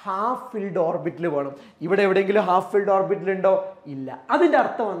ഹാഫ് ഫിൽഡ് ഓർബിറ്റൽ വേണം. ഇവിടെ എവിടെയെങ്കിലും ഹാഫ് ഫിൽഡ് ഓർബിറ്റൽ ഉണ്ടോ? ഇല്ല. അതിന്റെ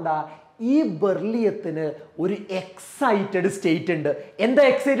അർത്ഥം എന്താ? ഈ ബെർലിയത്തിന് ഒരു എക്സൈറ്റഡ് സ്റ്റേറ്റ് ഉണ്ട്. എന്താ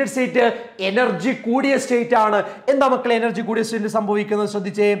എക്സൈറ്റഡ് സ്റ്റേറ്റ്? എനർജി കൂടിയ സ്റ്റേറ്റ് ആണ്. എന്താ മക്കളെ എനർജി കൂടിയ സ്റ്റേറ്റിൽ സംഭവിക്കുന്നത്?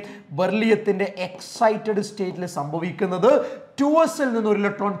 ശ്രദ്ധിച്ചേ, ബെർലിയത്തിന്റെ എക്സൈറ്റഡ് സ്റ്റേറ്റിൽ സംഭവിക്കുന്നത് 2sൽ നിന്ന് ഒരു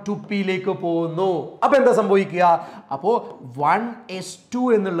ഇലക്ട്രോൺ 2pയിലേക്ക് പോകുന്നു. അപ്പൊ എന്താ സംഭവിക്കുക? അപ്പോ 1s2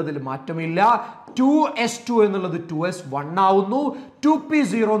 എന്നുള്ളതിൽ മാറ്റമില്ല, 2s2 എന്നുള്ളത് 2s1 ആവുന്നു,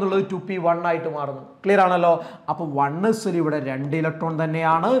 2p0 എന്നുള്ളത് 2p1 ആയിട്ട് മാറുന്നു. ക്ലിയർ ആണല്ലോ? അപ്പൊ 1sൽ ഇവിടെ 2 ഇലക്ട്രോൺ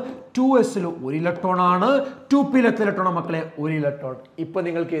തന്നെയാണ്, 2sൽ 1 ഇലക്ട്രോൺ ആണ്, 2pയിൽ എത്ര ഇലക്ട്രോൺ മക്കളെ? 1 ഇലക്ട്രോൺ. ഇപ്പൊ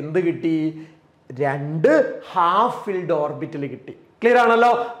നിങ്ങൾക്ക് എന്ത് കിട്ടി? 2 ഹാഫ് ഫിൽഡ് ഓർബിറ്റൽ കിട്ടി. ക്ലിയർ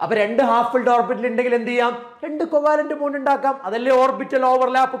ആണല്ലോ? അപ്പൊ 2 ഹാഫ് ഫിൽഡ് ഓർബിറ്റൽ ഉണ്ടെങ്കിൽ എന്ത് ചെയ്യാം? 2 കൊവാലന്റ് ബോണ്ട് ഉണ്ടാക്കാം. അതല്ലേ ഓർബിറ്റൽ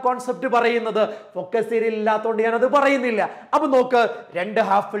ഓവർലാപ്പ് കോൺസെപ്റ്റ് പറയുന്നത്. ഫോക്കസ് ഏരിയയിൽ ഇല്ലാത്തതുകൊണ്ട് ഞാൻ അത് പറയുന്നില്ല. അപ്പൊ നോക്ക്, 2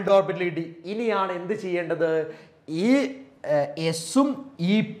 ഹാഫ് ഫിൽഡ് ഓർബിറ്റൽ കിട്ടി. ഇനിയാണ് എന്ത് ചെയ്യേണ്ടത്? ഈ എസും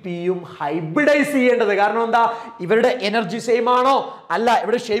ഈ പിയും ഹൈബ്രിഡൈസ് ചെയ്യേണ്ടത്. കാരണം എന്താ? ഇവരുടെ എനർജി സെയിം ആണോ? അല്ല.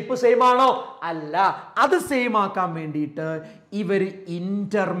 ഇവിടെ ഷേപ്പ് സെയിം ആണോ? അല്ല. അത് സെയിം ആക്കാൻ വേണ്ടിയിട്ട് ഇവർ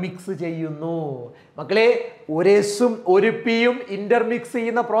ഇന്റർമിക്സ് ചെയ്യുന്നു. മക്കളെ, ഒരു എസും ഒരു പിയും ഇന്റർമിക്സ്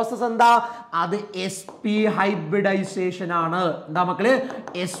ചെയ്യുന്ന പ്രോസസ് എന്താ? അത് sp ഹൈബ്രിഡൈസേഷൻ ആണ്. എന്താ മക്കളെ?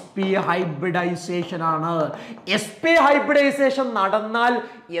 sp ഹൈബ്രിഡൈസേഷൻ ആണ്. sp ഹൈബ്രിഡൈസേഷൻ നടന്നാൽ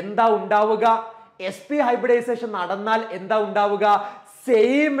എന്താ ഉണ്ടാവുക? sp ഹൈബ്രിഡൈസേഷൻ നടന്നാൽ എന്താ ഉണ്ടാവുക?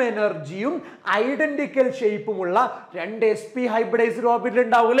 സെയിം എനർജിയും ഐഡന്റിക്കൽ ഷേപ്പുമുള്ള 2 sp ഹൈബ്രിഡൈസ്ഡ് ഓർബിറ്റൽ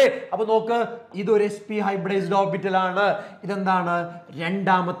ഉണ്ടാവൂലേ? അപ്പൊ നോക്ക്, ഇതൊരു sp ഹൈബ്രിഡൈസ്ഡ് ഓർബിറ്റൽ ആണ്. ഇതെന്താണ്?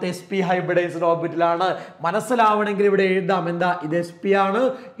 രണ്ടാമത്തെ sp ഹൈബ്രിഡൈസ്ഡ് ഓർബിറ്റൽ ആണ്. മനസ്സിലാവണമെങ്കിൽ ഇവിടെ എഴുതാം. എന്താ? ഇത് sp ആണ്,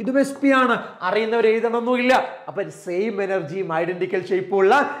 ഇതും sp ആണ്. അറിയുന്നവർ എഴുതണമെന്നില്ല. അപ്പൊ സെയിം എനർജിയും ഐഡന്റിക്കൽ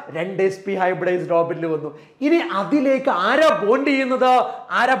ഷേപ്പുമുള്ള 2 sp ഹൈബ്രിഡൈസ്ഡ് ഓർബിറ്റൽ വന്നു. ഇനി അതിലേക്ക് ആരാ ബോണ്ട് ചെയ്യുന്നത്?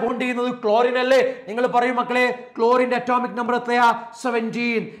 ആരാ ബോണ്ട് ചെയ്യുന്നത്? ക്ലോറിൻ അല്ലേ? നിങ്ങൾ പറയും മക്കളെ, ക്ലോറിന്റെ അറ്റോമിക് നമ്പർ എത്രയാ?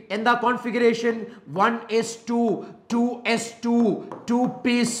 17. എന്താ configuration? 1s2 2s2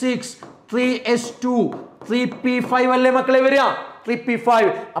 2p6 3s2 3p5 അല്ലേ മക്കളെ വരിക? 3p5.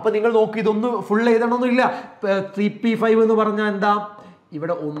 അപ്പൊ നിങ്ങൾ നോക്കി, ഇതൊന്നും ഫുൾ എഴുതണമെന്നില്ല. 3p5 എന്ന് പറഞ്ഞാൽ എന്താ?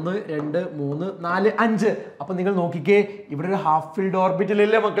 ഇവിടെ 1 2 3 4 5. അപ്പൊ നിങ്ങൾ നോക്കിക്കേ, ഇവിടെ ഒരു ഹാഫ് ഫിൽഡ് ഓർബിറ്റൽ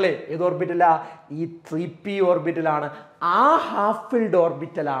ഇല്ലേ മക്കളെ? ഏത് ഓർബിറ്റലാ? ഈ 3p ഓർബിറ്റലാണ്. ആ ഹാഫ് ഫിൽഡ്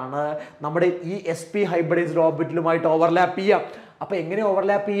ഓർബിറ്റലാണ് നമ്മുടെ ഈ sp ഹൈബ്രിഡൈസ്ഡ് ഓർബിറ്റലുമായിട്ട് ഓവർലാപ്പ് ചെയ്യുക. അപ്പൊ എങ്ങനെ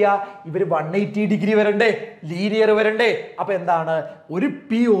ഓവർലാപ്പ് ചെയ്യുക? ഇവർ 180 ഡിഗ്രി വരണ്ടേ, ലീനിയർ വരണ്ടേ. അപ്പൊ എന്താണ്, ഒരു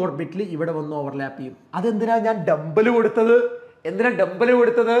പി ഓർബിറ്റിൽ ഇവിടെ വന്ന് ഓവർലാപ്പ് ചെയ്യും. അതെന്തിനാ ഞാൻ ഡംബല് കൊടുത്തത്?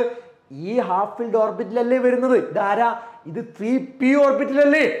 ഈ ഹാഫ് ഫിൽഡ് ഓർബിറ്റിലല്ലേ വരുന്നത്. ഇതാരാ? ഇത് 3p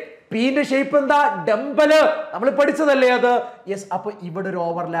ഓർബിറ്റിലല്ലേ. പീന്റെ ഷേപ്പ് എന്താ? ഡംബല്. നമ്മൾ പഠിച്ചതല്ലേ അത്. യെസ്. അപ്പൊ ഇവിടെ ഒരു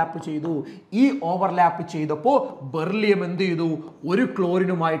ഓവർലാപ്പ് ചെയ്തു. ഈ ഓവർലാപ്പ് ചെയ്തപ്പോ ബെർലിയം എന്ത് ചെയ്തു? ഒരു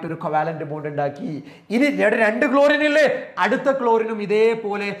ക്ലോറിനുമായിട്ട് ഒരു കോവാലന്റ് ബോണ്ട് ഉണ്ടാക്കി. ഇനി 2 ക്ലോറിൻ ഇല്ലേ, അടുത്ത ക്ലോറിനും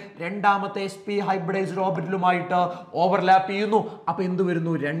ഇതേപോലെ രണ്ടാമത്തെ sp ഹൈബ്രിഡൈസ്ഡ് ഓർബിറ്റലുമായിട്ട് ഓവർലാപ്പ് ചെയ്യുന്നു. അപ്പൊ എന്ത്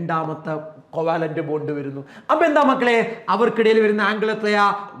വരുന്നു? രണ്ടാമത്തെ കോവാലന്റ് ബോണ്ട് വരുന്നു. അപ്പൊ എന്താ മക്കളെ, അവർക്കിടയിൽ വരുന്ന ആംഗിൾ എത്രയാ?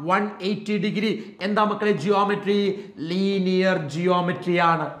 180 ഡിഗ്രി. എന്താ മക്കളെ ജിയോമെട്രി? ലീനിയർ ജിയോമെട്രി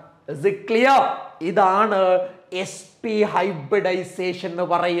ആണ്. Is it clear? ഇതാണ് sp ഹൈബ്രിഡൈസേഷൻ എന്ന്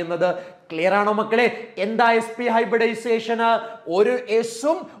പറയുന്നത്. ക്ലിയർ ആണോ മക്കളെ? എന്താ sp ഹൈബ്രിഡൈസേഷൻ? ഒരു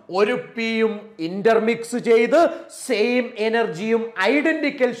എസും ഒരു പിയും ഇന്റർമിക്സ് ചെയ്ത് സെയിം എനർജിയും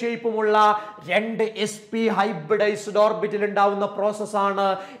ഐഡന്റിക്കൽ ഷേപ്പുമുള്ള 2 sp ഹൈബ്രിഡൈസ്ഡ് ഓർബിറ്റിൽ ഉണ്ടാവുന്ന പ്രോസസ്സാണ്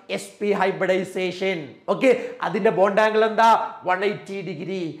sp ഹൈബ്രിഡൈസേഷൻ. ഓക്കെ, അതിന്റെ ബോണ്ട് ആംഗിൾ എന്താ? 180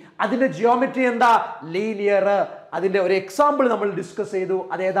 ഡിഗ്രി. അതിന്റെ ജിയോമെട്രി എന്താ? ലീനിയർ. അതിന്റെ ഒരു എക്സാമ്പിൾ നമ്മൾ ഡിസ്കസ് ചെയ്തു.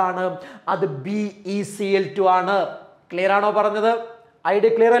 അതേതാണ്? അത് BeCl2 ആണ്. ക്ലിയർ ആണോ പറഞ്ഞത്? ഐഡിയ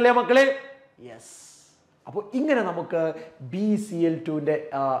ക്ലിയർ അല്ലേ മക്കളെ? യെസ്. അപ്പോൾ ഇങ്ങനെ നമുക്ക് BeCl2ന്റെ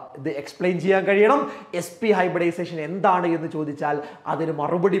ഇത് എക്സ്പ്ലെയിൻ ചെയ്യാൻ കഴിയണം. sp ഹൈബ്രിഡൈസേഷൻ എന്താണ് എന്ന് ചോദിച്ചാൽ അതിന്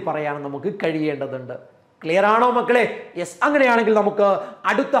മറുപടി പറയാൻ നമുക്ക് കഴിയേണ്ടതുണ്ട്. ക്ലിയർ ആണോ മക്കളെ? യെസ്. അങ്ങനെയാണെങ്കിൽ നമുക്ക്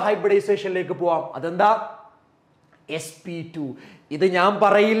അടുത്ത ഹൈബ്രിഡൈസേഷനിലേക്ക് പോവാം. അതെന്താ? sp2. ഇത് ഞാൻ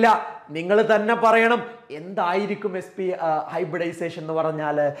പറയില്ല, നിങ്ങൾ തന്നെ പറയണം. എന്തായിരിക്കും sp ഹൈബ്രിഡൈസേഷൻ എന്ന്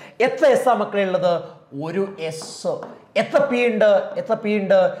പറഞ്ഞാൽ? എത്ര എസ് ആ മക്കളെ ഉള്ളത്? ഒരു എസ്. എത്ര പി ഉണ്ട്?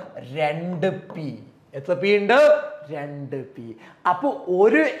 2p. എത്ര പി ഉണ്ട്? 2p. അപ്പൊ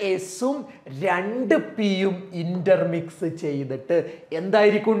ഒരു എസും 2pയും ഇന്റർമിക്സ് ചെയ്തിട്ട്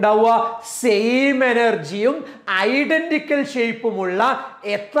എന്തായിരിക്കും ഉണ്ടാവുക? സെയിം എനർജിയും ഐഡന്റിക്കൽ ഷേപ്പുമുള്ള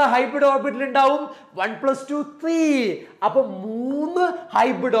എത്ര ഹൈബ്രിഡ് ഓർബിറ്റൽ ഉണ്ടാവും? 1 + 2 3. അപ്പൊ 3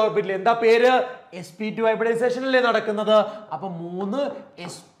 ഹൈബ്രിഡ് ഓർബിറ്റൽ. എന്താ പേര്? sp2 ഹൈബ്രിഡൈസേഷൻ അല്ലേ നടക്കുന്നത്. അപ്പൊ 3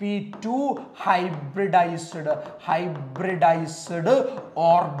 sp2 ഹൈബ്രിഡൈസ്ഡ്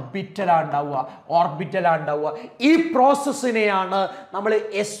ഓർബിറ്റലാണ് ഉണ്ടാവുക. ഈ പ്രോസസ്സിനെയാണ് നമ്മൾ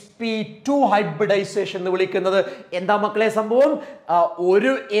sp2 ഹൈബ്രിഡൈസേഷൻ എന്ന് വിളിക്കുന്നത്. എന്താ മക്കളെ സംഭവം?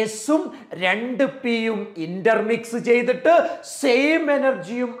 ഒരു എസും 2pയും ഇന്റർമിക്സ് ചെയ്തിട്ട് സെയിം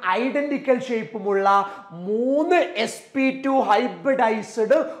എനർജിയും ഐഡന്റിക്കൽ ഷേപ്പുമുള്ള 3 sp2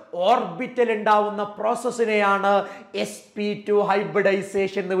 ഹൈബ്രിഡൈസ്ഡ് ഓർബിറ്റൽ ഉണ്ടാവുന്ന പ്രോസസ്സിനെയാണ് sp2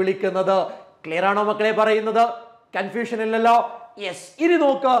 ഹൈബ്രിഡൈസേഷൻ എന്ന് വിളിക്കുന്നത്. ക്ലിയർ ആണോ മക്കളെ പറയുന്നത്? കൺഫ്യൂഷൻ ഇല്ലല്ലോ? യെസ്. ഇനി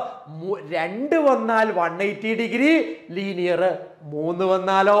നോക്ക്, 2 വന്നാൽ 180 ഡിഗ്രി ലീനിയർ. 3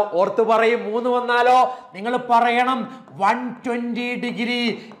 വന്നാലോ? ഓർത്ത് പറയും. 3 വന്നാലോ? നിങ്ങൾ പറയണം 120 ഡിഗ്രി.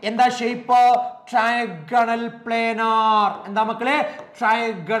 എന്താ ഷേപ്പ്? Trigonal planar. എന്താ മക്കളെ?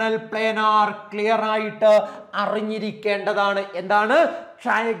 Trigonal planar. ക്ലിയർ ആയിട്ട് അറിഞ്ഞിരിക്കേണ്ടതാണ്. എന്താണ്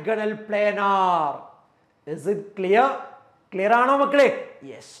trigonal planar? Is it clear? Clear ആണോ മക്കളെ?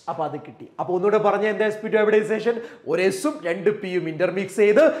 യെസ്. അപ്പൊ അത് കിട്ടി. അപ്പൊ ഒന്നുകൂടെ പറഞ്ഞ എന്താ sp2 ഹൈബ്രിഡൈസേഷൻ? ഒരു എസും 2pയും ഇന്റർമിക്സ്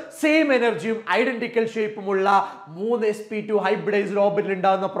ചെയ്ത് സെയിം എനർജിയും ഐഡന്റിക്കൽ ഷേപ്പുമുള്ള 3 sp2 ഹൈബ്രിഡൈസ്ഡ് ഓർബിറ്റൽ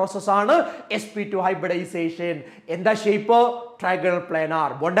ഉണ്ടാകുന്ന പ്രോസസ്സാണ് sp2 ഹൈബ്രിഡൈസേഷൻ. എന്താ shape? Trigonal planar.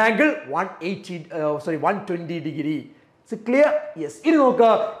 Bond angle 120 degree. Clear? Yes. ഇനി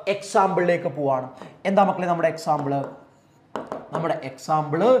നോക്ക്, എക്സാമ്പിളിലേക്ക് പോവാണ്. എന്താ മക്കളെ നമ്മുടെ എക്സാമ്പിള്? നമ്മുടെ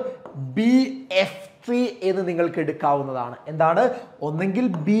എക്സാമ്പിള് BF3 എന്ന് നിങ്ങൾക്ക് എടുക്കാവുന്നതാണ്. എന്താണ്? ഒന്നെങ്കിൽ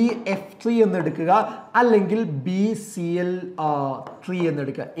BF3 എന്ന് എടുക്കുക, അല്ലെങ്കിൽ BCl3 എന്ന്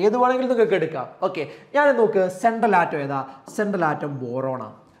എടുക്കുക. ഏത് വേണമെങ്കിലും നിങ്ങൾക്ക് എടുക്കാം. ഓക്കെ, ഞാൻ നോക്ക്. സെൻട്രൽ ആറ്റം ഏതാ? Central atom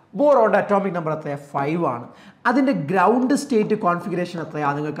ബോറോണാണ്. ബോറോണിന്റെ അറ്റോമിക് നമ്പർ എത്രയാ? 5 ആണ്. അതിന്റെ ഗ്രൗണ്ട് സ്റ്റേറ്റ് കോൺഫിഗറേഷൻ എത്രയാ?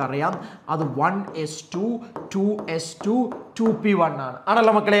 നിങ്ങൾക്ക് അറിയാം. അത് 1s2 2s2 2p1 ആണ്.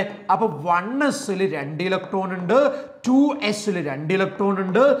 ആണല്ലോ മക്കളെ? അപ്പൊ 1s-ൽ 2 ഇലക്ട്രോൺ ഉണ്ട്, 2s-ൽ 2 ഇലക്ട്രോൺ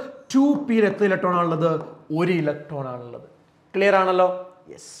ഉണ്ട്, 2p-ൽ എത്ര ഇലക്ട്രോൺ ആണുള്ളത്? 1 ഇലക്ട്രോൺ ആണുള്ളത്. ക്ലിയർ ആണല്ലോ?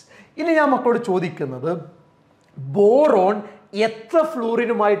 യെസ്. ഇനി ഞാൻ മക്കളോട് ചോദിക്കുന്നത്, ബോറോൺ എത്ര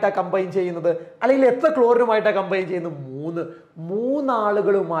ഫ്ലൂറിനുമായിട്ടാണ് കമ്പൈൻ ചെയ്യുന്നത്? അല്ലെങ്കിൽ എത്ര ക്ലോറിനുമായിട്ടാണ് കമ്പൈൻ ചെയ്യുന്നത്? 3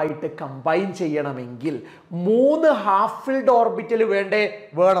 ആളുകളുമായിട്ട് കമ്പൈൻ ചെയ്യണമെങ്കിൽ 3 ഹാഫ് ഫിൽഡ് ഓർബിറ്റൽ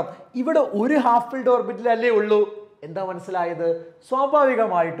വേണം. ഇവിടെ ഒരു ഹാഫ് ഫിൽഡ് ഓർബിറ്റൽ അല്ലേ ഉള്ളൂ. എന്താ മനസ്സിലായത്?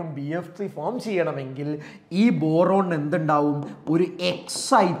 സ്വാഭാവികമായിട്ടും BF3 ഫോം ചെയ്യണമെങ്കിൽ ഈ ബോറോൺ എന്തുണ്ടാവും? ഒരു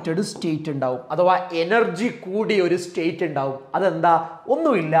എക്സൈറ്റഡ് സ്റ്റേറ്റ് ഉണ്ടാവും, അഥവാ എനർജി കൂടിയ ഒരു സ്റ്റേറ്റ് ഉണ്ടാവും. അതെന്താ?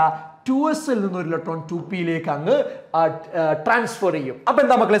 ഒന്നുമില്ല, 2s-ൽ നിന്ന് ഒരു ഇലക്ട്രോൺ 2p-ലേക്ക് അങ്ങ് ട്രാൻസ്ഫർ ചെയ്യും. അപ്പൊ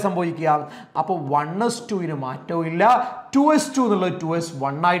എന്താ മക്കളെ സംഭവിക്കുക? അപ്പൊ 1s2-ന് മാറ്റവും ഇല്ല. 2s2 എന്നുള്ളത്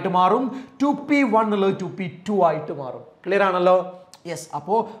 2s1 ആയിട്ട് മാറും, 2p1 എന്നുള്ളത് 2p2 ആയിട്ട് മാറും. ക്ലിയർ ആണല്ലോ? യെസ്.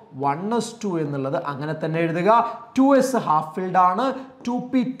 അപ്പോൾ 1s2 എന്നുള്ളത് അങ്ങനെ തന്നെ എഴുതുക. 2s ഹാഫ് ഫിൽഡ് ആണ്.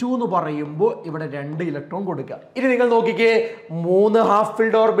 2p2 എന്ന് പറയുമ്പോൾ ഇവിടെ 2 ഇലക്ട്രോൺ കൊടുക്കുക. ഇനി നിങ്ങൾ നോക്കിക്കേ, 3 ഹാഫ്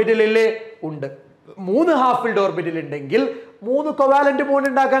ഫിൽഡ് ഓർബിറ്റൽ ഇല്ലേ? ഉണ്ട്. 3 ഹാഫ് ഫിൽഡ് ഓർബിറ്റൽ ഉണ്ടെങ്കിൽ 3 കോവാലന്റ് ബോണ്ട്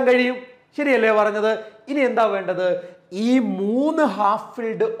ഉണ്ടാക്കാൻ കഴിയും. ശരിയല്ലേ പറഞ്ഞത്? ഇനി എന്താ വേണ്ടത്? ഈ 3 ഹാഫ്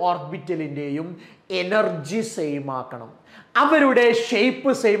ഫിൽഡ് ഓർബിറ്റലിന്റെയും എനർജി സെയിം ആക്കണം, അവരുടെ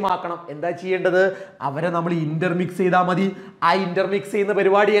ഷേപ്പ് സെയിം ആക്കണം. എന്താ ചെയ്യേണ്ടത്? അവരെ നമ്മൾ ഇന്റർമിക്സ് ചെയ്താൽ മതി. ആ ഇന്റർമിക്സ് ചെയ്യുന്ന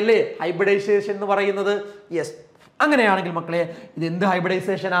പരിപാടിയല്ലേ ഹൈബ്രിഡൈസേഷൻ എന്ന് പറയുന്നത്. യെസ്. അങ്ങനെയാണെങ്കിൽ മക്കളെ ഇത് എന്ത്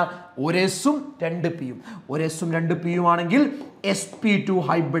ഹൈബ്രിഡൈസേഷനാ? ഒരെസും 2pയും. ഒരെസും 2pയും ആണെങ്കിൽ sp2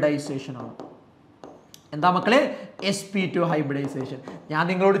 ഹൈബ്രിഡൈസേഷൻ ആണ്. എന്താ മക്കളെ? sp2 hybridisation. ഞാൻ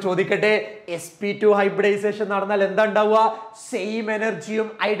നിങ്ങളോട് ചോദിക്കട്ടെ, sp2 ഹൈബ്രിഡൈസേഷൻ നടന്നാൽ എന്താ ഉണ്ടാവുക? സെയിം എനർജിയും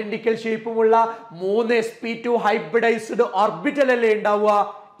ഐഡന്റിക്കൽ ഷേപ്പുമുള്ള 3 sp2 ഹൈബ്രിഡൈസ്ഡ് ഓർബിറ്റൽ അല്ലേ ഉണ്ടാവുക?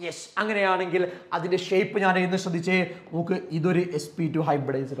 യെസ്. അങ്ങനെയാണെങ്കിൽ അതിന്റെ ഷേപ്പ് ഞാൻ ഇന്ന് ശ്രദ്ധിച്ചേ നോക്ക്. ഇതൊരു sp2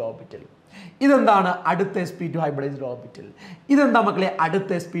 ഹൈബ്രിഡൈസ്ഡ് ഓർബിറ്റൽ. ഇതെന്താണ്? അടുത്ത sp2 ഹൈബ്രിഡൈസ്ഡ് ഓർബിറ്റൽ. ഇതെന്താ മക്കളെ? അടുത്ത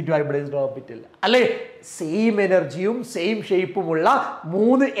sp2 ഹൈബ്രിഡൈസ്ഡ് ഓർബിറ്റൽ അല്ലേ? സെയിം എനർജിയും സെയിം ഷേപ്പുമുള്ള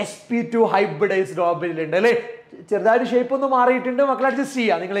 3 sp2 ഹൈബ്രിഡൈസ്ഡ് ഓർബിറ്റൽ ഉണ്ട് അല്ലേ? ചെറുതായിട്ട് ഷേപ്പ് ഒന്ന് മാറിയിട്ടുണ്ട്. മക്കൾ അഡ്ജസ്റ്റ്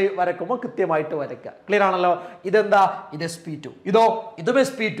ചെയ്യുക. നിങ്ങൾ വരക്കുമ്പോൾ കൃത്യമായിട്ട് വരയ്ക്കുക. ക്ലിയർ ആണല്ലോ? ഇതെന്താ? ഇത് sp2. ഇതോ? ഇതും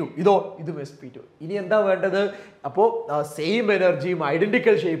sp2. ഇതോ? ഇതും sp2. ഇനി എന്താ വേണ്ടത്? അപ്പോൾ സെയിം എനർജിയും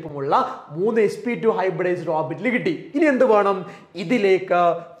ഐഡന്റിക്കൽ ഷേപ്പുമുള്ള 3 sp2 ഹൈബ്രിഡൈസ്ഡ് ഓർബിറ്റൽ കിട്ടി. ഇനി എന്ത് വേണം? ഇതിലേക്ക്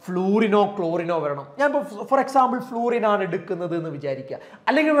ഫ്ലൂറിനോ ക്ലോറിനോ വരണം. ഞാൻ ഇപ്പോൾ ഫോർ എക്സാമ്പിൾ ഫ്ലൂറിൻ ആണ് എടുക്കുന്നത് എന്ന് വിചാരിക്കുക.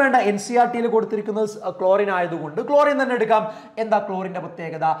 അല്ലെങ്കിൽ വേണ്ട, NCERT കൊടുത്തിരിക്കുന്നത് ക്ലോറിൻ ആയതുകൊണ്ട് ക്ലോറിൻ തന്നെ എടുക്കാം. എന്താ ക്ലോറിന്റെ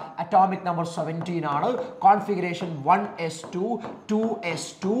പ്രത്യേകത? അറ്റോമിക് നമ്പർ 17 ആണ്. Configuration 1s2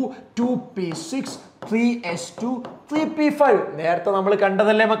 2s2 2p6 3s2 3p5. നേരത്തെ നമ്മൾ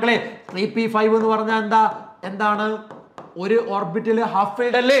കണ്ടതല്ലേ മക്കളെ? 3p5 എന്ന് പറഞ്ഞാൽ എന്താണ്? ഒരു ഓർബിറ്റൽ ഹാഫ്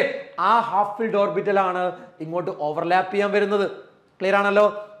ഫിൽഡ് അല്ലേ? ആ ഹാഫ് ഫിൽഡ് ഓർബിറ്റൽ ആണ് ഇങ്ങോട്ട് ഓവർലാപ്പ് ചെയ്യാൻ വരുന്നത്. ക്ലിയർ ആണല്ലോ?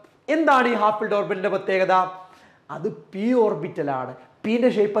 എന്താണ് ഈ ഹാഫ് ഫിൽഡ് ഓർബിറ്റലിന്റെ പ്രത്യേകത? അത് p ഓർബിറ്റൽ ആണ്. പിന്റെ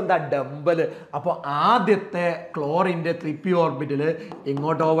ഷേപ്പ് എന്താ? ഡംബല്. അപ്പോൾ ആദ്യത്തെ ക്ലോറിന്റെ 3p ഓർബിറ്റൽ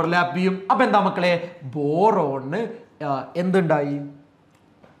ഇങ്ങോട്ട് ഓവർലാപ്പ് ചെയ്യും. അപ്പൊ എന്താ മക്കളെ? ബോറോണ് എന്തുണ്ടായി?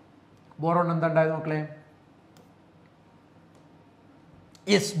 ബോറോൺ എന്താണ്ടായത് മക്കളെ?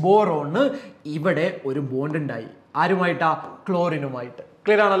 യെസ്. ബോറോണ് ഇവിടെ ഒരു ബോണ്ട് ഉണ്ടായി. ആരുമായിട്ടാ? ക്ലോറിനുമായിട്ട്.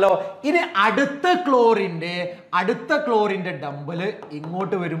 ക്ലിയർ ആണല്ലോ? ഇനി അടുത്ത ക്ലോറിന്റെ ഡംബല്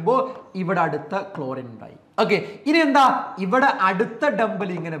ഇങ്ങോട്ട് വരുമ്പോ ഇവിടെ അടുത്ത ക്ലോറിൻ ഉണ്ടായി. ഓക്കെ. ഇനി എന്താ? ഇവിടെ അടുത്ത ഡംബൽ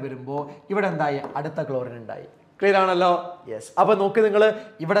ഇങ്ങനെ വരുമ്പോ ഇവിടെ എന്തായി? അടുത്ത ക്ലോറിൻ ഉണ്ടായി. ക്ലിയർ ആണല്ലോ? യെസ്. അപ്പൊ നോക്ക് നിങ്ങൾ,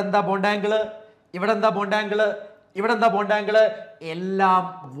 ഇവിടെ എന്താ ബോണ്ട് ആംഗിള്? ഇവിടെ എന്താ ബോണ്ട് ആംഗിള്? ഇവിടെ എന്താ ബോണ്ട് ആംഗിള്? എല്ലാം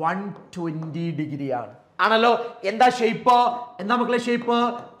 120 ഡിഗ്രി ആണ്. ആണല്ലോ? എന്താ ഷേപ്പ്? എന്താ മക്കളെ ഷേപ്പ്?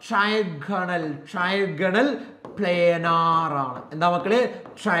 ട്രയഗണൽ പ്ലേനാർ ആണ്. എന്താ മക്കളെ?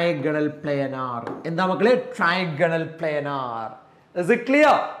 Trigonal planar. എന്താ മക്കളെ? Trigonal planar.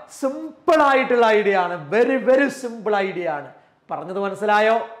 ക്ലിയർ? സിമ്പിൾ ആയിട്ടുള്ള ഐഡിയ ആണ്. വെരി വെരി സിമ്പിൾ ഐഡിയ ആണ്. പറഞ്ഞത്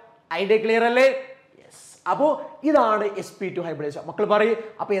മനസ്സിലായോ? ഐഡിയ ക്ലിയർ അല്ലേ? യെസ്. അപ്പോ ഇതാണ് sp2 ഹൈബ്രിഡൈസേഷൻ. മക്കൾ പറയും,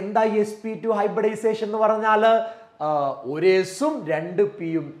 അപ്പൊ എന്താ ഈ sp2 ഹൈബ്രിഡൈസേഷൻ എന്ന് പറഞ്ഞാൽ? ഒരേസും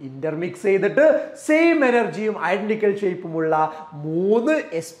 2pയും ഇന്റർമിക്സ് ചെയ്തിട്ട് സെയിം എനർജിയും ഐഡന്റിക്കൽ ഷേപ്പുമുള്ള 3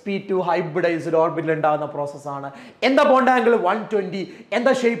 sp2 ഹൈബ്രിഡൈസ്ഡ് ഓർബിറ്റൽ ഉണ്ടാകുന്ന പ്രോസസ്സാണ്. എന്താ ബോണ്ട് ആംഗിൾ? 120.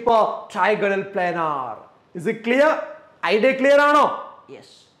 എന്താ shape? Trigonal planar. Is it clear? Idea clear ആണോ?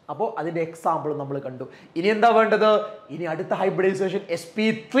 യെസ്. അപ്പോൾ അതിന്റെ എക്സാമ്പിൾ നമ്മൾ കണ്ടു. ഇനി എന്താ വേണ്ടത്? ഇനി അടുത്ത ഹൈബ്രിഡൈസേഷൻ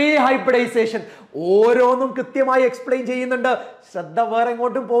sp3 ഹൈബ്രിഡൈസേഷൻ. ഓരോന്നും കൃത്യമായി എക്സ്പ്ലെയിൻ ചെയ്യുന്നുണ്ട്. ശ്രദ്ധ വേറെ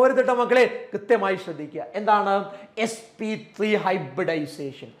എങ്ങോട്ടും പോകരുത് കേട്ടോ മക്കളെ. കൃത്യമായി ശ്രദ്ധിക്കുക. എന്താണ് sp3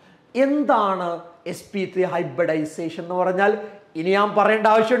 ഹൈബ്രിഡൈസേഷൻ? എന്താണ് sp3 ഹൈബ്രിഡൈസേഷൻ എന്ന് പറഞ്ഞാൽ? ഇനി ഞാൻ പറയേണ്ട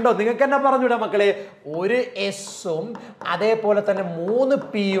ആവശ്യമുണ്ടോ? നിങ്ങൾക്ക് തന്നെ പറഞ്ഞുവിടാ മക്കളെ. ഒരു എസും അതേപോലെ തന്നെ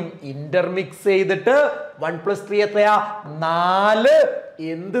 3pയും ഇന്റർമിക്സ് ചെയ്തിട്ട് 1+3 എത്രയാ? 4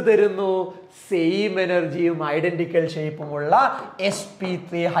 എന്ത് തരുന്നു? സെയിം എനർജിയും ഐഡന്റിക്കൽ ഷേപ്പുമുള്ള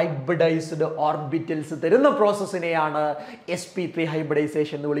sp3 ഹൈബ്രിഡൈസ്ഡ് ഓർബിറ്റൽസ് തരുന്ന പ്രോസസ്സിനെയാണ് sp3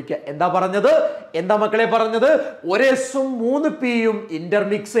 ഹൈബ്രിഡൈസേഷൻ എന്ന് വിളിക്കുക. എന്താ പറഞ്ഞത്? എന്താ മക്കളെ പറഞ്ഞത്? ഒരെസും 3pയും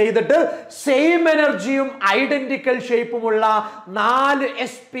ഇന്റർമിക്സ് ചെയ്തിട്ട് സെയിം എനർജിയും ഐഡന്റിക്കൽ ഷേപ്പുമുള്ള 4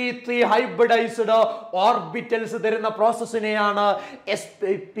 sp3 ഹൈബ്രിഡൈസ്ഡ് ഓർബിറ്റൽസ് തരുന്ന പ്രോസസ്സിനെയാണ്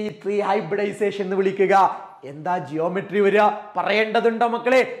sp3 ഹൈബ്രിഡൈസേഷൻ എന്ന് വിളിക്കുക. എന്താ ജിയോമെട്രി വരിക? പറയേണ്ടതുണ്ടോ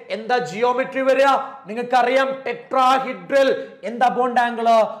മക്കളെ? എന്താ ജിയോമെട്രി വരിക? നിങ്ങൾക്കറിയാം ടെട്രാഹിഡ്രൽ. എന്താ ബോണ്ട്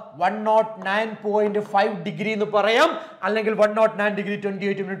ആംഗിള്? 109.5 ഡിഗ്രി എന്ന് പറയാം, അല്ലെങ്കിൽ 109 ഡിഗ്രി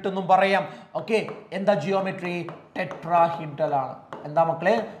 28 മിനിറ്റ് എന്നും പറയാം. ഓക്കെ. എന്താ ജിയോമെട്രി? ടെട്രാഹിഡ്രൽ ആണ്. എന്താ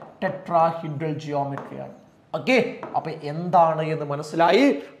മക്കളെ? ടെട്രാഹിഡ്രൽ ജിയോമെട്രി ആണ്. ഓക്കെ. അപ്പൊ എന്താണ് എന്ന് മനസ്സിലായി,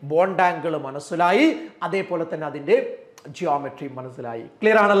 ബോണ്ട് ആംഗിൾ മനസ്സിലായി, അതേപോലെ തന്നെ അതിന്റെ ജിയോമെട്രി മനസ്സിലായി.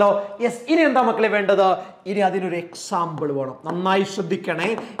 ക്ലിയർ ആണല്ലോ? യെസ്. ഇനി എന്താ മക്കളെ വേണ്ടത്? ഇനി അതിനൊരു എക്സാമ്പിൾ വേണം. നന്നായി ശ്രദ്ധിക്കണേ.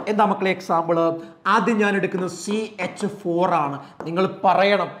 എന്താ മക്കളെ എക്സാമ്പിൾ? ആദ്യം ഞാൻ എടുക്കുന്നത് CH4 ആണ്. നിങ്ങൾ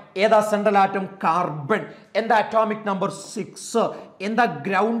പറയണം ഏതാ സെൻട്രൽ ആറ്റം? കാർബൺ. എന്താ അറ്റോമിക് നമ്പർ? 6. എന്താ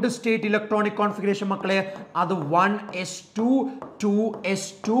ഗ്രൗണ്ട് സ്റ്റേറ്റ് ഇലക്ട്രോണിക് കോൺഫിഗറേഷൻ മക്കളെ? അത് 1s2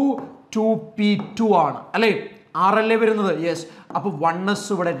 2s2 2p2 ആണ് അല്ലേ? ആറല്ലേ വരുന്നത്? യെസ്. അപ്പോൾ 1s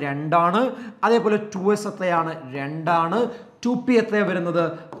ഇവിടെ 2 ആണ്. അതേപോലെ 2s എത്രയാണ്? 2 ആണ്. 2p എത്രയാണ് വരുന്നത്?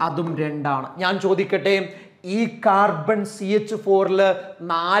 അതും 2 ആണ്. ഞാൻ ചോദിക്കട്ടെ, ഈ കാർബൺ CH4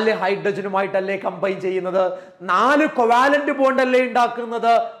 4 ഹൈഡ്രജനുമായിട്ടല്ലേ കമ്പൈൻ ചെയ്യുന്നത്? 4 കൊവാലന്റ് ബോണ്ട് അല്ലേ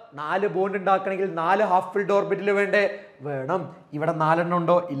ഉണ്ടാക്കുന്നത്? 4 ബോണ്ട് ഉണ്ടാക്കണമെങ്കിൽ 4 ഹാഫ് ഫിൽഡ് ഓർബിറ്റിൽ വേണ്ടേ? വേണം. ഇവിടെ 4 എണ്ണം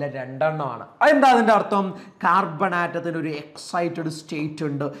ഉണ്ടോ? ഇല്ല, 2 എണ്ണമാണ്. അതെന്താ അതിന്റെ അർത്ഥം? കാർബൺ ആറ്റത്തിന് ഒരു എക്സൈറ്റഡ് സ്റ്റേറ്റ്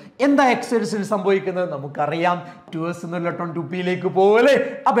ഉണ്ട്. എന്താ എക്സൈറ്റഡ് സംഭവിക്കുന്നത്? നമുക്കറിയാം. 2s ഇലക്ട്രോൺ 2p പോകല്ലേ?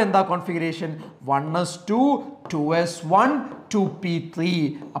 അപ്പൊ എന്താ കോൺഫിഗറേഷൻ? 1s2 2s1 2p3.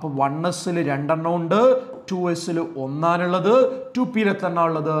 അപ്പൊ 1s 2 എണ്ണം ഉണ്ട്, 2s 1 ആണുള്ളത്, 2p എത്ര എണ്ണ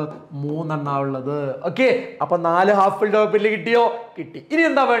ഉള്ളത്? 3 എണ്ണ ഉള്ളത്. ഓക്കെ. അപ്പൊ 4 ഹാഫ് ഫിൽഡ് ഓർബിറ്റിൽ കിട്ടിയോ? കിട്ടി. ഇനി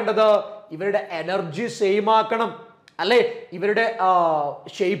എന്താ വേണ്ടത്? ഇവരുടെ എനർജി സെയിം ആക്കണം അല്ലേ? ഇവരുടെ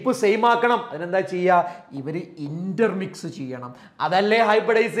ഷേപ്പ് സെയിം ആക്കണം. അതിനെന്താ ചെയ്യുക? ഇവര് ഇന്റർമിക്സ് ചെയ്യണം. അതല്ലേ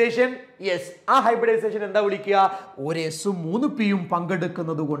ഹൈബ്രിഡൈസേഷൻ? യെസ്. ആ ഹൈബ്രിഡൈസേഷൻ എന്താ വിളിക്കുക? ഒരു എസും 3 പിയും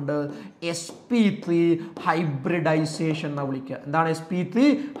പങ്കെടുക്കുന്നത് കൊണ്ട് sp3 ഹൈബ്രിഡൈസേഷൻ എന്നാ വിളിക്കുക. എന്താണ് sp3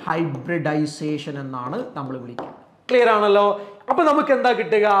 ഹൈബ്രിഡൈസേഷൻ എന്നാണ് നമ്മൾ വിളിക്കുക. ക്ലിയർ ആണല്ലോ? അപ്പൊ നമുക്ക് എന്താ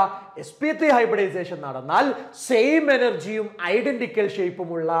കിട്ടുക? sp3 ഹൈബ്രിഡൈസേഷൻ നടന്നാൽ സെയിം എനർജിയും ഐഡന്റിക്കൽ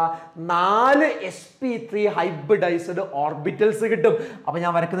ഷേപ്പുമുള്ള 4 sp3 ഹൈബ്രിഡൈസ്ഡ് ഓർബിറ്റൽസ് കിട്ടും. അപ്പൊ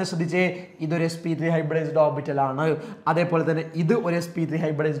ഞാൻ വരക്കുന്നത് ശ്രദ്ധിച്ചേ. ഇതൊരു sp3 ഹൈബ്രിഡൈസ്ഡ് ഓർബിറ്റൽ ആണ്. അതേപോലെ തന്നെ ഇത് ഒരു sp3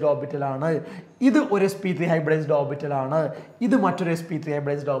 ഹൈബ്രിഡൈസ്ഡ് ഓർബിറ്റൽ ആണ്. ഇത് ഒരു sp3 ഹൈബ്രിഡൈസ്ഡ് ഓർബിറ്റൽ ആണ്. ഇത് മറ്റൊരു sp3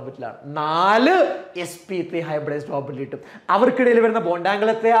 ഹൈബ്രിഡൈസ്ഡ് ഓർബിറ്റൽ ആണ്. 4 sp3 ഹൈബ്രിഡൈസ്ഡ് ഓർബിറ്റൽ കിട്ടും. അവർക്കിടയിൽ വരുന്ന ബോണ്ട്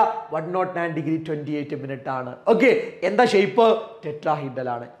ആംഗിൾ എത്രയാ? 109 ഡിഗ്രി 28 മിനിറ്റ് ആണ്. ഓക്കെ. എന്താ ഷേപ്പ്? ടെട്രാഹീഡ്രൽ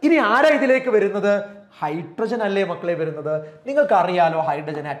ആണ്. ഇനി ആരാ ഇതിലേക്ക് വരുന്നത്? ഹൈഡ്രജൻ അല്ലേ മക്കളെ വരുന്നത്? നിങ്ങൾക്ക് അറിയാലോ,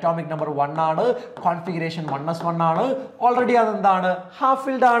 ഹൈഡ്രജൻ അറ്റോമിക് നമ്പർ 1 ആണ്, കോൺഫിഗറേഷൻ 1s1 ആണ്. ഓൾറെഡി അതെന്താണ്? ഹാഫ്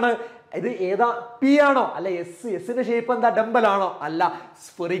ഫിൽഡ് ആണ്. ഇത് ഏതാ? പി ആണോ? അല്ല, എസിന്റെ ഷേപ്പ് എന്താ? ഡംബൽ ആണോ? അല്ല,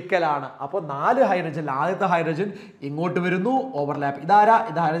 സ്ഫെറിക്കൽ ആണ്. അപ്പൊ 4 ഹൈഡ്രജൻ, ആദ്യത്തെ ഹൈഡ്രജൻ ഇങ്ങോട്ട് വരുന്നു, ഓവർലാപ്പ്. ഇതാരാ?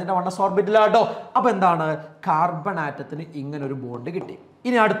 ഇത് ഹൈഡ്രജന്റെ 1s ഓർബിറ്റിലാട്ടോ. അപ്പൊ എന്താണ്? കാർബൺ ആറ്റത്തിന് ഇങ്ങനെ ഒരു ബോണ്ട് കിട്ടി.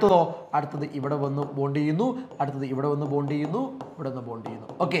 ഇനി അടുത്തതോ? അടുത്തത് ഇവിടെ വന്ന് ബോണ്ട് ചെയ്യുന്നു, അടുത്തത് ഇവിടെ വന്ന് ബോണ്ട് ചെയ്യുന്നു, ഇവിടെ വന്ന് ബോണ്ട് ചെയ്യുന്നു.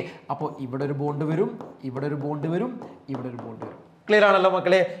 ഓക്കെ. അപ്പോൾ ഇവിടെ ഒരു ബോണ്ട് വരും, ഇവിടെ ഒരു ബോണ്ട് വരും, ഇവിടെ ഒരു ബോണ്ട് വരും. ക്ലിയർ ആണല്ലോ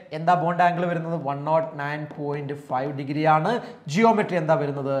മക്കളെ? എന്താ ബോണ്ട് ആംഗിൾ വരുന്നത്? 109.5 ഡിഗ്രി ആണ്. ജിയോമെട്രി എന്താ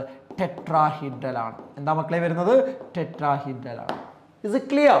വരുന്നത്? ടെട്രാഹീഡ്രൽ ആണ്. എന്താ മക്കളെ വരുന്നത്? ടെട്രാഹീഡ്രൽ ആണ്. Is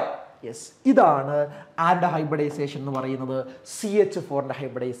it clear? യെസ്. ഇതാണ് ആരുടെ ഹൈബ്രിഡൈസേഷൻ എന്ന് പറയുന്നത്? CH4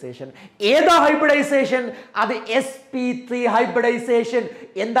 hybridisation. ഏതാ ഹൈബ്രിഡൈസേഷൻ? അത് sp3 ഹൈബ്രിഡൈസേഷൻ.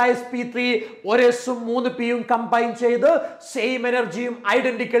 എന്താ sp3? ഒരു എസും 3 പിയും കമ്പൈൻ ചെയ്ത് സെയിം എനർജിയും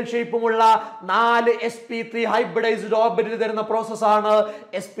ഐഡന്റിക്കൽ ഷേപ്പുമുള്ള 4 sp3 ഹൈബ്രിഡൈസ്ഡ് ഓർബിറ്റിൽ തരുന്ന പ്രോസസ് ആണ്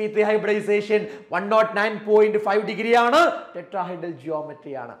sp3 ഹൈബ്രിഡൈസേഷൻ. 109.5 ഡിഗ്രി ആണ്. ടെട്രാഹൈഡ്രൽ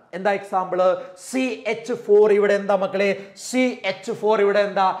ജിയോമെട്രി ആണ്. എന്താ എക്സാമ്പിൾ? CH4 ഇവിടെ എന്താ മക്കളെ? CH4 ഇവിടെ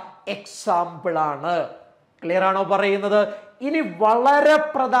എന്താ? എക്സാമ്പിൾ ആണ്. ക്ലിയർ ആണോ പറയുന്നത്? ഇനി വളരെ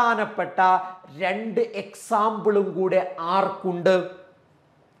പ്രധാനപ്പെട്ട 2 എക്സാമ്പിളും കൂടെ ആർക്കുണ്ട്?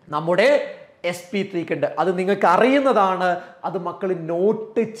 നമ്മുടെ sp3 ഉണ്ട്. അത് നിങ്ങൾക്ക് അറിയുന്നതാണ്. അത് മക്കൾ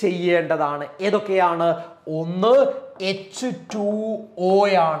നോട്ട് ചെയ്യേണ്ടതാണ്. ഏതൊക്കെയാണ്? ഒന്ന് H2O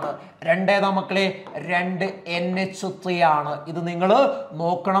ആണ്. രണ്ടേതാ മക്കളെ? 2 NH3 ആണ്. ഇത് നിങ്ങൾ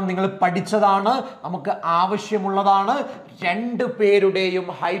നോക്കണം, നിങ്ങൾ പഠിച്ചതാണ്, നമുക്ക് ആവശ്യമുള്ളതാണ്. 2 പേരുടെയും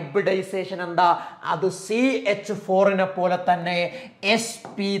ഹൈബ്രിഡൈസേഷൻ എന്താ? അത് CH4 പോലെ തന്നെ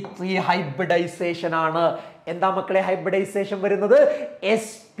sp3 ഹൈബ്രിഡൈസേഷൻ ആണ്. എന്താ മക്കളെ ഹൈബ്രിഡൈസേഷൻ വരുന്നത്?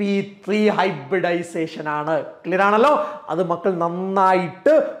 sp3 ഹൈബ്രിഡൈസേഷൻ ആണ്. ക്ലിയർ ആണല്ലോ? അത് മക്കൾ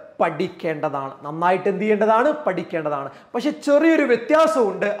നന്നായിട്ട് പഠിക്കേണ്ടതാണ്. നന്നായിട്ട് എന്ത് ചെയ്യേണ്ടതാണ്? പഠിക്കേണ്ടതാണ്. പക്ഷെ ചെറിയൊരു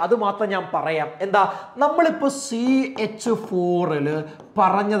വ്യത്യാസമുണ്ട്, അത് മാത്രം ഞാൻ പറയാം. എന്താ? നമ്മളിപ്പോ CH4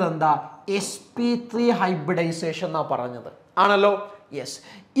 പറഞ്ഞത് എന്താ? sp3 ഹൈബ്രിഡൈസേഷൻ എന്നാ പറഞ്ഞത് ആണല്ലോ. യെസ്.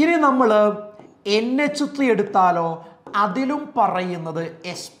 ഇനി നമ്മൾ NH3 എടുത്താലോ? അതിലും പറയുന്നത്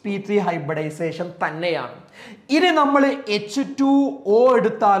sp3 ഹൈബ്രിഡൈസേഷൻ തന്നെയാണ്. ഇനി നമ്മൾ H2O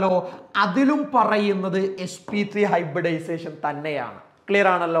എടുത്താലോ? അതിലും പറയുന്നത് sp3 ഹൈബ്രിഡൈസേഷൻ തന്നെയാണ്. ക്ലിയർ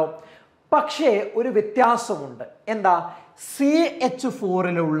ആണല്ലോ? പക്ഷേ ഒരു വ്യത്യാസമുണ്ട്. എന്താ?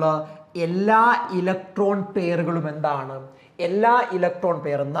 CH4 എല്ലാ ഇലക്ട്രോൺ പെയറുകളും എന്താണ്? എല്ലാ ഇലക്ട്രോൺ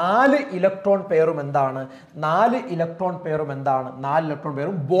പെയർ 4 ഇലക്ട്രോൺ പെയറും എന്താണ്? 4 ഇലക്ട്രോൺ പെയറും എന്താണ്? 4 ഇലക്ട്രോൺ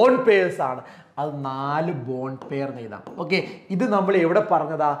പെയറും ബോണ്ട് പെയർസ് ആണ്. അത് 4 ബോണ്ട് പെയർ എഴുതാം. ഓക്കെ, ഇത് നമ്മൾ എവിടെ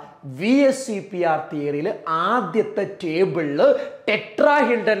പറഞ്ഞതാ? VSCPR തിയറിയിൽ ആദ്യത്തെ ടേബിളിൽ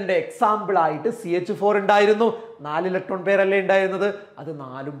ടെട്രാഹിഡ്രലിന്റെ എക്സാമ്പിൾ ആയിട്ട് CH4 ഉണ്ടായിരുന്നു. 4 ഇലക്ട്രോൺ പെയർ അല്ലേ ഉണ്ടായിരുന്നത്? അത്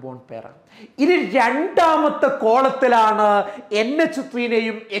 4 ബോണ്ട് പെയർ ആണ്. ഇനി രണ്ടാമത്തെ കോളത്തിലാണ്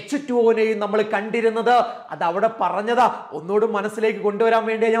NH3നെയും H2O-നെയും നമ്മൾ കണ്ടിരുന്നത്. അത് അവിടെ പറഞ്ഞതാ, ഒന്നുകൂടി മനസ്സിലേക്ക് കൊണ്ടുവരാൻ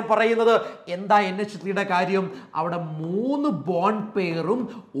വേണ്ടിയാണ് ഞാൻ പറയുന്നത്. എന്താ NH3യുടെ കാര്യം? അവിടെ 3 bond പെയറും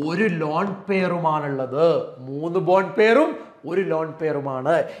 1 loan പെയറുമാണുള്ളത്. 3 bond പെയറും 1 loan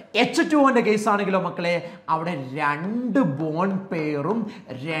പെയറുമാണ്. H2O-ന്റെ case ആണെങ്കിലോ മക്കളെ, അവിടെ 2 bond പെയറും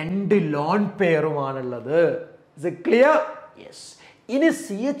 2 loan പെയറുമാണുള്ളത്. Is it clear? Yes. ഇനി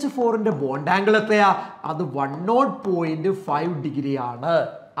CH4ന്റെ ബോണ്ട് ആംഗിൾ എത്രയാ? അത് 1.5 ഡിഗ്രി ആണ്.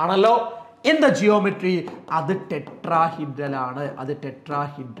 ആണല്ലോ. എന്താ ജിയോമെട്രി? അത് ടെട്രാഹിഡ്രൽ ആണ്. അത്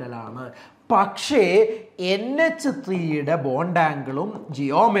ടെട്രാഹിഡ്രൽ ആണ്. പക്ഷേ NH3യുടെ ബോണ്ട് ആംഗിളും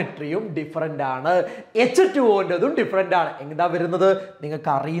ജിയോമെട്രിയും ഡിഫറെൻ്റ് ആണ്. H2O-ൻ്റെതും ഡിഫറെൻ്റ് ആണ്. എന്താ വരുന്നത്?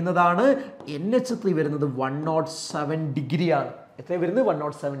 നിങ്ങൾക്ക് അറിയുന്നതാണ്. NH3 വരുന്നത് 107 ഡിഗ്രി ആണ്. എത്ര വരുന്നത്?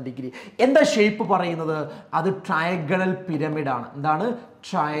 107 ഡിഗ്രി. എന്താ ഷേപ്പ് പറയുന്നത്? അത് ട്രയഗണൽ പിരമിഡ് ആണ്. എന്താണ്?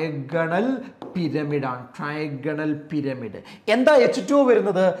 ട്രയഗണൽ പിരമിഡ് ആണ്. Trigonal pyramid. എന്താ H2O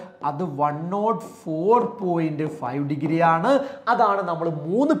വരുന്നത്? അത് 104.5 ഡിഗ്രി ആണ്. അതാണ് നമ്മൾ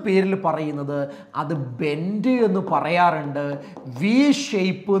 3 പേരിൽ പറയുന്നത്. അത് ബെൻഡ് എന്ന് പറയാറുണ്ട്, വി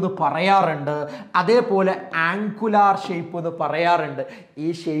ഷേപ്പ് എന്ന് പറയാറുണ്ട്, അതേപോലെ ആംഗുലാർ ഷേപ്പ് എന്ന് പറയാറുണ്ട്. ഈ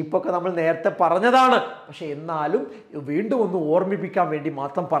ഷേപ്പൊക്കെ നമ്മൾ നേരത്തെ പറഞ്ഞതാണ്. പക്ഷെ എന്നാലും വീണ്ടും ഒന്ന് ഓർമ്മിപ്പിക്കാൻ വേണ്ടി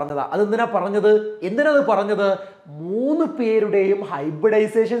മാത്രം പറഞ്ഞതാ. അതെന്തിനാ പറഞ്ഞത്? എന്തിനാത് പറഞ്ഞത്? 3 പേരുടെയും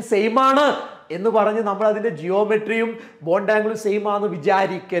ഹൈബ്രിഡൈസേഷൻ സെയിം ആണ് എന്ന് പറഞ്ഞ് നമ്മൾ അതിന്റെ ജിയോമെട്രിയും ബോണ്ട് ആംഗിളും സെയിം ആണെന്ന്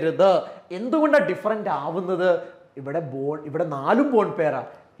വിചാരിക്കരുത്. എന്തുകൊണ്ടാണ് ഡിഫറെന്റ് ആവുന്നത്? ഇവിടെ 4 ബോണ്ട് പെയറാ,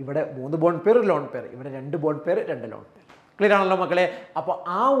 ഇവിടെ 3 ബോണ്ട് പെയർ, ലോൺ പെയർ, ഇവിടെ 2 bond pair, 2 lone pair. Clear ആണല്ലോ മക്കളെ? അപ്പോൾ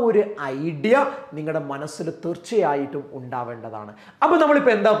ആ ഒരു ഐഡിയ നിങ്ങളുടെ മനസ്സിൽ തീർച്ചയായിട്ടും ഉണ്ടാവേണ്ടതാണ്. അപ്പോൾ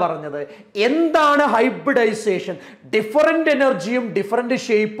നമ്മളിപ്പോൾ എന്താ പറഞ്ഞത്? എന്താണ് ഹൈബ്രിഡൈസേഷൻ? ഡിഫറെന്റ് എനർജിയും ഡിഫറെന്റ്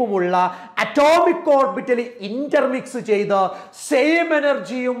ഷേപ്പുമുള്ള അറ്റോമിക് ഓർബിറ്റൽ ഇന്റർമിക്സ് ചെയ്ത് സെയിം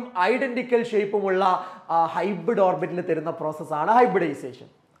എനർജിയും ഐഡന്റിക്കൽ ഷേപ്പുമുള്ള ഹൈബ്രിഡ് ഓർബിറ്റൽ തരുന്ന പ്രോസസ്സാണ് ഹൈബ്രിഡൈസേഷൻ.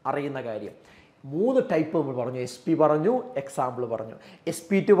 അറിയുന്ന കാര്യം. 3 ടൈപ്പ് നമ്മൾ പറഞ്ഞു. SP പറഞ്ഞു, എക്സാമ്പിൾ പറഞ്ഞു.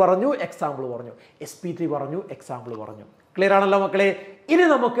 SP2 പറഞ്ഞു, എക്സാമ്പിൾ പറഞ്ഞു. SP3 പറഞ്ഞു, എക്സാമ്പിൾ പറഞ്ഞു. ക്ലിയർ ആണല്ലോ മക്കളെ? ഇനി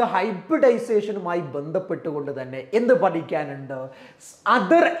നമുക്ക് ഹൈബ്രിഡൈസേഷനുമായി ബന്ധപ്പെട്ടുകൊണ്ട് തന്നെ എന്ത് പഠിക്കാനുണ്ട്?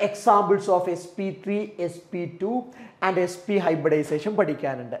 Other examples of SP3, SP2 and SP hybridisation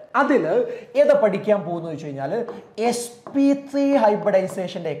പഠിക്കാനുണ്ട്. അതിൽ ഏതാ പഠിക്കാൻ പോകുന്നു വെച്ച് കഴിഞ്ഞാൽ SP3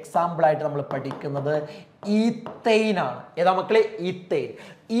 ഹൈബ്രിഡൈസേഷൻ്റെ എക്സാമ്പിൾ ആയിട്ട് നമ്മൾ പഠിക്കുന്നത് ഈത്തൈൻ ആണ്. ഏതാ മക്കളെ? ഈത്തൈൻ.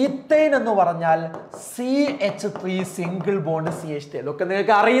 ഈത്തൈൻ എന്ന് പറഞ്ഞാൽ CH3 സിംഗിൾ ബോണ്ട് CH3 ഒക്കെ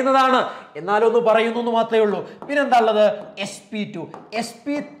നിങ്ങൾക്ക് അറിയുന്നതാണ്. എന്നാലും ഒന്ന് പറയുന്നു എന്ന് മാത്രമേ ഉള്ളൂ. പിന്നെ എന്താ ഉള്ളത്? SP2.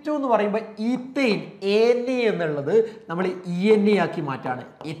 SP2 എന്ന് പറയുമ്പോൾ ഈത്തൈൻ NE എന്നുള്ളത് നമ്മൾ ENE ആക്കി മാറ്റാണ്,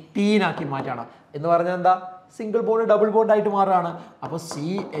 എത്തീൻ ആക്കി മാറ്റാണ്. എന്ന് പറഞ്ഞാൽ എന്താ? സിംഗിൾ ബോണ്ട് ഡബിൾ ബോണ്ട് ആയിട്ട് മാറുകയാണ്. അപ്പോൾ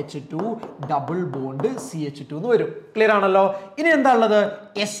CH2 ഡബിൾ ബോണ്ട് CH2 എന്ന് വരും. ക്ലിയർ ആണല്ലോ? ഇനി എന്താ ഉള്ളത്?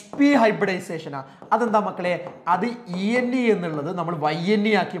 SP ഹൈബ്രിഡൈസേഷനാണ്. അതെന്താ മക്കളെ? അത് ENE എന്നുള്ളത് നമ്മൾ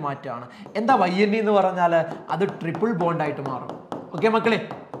YNE ആക്കി മാറ്റുകയാണ്. എന്താ YNE എന്ന് പറഞ്ഞാൽ? അത് ട്രിപ്പിൾ ബോണ്ട് ആയിട്ട് മാറും. ഓക്കെ മക്കളെ?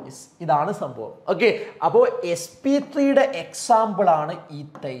 ഇതാണ് സംഭവം. ഓക്കെ, അപ്പോൾ SP3യുടെ എക്സാമ്പിൾ ആണ്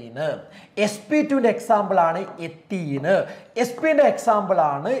ഈത്തൈന്, SP2ന്റെ എക്സാമ്പിൾ ആണ് എത്തീന്, SPന്റെ എക്സാമ്പിൾ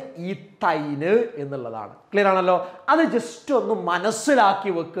ആണ് ഈത്തൈന് എന്നുള്ളതാണ്. ക്ലിയർ ആണല്ലോ? അത് ജസ്റ്റ് ഒന്ന്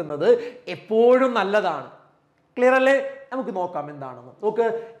മനസ്സിലാക്കി വെക്കുന്നത് എപ്പോഴും നല്ലതാണ്. ക്ലിയർ അല്ലേ? നമുക്ക് നോക്കാം എന്താണെന്ന്. നോക്ക്,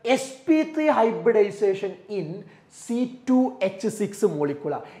 SP3 hybridisation in C2H6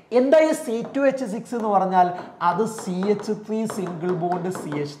 molecular. എന്താ ഈ C2H6 എന്ന് പറഞ്ഞാൽ? അത് CH3 സിംഗിൾ ബോണ്ട്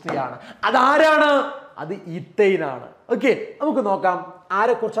CH3 ആണ്. അതാരാണ്? അത് ഈത്തൈൻ ആണ്. ഓക്കെ, നമുക്ക് നോക്കാം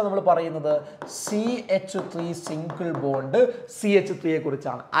ആരെക്കുറിച്ചാണ് നമ്മൾ പറയുന്നത്. CH3 സിംഗിൾ ബോണ്ട് CH3യെ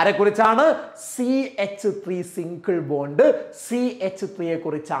കുറിച്ചാണ്. ആരെക്കുറിച്ചാണ്? CH3 സിംഗിൾ ബോണ്ട് CH3യെ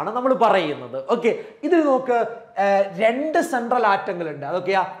കുറിച്ചാണ് നമ്മൾ പറയുന്നത്. ഓക്കെ, ഇതിൽ നോക്ക്, 2 സെൻട്രൽ ആറ്റങ്ങൾ ഉണ്ട്.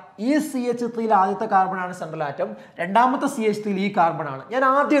 അതൊക്കെയാ ഈ CH3യിൽ ആദ്യത്തെ കാർബൺ ആണ് സെൻട്രൽ ആറ്റം, രണ്ടാമത്തെ CH3യിൽ ഈ കാർബൺ ആണ്. ഞാൻ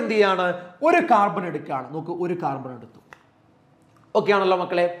ആദ്യം എന്ത് ചെയ്യാണ്? ഒരു കാർബൺ എടുക്കുകയാണ്. നോക്ക്, ഒരു കാർബൺ എടുത്തു. ഓക്കെ ആണല്ലോ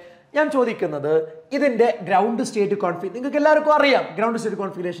മക്കളെ? ഞാൻ ചോദിക്കുന്നത് ഇതിന്റെ ഗ്രൗണ്ട് സ്റ്റേറ്റ് കോൺഫിഗറേഷൻ നിങ്ങൾക്ക് എല്ലാവർക്കും അറിയാം. ഗ്രൗണ്ട് സ്റ്റേറ്റ്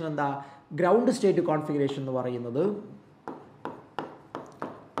കോൺഫിഗറേഷൻ എന്താ? ഗ്രൗണ്ട് സ്റ്റേറ്റ് കോൺഫിഗറേഷൻ എന്ന് പറയുന്നത്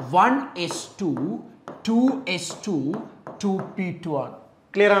 1s2 2s2 2p2 ആണ്.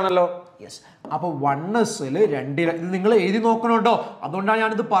 ക്ലിയർ ആണല്ലോ? യെസ്. അപ്പോൾ 1sൽ 2 നിങ്ങൾ എഴുതി നോക്കണോട്ടോ. അതുകൊണ്ടാണ്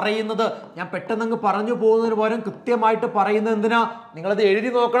ഞാനിത് പറയുന്നത്. ഞാൻ പെട്ടെന്ന് പറഞ്ഞു പോകുന്നതിന് പകരം കൃത്യമായിട്ട് പറയുന്നത് എന്തിനാ? നിങ്ങളത് എഴുതി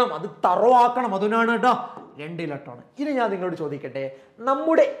നോക്കണം, അത് തറോ ആക്കണം. അതുകൊണ്ടാണ് കേട്ടോ. 2 ഇലക്ട്രോൺ. ഇനി ഞാൻ നിങ്ങളോട് ചോദിക്കട്ടെ,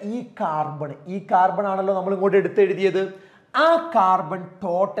 നമ്മുടെ ഈ കാർബൺ ആണല്ലോ നമ്മൾ ഇങ്ങോട്ട് എടുത്തെഴുതിയത്. ആ കാർബൺ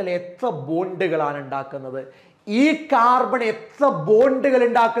ടോട്ടൽ എത്ര ബോണ്ടുകളാണ് ഉണ്ടാക്കുന്നത്? ഈ കാർബൺ എത്ര ബോണ്ടുകൾ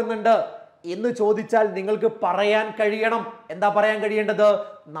ഉണ്ടാക്കുന്നുണ്ട് എന്ന് ചോദിച്ചാൽ നിങ്ങൾക്ക് പറയാൻ കഴിയണം. എന്താ പറയാൻ കഴിയേണ്ടത്?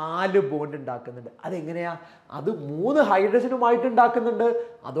 4 ബോണ്ട് ഉണ്ടാക്കുന്നുണ്ട്. അതെങ്ങനെയാ? അത് 3 ഹൈഡ്രജനുമായിട്ട് ഉണ്ടാക്കുന്നുണ്ട്,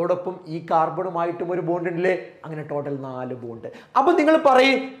 അതോടൊപ്പം ഈ കാർബണുമായിട്ടും ഒരു ബോണ്ട് ഉണ്ടല്ലേ, അങ്ങനെ ടോട്ടൽ 4 ബോണ്ട്. അപ്പൊ നിങ്ങൾ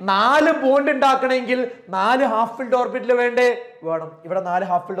പറയും 4 ബോണ്ട് ഉണ്ടാക്കണമെങ്കിൽ 4 ഹാഫ് ഫിൽഡ് ഓർബിറ്റൽ വേണ്ടേ? വേണം. ഇവിടെ 4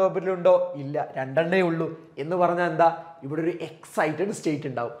 ഹാഫ് ഫിൽഡ് ഓർബിറ്റൽ ഉണ്ടോ? ഇല്ല, 2 ഉള്ളൂ. എന്ന് പറഞ്ഞാൽ എന്താ? ഇവിടെ ഒരു എക്സൈറ്റഡ് സ്റ്റേറ്റ്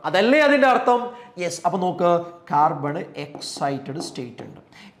ഉണ്ടാവും. അതല്ലേ അതിന്റെ അർത്ഥം? യെസ്. അപ്പൊ നോക്ക്, കാർബൺ എക്സൈറ്റഡ് സ്റ്റേറ്റ് ഉണ്ട്.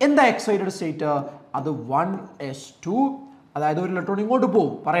 എന്താ എക്സൈറ്റഡ് സ്റ്റേറ്റ്? അത് 1s2, അതായത് ഒരു ഇലക്ട്രോൺ ഇങ്ങോട്ട്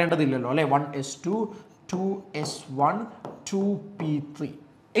പോകും, പറയേണ്ടതില്ലല്ലോ അല്ലെ. 1s2, 2s1, 2p3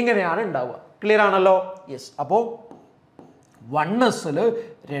 ഇങ്ങനെയാണ് ഉണ്ടാവുക. ക്ലിയർ ആണല്ലോ? യെസ്. അപ്പോൾ 1s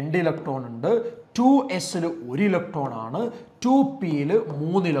 2 ഇലക്ട്രോൺ ഉണ്ട്, 2s 1 ഇലക്ട്രോൺ ആണ്, 2p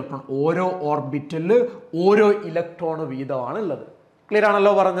 3 ഇലക്ട്രോൺ. ഓരോ ഓർബിറ്റലിൽ ഓരോ ഇലക്ട്രോൺ വീതമാണ് ഉള്ളത്. ക്ലിയർ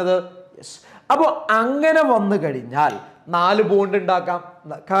ആണല്ലോ പറഞ്ഞത്? യെസ്. അപ്പോൾ അങ്ങനെ വന്നു കഴിഞ്ഞാൽ 4 ബോണ്ട് ഉണ്ടാക്കാം,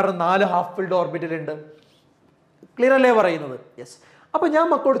 കാരണം 4 ഹാഫ് ഫിൽഡ് ഓർബിറ്റൽ ഉണ്ട്. ക്ലിയർ അല്ലേ പറയുന്നത്? യെസ്. അപ്പൊ ഞാൻ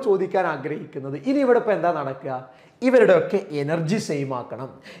മക്കളോട് ചോദിക്കാൻ ആഗ്രഹിക്കുന്നത്, ഇനി ഇവിടെ ഇപ്പൊ എന്താ നടക്കുക? ഇവരുടെ ഒക്കെ എനർജി സെയിം ആക്കണം,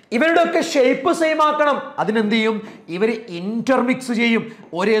 ഇവരുടെ ഒക്കെ ഷേപ്പ് സെയിം ആക്കണം. അതിനെന്ത് ചെയ്യും? ഇവർ ഇന്റർമിക്സ് ചെയ്യും.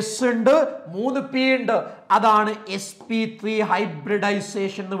 ഒരു എസ് ഉണ്ട്, 3 പി ഉണ്ട്. അതാണ് sp3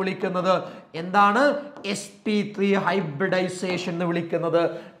 ഹൈബ്രിഡൈസേഷൻ എന്ന് വിളിക്കുന്നത്. എന്താണ് sp3 ഹൈബ്രിഡൈസേഷൻ എന്ന് വിളിക്കുന്നത്?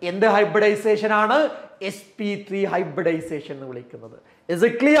 എന്ത് ഹൈബ്രിഡൈസേഷൻ ആണ്? sp3 ഹൈബ്രിഡൈസേഷൻ എന്ന് വിളിക്കുന്നത്. Is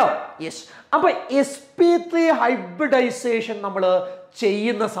it clear? Yes. അപ്പൊ sp3 ഹൈബ്രിഡൈസേഷൻ നമ്മൾ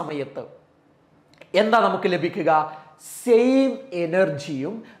ചെയ്യുന്ന സമയത്ത് എന്താ നമുക്ക് ലഭിക്കുക? സെയിം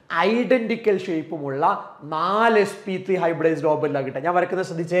എനർജിയും ഐഡന്റിക്കൽ ഷേപ്പുമുള്ള 4 sp3 ഹൈബ്രിഡൈസ്ഡ് ഓർബിറ്റലാണ് കിട്ടുക. ഞാൻ വരക്കുന്നത്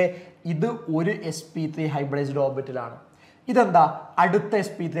ശ്രദ്ധിച്ചേ, ഇത് ഒരു sp3 ഹൈബ്രിഡൈസ്ഡ് ഓർബിറ്റലാണ്. ഇതെന്താ? അടുത്ത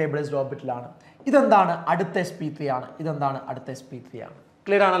sp3 ഹൈബ്രിഡൈസ്ഡ് ഓർബിറ്റലാണ്. ഇതെന്താണ്? അടുത്ത sp3 ആണ്. ഇതെന്താണ്? അടുത്ത sp3 ആണ്.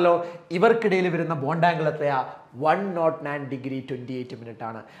 ക്ലിയർ ആണല്ലോ? ഇവർക്കിടയിൽ വരുന്ന ബോണ്ട് ആംഗിൾ എത്രയാ? 109 ഡിഗ്രി 28 മിനിറ്റ്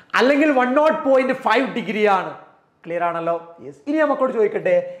ആണ്, അല്ലെങ്കിൽ 10.5 ഡിഗ്രി ആണ്. ക്ലിയർ ആണല്ലോ? യെസ്. ഇനി നമുക്കോട്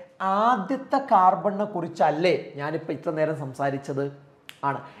ചോദിക്കട്ടെ, ആദ്യത്തെ കാർബണിനെ കുറിച്ചല്ലേ ഞാനിപ്പോ ഇത്ര നേരം സംസാരിച്ചത്?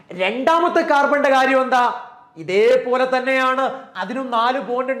 ആണ്. രണ്ടാമത്തെ കാർബണിന്റെ കാര്യം എന്താ? ഇതേപോലെ തന്നെയാണ്. അതിനും 4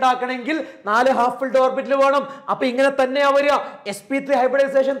 ബോണ്ട് ഉണ്ടാക്കണമെങ്കിൽ 4 ഹാഫ് ഫിൽഡ് ഓർബിറ്റൽ വേണം. അപ്പൊ ഇങ്ങനെ തന്നെയാ വരിക. sp3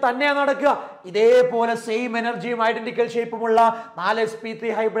 ഹൈബ്രിഡൈസേഷൻ തന്നെയാ നടക്കുക. ഇതേപോലെ സെയിം എനർജിയും ഐഡന്റിക്കൽ ഷേപ്പുമുള്ള 4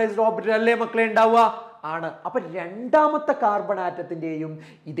 sp3 ഹൈബ്രിഡൈസ്ഡ് ഓർബിറ്റൽ അല്ലേ മക്കളെ ഉണ്ടാവുക? ആണ്. അപ്പൊ രണ്ടാമത്തെ കാർബൺ ആറ്റത്തിന്റെയും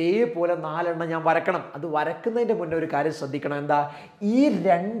ഇതേപോലെ 4 ഞാൻ വരക്കണം. അത് വരക്കുന്നതിന്റെ മുന്നേ ഒരു കാര്യം ശ്രദ്ധിക്കണം. എന്താ? ഈ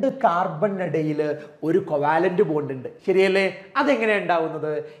 2 കാർബണിനിടയിൽ ഒരു കൊവാലന്റ് ബോണ്ട് ഉണ്ട്, ശരിയല്ലേ? അതെങ്ങനെയാണ്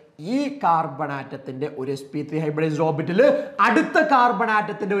ഉണ്ടാവുന്നത്? ഈ കാർബൺ ആറ്റത്തിന്റെ ഒരു sp3 ഹൈബ്രിഡൈസ്ഡ് ഓർബിറ്റൽ അടുത്ത കാർബൺ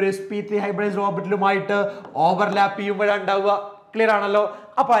ആറ്റത്തിന്റെ ഒരു sp3 ഹൈബ്രിഡൈസ്ഡ് ഓർബിറ്റലുമായിട്ട് ഓവർലാപ്പ് ചെയ്യുമ്പോഴാണ് ഉണ്ടാവുക. ക്ലിയർ ആണല്ലോ?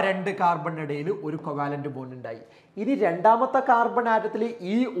 അപ്പൊ ആ 2 കാർബണിനിടയിൽ ഒരു കൊവാലന്റ് ബോണ്ട് ഉണ്ടായി. ഇനി രണ്ടാമത്തെ കാർബൺ ആറ്റത്തിൽ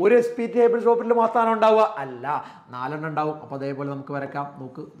ഈ ഒരു sp3 ഹൈബ്രിഡൈസ്ഡ് ഓർബിറ്റൽ മാത്രമാണ് ഉണ്ടാവുക? അല്ല, 4 ഉണ്ടാവും. അപ്പൊ അതേപോലെ നമുക്ക് വരക്കാം.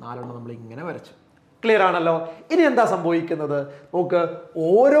 നോക്ക്, 4 നമ്മൾ ഇങ്ങനെ വരച്ചു. ക്ലിയർ ആണല്ലോ? ഇനി എന്താ സംഭവിക്കുന്നത്? നോക്ക്,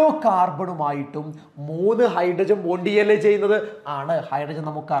 ഓരോ കാർബണുമായിട്ടും 3 ഹൈഡ്രജൻ ബോണ്ട് ചെയ്യല്ലേ ചെയ്യുന്നത്? ആണ്. ഹൈഡ്രജൻ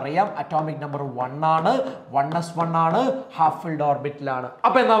നമുക്കറിയാം അറ്റോമിക് നമ്പർ 1 ആണ്, 1s1 ആണ്, ഹാഫ് ഫിൽഡ് ഓർബിറ്റലാണ്.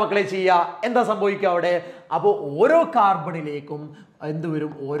 അപ്പൊ എന്താ മക്കളെ ചെയ്യുക? എന്താ സംഭവിക്കുക അവിടെ? അപ്പോൾ ഓരോ കാർബണിലേക്കും എന്ത്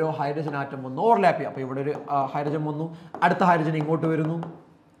വരും? ഓരോ ഹൈഡ്രജൻ ആറ്റം വന്ന് ഓവർലാപ്പ് ചെയ്യും. അപ്പൊ ഇവിടെ ഒരു ഹൈഡ്രജൻ വന്നു, അടുത്ത ഹൈഡ്രജൻ ഇങ്ങോട്ട് വരുന്നു.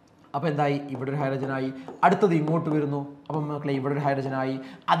 അപ്പൊ എന്തായി? ഇവിടെ ഒരു ഹൈഡ്രജനായി. അടുത്തത് ഇങ്ങോട്ട് വരുന്നു. അപ്പൊ മക്കളെ ഇവിടെ ഒരു ഹൈഡ്രജനായി.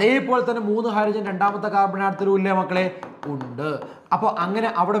 അതേപോലെ തന്നെ 3 ഹൈഡ്രജൻ രണ്ടാമത്തെ കാർബൺ ആറ്റത്തിലും ഇല്ലേ മക്കളെ? ഉണ്ട്. അപ്പൊ അങ്ങനെ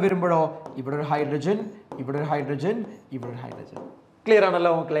അവിടെ വരുമ്പോഴോ ഇവിടെ ഒരു ഹൈഡ്രജൻ, ഇവിടെ ഒരു ഹൈഡ്രജൻ, ഇവിടെ ഒരു ഹൈഡ്രജൻ. ക്ലിയർ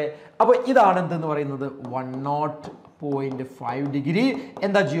ആണല്ലോ മക്കളെ? അപ്പൊ ഇതാണ് എന്തെന്ന് പറയുന്നത്? 100.5 ഡിഗ്രി.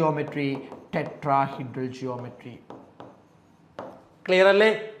 എന്താ ജിയോമെട്രി? Tetrahedral geometry. ക്ലിയർ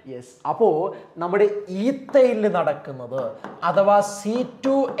അല്ലേ? യെസ്. അപ്പോ നമ്മുടെ ഈത്തയിൽ നടക്കുന്നത് അഥവാ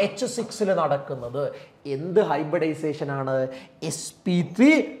C2H6 നടക്കുന്നത് എന്ത് ഹൈബ്രിഡൈസേഷൻ ആണ്? sp3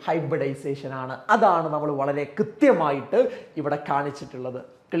 ഹൈബ്രിഡൈസേഷൻ ആണ്. അതാണ് നമ്മൾ വളരെ കൃത്യമായിട്ട് ഇവിടെ കാണിച്ചിട്ടുള്ളത്.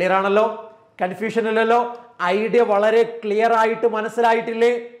 ക്ലിയർ ആണല്ലോ? കൺഫ്യൂഷൻ ഇല്ലല്ലോ? ഐഡിയ വളരെ ക്ലിയർ ആയിട്ട്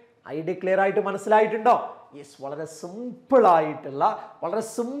മനസ്സിലായിട്ടില്ലേ? ഐഡിയ ക്ലിയർ ആയിട്ട് മനസ്സിലായിട്ടുണ്ടോ? യെസ്. വളരെ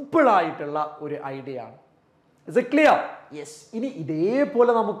സിമ്പിൾ ആയിട്ടുള്ള ഒരു ഐഡിയ ആണ്. Is it clear? Yes. ഇനി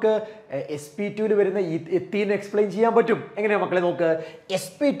ഇതേപോലെ നമുക്ക് sp2 വരുന്ന എത്തീനെ എക്സ്പ്ലെയിൻ ചെയ്യാൻ പറ്റും. എങ്ങനെയാ മക്കളെ? നോക്ക്,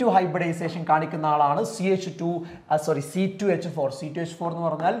 sp2 ഹൈബ്രിഡൈസേഷൻ കാണിക്കുന്ന ആളാണ് C2H4. C2H4 എന്ന്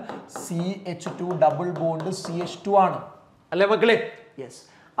പറഞ്ഞാൽ CH2 ഡബിൾ ബോണ്ട് CH2 ആണ്, അല്ലേ മക്കളെ? യെസ്.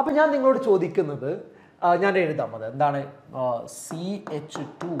 അപ്പൊ ഞാൻ നിങ്ങളോട് ചോദിക്കുന്നത്, ഞാൻ എഴുതാം, അത് എന്താണ്?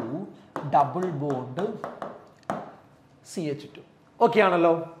 CH2 double bond CH2. Okay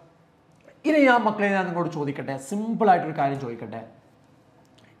ആണല്ലോ? ഇനി ഞാൻ മക്കളെ നിങ്ങളോട് ചോദിക്കട്ടെ, സിമ്പിൾ ആയിട്ടൊരു കാര്യം ചോദിക്കട്ടെ.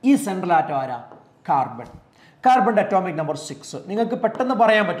 ഈ സെൻട്രൽ ആറ്റം ആരാ? കാർബൺ. കാർബണിന്റെ atomic number 6. നിങ്ങൾക്ക് പെട്ടെന്ന്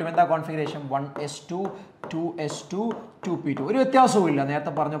പറയാൻ പറ്റും എന്താ കോൺഫിഗറേഷൻ. 1s2 2s2 2p2. ഒരു വ്യത്യാസവും ഇല്ല,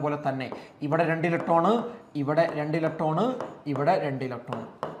 നേരത്തെ പറഞ്ഞ പോലെ തന്നെ. ഇവിടെ 2 ഇലക്ട്രോണ്, ഇവിടെ 2 ഇലക്ട്രോണ്, ഇവിടെ 2 ഇലക്ട്രോണ്.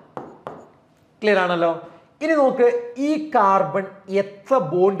 ക്ലിയർ ആണല്ലോ. ഇനി നോക്ക്, ഈ കാർബൺ എത്ര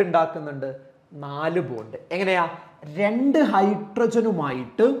ബോണ്ട് ഉണ്ടാക്കുന്നുണ്ട്? 4 ബോണ്ട്. എങ്ങനെയാ? 2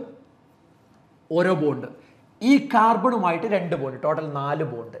 ഹൈഡ്രജനുമായിട്ട് ഓരോ ബോണ്ട്, ഈ കാർബണുമായിട്ട് 2 ബോണ്ട്, ടോട്ടൽ 4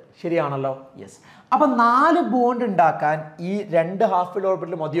 ബോണ്ട്. ശരിയാണല്ലോ? യെസ്. അപ്പൊ 4 ബോണ്ട് ഉണ്ടാക്കാൻ ഈ 2 ഹാഫ്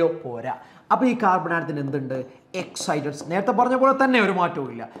ഓർബിറ്റൽ മതിയോ? പോരാ. അപ്പൊ ഈ കാർബൺ ആറ്റത്തിന് എന്തുണ്ട്? എക്സൈറ്റഡ്സ്. നേരത്തെ പറഞ്ഞ പോലെ തന്നെ ഒരു മാറ്റവും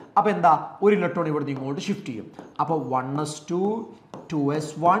ഇല്ല. അപ്പൊ എന്താ? ഒരു ഇലക്ട്രോൺ ഇവിടുന്ന് ഇങ്ങോട്ട് ഷിഫ്റ്റ് ചെയ്യും. അപ്പൊ 1s2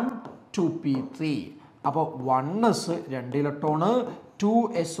 2s1 2p3. അപ്പോൾ 1s 2 electron,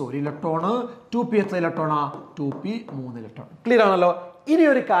 2s 1 electron, 2p എത്ര ഇലക്ട്രോണാ? 2p 3 electron. ക്ലിയർ ആണല്ലോ. ഇനി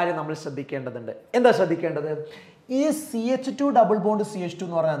ഒരു കാര്യം നമ്മൾ ശ്രദ്ധിക്കേണ്ടതുണ്ട്. എന്താ ശ്രദ്ധിക്കേണ്ടത്? ഈ CH2 ഡബിൾ ബോണ്ട് CH2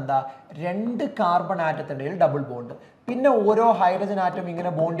 എന്ന് പറഞ്ഞാൽ എന്താ? 2 കാർബൺ ആറ്റത്തിൻ്റെ ഡബിൾ ബോണ്ട്. പിന്നെ ഓരോ ഹൈഡ്രജൻ ആറ്റം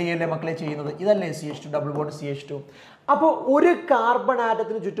ഇങ്ങനെ ബോണ്ട് ചെയ്യല്ലേ മക്കളെ ചെയ്യുന്നത്? ഇതല്ലേ CH2 ഡബിൾ ബോണ്ട് CH2. അപ്പോൾ ഒരു കാർബൺ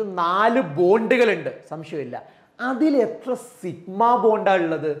ആറ്റത്തിന് ചുറ്റും 4 ബോണ്ടുകളുണ്ട്, സംശയമില്ല. അതിൽ എത്ര സിഗ്മ ബോണ്ടാണ്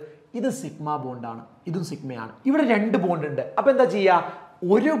ഉള്ളത്? ഇത് സിഗ്മ ബോണ്ടാണ്, ഇതും സിഗ്മയാണ്. ഇവിടെ 2 ബോണ്ട് ഉണ്ട്. അപ്പൊ എന്താ ചെയ്യാ?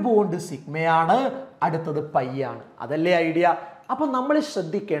 ഒരു ബോണ്ട് സിഗ്മയാണ്, അടുത്തത് പൈ ആണ്. അതല്ലേ ഐഡിയ? അപ്പൊ നമ്മൾ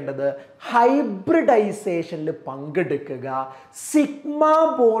ശ്രദ്ധിക്കേണ്ടത് ഹൈബ്രിഡൈസേഷനിൽ പങ്കെടുക്കുക സിഗ്മ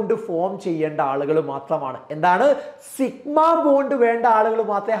ബോണ്ട് ഫോം ചെയ്യേണ്ട ആളുകൾ മാത്രമാണ്. എന്താണ്? സിഗ്മ ബോണ്ട് വേണ്ട ആളുകൾ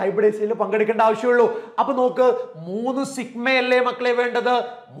മാത്രമേ ഹൈബ്രിഡൈസേഷനിൽ പങ്കെടുക്കേണ്ട ആവശ്യമുള്ളൂ. അപ്പൊ നോക്ക്, 3 സിഗ്മയല്ലേ മക്കളെ വേണ്ടത്?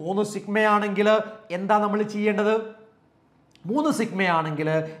 3 സിഗ്മയാണെങ്കിൽ എന്താ നമ്മൾ ചെയ്യേണ്ടത്? 3 സിഗ്മയാണെങ്കിൽ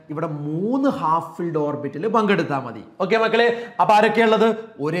ഇവിടെ 3 ഹാഫ് ഫിൽഡ് ഓർബിറ്റിൽ പങ്കെടുത്താൽ മതി. ഓക്കെ മക്കളെ. അപ്പൊ ആരൊക്കെയുള്ളത്?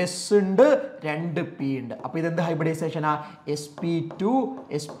 ഒരു എസ് ഉണ്ട്, 2 പി ഉണ്ട്. അപ്പൊ ഇതെന്ത് ഹൈബ്രിഡൈസേഷനാ?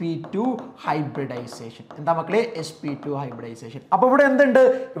 sp2 hybridisation. എന്താ മക്കളെ? sp2 hybridisation. അപ്പൊ ഇവിടെ എന്തുണ്ട്?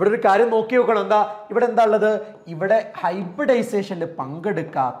 ഇവിടെ ഒരു കാര്യം നോക്കി നോക്കണം. എന്താ ഇവിടെ എന്താ ഉള്ളത്? ഇവിടെ ഹൈബ്രിഡൈസേഷനിൽ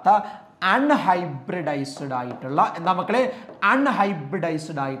പങ്കെടുക്കാത്ത അൺഹൈബ്രിഡൈസ്ഡ് ആയിട്ടുള്ള, എന്താ മക്കളെ?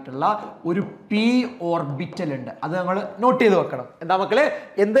 അൺഹൈബ്രിഡൈസ്ഡ് ആയിട്ടുള്ള ഒരു പി ഓർബിറ്റൽ ഉണ്ട്. അത് നമ്മൾ നോട്ട് ചെയ്ത് വെക്കണം. എന്താ മക്കളെ?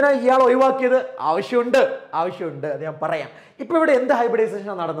 എന്തിനാ ഇയാൾ ഒഴിവാക്കിയത്? ആവശ്യമുണ്ട്. അത് ഞാൻ പറയാം. ഇപ്പൊ ഇവിടെ എന്ത് ഹൈബ്രിഡൈസേഷൻ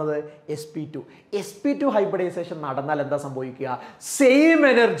നടന്നത്? sp2 ഹൈബ്രിഡൈസേഷൻ നടന്നാൽ എന്താ സംഭവിക്കുക? സെയിം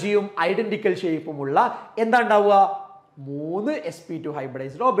എനർജിയും ഐഡന്റിക്കൽ ഷേപ്പുമുള്ള എന്താ ഉണ്ടാവുക? 3 sp2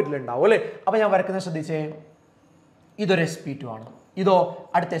 ഹൈബ്രിഡൈസ്ഡ് ഓർബിറ്റൽ ഉണ്ടാവും അല്ലേ? അപ്പൊ ഞാൻ വരക്കുന്നത് ശ്രദ്ധിച്ചേ. ഇതൊരു sp2 ആണ്, ഇതോ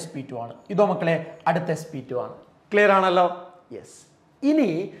അടുത്ത sp2 ആണ്, ഇതോ മക്കളെ അടുത്ത sp2 ആണ്. ക്ലിയർ ആണല്ലോ? യെസ്. ഇനി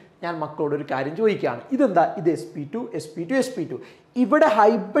ഞാൻ മക്കളോട് ഒരു കാര്യം ചോദിക്കുകയാണ്. ഇതെന്താ? ഇത് sp2. ഇവിടെ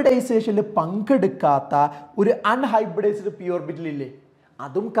ഹൈബ്രിഡൈസേഷനിൽ പങ്കെടുക്കാത്ത ഒരു അൺഹൈബ്രിഡൈസ്ഡ് പി ഓർബിറ്റൽ ഇല്ലേ?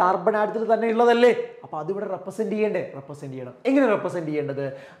 അതും കാർബൺ ആറ്റത്തിൽ തന്നെ ഉള്ളതല്ലേ? അപ്പൊ അതിവിടെ റെപ്രസെന്റ് ചെയ്യണം. എങ്ങനെ റെപ്രസെന്റ് ചെയ്യേണ്ടത്?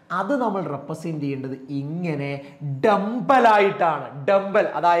 അത് നമ്മൾ റെപ്രസെന്റ് ചെയ്യേണ്ടത് ഇങ്ങനെ ഡംബലായിട്ടാണ്. ഡംബൽ,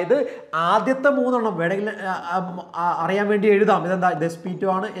 അതായത് ആദ്യത്തെ 3 വേണമെങ്കിൽ അറിയാൻ വേണ്ടി എഴുതാം. ഇതെന്താ? ഇത് sp2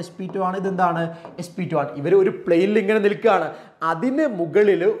 ആണ്, ഇതെന്താണ്? sp2 ആണ്. ഇവർ ഒരു പ്ലെയിനിൽ ഇങ്ങനെ നിൽക്കുകയാണ്. അതിന്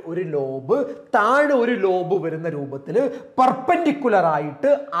മുകളിൽ ഒരു ലോബ്, താഴെ ഒരു ലോബ് വരുന്ന രൂപത്തിൽ പെർപെൻഡിക്കുലർ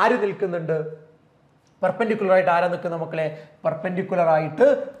ആയിട്ട് ആര് നിൽക്കുന്നുണ്ട്? പെർപെൻഡിക്കുലർ ആയിട്ട് ആരാ നിൽക്കുന്ന മക്കളെ? പെർപെൻഡിക്കുലർ ആയിട്ട്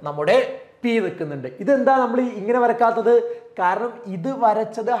നമ്മുടെ പി നിൽക്കുന്നുണ്ട്. ഇതെന്താ നമ്മൾ ഇങ്ങനെ വരക്കാത്തത്? കാരണം ഇത്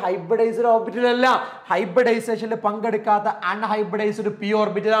വരച്ചത് ഹൈബ്രിഡൈസ്ഡ് ഓർബിറ്റൽ അല്ല, ഹൈബ്രിഡൈസേഷനിൽ പങ്കെടുക്കാത്ത അൺഹൈബ്രിഡൈസ്ഡ് പി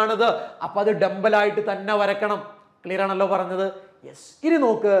ഓർബിറ്റൽ ആണിത്. അപ്പൊ അത് ഡംബലായിട്ട് തന്നെ വരക്കണം. ക്ലിയർ ആണല്ലോ പറഞ്ഞത്? യെസ്. ഇനി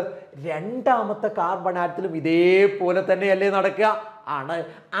നോക്ക്, രണ്ടാമത്തെ കാർബൺ ആറ്റത്തിലും ഇതേപോലെ തന്നെയല്ലേ നടക്കുക? ആണ്.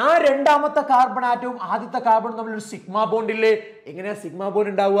 ആ രണ്ടാമത്തെ കാർബൺ ആറ്റവും ആദ്യത്തെ കാർബണും തമ്മിൽ ഒരു സിഗ്മ ബോണ്ട് ഇല്ലേ? എങ്ങനെയാ സിഗ്മ ബോണ്ട്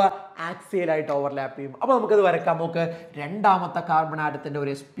ഉണ്ടാവുക? ആക്സിയൽ ആയിട്ട് ഓവർലാപ്പ് ചെയ്യും. അപ്പൊ നമുക്കത് വരക്കാം. നോക്ക്, രണ്ടാമത്തെ കാർബൺ ആറ്റത്തിന്റെ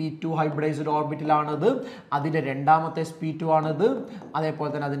ഒരു sp2 ഹൈബ്രിഡൈസ്ഡ് ഓർബിറ്റൽ ആണിത്, അതിന്റെ രണ്ടാമത്തെ sp2 ആണിത്,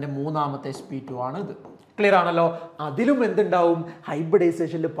 അതേപോലെ തന്നെ അതിന്റെ മൂന്നാമത്തെ sp2 ആണിത്. ക്ലിയർ ആണല്ലോ? അതിലും എന്തുണ്ടാവും?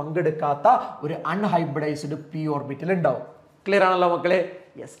 ഹൈബ്രിഡൈസേഷനിൽ പങ്കെടുക്കാത്ത ഒരു അൺഹൈബ്രിഡൈസ്ഡ് പി ഓർബിറ്റൽ ഉണ്ടാവും. ക്ലിയർ ആണല്ലോ മക്കളെ?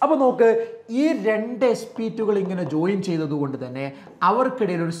 യെസ്. അപ്പൊ നോക്ക്, ഈ 2 sp2കൾ ഇങ്ങനെ ജോയിൻ ചെയ്തത് കൊണ്ട് തന്നെ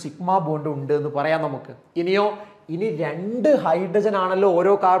അവർക്കിടയിൽ ഒരു സിഗ്മ ബോണ്ട് ഉണ്ട് എന്ന് പറയാം നമുക്ക്. ഇനി 2 ഹൈഡ്രജൻ ആണല്ലോ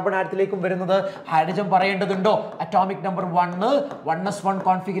ഓരോ കാർബൺ ആറ്റത്തിലേക്കും വരുന്നത്. Hydrogen പറയേണ്ടതുണ്ടോ? Atomic number 1s1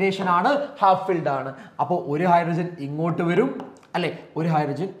 configuration ആണ്, ഹാഫ് ഫിൽഡ് ആണ്. അപ്പോൾ ഒരു ഹൈഡ്രജൻ ഇങ്ങോട്ട് വരും അല്ലെ, ഒരു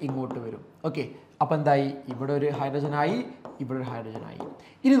ഹൈഡ്രജൻ ഇങ്ങോട്ട് വരും. ഓക്കെ. അപ്പൊ എന്തായി? ഇവിടെ ഒരു ഹൈഡ്രജൻ ആയി, ഇവിടെ ഒരു ഹൈഡ്രജൻ ആയി.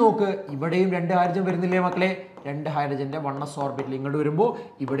 ഇനി നോക്ക്, ഇവിടെയും 2 ഹൈഡ്രജൻ വരുന്നില്ലേ മക്കളെ? 2 ഹൈഡ്രജന്റെ 1s ഓർബിറ്റിൽ ഇങ്ങോട്ട് വരുമ്പോൾ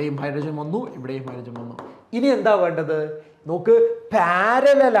ഇവിടെയും ഹൈഡ്രജൻ വന്നു, ഇവിടെയും ഹൈഡ്രജൻ വന്നു. ഇനി എന്താ വേണ്ടത്? നോക്ക്,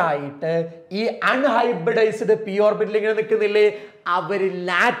 പാരലലായിട്ട് ഈ അൺഹൈബ്രിഡൈസ്ഡ് പി ഓർബിറ്റിൽ ഇങ്ങനെ നിൽക്കുന്നില്ലേ? അവര്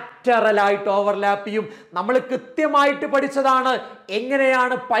ലാറ്ററൽ ആയിട്ട് ഓവർലാപ്പ് ചെയ്യും. നമ്മൾ കൃത്യമായിട്ട് പഠിച്ചതാണ്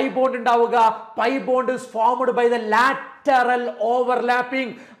എങ്ങനെയാണ് പൈ ബോണ്ട് ഉണ്ടാവുക. Pi bond is formed by the lateral lateral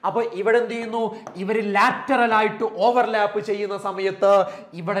overlapping. അപ്പൊ ഇവിടെ എന്ത് ചെയ്യുന്നു? ഇവര് ലാറ്ററൽ ആയിട്ട് ഓവർലാപ്പ് ചെയ്യുന്ന സമയത്ത്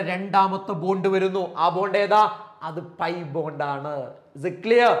ഇവിടെ രണ്ടാമത്തെ ബോണ്ട് വരുന്നു. ആ ബോണ്ട് ഏതാ? അത് പൈ ബോണ്ടാണ്. ഇസ് ഇറ്റ്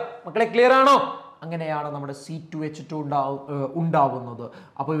ക്ലിയർ മക്കളെ? ക്ലിയർ ആണോ? അങ്ങനെയാണ് നമ്മുടെ C2H2 ഉണ്ടാവുന്നത്.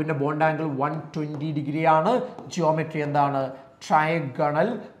 അപ്പോൾ ഇതിന്റെ ബോണ്ട് ആംഗിൾ 120 ഡിഗ്രി ആണ്. ജിയോമെട്രി എന്താണ്? ട്രയഗണൽ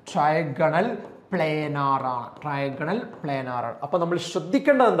പ്ലേനാർ ആണ്. ട്രയഗണൽ പ്ലേനാർ ആണ്. അപ്പൊ നമ്മൾ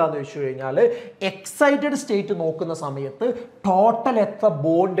ശ്രദ്ധിക്കേണ്ടത് എന്താണെന്ന് വെച്ച് കഴിഞ്ഞാൽ എക്സൈറ്റഡ് സ്റ്റേറ്റ് നോക്കുന്ന സമയത്ത് ടോട്ടൽ എത്ര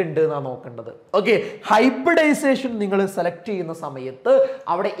ബോണ്ട് ഉണ്ട് എന്നാണ് നോക്കേണ്ടത്. ഓക്കെ, ഹൈബ്രിഡൈസേഷൻ നിങ്ങൾ സെലക്ട് ചെയ്യുന്ന സമയത്ത്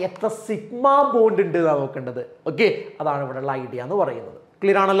അവിടെ എത്ര സിഗ്മ ബോണ്ട് ഉണ്ട് എന്നാണ് നോക്കേണ്ടത്. ഓക്കെ, അതാണ് ഇവിടെയുള്ള ഐഡിയ എന്ന് പറയുന്നത്.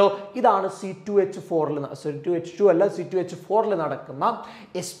 ക്ലിയർ ആണല്ലോ? ഇതാണ് C2H2 അല്ല C2H4 നടക്കുന്ന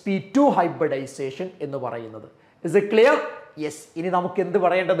sp2 ഹൈബ്രിഡൈസേഷൻ എന്ന് പറയുന്നത്. Is it clear? യെസ്. ഇനി നമുക്ക് എന്ത്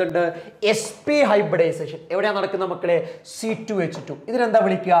പറയേണ്ടതുണ്ട്? sp ഹൈബ്രിഡൈസേഷൻ എവിടെയാണ് നടക്കുന്നത് മക്കളെ? C2H2. ഇതിനെന്താ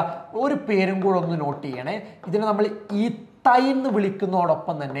വിളിക്കുക? ഒരു പേരും കൂടെ ഒന്ന് നോട്ട് ചെയ്യണേ. ഇതിനെ നമ്മൾ ഈത്തൈൻ എന്ന്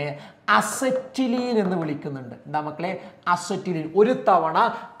വിളിക്കുന്നതോടൊപ്പം തന്നെ അസറ്റിലീൻ എന്ന് വിളിക്കുന്നുണ്ട്. എന്താ മക്കളെ? അസറ്റിലീൻ. ഒരു തവണ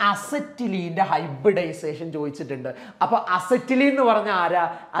അസറ്റിലീന്റെ ഹൈബ്രിഡൈസേഷൻ ചോദിച്ചിട്ടുണ്ട്. അപ്പൊ അസറ്റിലീൻ എന്ന് പറഞ്ഞാൽ ആരാ?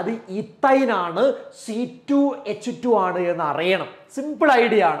 അത് ഈത്തൈൻ ആണ്, C2H2 ആണ് എന്ന് അറിയണം. സിമ്പിൾ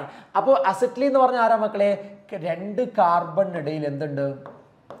ഐഡിയ ആണ്. അപ്പോൾ അസറ്റിലീൻ എന്ന് പറഞ്ഞാൽ ആരാ മക്കളെ? രണ്ട് കാർബണിനിടയിൽ എന്തുണ്ട്?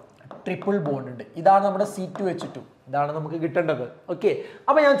 ട്രിപ്പിൾ ബോണ്ട് ഉണ്ട്. ഇതാണ് നമ്മുടെ C2H2. ഇതാണ് നമുക്ക് കിട്ടേണ്ടത്. ഓക്കെ,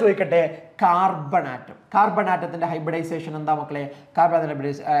 അപ്പൊ ഞാൻ ചോദിക്കട്ടെ, കാർബൺ ആറ്റത്തിന്റെ ഹൈബ്രിഡൈസേഷൻ എന്താ മക്കളെ?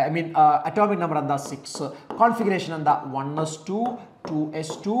 അറ്റോമിക് നമ്പർ എന്താ? 6. കോൺഫിഗറേഷൻ എന്താ? 1s2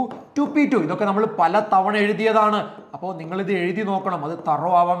 2s2 2p2. ഇതൊക്കെ നമ്മൾ പല തവണ എഴുതിയതാണ്. അപ്പോൾ നിങ്ങൾ ഇത് എഴുതി നോക്കണം. അത്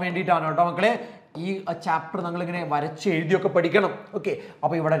തറോ ആവാൻ വേണ്ടിയിട്ടാണ് കേട്ടോ മക്കളെ. ഈ ചാപ്റ്റർ നിങ്ങൾ ഇങ്ങനെ വരച്ച് എഴുതിയൊക്കെ പഠിക്കണം. ഓക്കെ,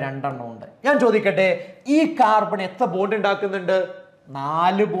 അപ്പൊ ഇവിടെ 2 ഉണ്ട്. ഞാൻ ചോദിക്കട്ടെ, ഈ കാർബൺ എത്ര ബോണ്ട് ഉണ്ടാക്കുന്നുണ്ട്?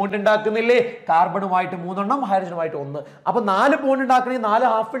 4 ബോണ്ട് ഉണ്ടാക്കുന്നില്ലേ? കാർബണുമായിട്ട് 3, ഹൈഡ്രജനുമായിട്ട് 1. അപ്പൊ 4 ബോണ്ട് ഉണ്ടാക്കണമെങ്കിൽ 4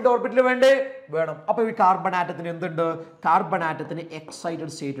 ഹാഫ് ഫിൽഡ് ഓർബിറ്റിൽ വേണം. അപ്പൊ ഈ കാർബൺ ആറ്റത്തിന് എന്തുണ്ട്? കാർബൺ ആറ്റത്തിന്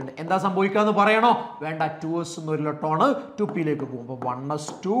എക്സൈറ്റഡ് സ്റ്റേറ്റ് ഉണ്ട്. എന്താ സംഭവിക്കാന്ന് പറയണോ? വേണ്ട. 2s ഒരു ഇലക്ട്രോൺ 2p പോകും. അപ്പൊ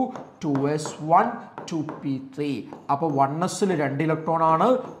 1s2 2s1 2p3. അപ്പൊ 1sൽ 2 ഇലക്ട്രോൺ ആണ്,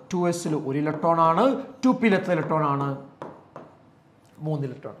 2sൽ 1 ഇലക്ട്രോൺ ആണ്, 2pൽ എത്ര ഇലക്ട്രോൺ ആണ്? 3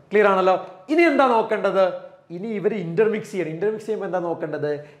 ഇലക്ട്രോൺ. ക്ലിയർ ആണല്ലോ? ഇനി എന്താ നോക്കേണ്ടത്? ഇനി ഇവർ ഇന്റർമിക്സ് ചെയ്യുമ്പോൾ എന്താ നോക്കേണ്ടത്?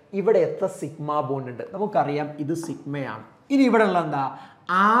 ഇവിടെ എത്ര സിഗ്മ ബോണ്ട് ഉണ്ട്? നമുക്കറിയാം ഇത് സിഗ്മയാണ്. ഇനി ഇവിടെ ഉള്ള എന്താ?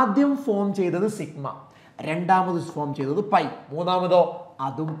 ആദ്യം ഫോം ചെയ്തത് സിഗ്മ, രണ്ടാമത് ഫോം ചെയ്തത് പൈ, മൂന്നാമതോ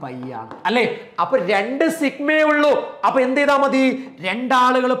അതും പൈ ആണ് അല്ലേ? അപ്പൊ 2 സിഗ്മയേ ഉള്ളൂ. അപ്പൊ എന്ത് ചെയ്താൽ മതി? 2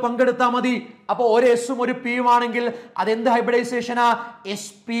 ആളുകൾ പങ്കെടുത്താൽ മതി. അപ്പൊ ഒരു എസും ഒരു പിയും ആണെങ്കിൽ അതെന്ത് ഹൈബ്രിഡൈസേഷനാ?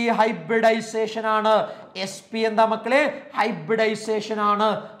 sp ഹൈബ്രിഡൈസേഷൻ ആണ്. sp എന്താ മക്കളെ? ഹൈബ്രിഡൈസേഷൻ ആണ്.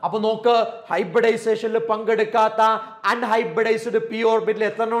 അപ്പൊ നോക്ക്, ഹൈബ്രിഡൈസേഷനിൽ പങ്കെടുക്കാത്ത അൺഹൈബ്രിഡൈസ്ഡ് p ഓർബിറ്റിൽ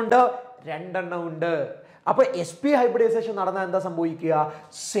എത്ര എണ്ണം ഉണ്ട്? 2 ഉണ്ട്. അപ്പൊ sp ഹൈബ്രിഡൈസേഷൻ നടന്നാൽ എന്താ സംഭവിക്കുക?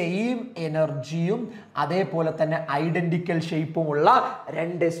 സെയിം എനർജിയും അതേപോലെ തന്നെ ഐഡന്റിക്കൽ ഷേപ്പും ഉള്ള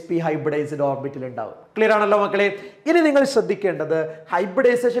 2 sp ഹൈബ്രിഡൈസ്ഡ് ഓർബിറ്റിൽ ഉണ്ടാവും. ക്ലിയർ ആണല്ലോ മക്കളെ? ഇനി നിങ്ങൾ ശ്രദ്ധിക്കേണ്ടത്,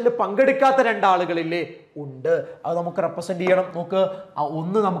 ഹൈബ്രിഡൈസേഷനിൽ പങ്കെടുക്കാത്ത 2 ആളുകളില്ലേ? ഉണ്ട്. അത് നമുക്ക് റെപ്രസെന്റ് ചെയ്യണം. നോക്ക്,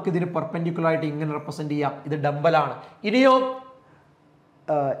 ഒന്ന് നമുക്ക് ഇതിന് പെർപെൻഡിക്കുലർ ആയിട്ട് ഇങ്ങനെ റെപ്രസെന്റ് ചെയ്യാം. ഇത് ഡംബലാണ്. ഇനിയോ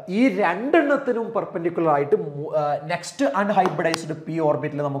ഈ 2 എണ്ണത്തിനും പെർപെൻഡിക്കുലർ ആയിട്ട് നെക്സ്റ്റ് അൺഹൈബ്രിഡൈസ്ഡ് p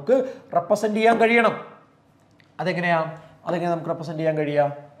ഓർബിറ്റിൽ നമുക്ക് റെപ്രസെന്റ് ചെയ്യാൻ കഴിയണം. അതെങ്ങനെ നമുക്ക് റെപ്രസെന്റ് ചെയ്യാൻ കഴിയുക?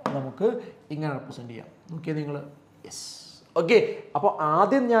 നമുക്ക് ഇങ്ങനെ റെപ്രസെന്റ് ചെയ്യാം. നോക്കിയാൽ നിങ്ങൾ. യെസ്. ഓക്കെ, അപ്പോൾ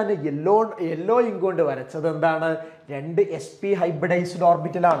ആദ്യം ഞാൻ യെല്ലോ ഇങ്ക് കൊണ്ട് വരച്ചത് എന്താണ്? 2 sp ഹൈബ്രിഡൈസ്ഡ്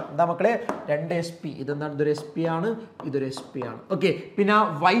ഓർബിറ്റലാണ്. എന്താ മക്കളെ? 2 sp. ഇതെന്താണ്? ഇതൊരു sp ആണ്, ഇതൊരു sp ആണ്. ഓക്കെ, പിന്നെ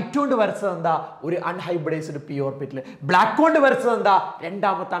വൈറ്റ് കൊണ്ട് വരച്ചത് എന്താ? ഒരു അൺഹൈബ്രിഡൈസ്ഡ് p ഓർബിറ്റൽ. ബ്ലാക്ക് കൊണ്ട് വരച്ചത് എന്താ?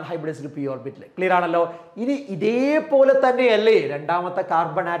 രണ്ടാമത്തെ അൺഹൈബ്രിഡൈസ്ഡ് p ഓർബിറ്റൽ. ക്ലിയർ ആണല്ലോ? ഇനി ഇതേപോലെ തന്നെയല്ലേ രണ്ടാമത്തെ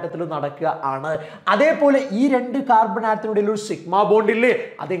കാർബൺ ആറ്റത്തിൽ നടക്കുക ആണ്. അതേപോലെ ഈ 2 കാർബൺ ആറ്റത്തിനുള്ളിൽ ഒരു സിഗ്മ ബോണ്ട് ഇല്ലേ?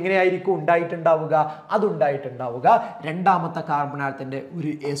 അതെങ്ങനെയായിരിക്കും ഉണ്ടായിട്ടുണ്ടാവുക? അതുണ്ടായിട്ടുണ്ടാവുക രണ്ടാമത്തെ കാർബൺ ആറ്റത്തിന്റെ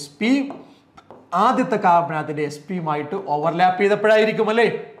ഒരു sp ആദ്യത്തെ കാർബൺ ആറ്റത്തിന്റെ sp-യുമായിട്ട് ഓവർലാപ്പ് ചെയ്തപ്പോഴായിരിക്കും അല്ലേ?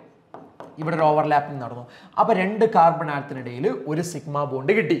 ഇവിടെ ഒരു ഓവർലാപ്പിംഗ് നടന്നു. അപ്പൊ 2 കാർബൺ ആറ്റത്തിനിടയിൽ ഒരു സിഗ്മ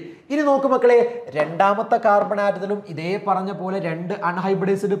ബോണ്ട് കിട്ടി. ഇനി നോക്ക് മക്കളെ, രണ്ടാമത്തെ കാർബൺ ആറ്റത്തിലും ഇതേ പറഞ്ഞ പോലെ 2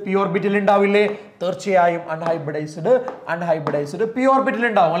 അൺഹൈബ്രിഡൈസ്ഡ് p ഓർബിറ്റൽ ഉണ്ടാവില്ലേ? തീർച്ചയായും അൺഹൈബ്രിഡൈസ്ഡ് p ഓർബിറ്റൽ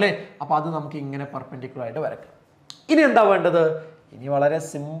ഉണ്ടാവും അല്ലേ? അപ്പൊ അത് നമുക്ക് ഇങ്ങനെ പെർപെൻഡിക്കുലർ ആയിട്ട് വരക്കാം. ഇനി എന്താ വേണ്ടത്? ഇനി വളരെ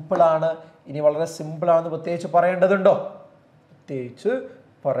സിമ്പിൾ ആണെന്ന് പ്രത്യേകിച്ച് പറയേണ്ടതുണ്ടോ? പ്രത്യേകിച്ച്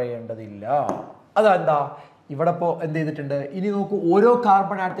പറയേണ്ടതില്ല. അതെന്താ? ഇവിടെ ഇപ്പോൾ എന്ത് ചെയ്തിട്ടുണ്ട്? ഇനി നോക്കൂ, ഓരോ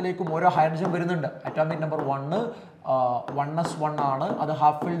കാർബൺ ആറ്റത്തിലേക്കും ഓരോ ഹൈഡ്രജൻ വരുന്നുണ്ട്. അറ്റോമിക് നമ്പർ 1s1 ആണ്, അത്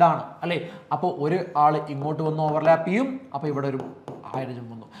ഹാഫ് ഫിൽഡ് ആണ് അല്ലേ? അപ്പോൾ ഒരു ആൾ ഇങ്ങോട്ട് വന്ന് ഓവർലാപ്പ് ചെയ്യും. അപ്പോൾ ഇവിടെ ഒരു ഹൈഡ്രജൻ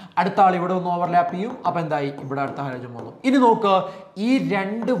വന്നു. അടുത്ത ആൾ ഇവിടെ ഒന്ന് ഓവർലാപ്പ് ചെയ്യും. അപ്പൊ എന്തായി? ഇവിടെ അടുത്ത ഹൈഡ്രജൻ വന്നു. ഇനി നോക്ക്, ഈ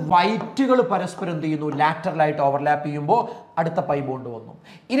രണ്ട് വൈറ്റുകൾ പരസ്പരം എന്ത് ചെയ്യുന്നു? ലാറ്ററലായിട്ട് ഓവർലാപ്പ് ചെയ്യുമ്പോൾ അടുത്ത പൈ ബോണ്ട് വന്നു.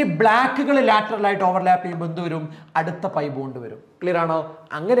 ഇനി ബ്ലാക്കുകൾ ലാറ്ററലായിട്ട് ഓവർലാപ്പ് ചെയ്യുമ്പോൾ എന്ത് വരും? അടുത്ത പൈ ബോണ്ട് വരും. ക്ലിയർ ആണോ?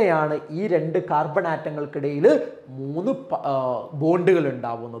 അങ്ങനെയാണ് ഈ രണ്ട് കാർബൺ ആറ്റങ്ങൾക്കിടയിൽ 3 ബോണ്ടുകൾ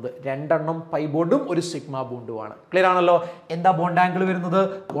ഉണ്ടാവുന്നത്. 2 പൈ ബോണ്ടും ഒരു സിഗ്മ ബോണ്ടുമാണ്. ക്ലിയർ ആണല്ലോ? എന്താ ബോണ്ട് ആംഗിൾ വരുന്നത്?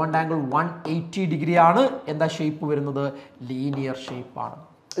 ബോണ്ട് ആംഗിൾ 180 ഡിഗ്രി ആണ്. എന്താ ഷേപ്പ് വരുന്നത്? ലീനിയർ ഷേപ്പ് ആണ്.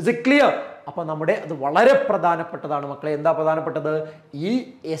 Is it clear? അപ്പോൾ നമ്മുടെ അത് വളരെ പ്രധാനപ്പെട്ടതാണ് മക്കളെ. എന്താ പ്രധാനപ്പെട്ടത്? ഈ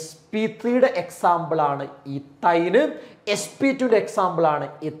sp3യുടെ എക്സാമ്പിൾ ആണ് ഈത്തൈന്, sp2ന്റെ എക്സാമ്പിൾ ആണ്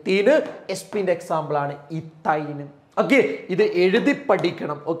എത്തീന്, sp-ന്റെ എക്സാമ്പിൾ ആണ് ഈത്തൈന്. ഓക്കെ, ഇത് എഴുതി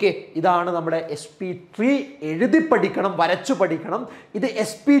പഠിക്കണം. ഓക്കെ, ഇതാണ് നമ്മുടെ sp3. എഴുതി പഠിക്കണം, വരച്ചു പഠിക്കണം. ഇത്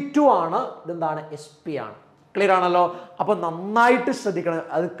sp2 ആണ്. ഇതെന്താണ്? sp ആണ്. ക്ലിയർ ആണല്ലോ? അപ്പോൾ നന്നായിട്ട് ശ്രദ്ധിക്കണം.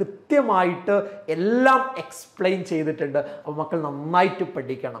 അത് കൃത്യമായിട്ട് എല്ലാം എക്സ്പ്ലെയിൻ ചെയ്തിട്ടുണ്ട്. അപ്പോൾ മക്കൾ നന്നായിട്ട്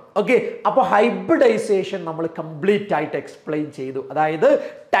പഠിക്കണം. ഓക്കെ, അപ്പോൾ ഹൈബ്രിഡൈസേഷൻ നമ്മൾ കംപ്ലീറ്റ് ആയിട്ട് എക്സ്പ്ലെയിൻ ചെയ്തു. അതായത്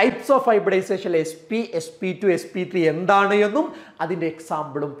types of hybridisation sp, sp2, sp3 എന്താണ് എന്നും അതിൻ്റെ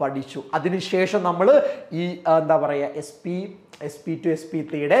എക്സാമ്പിളും പഠിച്ചു. അതിനുശേഷം നമ്മൾ ഈ എന്താ പറയുക sp2,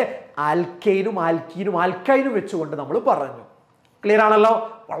 sp3യുടെ ആൽക്കൈനും ആൽക്കീനും ആൽക്കൈനും വെച്ചുകൊണ്ട് നമ്മൾ പറഞ്ഞു. ക്ലിയർ ആണല്ലോ?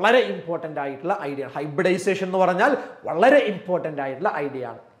 വളരെ ഇമ്പോർട്ടൻ്റ് ആയിട്ടുള്ള ഐഡിയ. ഹൈബ്രിഡൈസേഷൻ എന്ന് പറഞ്ഞാൽ വളരെ ഇമ്പോർട്ടൻ്റ് ആയിട്ടുള്ള ഐഡിയ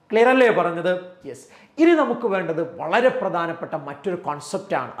ആണ്. ക്ലിയർ അല്ലേ പറഞ്ഞത്? യെസ്. ഇനി നമുക്ക് വേണ്ടത് വളരെ പ്രധാനപ്പെട്ട മറ്റൊരു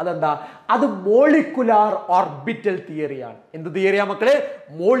കോൺസെപ്റ്റ് ആണ്. അതെന്താ? അത് മോളിക്കുലാർ ഓർബിറ്റൽ തിയറിയാണ്. എന്ത് തിയറിയാ മക്കളെ?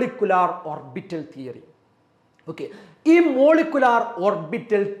 Molecular orbital theory. ഓക്കെ, ഈ മോളിക്കുലാർ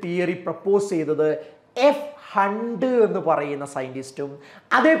ഓർബിറ്റൽ തിയറി പ്രപ്പോസ് ചെയ്തത് എഫ് ഹണ്ട് എന്ന് പറയുന്ന സയന്റിസ്റ്റും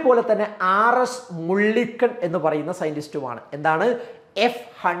അതേപോലെ തന്നെ RS മുള്ളിക്കൺ എന്ന് പറയുന്ന സയന്റിസ്റ്റുമാണ്. എന്താണ്? എഫ്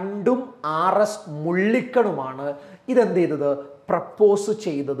ഹണ്ടും RS മുള്ളിക്കണുമാണ് ഇതെന്ത് ചെയ്തത്? പ്രപ്പോസ്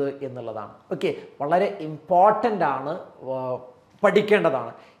ചെയ്തത് എന്നുള്ളതാണ്. ഓക്കെ, വളരെ ഇമ്പോർട്ടൻ്റ് ആണ്,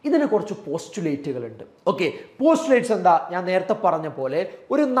 പഠിക്കേണ്ടതാണ്. ഇതിന് കുറച്ച് പോസ്റ്റുലേറ്റുകൾ ഉണ്ട്. ഓക്കെ, പോസ്റ്റുലേറ്റ്സ് എന്താ? ഞാൻ നേരത്തെ പറഞ്ഞ പോലെ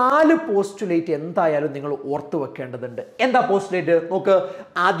ഒരു 4 പോസ്റ്റുലേറ്റ് എന്തായാലും നിങ്ങൾ ഓർത്തു വെക്കേണ്ടതുണ്ട്. എന്താ പോസ്റ്റുലേറ്റ്? നോക്ക്,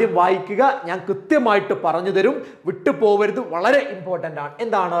 ആദ്യം വായിക്കുക. ഞാൻ കൃത്യമായിട്ട് പറഞ്ഞു തരും, വിട്ടു പോവരുത്. വളരെ ഇമ്പോർട്ടൻ്റ് ആണ്.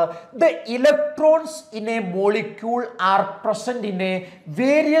 എന്താണ്? The electrons in A molecule R present in A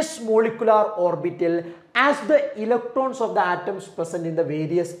various molecular orbital as the electrons of the atoms present in the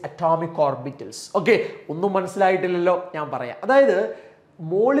various atomic orbitals. Okay, ഒന്നും മനസ്സിലായിട്ടില്ലല്ലോ? ഞാൻ പറയാം. അതായത്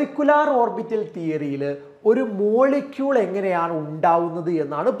മോളിക്കുലാർ ഓർബിറ്റൽ തിയറിയിൽ ഒരു മോളിക്യൂൾ എങ്ങനെയാണ് ഉണ്ടാവുന്നത്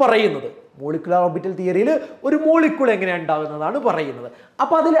എന്നാണ് പറയുന്നത്. മോളിക്കുലാർ ഓർബിറ്റൽ തിയറിയിൽ ഒരു മോളിക്യൂൾ എങ്ങനെയാണ് ഉണ്ടാകുന്നതാണ് പറയുന്നത്.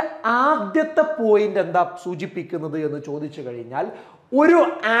 അപ്പോൾ അതിൽ ആദ്യത്തെ പോയിന്റ് എന്താ സൂചിപ്പിക്കുന്നത് എന്ന് ചോദിച്ചു കഴിഞ്ഞാൽ, ഒരു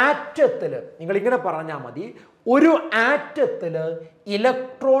ആറ്റത്തിൽ നിങ്ങൾ ഇങ്ങനെ പറഞ്ഞാൽ മതി, ഒരു ആറ്റത്തിൽ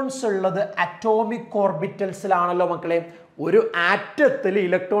ഇലക്ട്രോൺസ് ഉള്ളത് അറ്റോമിക് ഓർബിറ്റൽസിലാണല്ലോ മക്കളെ. ഒരു ആറ്റത്തിൽ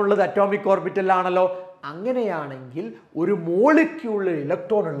ഇലക്ട്രോൺ ഉള്ളത് അറ്റോമിക് ഓർബിറ്റലിലാണല്ലോ. അങ്ങനെയാണെങ്കിൽ ഒരു മോളിക്യൂളിൽ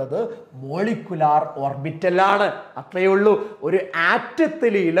ഇലക്ട്രോൺ ഉള്ളത് മോളിക്കുലാർ ഓർബിറ്റലാണ്. അത്രയേ ഉള്ളൂ. ഒരു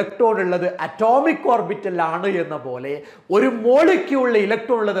ആറ്റത്തിൽ ഇലക്ട്രോൺ ഉള്ളത് അറ്റോമിക് ഓർബിറ്റലാണ് എന്ന പോലെ ഒരു മോളിക്യൂളിൽ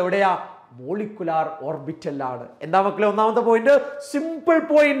ഇലക്ട്രോൺ ഉള്ളത് എവിടെയാ? മോളിക്കുലാർ ഓർബിറ്റലാണ്. എന്താ മക്കളെ ഒന്നാമത്തെ പോയിന്റ്? Simple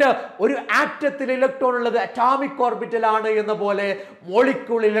point. ഒരു ആറ്റത്തിൽ ഇലക്ട്രോൺ ഉള്ളത് അറ്റോമിക് ഓർബിറ്റലാണ് എന്ന പോലെ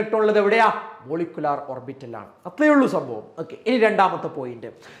മോളിക്യൂൾ ഇലക്ട്രോൺ ഉള്ളത് എവിടെയാ? മോളിക്കുലാർ ഓർബിറ്റലാണ്. അത്രയേ ഉള്ളൂ സംഭവം. ഓക്കെ, ഇനി രണ്ടാമത്തെ point,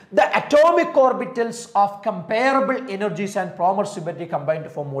 the atomic orbitals of comparable energies and പ്രോമർ symmetry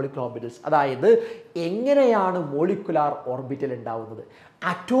combined four molecular orbitals. അതായത് എങ്ങനെയാണ് മോളിക്കുലാർ ഓർബിറ്റൽ ഉണ്ടാവുന്നത്?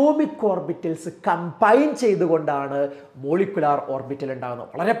 അറ്റോമിക് ഓർബിറ്റൽസ് കമ്പൈൻ ചെയ്തുകൊണ്ടാണ് മോളിക്കുലാർ ഓർബിറ്റൽ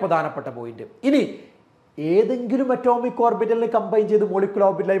ഉണ്ടാകുന്നത്. വളരെ പ്രധാനപ്പെട്ട പോയിന്റ്. ഇനി ഏതെങ്കിലും അറ്റോമിക് ഓർബിറ്റലിനെ കമ്പൈൻ ചെയ്ത് മോളിക്കുലർ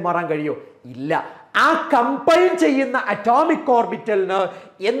ഓർബിറ്റലായി മാറാൻ കഴിയോ? ഇല്ല. ആ കമ്പൈൻ ചെയ്യുന്ന അറ്റോമിക് ഓർബിറ്റലിന്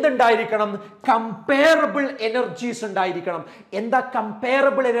എന്തുണ്ടായിരിക്കണം? കമ്പയറബിൾ എനർജീസ് ഉണ്ടായിരിക്കണം. എന്താ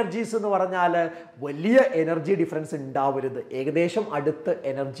കമ്പയറബിൾ എനർജീസ് എന്ന് പറഞ്ഞാൽ? വലിയ എനർജി ഡിഫറൻസ് ഉണ്ടാവരുത്, ഏകദേശം അടുത്ത്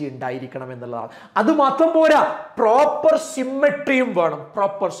എനർജി ഉണ്ടായിരിക്കണം എന്നുള്ളതാണ്. അത് മാത്രം പോരാ, പ്രോപ്പർ സിമെട്രിയും വേണം.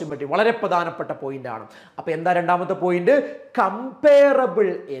 പ്രോപ്പർ സിമെട്രി വളരെ പ്രധാനപ്പെട്ട പോയിന്റ് ആണ്. അപ്പൊ എന്താ രണ്ടാമത്തെ point? Comparable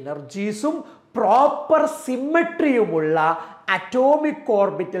എനർജീസും proper സിമെട്രിയുമുള്ള atomic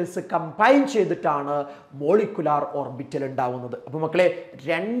orbitals combine ചെയ്തിട്ടാണ് മോളിക്കുലാർ ഓർബിറ്റൽ ഉണ്ടാവുന്നത്. അപ്പൊ മക്കളെ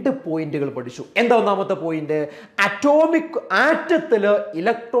 2 പോയിന്റുകൾ പഠിച്ചു. എന്താ ഒന്നാമത്തെ പോയിന്റ്? അറ്റോമിക് ആറ്റത്തില്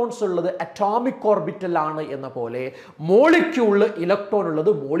ഇലക്ട്രോൺസ് ഉള്ളത് അറ്റോമിക് ഓർബിറ്റലാണ് എന്ന പോലെ മോളിക്യൂളിൽ ഇലക്ട്രോൺ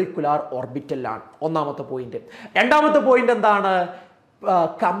ഉള്ളത് മോളിക്കുലാർ ഓർബിറ്റലാണ്. ഒന്നാമത്തെ പോയിന്റ്. രണ്ടാമത്തെ പോയിന്റ് എന്താണ്?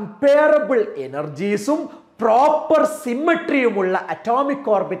 Comparable എനർജീസും proper സിമെട്രിയുമുള്ള atomic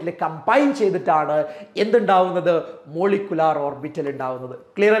orbital combine ചെയ്തിട്ടാണ് എന്തുണ്ടാവുന്നത്? മോളിക്കുലാർ ഓർബിറ്റൽ ഉണ്ടാവുന്നത്.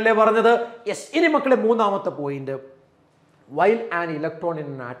 ക്ലിയർ അല്ലേ പറഞ്ഞത്? യെസ്. ഇനി മക്കളെ മൂന്നാമത്തെ point, while an electron in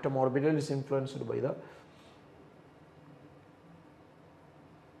an atom orbital is influenced by the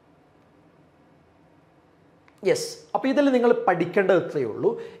yes, അപ്പോൾ ഇതിൽ നിങ്ങൾ പഠിക്കേണ്ടത് ഇത്രയേ ഉള്ളൂ.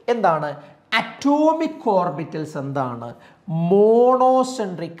 എന്താണ് അറ്റോമിക് ഓർബിറ്റൽസ്? എന്താണ്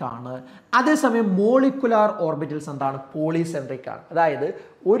മോണോസെൻട്രിക് ആണ്. അതേസമയം മോളിക്കുലാർ ഓർബിറ്റൽസ് എന്താണ് പോളിസെൻട്രിക് ആണ്. അതായത്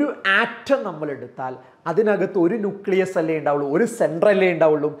ഒരു ആറ്റം നമ്മൾ എടുത്താൽ അതിനകത്ത് ഒരു ന്യൂക്ലിയസ് അല്ലേ ഉണ്ടാവുള്ളൂ, ഒരു സെൻട്രൽ അല്ലേ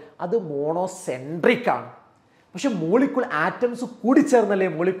ഉണ്ടാവുള്ളൂ, അത് മോണോസെൻട്രിക് ആണ്. പക്ഷെ മോളിക്കുൾ ആറ്റംസ് കൂടിച്ചേർന്നല്ലേ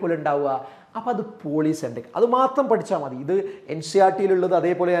മോളിക്കുൾ ഉണ്ടാവുക, അപ്പോൾ അത് പോളിസെൻട്രിക്. അത് മാത്രം പഠിച്ചാൽ മതി. ഇത് NCERT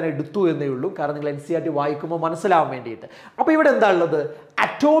അതേപോലെ ഞാൻ എടുത്തു എന്നേ ഉള്ളൂ, കാരണം നിങ്ങൾ NCERT വായിക്കുമ്പോൾ മനസ്സിലാവാൻ വേണ്ടിയിട്ട്. അപ്പോൾ ഇവിടെ എന്താ ഉള്ളത്?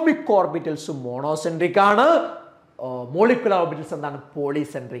 അറ്റോമിക് ഓർബിറ്റൽസ് മോണോസെൻട്രിക് ആണ്, മോളിക്കുലർ ഓർബിറ്റൽസ് എന്താണ്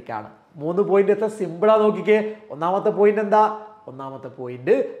പോളിസെൻട്രിക് ആണ്. 3 പോയിന്റ് എത്ര സിമ്പിളാ നോക്കിക്കേ. ഒന്നാമത്തെ പോയിന്റ് എന്താ? ഒന്നാമത്തെ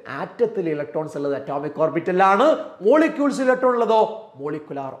പോയിന്റ് ആറ്റത്തിൽ ഇലക്ട്രോൺസ് ഉള്ളത് അറ്റോമിക് ഓർബിറ്റലിലാണ്, മോളിക്യൂൾസ് ഇലക്ട്രോൺ ഉള്ളതോ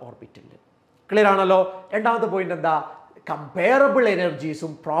മോളിക്കുലാർ ഓർബിറ്റലിൽ. ക്ലിയർ ആണല്ലോ. രണ്ടാമത്തെ പോയിന്റ് എന്താ? കമ്പയറബിൾ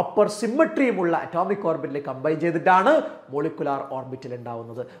എനർജീസും പ്രോപ്പർ സിമ്മട്രിയും ഉള്ള അറ്റോമിക് ഓർബിറ്റൽ കമ്പൈൻ ചെയ്തിട്ടാണ് മോളിക്കുലാർ ഓർബിറ്റൽ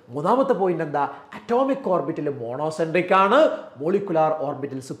ഉണ്ടാവുന്നത്. മൂന്നാമത്തെ പോയിന്റ് എന്താ? അറ്റോമിക് ഓർബിറ്റൽ മോണോസെൻട്രിക് ആണ്, മോളിക്കുലാർ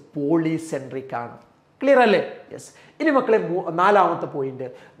ഓർബിറ്റൽസ് പോളിസെൻട്രിക് ആണ്. ക്ലിയർ അല്ലേ? യെസ്. ഇനി മക്കളെ നാലാമത്തെ point,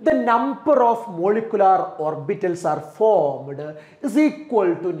 the number of molecular orbitals are formed is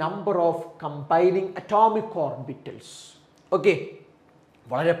equal to number of combining atomic orbitals. Okay,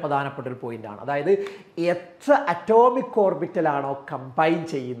 വളരെ പ്രധാനപ്പെട്ട ഒരു പോയിന്റാണ്. അതായത് എത്ര അറ്റോമിക് ഓർബിറ്റലാണോ കമ്പൈൻ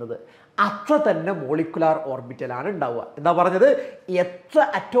ചെയ്യുന്നത് അത്ര തന്നെ മോളിക്കുലാർ ഓർബിറ്റലാണ് ഉണ്ടാവുക. എന്താ പറഞ്ഞത്? എത്ര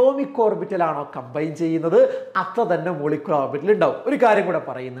അറ്റോമിക് ഓർബിറ്റലാണോ കമ്പൈൻ ചെയ്യുന്നത് അത്ര തന്നെ മോളിക്കുലാർ ഓർബിറ്റൽ ഉണ്ടാവും. ഒരു കാര്യം കൂടെ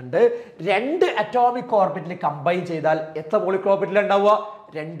പറയുന്നുണ്ട്, 2 അറ്റോമിക് ഓർബിറ്റൽ കമ്പൈൻ ചെയ്താൽ എത്ര മോളിക്കുലാർ ഓർബിറ്റൽ ഉണ്ടാവുക?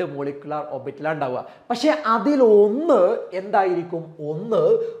 2 മോളിക്കുലാർ ഓർബിറ്റലാണ് ഉണ്ടാവുക. പക്ഷെ അതിലൊന്ന് എന്തായിരിക്കും? ഒന്ന്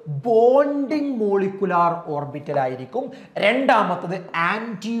ബോണ്ടിങ് മോളിക്കുലാർ ഓർബിറ്റൽ ആയിരിക്കും, രണ്ടാമത്തത്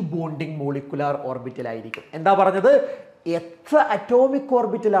ആന്റി ബോണ്ടിങ് മോളിക്കുലാർ ഓർബിറ്റൽ ആയിരിക്കും. എന്താ പറഞ്ഞത്? എത്ര അറ്റോമിക്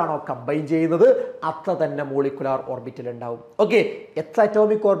ഓർബിറ്റലാണോ കമ്പൈൻ ചെയ്യുന്നത് അത്ര തന്നെ മോളിക്കുലാർ ഓർബിറ്റൽ ഉണ്ടാവും. ഓക്കെ, എത്ര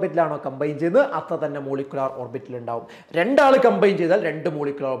അറ്റോമിക് ഓർബിറ്റലാണോ കമ്പൈൻ ചെയ്യുന്നത് അത്ര തന്നെ മോളിക്കുലാർ ഓർബിറ്റൽ ഉണ്ടാവും. 2 ആൾ കമ്പൈൻ ചെയ്താൽ 2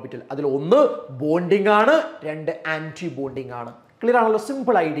 മോളിക്കുലാർ ഓർബിറ്റൽ. അതിൽ ഒന്ന് ബോണ്ടിങ് ആണ്, 2 ആന്റി ബോണ്ടിങ് ആണ്. ക്ലിയർ ആണല്ലോ?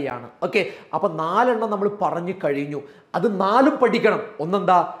 സിമ്പിൾ ഐഡിയ ആണ്. ഓക്കെ, അപ്പൊ 4 എണ്ണം നമ്മൾ പറഞ്ഞു കഴിഞ്ഞു. അത് 4 പഠിക്കണം.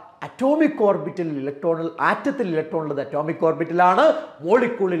 ഒന്നെന്താ? അറ്റോമിക് ഓർബിറ്റലിൽ ഇലക്ട്രോൺ, ആറ്റത്തിൽ ഇലക്ട്രോൺ ഉള്ളത് അറ്റോമിക് ഓർബിറ്റലാണ്,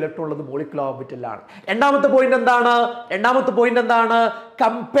 മോളിക്യൂളിൽ ഇലക്ട്രോൺ ഉള്ളത് മോളിക്കുലർ ഓർബിറ്റലാണ്. രണ്ടാമത്തെ പോയിന്റ് എന്താണ്?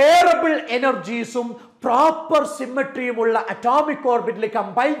 Comparable എനർജീസും proper സിമ്മട്രിയുമുള്ള atomic orbital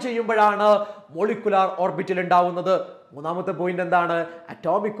combine ചെയ്യുമ്പോഴാണ് മോളിക്കുലാർ ഓർബിറ്റൽ ഉണ്ടാവുന്നത്. മൂന്നാമത്തെ പോയിന്റ് എന്താണ്?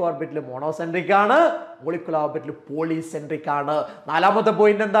 അറ്റോമിക് ഓർബിറ്റൽ മോണോസെൻട്രിക് ആണ്, മോളിക്കുലാർ ഓർബിറ്റൽ പോളിസെൻട്രിക് ആണ്. നാലാമത്തെ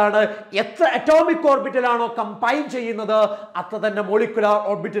പോയിന്റ് എന്താണ്? എത്ര അറ്റോമിക് ഓർബിറ്റൽ ആണോ കമ്പൈൻ ചെയ്യുന്നത് അത്ര തന്നെ മോളിക്കുലാർ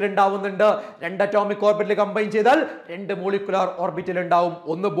ഓർബിറ്റൽ ഉണ്ടാവുന്നുണ്ട്. 2 അറ്റോമിക് ഓർബിറ്റൽ കമ്പൈൻ ചെയ്താൽ 2 മോളിക്കുലാർ ഓർബിറ്റൽ ഉണ്ടാവും.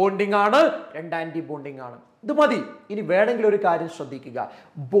 ഒന്ന് ബോണ്ടിങ് ആണ്, 2 ആന്റി ബോണ്ടിങ് ആണ്. ഇത് മതി. ഇനി വേണമെങ്കിൽ ഒരു കാര്യം ശ്രദ്ധിക്കുക,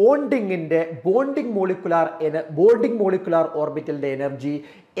 ബോണ്ടിങ് മോളിക്കുലാർ ഓർബിറ്റലിന്റെ എനർജി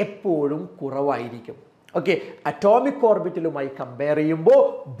എപ്പോഴും കുറവായിരിക്കും. ഓക്കെ, അറ്റോമിക് ഓർബിറ്റലുമായി കമ്പയർ ചെയ്യുമ്പോൾ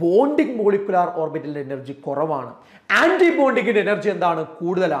ബോണ്ടിങ് മോളിക്കുലാർ ഓർബിറ്റലിന്റെ എനർജി കുറവാണ്, ആന്റി ബോണ്ടിങ്ങിന്റെ എനർജി എന്താണ്?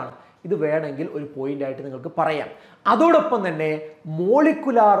 കൂടുതലാണ്. ഇത് വേണമെങ്കിൽ ഒരു പോയിന്റ് ആയിട്ട് നിങ്ങൾക്ക് പറയാം. അതോടൊപ്പം തന്നെ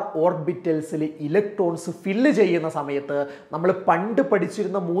മോളിക്കുലാർ ഓർബിറ്റൽസിൽ ഇലക്ട്രോൺസ് ഫില്ല് ചെയ്യുന്ന സമയത്ത് നമ്മൾ പണ്ട്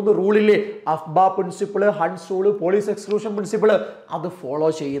പഠിച്ചിരുന്ന 3 റൂളിലെ അഫ്ബാ principle, Hund's rule, polis exclusion principle അത്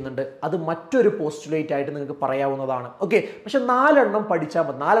ഫോളോ ചെയ്യുന്നുണ്ട്. അത് മറ്റൊരു പോസ്റ്റുലേറ്റ് ആയിട്ട് നിങ്ങൾക്ക് പറയാവുന്നതാണ്. ഓക്കെ, പക്ഷെ 4 എണ്ണം പഠിച്ചാൽ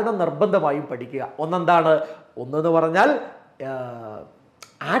മതി. 4 എണ്ണം നിർബന്ധമായും പഠിക്കുക. ഒന്നെന്ന് പറഞ്ഞാൽ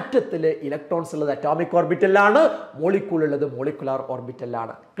ആറ്റത്തിൽ ഇലക്ട്രോൺസ് ഉള്ളത് അറ്റോമിക് ഓർബിറ്റലിലാണ്, മോളിക്യൂൾ ഉള്ളത് മോളിക്കുലാർ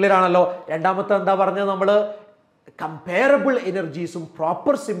ഓർബിറ്റലിലാണ്. ക്ലിയർ ആണല്ലോ? രണ്ടാമത്തെ എന്താ പറഞ്ഞത്? നമ്മൾ കമ്പയറബിൾ എനർജീസും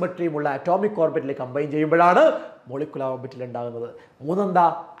പ്രോപ്പർ സിമ്മട്രിയും ഉള്ള അറ്റോമിക് ഓർബിറ്റൽ കമ്പൈൻ ചെയ്യുമ്പോഴാണ് മോളിക്കുലാർ ഓർബിറ്റൽ ഉണ്ടാകുന്നത്. മൂന്നെന്താ?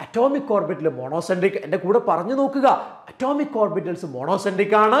 Atomic orbital മോണോസെൻട്രിക്. എൻ്റെ കൂടെ പറഞ്ഞു നോക്കുക, അറ്റോമിക് ഓർബിറ്റൽസ്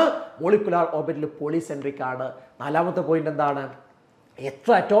മോണോസെൻട്രിക് ആണ്, മോളിക്കുലാർ ഓർബിറ്റൽ പോളിസെൻട്രിക് ആണ്. നാലാമത്തെ പോയിന്റ് എന്താണ്?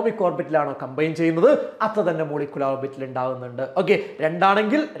 എത്ര അറ്റോമിക് ഓർബിറ്റലാണോ കമ്പൈൻ ചെയ്യുന്നത് അത്ര തന്നെ മോളിക്കുലാർ ഓർബിറ്റൽ ഉണ്ടാകുന്നുണ്ട്. ഓക്കെ, 2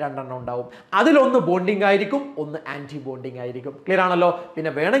 ആണെങ്കിൽ 2 എണ്ണം ഉണ്ടാവും. അതിലൊന്ന് ബോണ്ടിങ് ആയിരിക്കും, ഒന്ന് ആന്റി ബോണ്ടിങ് ആയിരിക്കും. ക്ലിയർ ആണല്ലോ?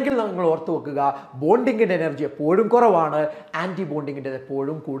 പിന്നെ വേണമെങ്കിൽ നിങ്ങൾ ഓർത്ത് വെക്കുക, ബോണ്ടിങ്ങിന്റെ എനർജി എപ്പോഴും കുറവാണ്, ആന്റി ബോണ്ടിങ്ങിന്റെ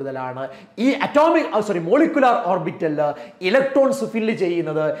എപ്പോഴും കൂടുതലാണ്. ഈ മോളിക്കുലാർ ഓർബിറ്റലിൽ ഇലക്ട്രോൺസ് ഫില്ല്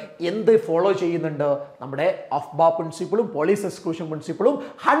ചെയ്യുന്നത് എന്ത് ഫോളോ ചെയ്യുന്നുണ്ട്? നമ്മുടെ അഫ്ബാ പ്രിൻസിപ്പിളും പോളിസ് എക്സ്ക്ലൂഷൻ പ്രിൻസിപ്പിളും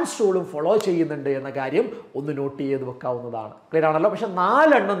ഹൺസ് റൂളും ഫോളോ ചെയ്യുന്നുണ്ട് എന്ന കാര്യം ഒന്ന് നോട്ട് ചെയ്ത് വെക്കാവുന്നതാണ്. ക്ലിയർ ആണല്ലോ? പക്ഷെ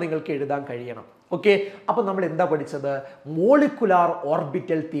 4 എണ്ണം നിങ്ങൾക്ക് എഴുതാൻ കഴിയണം. ഓക്കെ, അപ്പൊ നമ്മൾ എന്താ പഠിച്ചത്? മോളിക്കുലാർ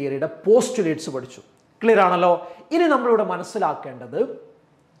ഓർബിറ്റൽ തിയറിയുടെ പോസ്റ്റുലേറ്റ്സ് പഠിച്ചു. ക്ലിയർ ആണല്ലോ? ഇനി നമ്മളിവിടെ മനസ്സിലാക്കേണ്ടത്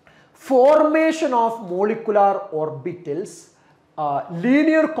formation of molecular orbitals,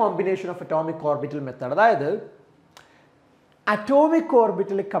 linear combination of atomic orbital method. അതായത് അറ്റോമിക്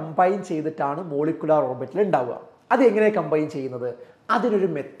ഓർബിറ്റൽ കമ്പൈൻ ചെയ്തിട്ടാണ് മോളിക്കുലാർ ഓർബിറ്റൽ ഉണ്ടാവുക. അത് എങ്ങനെ കമ്പൈൻ ചെയ്യുന്നത്? അതിനൊരു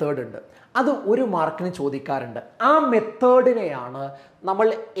മെത്തേഡ് ഉണ്ട്. അത് 1 മാർക്കിന് ചോദിക്കാറുണ്ട്. ആ മെത്തേഡിനെയാണ് നമ്മൾ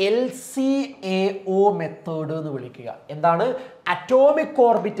LCAO മെത്തേഡ് എന്ന് വിളിക്കുക. എന്താണ്? അറ്റോമിക്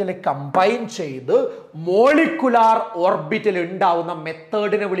ഓർബിറ്റൽ കമ്പൈൻ ചെയ്ത് മോളിക്കുലാർ ഓർബിറ്റൽ ഉണ്ടാവുന്ന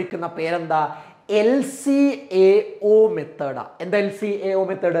മെത്തേഡിനെ വിളിക്കുന്ന പേരെന്താ? LCAO മെത്തേഡാ. എന്താ LCAO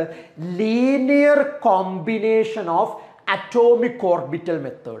method? Linear combination of atomic orbital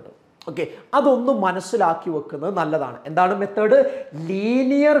method. Okay, അതൊന്ന് മനസ്സിലാക്കി വെക്കുന്നത് നല്ലതാണ്. എന്താണ് method?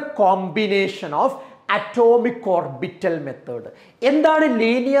 Linear combination of atomic orbital method. എന്താണ്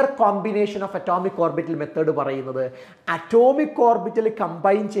linear combination of atomic orbital method പറയുന്നത്? Atomic orbital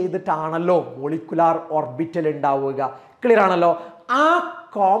combine ചെയ്തിട്ടാണല്ലോ molecular orbital ഉണ്ടാവുക. ക്ലിയർ ആണല്ലോ? ആ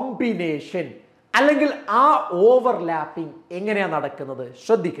കോമ്പിനേഷൻ അല്ലെങ്കിൽ ആ ഓവർലാപ്പിംഗ് എങ്ങനെയാണ് നടക്കുന്നത്?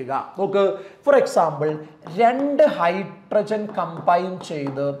 ശ്രദ്ധിക്കുക. നോക്ക്, ഫോർ എക്സാമ്പിൾ 2 ഹൈഡ്രജൻ കമ്പൈൻ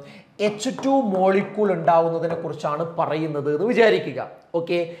ചെയ്ത് H2 മോളിക്യൂൾ ഉണ്ടാവുന്നതിനെ കുറിച്ചാണ് പറയുന്നത് എന്ന് വിചാരിക്കുക.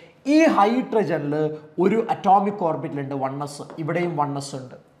 ഓക്കെ, ഈ ഹൈഡ്രജനിൽ ഒരു അറ്റോമിക് ഓർബിറ്റൽ ഉണ്ട് 1s, ഇവിടെയും 1s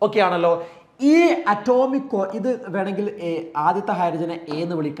ഉണ്ട്. ഓക്കെ ആണല്ലോ? ഈ അറ്റോമിക് ഇത് വേണമെങ്കിൽ ആദ്യത്തെ ഹൈഡ്രജനെ A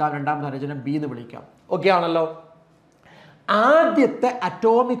എന്ന് വിളിക്കാം, രണ്ടാമത്തെ ഹൈഡ്രജനെ B എന്ന് വിളിക്കാം. ഓക്കെ ആണല്ലോ? ആദ്യത്തെ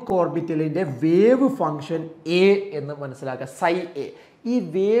അറ്റോമിക് ഓർബിറ്റലിന്റെ വേവ് ഫംഗ്ഷൻ A എന്ന് മനസ്സിലാക്കുക, psi A. ഈ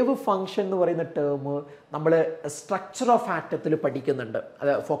വേവ് ഫംഗ്ഷൻ എന്ന് പറയുന്ന ടേം നമ്മൾ സ്ട്രക്ചർ ഓഫ് ആറ്റത്തിൽ പഠിക്കുന്നുണ്ട്.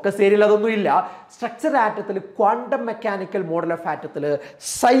 അത് ഫോക്കസ് ഏരിയയിൽ അതൊന്നും ഇല്ല. Structure ആറ്റത്തിൽ quantum mechanical model of ആറ്റത്തിൽ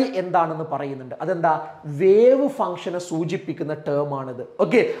psi എന്താണെന്ന് പറയുന്നുണ്ട്. അതെന്താ? വേവ് ഫംഗ്ഷനെ സൂചിപ്പിക്കുന്ന ടേം ആണിത്.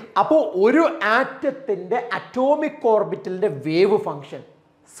 ഓക്കെ, അപ്പോൾ ഒരു ആറ്റത്തിന്റെ atomic ഓർബിറ്റലിന്റെ wave function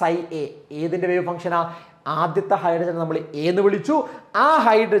psi A. ഏതിന്റെ വേവ് ഫംഗ്ഷനാ? ആദ്യത്തെ ഹൈഡ്രജൻ നമ്മൾ A എന്ന് വിളിച്ചു. ആ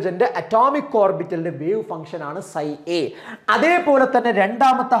ഹൈഡ്രജന്റെ അറ്റോമിക് ഓർബിറ്റലിന്റെ വേവ് ഫംഗ്ഷൻ ആണ് psi A. അതേപോലെ തന്നെ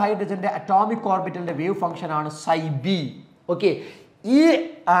രണ്ടാമത്തെ ഹൈഡ്രജന്റെ അറ്റോമിക് ഓർബിറ്റലിന്റെ വേവ് ഫംഗ്ഷൻ ആണ് psi B. ഓക്കെ, ഈ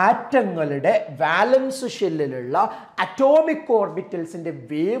ആറ്റങ്ങളുടെ വാലൻസ് ഷെല്ലിലുള്ള അറ്റോമിക് ഓർബിറ്റൽസിന്റെ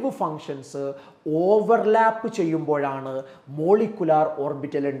വേവ് ഫംഗ്ഷൻസ് ഓവർലാപ്പ് ചെയ്യുമ്പോഴാണ് മോളിക്കുലാർ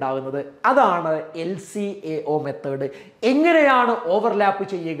ഓർബിറ്റൽ ഉണ്ടാകുന്നത്. അതാണ് LCAO മെത്തേഡ്. എങ്ങനെയാണ് ഓവർലാപ്പ്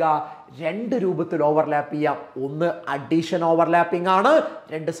ചെയ്യുക? 2 രൂപത്തിൽ ഓവർലാപ്പ് ചെയ്യാം. ഒന്ന് അഡീഷൻ ഓവർലാപ്പിംഗ് ആണ്,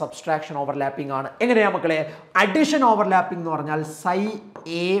 2 സബ്സ്ട്രാക്ഷൻ ഓവർലാപ്പിംഗ് ആണ്. എങ്ങനെയാ മക്കളെ? അഡീഷൻ ഓവർലാപ്പിംഗ് എന്ന് പറഞ്ഞാൽ psi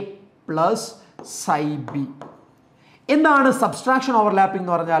A plus psi B. എന്താണ് സബ്സ്ട്രാക്ഷൻ ഓവർലാപ്പിംഗ്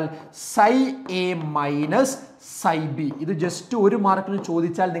എന്ന് പറഞ്ഞാൽ? psi A minus psi B. ഇത് ജസ്റ്റ് 1 മാർക്കിന്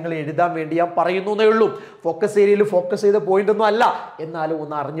ചോദിച്ചാൽ നിങ്ങൾ എഴുതാൻ വേണ്ടി ഞാൻ പറയുന്നേ ഉള്ളൂ. ഫോക്കസ് ഏരിയയിൽ ഫോക്കസ് ചെയ്ത പോയിന്റ് ഒന്നും അല്ല, എന്നാലും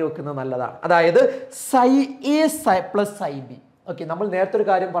ഒന്ന് അറിഞ്ഞു വെക്കുന്നത് നല്ലതാണ്. അതായത് psi A plus psi B. Okay, നമ്മൾ നേരത്തെ ഒരു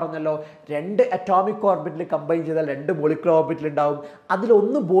കാര്യം പറഞ്ഞല്ലോ, 2 അറ്റോമിക് ഓർബിറ്റൽ കമ്പൈൻ ചെയ്താൽ 2 മോളിക്കുലർ ഓർബിറ്റൽ ഉണ്ടാവും.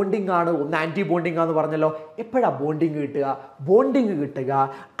 അതിലൊന്ന് ബോണ്ടിങ് ആണ്, ഒന്ന് ആന്റി ബോണ്ടിങ് ആണെന്ന് പറഞ്ഞല്ലോ. എപ്പോഴാണ് ബോണ്ടിങ് കിട്ടുക? ബോണ്ടിങ് കിട്ടുക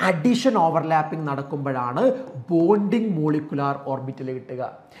addition overlapping നടക്കുമ്പോഴാണ് bonding molecular orbital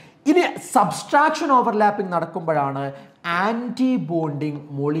കിട്ടുക. ഇനി subtraction overlapping നടക്കുമ്പോഴാണ് anti bonding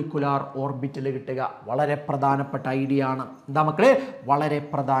molecular orbital കിട്ടുക. വളരെ പ്രധാനപ്പെട്ട ഐഡിയ ആണ്. എന്താ മക്കളെ? വളരെ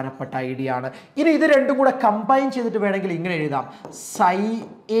പ്രധാനപ്പെട്ട ഐഡിയ ആണ്. ഇനി ഇത് രണ്ടും കൂടെ കമ്പൈൻ ചെയ്തിട്ട് വേണമെങ്കിൽ ഇങ്ങനെ എഴുതാം, psi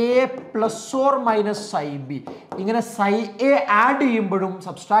A plus or minus psi B. ഇങ്ങനെ psi A ആഡ് ചെയ്യുമ്പോഴും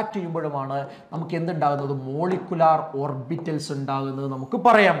സബ്സ്ട്രാക്ട് ചെയ്യുമ്പോഴുമാണ് നമുക്ക് എന്തുണ്ടാകുന്നത്? മോളിക്കുലാർ ഓർബിറ്റൽസ് ഉണ്ടാകുന്നത് നമുക്ക്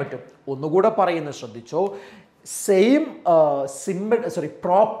പറയാൻ പറ്റും. ഒന്നുകൂടെ പറയുന്നത് ശ്രദ്ധിച്ചോ. സെയിം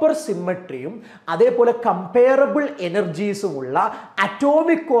പ്രോപ്പർ സിമ്മട്രിയും അതേപോലെ കമ്പയറബിൾ എനർജീസും ഉള്ള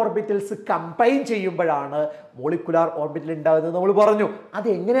അറ്റോമിക് ഓർബിറ്റൽസ് കമ്പൈൻ ചെയ്യുമ്പോഴാണ് മോളിക്കുലാർ ഓർബിറ്റൽ ഉണ്ടാകുന്നത് നമ്മൾ പറഞ്ഞു. അത്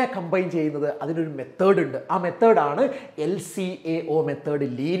എങ്ങനെയാണ് കമ്പൈൻ ചെയ്യുന്നത്? അതിനൊരു മെത്തേഡ് ഉണ്ട്. ആ മെത്തേഡാണ് LCAO method,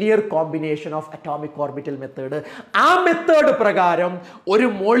 linear combination of atomic orbital method. ആ മെത്തേഡ് പ്രകാരം ഒരു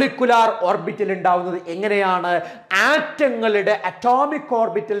മോളിക്കുലാർ ഓർബിറ്റൽ ഉണ്ടാവുന്നത് എങ്ങനെയാണ്? ആറ്റങ്ങളുടെ അറ്റോമിക്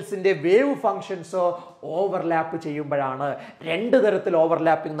ഓർബിറ്റൽസിന്റെ വേവ് ഫംഗ്ഷൻസ് ഓവർലാപ്പ് ചെയ്യുമ്പോഴാണ്. 2 തരത്തിൽ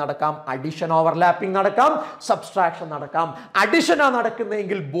ഓവർലാപ്പിംഗ് നടക്കാം. അഡിഷൻ ഓവർലാപ്പിംഗ് നടക്കാം, സബ്സ്ട്രാക്ഷൻ നടക്കാം. അഡിഷനാ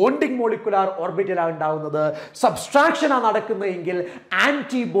നടക്കുന്നതെങ്കിൽ ബോണ്ടിങ് മോളിക്കുലാർ ഓർബിറ്റലാണ് ഉണ്ടാവുന്നത്. സബ്സ്ട്രാക്ഷനാ നടക്കുന്നതെങ്കിൽ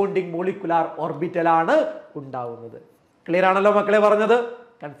ആന്റി ബോണ്ടിങ് മോളിക്കുലാർ ഓർബിറ്റലാണ് ഉണ്ടാവുന്നത്. ക്ലിയർ ആണല്ലോ മക്കളെ പറഞ്ഞത്?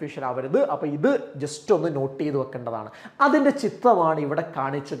 കൺഫ്യൂഷൻ ആവരുത്. അപ്പോൾ ഇത് ജസ്റ്റ് ഒന്ന് നോട്ട് ചെയ്ത് വെക്കേണ്ടതാണ്. അതിൻ്റെ ചിത്രമാണ് ഇവിടെ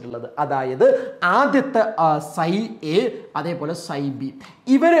കാണിച്ചിട്ടുള്ളത്. അതായത് ആദ്യത്തെ psi A അതേപോലെ psi B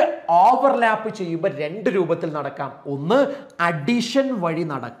ഇവർ ഓവർലാപ്പ് ചെയ്യുമ്പോൾ 2 രൂപത്തിൽ നടക്കാം. ഒന്ന് അഡിഷൻ വഴി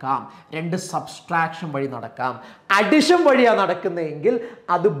നടക്കാം, 2 സബ്സ്ട്രാക്ഷൻ വഴി നടക്കാം. അഡിഷൻ വഴിയാണ് നടക്കുന്നതെങ്കിൽ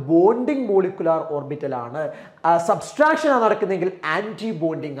അത് ബോണ്ടിങ് മോളിക്കുലാർ ഓർബിറ്റലാണ്. സബ്സ്ട്രാക്ഷനാണ് നടക്കുന്നതെങ്കിൽ ആന്റി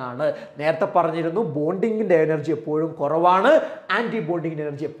ബോണ്ടിങ് ആണ്. നേരത്തെ പറഞ്ഞിരുന്നു ബോണ്ടിങ്ങിന്റെ എനർജി എപ്പോഴും കുറവാണ്, ആന്റി ബോണ്ടിങ്ങിന്റെ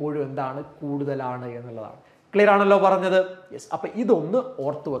എനർജി എപ്പോഴും എന്താണ്? കൂടുതലാണ് എന്നുള്ളതാണ്. ക്ലിയർ ആണല്ലോ പറഞ്ഞത്? യെസ്. അപ്പൊ ഇതൊന്ന്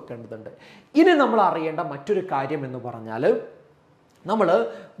ഓർത്തു വെക്കേണ്ടതുണ്ട്. ഇനി നമ്മൾ അറിയേണ്ട മറ്റൊരു കാര്യം എന്ന് പറഞ്ഞാൽ നമ്മൾ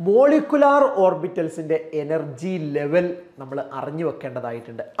മോളിക്കുലാർ ഓർബിറ്റൽസിൻ്റെ എനർജി ലെവൽ നമ്മൾ അറിഞ്ഞു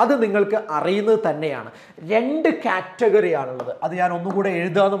വെക്കേണ്ടതായിട്ടുണ്ട്. അത് നിങ്ങൾക്ക് അറിയുന്നത് തന്നെയാണ്. 2 കാറ്റഗറിയാണുള്ളത്. അത് ഞാൻ ഒന്നുകൂടെ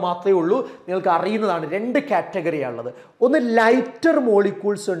എഴുതാമെന്ന് മാത്രമേ ഉള്ളൂ. നിങ്ങൾക്ക് അറിയുന്നതാണ്. 2 കാറ്റഗറിയാണുള്ളത്. ഒന്ന് ലൈറ്റർ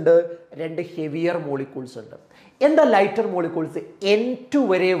മോളിക്യൂൾസ് ഉണ്ട്, 2 ഹെവിയർ മോളിക്യൂൾസ് ഉണ്ട്. എന്താ ലൈറ്റർ മോളിക്യൂൾസ്? N2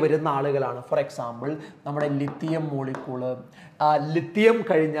 വരെ വരുന്ന ആളുകളാണ്. ഫോർ എക്സാമ്പിൾ നമ്മുടെ ലിത്തിയം മോളിക്യൂള്, ലിത്തിയം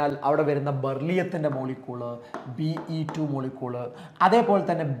കഴിഞ്ഞാൽ അവിടെ വരുന്ന ബെർലിയത്തിൻ്റെ മോളിക്യൂള്, Be2 മോളിക്യൂള്, അതേപോലെ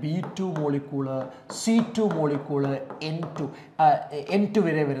തന്നെ B2 molecule, C2 molecule, N2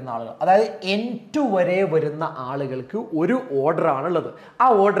 വരെ വരുന്ന ആളുകൾ. അതായത് N2 വരെ വരുന്ന ആളുകൾക്ക് ഒരു ഓർഡർ ആണുള്ളത്. ആ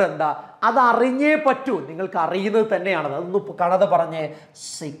ഓർഡർ എന്താ? അത് അറിഞ്ഞേ പറ്റൂ. നിങ്ങൾക്ക് അറിയുന്നത് തന്നെയാണ്. അതൊന്ന് കാണാതെ പറഞ്ഞേ,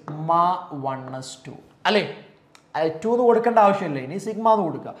 σ1s2 അല്ലേ? 2 എന്ന് കൊടുക്കേണ്ട ആവശ്യമില്ല, ഇനി സിഗ്മ എന്ന്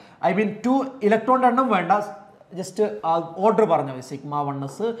കൊടുക്കുക. ഐ മീൻ 2 ഇലക്ട്രോണിൻ്റെ എണ്ണം വേണ്ട, ജസ്റ്റ് ഓർഡർ പറഞ്ഞാൽ മതി.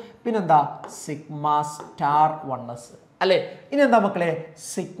 σ1s, പിന്നെന്താ σ*1s അല്ലേ? ഇനി എന്താ മക്കളെ?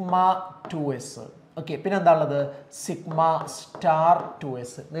 σ2s. ഓക്കെ, പിന്നെ എന്താ ഉള്ളത്?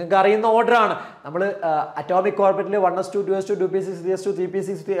 σ*2s. നിങ്ങൾക്ക് അറിയുന്ന ഓർഡർ ആണ്. നമ്മൾ atomic ഓർബിറ്റിൽ 1s2 2s2 2p6 3s2 3p6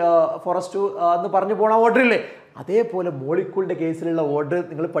 4s2 എന്ന് പറഞ്ഞു പോണ ഓർഡർ ഇല്ലേ? അതേപോലെ മോളിക്യൂളിൻ്റെ കേസിലുള്ള ഓർഡർ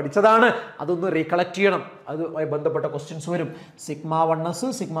നിങ്ങൾ പഠിച്ചതാണ്. അതൊന്ന് റീകളക്ട് ചെയ്യണം. അതുമായി ബന്ധപ്പെട്ട ക്വസ്റ്റ്യൻസ് വരും. σ1s,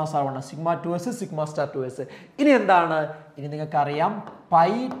 σ*1s, σ2s, σ*2s. ഇനി എന്താണ്? ഇനി നിങ്ങൾക്കറിയാം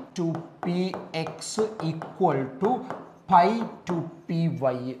π2px =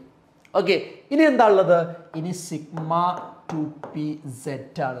 π2py. ഓക്കെ, ഇനി എന്താ ഉള്ളത്? ഇനി σ2pz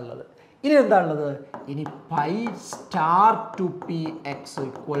ആണുള്ളത്. ഇനി എന്താ ഉള്ളത്? ഇനി π*2px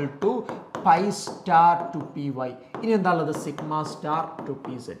 = π*2py. ഇനി എന്താ ഉള്ളത്?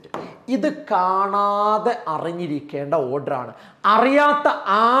 σ*2pz. ഇത് കാണാതെ അറിഞ്ഞിരിക്കേണ്ട ഓർഡർ ആണ്. അറിയാത്ത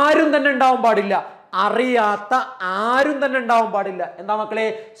ആരും തന്നെ ഉണ്ടാവാൻ പാടില്ല. എന്താ മക്കളെ?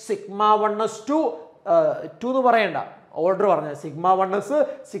 σ1s2 2 എന്ന് പറയണ്ട, ഓർഡർ പറഞ്ഞത് σ1s,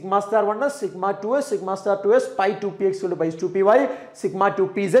 σ*1s, σ2s, σ*2s, π2px = π2py,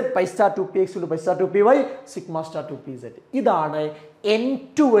 σ2pz, π*2px = π*2py, σ*2pz. ഇതാണ്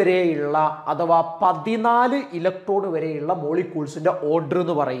N2 വരെയുള്ള അഥവാ 14 ഇലക്ട്രോൺ വരെയുള്ള മോളിക്യൂൾസിന്റെ ഓർഡർ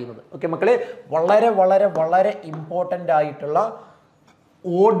എന്ന് പറയുന്നത്. ഓക്കെ മക്കളെ, വളരെ വളരെ വളരെ ഇമ്പോർട്ടൻ്റ് ആയിട്ടുള്ള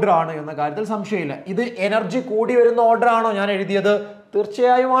ഓർഡർ ആണ് എന്ന കാര്യത്തിൽ സംശയമില്ല. ഇത് എനർജി കൂടി വരുന്ന ഓർഡർ ആണോ ഞാൻ എഴുതിയത്?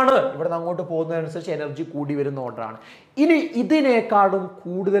 തീർച്ചയായും ആണ്. ഇവിടെ നിന്ന് അങ്ങോട്ട് പോകുന്നതനുസരിച്ച് എനർജി കൂടി വരുന്ന ഓർഡർ ആണ്. ഇനി ഇതിനേക്കാളും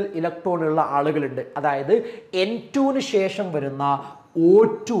കൂടുതൽ ഇലക്ട്രോൺ ഉള്ള ആളുകളുണ്ട്. അതായത് N2 ശേഷം വരുന്ന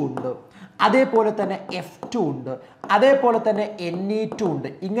O2 ഉണ്ട്, അതേപോലെ തന്നെ F2 ഉണ്ട്, അതേപോലെ തന്നെ Ne2 ഉണ്ട്.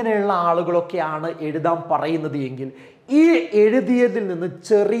 ഇങ്ങനെയുള്ള ആളുകളൊക്കെയാണ് എഴുതാൻ പറയുന്നത് എങ്കിൽ ഈ എഴുതിയതിൽ നിന്ന്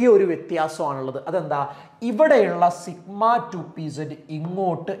ചെറിയൊരു വ്യത്യാസമാണുള്ളത്. അതെന്താ? ഇവിടെയുള്ള σ2pz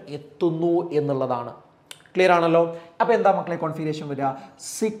ഇങ്ങോട്ട് എത്തുന്നു എന്നുള്ളതാണ്. ക്ലിയർ ആണല്ലോ? അപ്പോൾ എന്താ മക്കളെ കോൺഫിഗറേഷൻ വരിക?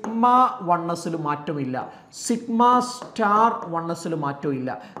 σ1s മാറ്റമില്ല, σ*1s മാറ്റമില്ല,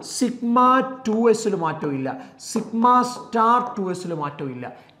 σ2s മാറ്റമില്ല, σ*2s മാറ്റമില്ല.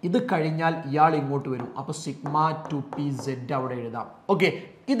 ഇത് കഴിഞ്ഞാൽ ഇയാൾ ഇങ്ങോട്ട് വരും. അപ്പോൾ σ2pz അവിടെ എഴുതാം. ഓക്കെ,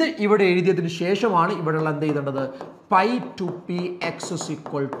 ഇത് ഇവിടെ എഴുതിയതിന് ശേഷമാണ് ഇവിടെയുള്ള എന്ത് എഴുതേണ്ടത്? π2px =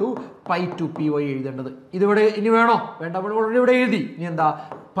 π2py എഴുതേണ്ടത്. ഇതിവിടെ ഇനി വേണോ? വേണ്ട, ഇവിടെ എഴുതി. ഇനി എന്താ?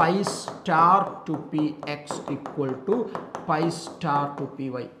 π*2px =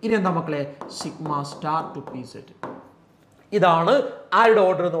 π*2py. ഇനി എന്താ മക്കളെ? σ*2pz. ഇതാണ് ആരുടെ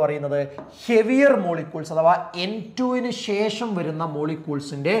ഓർഡർ എന്ന് പറയുന്നത്? ഹെവിയർ മോളിക്യൂൾസ് അഥവാ N2 ശേഷം വരുന്ന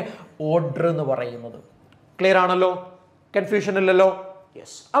മോളിക്യൂൾസിന്റെ ഓർഡർ എന്ന് പറയുന്നത്. ക്ലിയർ ആണല്ലോ? കൺഫ്യൂഷൻ ഇല്ലല്ലോ?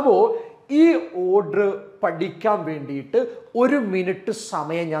 യെസ്. അപ്പോൾ ഈ ഓർഡർ പഠിക്കാൻ വേണ്ടിയിട്ട് 1 മിനിറ്റ്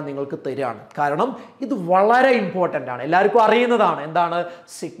സമയം ഞാൻ നിങ്ങൾക്ക് തരികയാണ്. കാരണം ഇത് വളരെ ഇമ്പോർട്ടൻ്റ് ആണ്, എല്ലാവർക്കും അറിയുന്നതാണ്. എന്താണ്?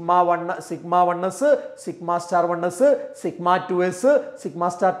 σ1s, σ*1s, σ2s,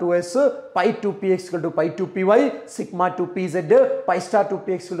 σ*2s, π2px = π2py, σ2pz,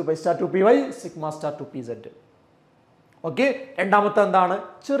 π*2px = π*2py, σ*2pz. Okay, രണ്ടാമത്തെ എന്താണ്?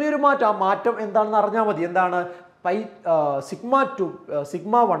 ചെറിയൊരു മാറ്റം. ആ മാറ്റം എന്താണെന്ന് അറിഞ്ഞാൽ മതി. എന്താണ്? σ1s,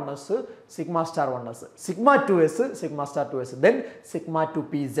 σ*1s, σ2s, σ*2s, then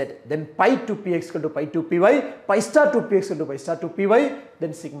σ2pz, then π2px = π2py, π*2px = π*2py,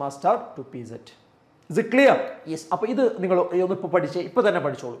 then σ*2pz. Is it clear? Yes. അപ്പോൾ ഇത് നിങ്ങൾ ഒന്ന് ഇപ്പോൾ തന്നെ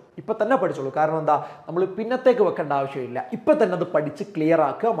പഠിച്ചോളൂ. കാരണം എന്താ? നമ്മൾ പിന്നത്തേക്ക് വെക്കേണ്ട ആവശ്യമില്ല. ഇപ്പം തന്നെ അത് പഠിച്ച് ക്ലിയർ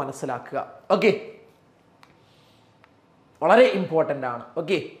ആക്കുക, മനസ്സിലാക്കുക. ഓക്കെ, വളരെ ഇമ്പോർട്ടൻ്റ് ആണ്.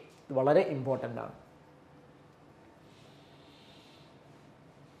 ഓക്കെ, വളരെ ഇമ്പോർട്ടൻ്റ് ആണ്.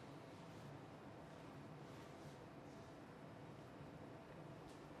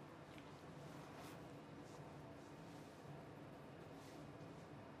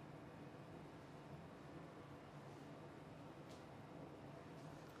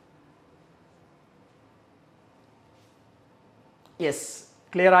 യെസ്,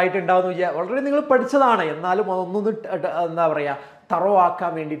 ക്ലിയർ ആയിട്ടുണ്ടാവുമെന്ന് ഓൾറെഡി നിങ്ങൾ പഠിച്ചതാണ്, എന്നാലും അതൊന്നൊന്ന് എന്താ പറയുക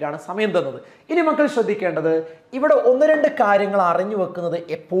തറവാക്കാൻ വേണ്ടിയിട്ടാണ് സമയം തന്നത്. ഇനി മക്കൾ ശ്രദ്ധിക്കേണ്ടത്, ഇവിടെ ഒന്ന് രണ്ട് കാര്യങ്ങൾ അറിഞ്ഞു വെക്കുന്നത്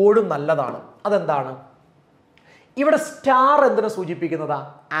എപ്പോഴും നല്ലതാണ്. അതെന്താണ്? ഇവിടെ സ്റ്റാർ എന്തിനെ സൂചിപ്പിക്കുന്നതാ?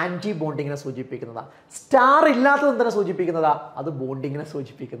 ആന്റി ബോണ്ടിങ്ങിനെ സൂചിപ്പിക്കുന്നതാ. സ്റ്റാർ ഇല്ലാത്തത് എന്തിനെ സൂചിപ്പിക്കുന്നതാ? അത് ബോണ്ടിങ്ങിനെ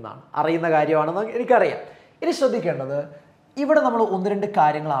സൂചിപ്പിക്കുന്നതാണ്. അറിയുന്ന കാര്യമാണെന്ന് എനിക്കറിയാം. ഇനി ശ്രദ്ധിക്കേണ്ടത്, ഇവിടെ നമ്മൾ ഒന്ന് രണ്ട്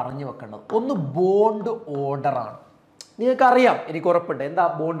കാര്യങ്ങൾ അറിഞ്ഞു വെക്കേണ്ടത്. ഒന്ന് ബോണ്ട് ഓർഡർ ആണ്. നിങ്ങൾക്കറിയാം, എനിക്ക് ഉറപ്പുണ്ട്. എന്താ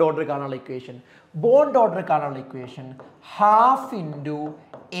ബോണ്ട് ഓർഡർ കാണാനുള്ള ഇക്വേഷൻ? ബോണ്ട് ഓർഡർ കാണാനുള്ള equation half into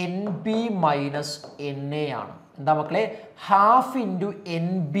N B minus N A ആണ്. എന്താ മക്കളെ? Half into N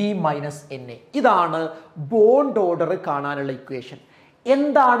B minus N A. ഇതാണ് ബോണ്ട് ഓർഡർ കാണാനുള്ള ഇക്വേഷൻ.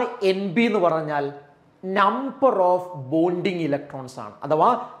 എന്താണ് എൻ ബി എന്ന് പറഞ്ഞാൽ? നമ്പർ ഓഫ് ബോണ്ടിങ് ഇലക്ട്രോൺസ് ആണ്. അഥവാ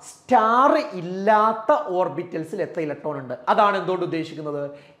സ്റ്റാർ ഇല്ലാത്ത ഓർബിറ്റൽസിൽ എത്ര ഇലക്ട്രോൺ ഉണ്ട്, അതാണ് എന്തുകൊണ്ട് ഉദ്ദേശിക്കുന്നത്?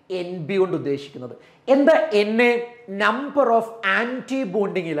 എൻ ബി കൊണ്ട് ഉദ്ദേശിക്കുന്നത്. എന്താ N A? Number of anti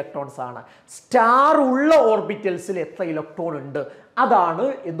bonding electrons ആണ്. സ്റ്റാർ ഉള്ള ഓർബിറ്റൽസിൽ എത്ര ഇലക്ട്രോൺ ഉണ്ട്, അതാണ്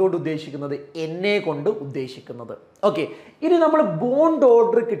എന്തുകൊണ്ട് ഉദ്ദേശിക്കുന്നത്? എൻ എ കൊണ്ട് ഉദ്ദേശിക്കുന്നത്. ഓക്കെ, ഇനി നമ്മൾ ബോണ്ട്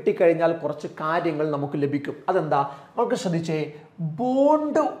ഓർഡർ കിട്ടിക്കഴിഞ്ഞാൽ കുറച്ച് കാര്യങ്ങൾ നമുക്ക് ലഭിക്കും. അതെന്താ? നമുക്ക് ശ്രദ്ധിച്ചേ,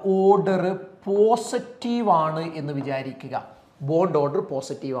 ബോണ്ട് ഓർഡർ പോസിറ്റീവ് ആണ് എന്ന് വിചാരിക്കുക. ബോണ്ട് ഓർഡർ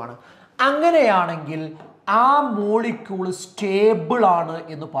പോസിറ്റീവ് ആണ്. അങ്ങനെയാണെങ്കിൽ ആ മോളിക്യൂൾ സ്റ്റേബിൾ ആണ്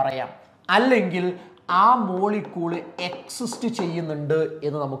എന്ന് പറയാം, അല്ലെങ്കിൽ ആ മോളിക്യൂൾ എക്സിസ്റ്റ് ചെയ്യുന്നുണ്ട്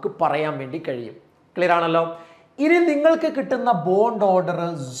എന്ന് നമുക്ക് പറയാൻ വേണ്ടി കഴിയും. ക്ലിയർ ആണല്ലോ? ഇനി നിങ്ങൾക്ക് കിട്ടുന്ന ബോണ്ട് ഓർഡർ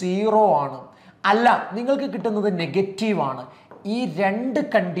 0 ആണ്, അല്ല നിങ്ങൾക്ക് കിട്ടുന്നത് നെഗറ്റീവ് ആണ്. ഈ രണ്ട്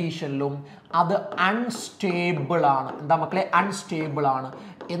കണ്ടീഷനിലും അത് അൺസ്റ്റേബിൾ ആണ്. എന്താ മക്കളെ? അൺസ്റ്റേബിൾ ആണ്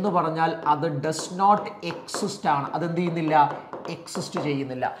എന്ന് പറഞ്ഞാൽ അത് ഡസ് നോട്ട് എക്സിസ്റ്റ് ആണ്. അതെന്ത് ചെയ്യുന്നില്ല? എക്സിസ്റ്റ്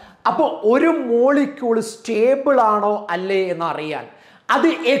ചെയ്യുന്നില്ല. അപ്പോൾ ഒരു മോളിക്യൂൾ സ്റ്റേബിൾ ആണോ അല്ലേ എന്ന് അറിയാൻ, അത്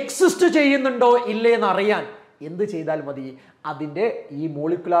എക്സിസ്റ്റ് ചെയ്യുന്നുണ്ടോ ഇല്ലേ എന്ന് അറിയാൻ എന്ത് ചെയ്താൽ മതി? അതിൻ്റെ ഈ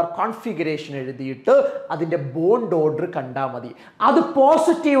മോളിക്കുലാർ കോൺഫിഗറേഷൻ എഴുതിയിട്ട് അതിൻ്റെ ബോണ്ട് ഓർഡർ കണ്ടാൽ മതി. അത്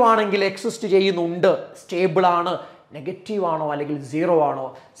പോസിറ്റീവ് ആണെങ്കിൽ എക്സിസ്റ്റ് ചെയ്യുന്നുണ്ട്, സ്റ്റേബിൾ ആണ്. നെഗറ്റീവ് ആണോ അല്ലെങ്കിൽ 0 ആണോ,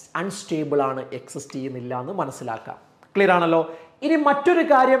 അൺസ്റ്റേബിൾ ആണ്, എക്സിസ്റ്റ് ചെയ്യുന്നില്ല എന്ന് മനസ്സിലാക്കാം. ക്ലിയർ ആണല്ലോ? ഇനി മറ്റൊരു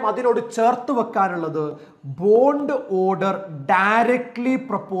കാര്യം അതിനോട് ചേർത്ത് വെക്കാനുള്ളത്, bond order directly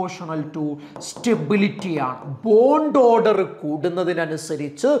proportional to stability ആണ്. ബോണ്ട് ഓർഡർ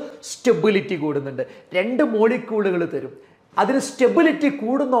കൂടുന്നതിനനുസരിച്ച് സ്റ്റെബിലിറ്റി കൂടുന്നുണ്ട്. രണ്ട് മോളിക്യൂളുകൾ തരും, അതിന് സ്റ്റെബിലിറ്റി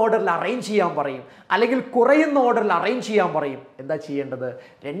കൂടുന്ന ഓർഡറിൽ അറേഞ്ച് ചെയ്യാൻ പറയും, അല്ലെങ്കിൽ കുറയുന്ന ഓർഡറിൽ അറേഞ്ച് ചെയ്യാൻ പറയും. എന്താ ചെയ്യേണ്ടത്?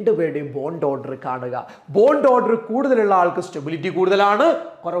 രണ്ടുപേരുടെയും ബോണ്ട് ഓർഡർ കാണുക. ബോണ്ട് ഓർഡർ കൂടുതലുള്ള ആൾക്ക് സ്റ്റെബിലിറ്റി കൂടുതലാണ്,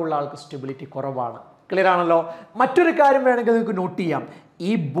 കുറവുള്ള ആൾക്ക് സ്റ്റെബിലിറ്റി കുറവാണ്. ക്ലിയർ ആണല്ലോ? മറ്റൊരു കാര്യം വേണമെങ്കിൽ നിങ്ങൾക്ക് നോട്ട് ചെയ്യാം.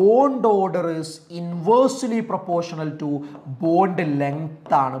 ഈ bond order is inversely proportional to bond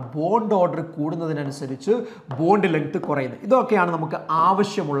length ആണ്. ബോണ്ട് ഓർഡർ കൂടുന്നതിനനുസരിച്ച് ബോണ്ട് ലെങ്ത് കുറയുന്നത്. ഇതൊക്കെയാണ് നമുക്ക്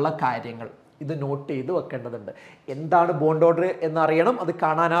ആവശ്യമുള്ള കാര്യങ്ങൾ. ഇത് നോട്ട് ചെയ്ത് വെക്കേണ്ടതുണ്ട്. എന്താണ് ബോണ്ട് ഓർഡർ എന്നറിയണം, അത്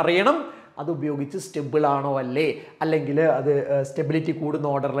കാണാൻ അറിയണം, അത് ഉപയോഗിച്ച് സ്റ്റെബിൾ ആണോ അല്ലേ, അല്ലെങ്കിൽ അത് സ്റ്റെബിലിറ്റി കൂടുന്ന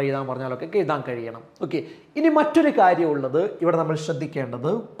ഓർഡറിൽ എഴുതാൻ പറഞ്ഞാലൊക്കെ എഴുതാൻ കഴിയണം. ഓക്കെ, ഇനി മറ്റൊരു കാര്യമുള്ളത് ഇവിടെ നമ്മൾ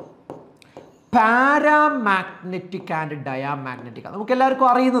ശ്രദ്ധിക്കേണ്ടത്, പാരാമാഗ്നറ്റിക് ആൻഡ് ഡയാമാഗ്നറ്റിക്. നമുക്ക് എല്ലാവർക്കും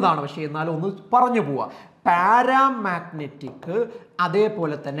അറിയുന്നതാണ്, പക്ഷേ എന്നാലും ഒന്ന് പറഞ്ഞു പോവാം. പാരാമാഗ്നറ്റിക്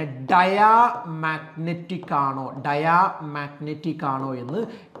അതേപോലെ തന്നെ ഡയാമാഗ്നറ്റിക് ആണോ എന്ന്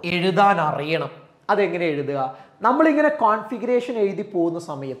എഴുതാൻ അറിയണം. അതെങ്ങനെ എഴുതുക? നമ്മളിങ്ങനെ കോൺഫിഗറേഷൻ എഴുതി പോകുന്ന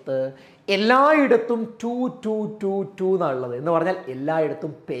സമയത്ത് എല്ലായിടത്തും 2 2 2 2 എന്നുള്ളത് എന്ന് പറഞ്ഞാൽ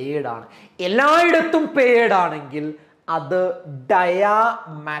എല്ലായിടത്തും പെയർഡ് ആണ്. എല്ലായിടത്തും പെയർഡ് ആണെങ്കിൽ അത്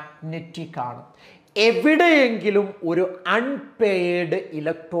ഡയാമാഗ്നറ്റിക് ആണ്. എവിടെയെങ്കിലും ഒരു അൺപെയർഡ്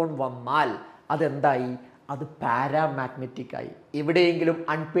ഇലക്ട്രോൺ വന്നാൽ അതെന്തായി? അത് പാരാമാഗ്നറ്റിക് ആയി. എവിടെയെങ്കിലും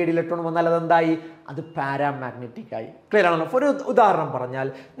അൺപെയർഡ് ഇലക്ട്രോൺ വന്നാൽ അതെന്തായി? അത് പാരാമാഗ്നറ്റിക് ആയി. ക്ലിയർ ആണല്ലോ? ഒരു ഉദാഹരണം പറഞ്ഞാൽ,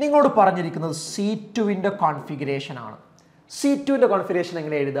 നിങ്ങളോട് പറഞ്ഞിരിക്കുന്നത് C2വിൻ്റെ കോൺഫിഗറേഷൻ ആണ്. C2വിൻ്റെ കോൺഫിഗറേഷൻ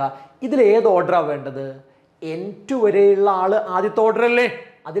എങ്ങനെ എഴുതുക? ഇതിൽ ഏത് ഓർഡറാണ് വേണ്ടത്? N2 വരെയുള്ള ആള് ആദ്യത്തെ ഓർഡർ അല്ലേ,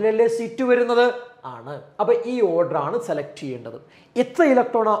 അതിലല്ലേ C2 വരുന്നത്? ആണ്. അപ്പോൾ ഈ ഓർഡർ ആണ് സെലക്ട് ചെയ്യേണ്ടത്. എത്ര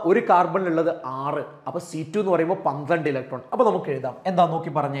ഇലക്ട്രോണാ ഒരു കാർബണിലുള്ളത്? 6. അപ്പോൾ C2 എന്ന് പറയുമ്പോൾ 12 ഇലക്ട്രോൺ. അപ്പോൾ നമുക്ക് എഴുതാം. എന്താ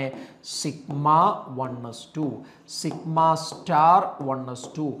നോക്കി പറഞ്ഞേ? Sigma 1s2, sigma star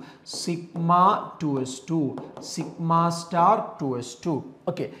 1s2, sigma 2s2, sigma star 2s2.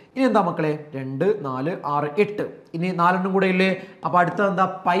 Okay, ഇനി എന്താ മക്കളെ? 2 4 6 8. ഇനി 4 കൂടെ ഇല്ലേ? അപ്പോൾ അടുത്തത് എന്താ?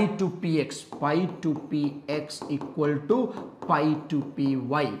 Pi to P X. Pi to P X equal to pi to P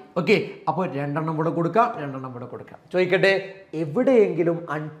Y. Okay, അപ്പോൾ 2 ഇവിടെ കൊടുക്കാം, 2 ഇവിടെ കൊടുക്കാം. ചോദിക്കട്ടെ, എവിടെയെങ്കിലും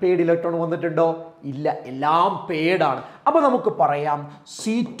അൺപെയ്ഡ് ഇലക്ട്രോൺ വന്നിട്ടുണ്ടോ? ഇല്ല, എല്ലാം പെയ്ഡ് ആണ്. അപ്പോൾ നമുക്ക് പറയാം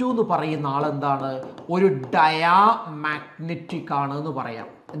C2 എന്ന് പറയുന്ന ആളെന്താണ്? ഒരു ഡയാമാഗ്നറ്റിക് ആണ് എന്ന് പറയാം.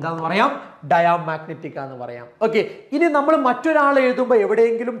 എന്താന്ന് പറയാം? ഡയാമാഗ്നറ്റിക് ആണെന്ന് പറയാം. ഓക്കെ, ഇനി നമ്മൾ മറ്റൊരാൾ എഴുതുമ്പോൾ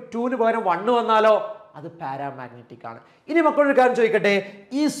എവിടെയെങ്കിലും 2ന് പകരം 1 വന്നാലോ? അത് പാരാമാഗ്നറ്റിക് ആണ്. ഇനി മക്കളൊരു കാര്യം ചോദിക്കട്ടെ,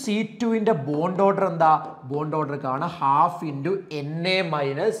 ഈ C2ന്റെ ബോണ്ട് ഓർഡർ എന്താ? ബോണ്ട് ഓർഡർ കാണാം half into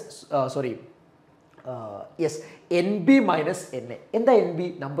NB minus NA. എന്താ NB?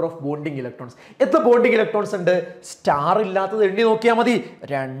 Number of bonding electrons. എത്ര ബോണ്ടിങ് ഇലക്ട്രോൺസ് ഉണ്ട്? സ്റ്റാർ ഇല്ലാത്തത് എണ്ണി നോക്കിയാൽ മതി.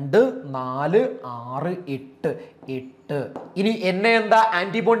 2 4 6 8. ഇനി NA എന്താ?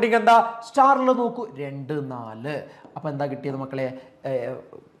 ആന്റി ബോണ്ടിങ് എന്താ? സ്റ്റാറിൽ നോക്കൂ 2 4. അപ്പൊ എന്താ കിട്ടിയത് മക്കളെ?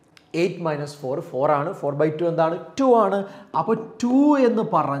 8 മൈനസ് 4 ആണ്. 4/2 എന്താണ്? 2 ആണ്. അപ്പോൾ 2 എന്ന്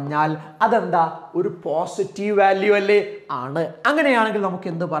പറഞ്ഞാൽ അതെന്താ? ഒരു പോസിറ്റീവ് വാല്യൂ അല്ലേ? ആണ്. അങ്ങനെയാണെങ്കിൽ നമുക്ക്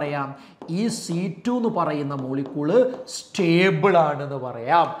എന്ത് പറയാം? ഈ C2 എന്ന് പറയുന്ന മോളിക്യൂള് സ്റ്റേബിൾ ആണെന്ന്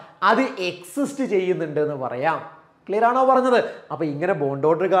പറയാം. അത് എക്സിസ്റ്റ് ചെയ്യുന്നുണ്ട് എന്ന് പറയാം. ക്ലിയർ ആണോ പറഞ്ഞത്? അപ്പോൾ ഇങ്ങനെ ബോണ്ട്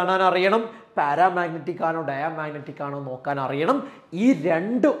ഓർഡർ കാണാൻ അറിയണം, പാരാമാഗ്നറ്റിക് ആണോ ഡയാമാഗ്നറ്റിക് ആണോ നോക്കാൻ അറിയണം. ഈ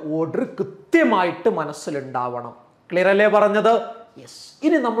 2 ഓർഡർ കൃത്യമായിട്ട് മനസ്സിലുണ്ടാവണം. ക്ലിയർ അല്ലേ പറഞ്ഞത്? യെസ്.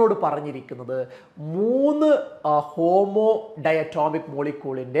 ഇനി നമ്മളോട് പറഞ്ഞിരിക്കുന്നത് 3 ഹോമോ ഡയറ്റോമിക്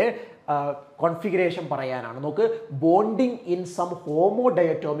മോളിക്യൂളിൻ്റെ കോൺഫിഗറേഷൻ പറയാനാണ്. നോക്ക്, bonding in some homo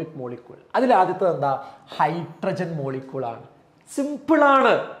diatomic molecule. അതിൽ ആദ്യത്തെ എന്താ? ഹൈഡ്രജൻ മോളിക്യൂളാണ്.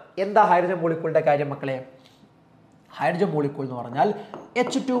 സിമ്പിളാണ്. എന്താ ഹൈഡ്രജൻ മോളിക്യൂളിൻ്റെ കാര്യം മക്കളെ? ഹൈഡ്രജൻ മോളിക്യൂൾ എന്ന് പറഞ്ഞാൽ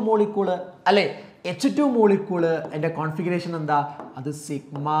H2 മോളിക്യൂള് അല്ലേ? H2 മോളിക്യൂള് എൻ്റെ കോൺഫിഗറേഷൻ എന്താ? അത്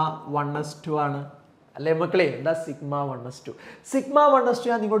σ1s2 ആണ് അല്ലേ മക്കളെ? എന്താ σ1s2? σ1s2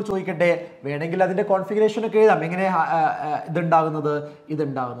 ഞാൻ നിങ്ങളോട് ചോദിക്കട്ടെ, വേണമെങ്കിൽ അതിൻ്റെ കോൺഫിഗറേഷൻ ഒക്കെ എഴുതാം. എങ്ങനെ ഇതുണ്ടാകുന്നത്?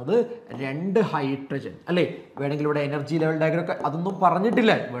 2 ഹൈഡ്രജൻ അല്ലേ? വേണമെങ്കിൽ ഇവിടെ എനർജി ലെവൽ ഡയഗ്രം ഒക്കെ അതൊന്നും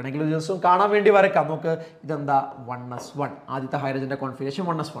പറഞ്ഞിട്ടില്ല, വേണമെങ്കിൽ ഒരു ദിവസം കാണാൻ വേണ്ടി വരക്കാം. നോക്ക്, ഇതെന്താ? 1s1. ആദ്യത്തെ ഹൈഡ്രജൻ്റെ കോൺഫിഗറേഷൻ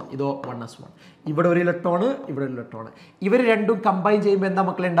 1s1. ഇതോ 1s1. ഇവിടെ ഒരു ഇലക്ട്രോണ്, ഇവിടെ ഒരു ഇലക്ട്രോണ്. ഇവർ രണ്ടും കമ്പൈൻ ചെയ്യുമ്പോൾ എന്താ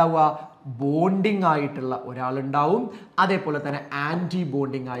മക്കളെ ഉണ്ടാവുക? ബോണ്ടിങ് ആയിട്ടുള്ള ഒരാളുണ്ടാവും, അതേപോലെ തന്നെ ആന്റി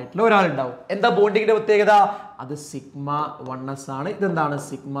ബോണ്ടിങ് ആയിട്ടുള്ള ഒരാളുണ്ടാവും. എന്താ ബോണ്ടിങ്ങിന്റെ പ്രത്യേകത? അത് σ1s ആണ്. ഇതെന്താണ്? σ**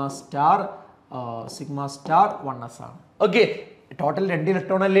 1s ആണ്. ഓക്കെ, ടോട്ടൽ 2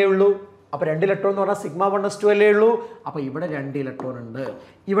 ഇലക്ട്രോൺ അല്ലേ ഉള്ളൂ. അപ്പോൾ 2 ഇലക്ട്രോൺ എന്ന് പറഞ്ഞാൽ σ1s2 അല്ലേ ഉള്ളൂ. അപ്പോൾ ഇവിടെ 2 ഇലക്ട്രോൺ ഉണ്ട്.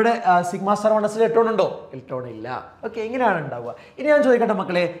 ഇവിടെ σ*1s ഇലക്ട്രോൺ ഉണ്ടോ? ഇലക്ട്രോൺ ഇല്ല. ഓക്കെ, എങ്ങനെയാണ് ഉണ്ടാവുക? ഇനി ഞാൻ ചോദിക്കട്ടെ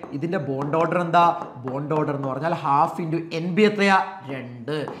മക്കളെ, ഇതിന്റെ ബോണ്ട് ഓർഡർ എന്താ? ബോണ്ട് ഓർഡർ എന്ന് പറഞ്ഞാൽ ഹാഫ് ഇൻറ്റു NB എത്രയാ?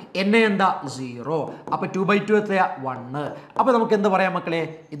 2. NA എന്താ? 0. അപ്പോൾ 2/2 എത്രയാ? 1. അപ്പോൾ നമുക്ക് എന്ത് പറയാം മക്കളെ?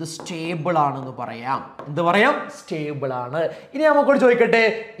 ഇത് സ്റ്റേബിൾ ആണെന്ന് പറയാം. എന്ത് പറയാം? സ്റ്റേബിൾ ആണ്. ഇനി നമുക്കോട് ചോദിക്കട്ടെ,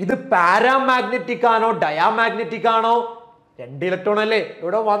 ഇത് പാരാമാഗ്നറ്റിക് ആണോ ഡയാമാഗ്നറ്റിക് ആണോ? 2 ഇലക്ട്രോൺ അല്ലേ?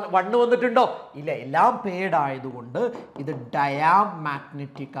 ഇവിടെ 1 വന്നിട്ടുണ്ടോ? ഇല്ല. എല്ലാം പെയ്ഡ് ആയതുകൊണ്ട് ഇത്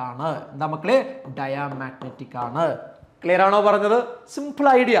ഡയാമാഗ്നറ്റിക് ആണ്. എന്താ മക്കളെ? ഡയാമാഗ്നറ്റിക് ആണ്. ക്ലിയർ ആണോ പറഞ്ഞത്? സിമ്പിൾ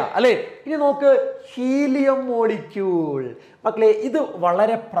ഐഡിയ അല്ലേ? ഇനി നോക്ക്, ഹീലിയം മോളിക്യൂൾ. മക്കളെ, ഇത്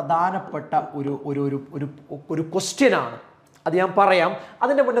വളരെ പ്രധാനപ്പെട്ട ഒരു ക്വസ്റ്റ്യൻ ആണ്. അത് ഞാൻ പറയാം.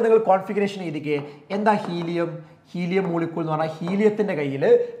 അതിൻ്റെ മുന്നേ നിങ്ങൾ കോൺഫിഗറേഷൻ ചെയ്തിക്കേ. എന്താ ഹീലിയം മോളിക്യൂൾ എന്ന് പറഞ്ഞാൽ ഹീലിയത്തിൻ്റെ കയ്യിൽ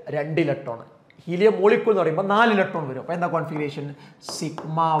 2 ഇലക്ട്രോൺ. ഹീലിയം മോളിക്യൂൾ എന്ന് പറയുമ്പോൾ 4 ഇലക്ട്രോൺ വരും. അപ്പോൾ എന്താ കോൺഫിഗറേഷൻ?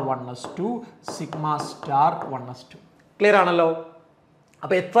 σ1s2 σ*1s2. ക്ലിയർ ആണല്ലോ?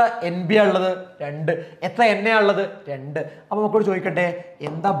 അപ്പോൾ എത്ര NB ഉള്ളത്? 2. എത്ര NA ഉള്ളത്? 2. അപ്പോൾ നമുക്കോട് ചോദിക്കട്ടെ,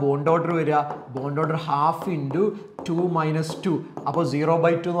 എന്താ ബോണ്ട് ഓർഡർ വരിക? Bond order half into 2 - 2. അപ്പോൾ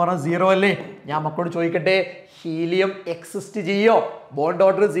 0/2 എന്ന് പറഞ്ഞാൽ 0 അല്ലേ? ഞാൻ മക്കളോട് ചോദിക്കട്ടെ, ഹീലിയം എക്സിസ്റ്റ് ചെയ്യോ? ബോണ്ട്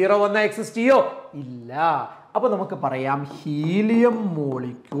ഓർഡർ 0 വന്നാൽ എക്സിസ്റ്റ് ചെയ്യോ? ഇല്ല. അപ്പോൾ നമുക്ക് പറയാം helium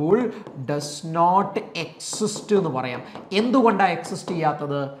molecule does not exist എന്ന് പറയാം. എന്തുകൊണ്ടാണ് എക്സിസ്റ്റ്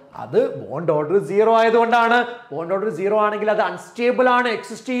ചെയ്യാത്തത്? അത് ബോണ്ട് ഓർഡർ 0 ആയതുകൊണ്ടാണ്. ബോണ്ട് ഓർഡർ 0 ആണെങ്കിൽ അത് അൺസ്റ്റേബിൾ ആണ്,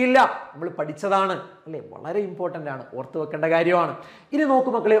 എക്സിസ്റ്റ് ചെയ്യില്ല. നമ്മൾ പഠിച്ചതാണ് അല്ലേ? വളരെ ഇമ്പോർട്ടൻ്റ് ആണ്, ഓർത്ത് വെക്കേണ്ട കാര്യമാണ്. ഇനി നോക്കൂ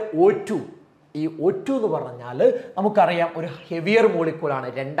മക്കളെ, O2. ഈ O2 എന്ന് പറഞ്ഞാൽ നമുക്കറിയാം ഒരു ഹെവിയർ മോളിക്യൂൾ ആണ്.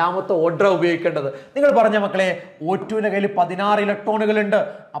 രണ്ടാമത്തെ ഓർഡർ ഉപയോഗിക്കേണ്ടത്. നിങ്ങൾ പറഞ്ഞ മക്കളെ, O2ന്റെ കയ്യിൽ 16 ഇലക്ട്രോണുകൾ ഉണ്ട്.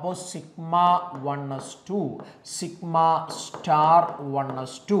 അപ്പോൾ σ1s2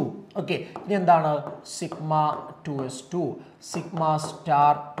 σ*1s2. ഓക്കെ, ഇനി എന്താണ്? σ2s2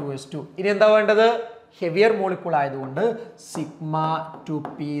 σ*2s2. ഇനി എന്താ വേണ്ടത്? ഹെവിയർ മോളിക്യൂൾ ആയതുകൊണ്ട്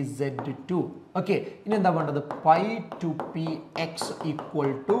σ2pz2. ഓക്കെ, ഇനി എന്താ വേണ്ടത്? π2px =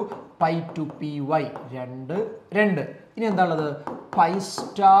 π2py. 2. ഇനി എന്താ ഉള്ളത്?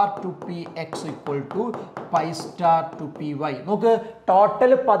 π*2px = π*2py. നോക്ക്,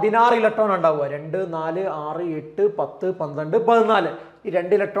 ടോട്ടൽ 16 ഇലക്ട്രോൺ ഉണ്ടാവുക. 2 4 6 8 10 12 14. ഈ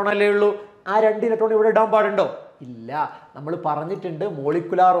 2 ഇലക്ട്രോൺ അല്ലേ ഉള്ളൂ. ആ 2 ഇലക്ട്രോൺ ഇവിടെ ഇടാൻ പാടുണ്ടോ? ഇല്ല. നമ്മൾ പറഞ്ഞിട്ടുണ്ട്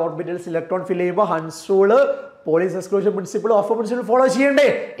മോളിക്കുലാർ ഓർബിറ്റൽസ് ഇലക്ട്രോൺ ഫിൽ ചെയ്യുമ്പോൾ Hund's rule, Pauli's exclusion principle, of principle follow ചെയ്യണ്ടേ?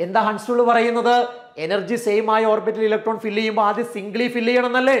 എന്താ ഹൺസ് റൂള് പറയുന്നത്? എനർജി സെയിം ആയ ഓർബിറ്റൽ ഇലക്ട്രോൺ ഫിൽ ചെയ്യുമ്പോൾ ആദ്യം സിംഗിളി ഫിൽ ചെയ്യണം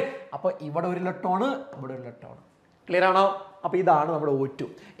എന്നല്ലേ? അപ്പോൾ ഇവിടെ ഒരു ഇലക്ട്രോൺ, ഇവിടെ ഒരു ഇലക്ട്രോൺ. ക്ലിയർ ആണോ? അപ്പോൾ ഇതാണ് നമ്മുടെ O2.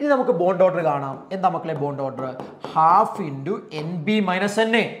 ഇനി നമുക്ക് ബോണ്ട് ഓർഡർ കാണാം. എന്താ മക്കളെ bond order? Half into NB -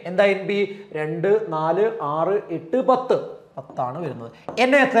 NA. എന്താ NB? 2 4 6 8 10. 10 വരുന്നത്.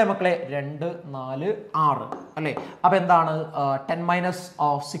 n എത്ര മക്കളെ 2 4 6 അല്ലേ? അപ്പോൾ എന്താണ് 10 മൈനസ്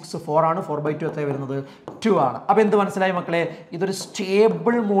 6 4 ആണ്. 4/2 എത്ര വരുന്നത് 2 ആണ്. അപ്പോൾ എന്ത് മനസ്സിലായി മക്കളെ? ഇതൊരു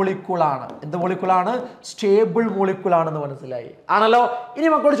സ്റ്റേബിൾ മോളിക്യൂൾ ആണ്. എന്ത് മോളിക്യൂൾ ആണ്? സ്റ്റേബിൾ മോളിക്യൂൾ ആണെന്ന് മനസ്സിലായി ആണല്ലോ. ഇനി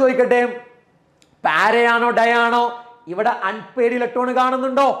മക്കളോട് ചോദിക്കട്ടെ, പാരയാണോ ഡയാണോ? ഇവിടെ അൺപെയർഡ് ഇലക്ട്രോൺ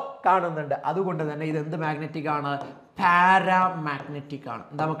കാണുന്നുണ്ടോ? കാണുന്നുണ്ട്. അതുകൊണ്ട് തന്നെ ഇത് എന്ത് മാഗ്നറ്റിക് ആണ്? പാരാമാഗ്നറ്റിക് ആണ്.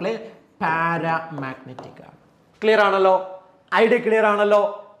 എന്താ മക്കളെ? പാരാമാഗ്നറ്റിക് ആണ്. ക്ലിയർ ആണല്ലോ? ഐഡിയ ക്ലിയർ ആണല്ലോ?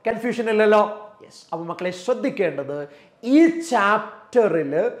 കൺഫ്യൂഷൻ ഇല്ലല്ലോ? യെസ്. അപ്പോൾ മക്കളെ ശ്രദ്ധിക്കേണ്ടത്, ഈ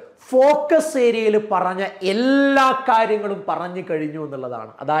ചാപ്റ്ററിൽ ഫോക്കസ് ഏരിയയിൽ പറഞ്ഞ എല്ലാ കാര്യങ്ങളും പറഞ്ഞു കഴിഞ്ഞു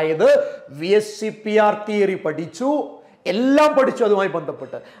എന്നുള്ളതാണ്. അതായത് VSCPR തിയറി പഠിച്ചു, എല്ലാം പഠിച്ചു അതുമായി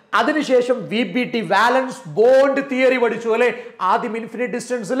ബന്ധപ്പെട്ട്. അതിനുശേഷം VBT വാലൻസ് ബോണ്ട് തിയറി പഠിച്ചു അല്ലെ? ആദ്യം ഇൻഫിനിറ്റ്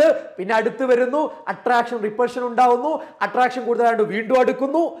ഡിസ്റ്റൻസിൽ, പിന്നെ അടുത്ത് വരുന്നു, അട്രാക്ഷൻ റിപ്പൾഷൻ ഉണ്ടാവുന്നു, അട്രാക്ഷൻ കൂടുതലായിട്ട് വീണ്ടും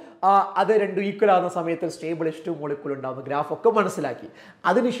അടുക്കുന്നു, അത് രണ്ടും ഈക്വൽ ആകുന്ന സമയത്ത് സ്റ്റേബിൾ H2 മോളിക്യൂൾ ഉണ്ടാവുന്നു. ഗ്രാഫ് ഒക്കെ മനസ്സിലാക്കി.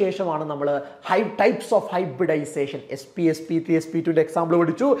 അതിനുശേഷമാണ് നമ്മൾ types of hybridisation sp3 sp2ന്റെ example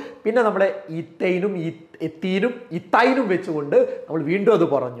പഠിച്ചു. പിന്നെ നമ്മൾ ഈത്തൈനും എത്തീനും ഇത്തൈനും വെച്ചുകൊണ്ട് നമ്മൾ വീണ്ടും അത്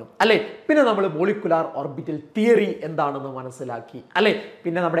പറഞ്ഞു അല്ലെ? പിന്നെ നമ്മൾ മോളിക്കുലാർ ഓർബിറ്റൽ തിയറി എന്താണെന്ന് മനസ്സിലാക്കി അല്ലെ?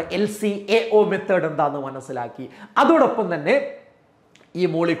 പിന്നെ നമ്മുടെ LCAO മെത്തേഡ് എന്താണെന്ന് മനസ്സിലാക്കി. അതോടൊപ്പം തന്നെ ഈ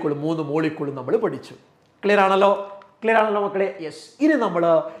മോളിക്യൂൾ 3 മോളിക്യൂൾ നമ്മൾ പഠിച്ചു. ക്ലിയർ ആണല്ലോ? ക്ലിയർ ആണല്ലോ മക്കളെ? യെസ്. ഇനി നമ്മൾ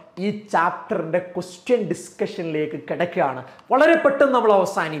ഈ ചാപ്റ്ററിന്റെ ക്വസ്റ്റ്യൻ ഡിസ്കഷനിലേക്ക് കിടക്കുകയാണ്. വളരെ പെട്ടെന്ന് നമ്മൾ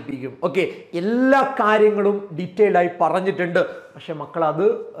അവസാനിപ്പിക്കും. ഓക്കെ, എല്ലാ കാര്യങ്ങളും ഡീറ്റെയിൽ ആയി പറഞ്ഞിട്ടുണ്ട്. പക്ഷെ മക്കൾ അത്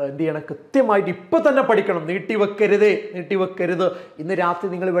എന്ത് ചെയ്യണം? കൃത്യമായിട്ട് ഇപ്പൊ തന്നെ പഠിക്കണം. നീട്ടിവെക്കരുത്. ഇന്ന് രാത്രി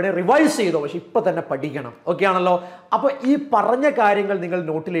നിങ്ങൾ ഇവിടെ റിവൈസ് ചെയ്തോ, പക്ഷെ ഇപ്പൊ തന്നെ പഠിക്കണം. ഓക്കെ ആണല്ലോ? അപ്പൊ ഈ പറഞ്ഞ കാര്യങ്ങൾ നിങ്ങൾ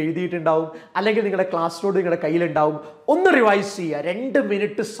നോട്ടിൽ എഴുതിയിട്ടുണ്ടാവും, അല്ലെങ്കിൽ നിങ്ങളുടെ ക്ലാസ് നോട്ട് നിങ്ങളുടെ കയ്യിലുണ്ടാവും. ഒന്ന് റിവൈസ് ചെയ്യുക. 2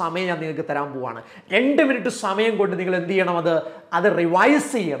 മിനിറ്റ് സമയം ഞാൻ നിങ്ങൾക്ക് തരാൻ പോവാണ്. 2 മിനിറ്റ് സമയം കൊണ്ട് നിങ്ങൾ എന്ത് ചെയ്യണം? അത്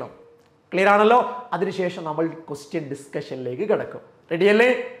റിവൈസ് ചെയ്യണം. ക്ലിയർ ആണല്ലോ? അതിനുശേഷം നമ്മൾ ക്വസ്റ്റ്യൻ ഡിസ്കഷനിലേക്ക് കിടക്കും. റെഡിയല്ലേ?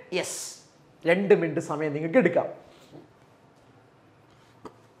 യെസ്. 2 മിനിറ്റ് സമയം നിങ്ങൾക്ക് എടുക്കാം.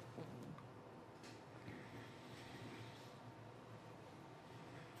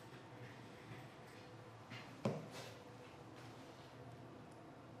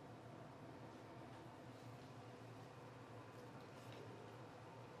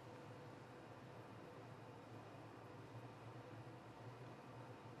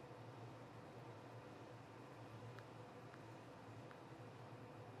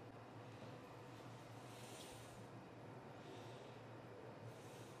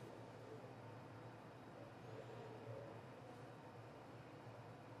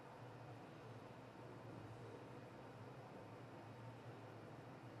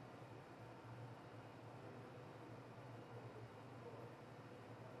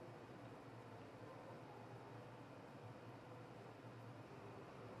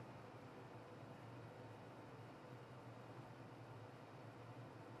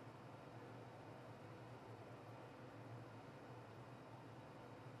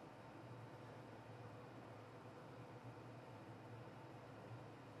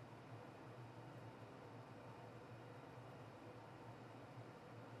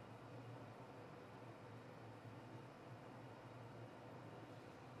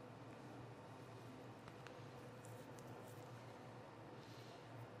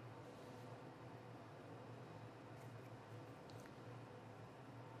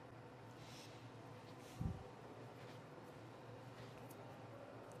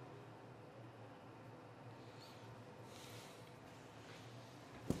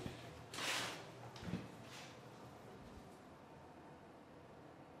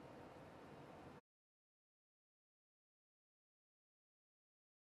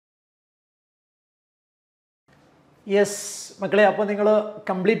 യെസ് മക്കളെ, അപ്പോൾ നിങ്ങൾ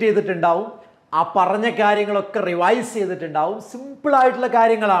കംപ്ലീറ്റ് ചെയ്തിട്ടുണ്ടാവും. ആ പറഞ്ഞ കാര്യങ്ങളൊക്കെ റിവൈസ് ചെയ്തിട്ടുണ്ടാവും. സിമ്പിളായിട്ടുള്ള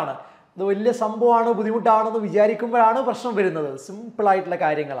കാര്യങ്ങളാണ്. ഇത് വലിയ സംഭവമാണ്, ബുദ്ധിമുട്ടാണെന്ന് വിചാരിക്കുമ്പോഴാണ് പ്രശ്നം വരുന്നത്. സിമ്പിളായിട്ടുള്ള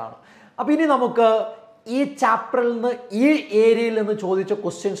കാര്യങ്ങളാണ്. അപ്പോൾ ഇനി നമുക്ക് ഈ ചാപ്റ്ററിൽ നിന്ന്, ഈ ഏരിയയിൽ നിന്ന് ചോദിച്ച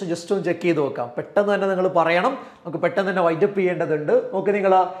ക്വസ്റ്റ്യൻസ് ജസ്റ്റ് ഒന്ന് ചെക്ക് ചെയ്ത് നോക്കാം. പെട്ടെന്ന് തന്നെ നിങ്ങൾ പറയണം. നമുക്ക് പെട്ടെന്ന് തന്നെ വൈൻഡപ്പ് ചെയ്യേണ്ടതുണ്ട്. നോക്ക്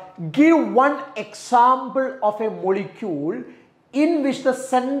നിങ്ങൾ, give 1 example of A molecule in which the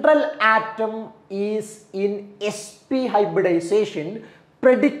central atom is in sp hybridization,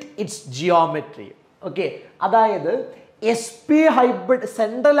 predict its geometry. Okay, അതായത്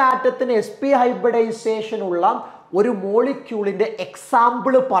സെൻട്രൽ ആറ്റത്തിന് sp ഹൈബ്രിഡൈസേഷൻ ഉള്ള ഒരു മോളിക്യൂളിന്റെ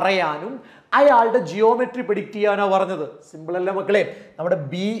എക്സാമ്പിൾ പറയാനും അയാളുടെ ജിയോമെട്രി പ്രെഡിക്റ്റ് ചെയ്യാനോ പറഞ്ഞത്. സിമ്പിൾ അല്ലേ മക്കളെ? നമ്മുടെ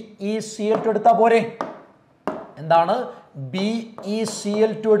BeCl2 എടുത്താൽ പോരെ? എന്താണ്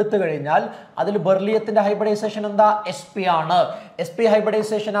BeCl2 എടുത്തു കഴിഞ്ഞാൽ അതിൽ ബെർലിയത്തിന്റെ ഹൈബ്രിഡൈസേഷൻ എന്താ? sp ആണ്. sp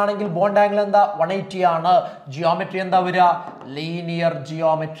ഹൈബ്രിഡൈസേഷൻ ആണെങ്കിൽ ബോണ്ട് ആംഗിൾ എന്താ? 180 ആണ്. ജിയോമെട്രി എന്താ വരിക? ലീനിയർ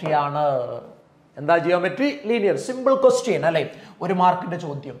ജിയോമെട്രി ആണ്. എന്താ ജിയോമെട്രി? ലീനിയർ. സിമ്പിൾ ക്വസ്റ്റ്യൻ അല്ലേ, ഒരു മാർക്കിന്റെ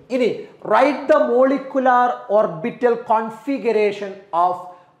ചോദ്യം. ഇനി write the molecular orbital configuration of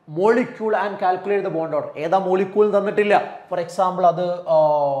molecule and calculate the bond order. ഏതാ മോളിക്യൂൾ തന്നിട്ടില്ല. ഫോർ എക്സാമ്പിൾ അത്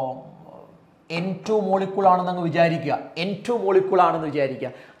N2 മോളിക്യൂൾ ആണെന്ന് വിചാരിക്കുക, N2 മോളിക്യൂൾ ആണെന്ന് വിചാരിക്കുക.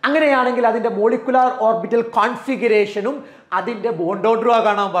 അങ്ങനെയാണെങ്കിൽ അതിന്റെ മോളിക്കുലാർ ഓർബിറ്റൽ കോൺഫിഗറേഷനും അതിന്റെ ബോണ്ട് ഓർഡറും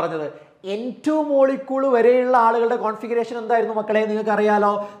കാണാൻ പറഞ്ഞത്. N2 മോളിക്യൂൾ വരെയുള്ള ആളുകളുടെ കോൺഫിഗറേഷൻ എന്തായിരുന്നു മക്കളെ? നിങ്ങൾക്ക്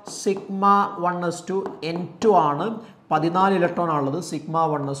അറിയാലോ, സിഗ്മ 1s2 N2 ആണ്, 14 ഇലക്ട്രോൺ ആണുള്ളത്. Sigma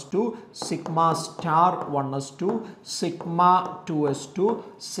 1s2, sigma star 1s2, sigma 2s2,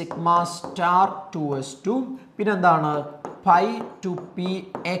 sigma star 2s2, പിന്നെന്താണ് pi to P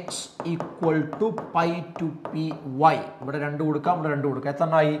X equal to pi to P Y. ഇവിടെ 2 കൊടുക്കാം, ഇവിടെ 2 കൊടുക്കാം.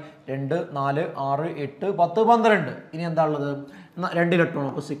 എത്രണ്ണായി? 2, 4, 6, 8, 10, 12. ഇനി എന്താ ഉള്ളത്? 2 ഇലക്ട്രോൺ.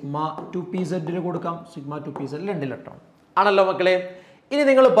 അപ്പോൾ സിഗ്മ 2pz കൊടുക്കാം. സിഗ്മ 2pz 2 ഇലക്ട്രോൺ ആണല്ലോ മക്കളെ. ഇനി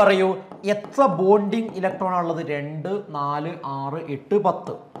നിങ്ങൾ പറയൂ, എത്ര ബോണ്ടിങ് ഇലക്ട്രോൺ ആണുള്ളത്? 2, 4, 6, 8,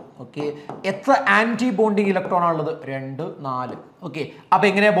 10. ഓക്കെ. എത്ര ആന്റി ബോണ്ടിങ് ഇലക്ട്രോൺ ആണുള്ളത്? 2, 4. ഓക്കെ. അപ്പൊ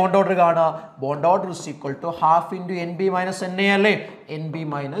എങ്ങനെയാ ബോണ്ട് ഓർഡർ കാണുക? Bond order is equal to half into N B minus N A അല്ലേ? N B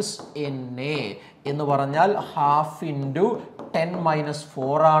minus N A എന്ന് പറഞ്ഞാൽ ഹാഫ് ഇൻറ്റു 10 -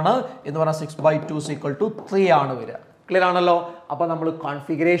 4 ആണ് എന്ന് പറഞ്ഞാൽ 6/2 ഈക്വൽ ടു 3 ആണ് വരിക. ക്ലിയർ ആണല്ലോ. അപ്പൊ നമ്മൾ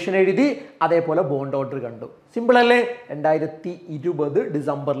കോൺഫിഗറേഷൻ എഴുതി, അതേപോലെ ബോണ്ട് ഓർഡർ കണ്ടു. സിമ്പിൾ അല്ലേ? 2020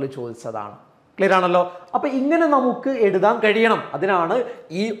 ഡിസംബറിൽ ചോദിച്ചതാണ്. ക്ലിയർ ആണല്ലോ. അപ്പൊ ഇങ്ങനെ നമുക്ക് എഴുതാൻ കഴിയണം. അതിനാണ്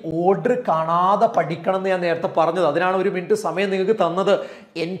ഈ ഓർഡർ കാണാതെ പഠിക്കണം എന്ന് ഞാൻ നേരത്തെ പറഞ്ഞത്. അതിനാണ് 1 മിനിറ്റ് സമയം നിങ്ങൾക്ക് തന്നത്.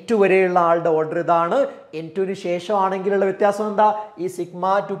 N2 വരെയുള്ള ആളുടെ ഓർഡർ ഇതാണ്. N2ന് ശേഷമാണെങ്കിലുള്ള വ്യത്യാസം എന്താ? ഈ സിഗ്മ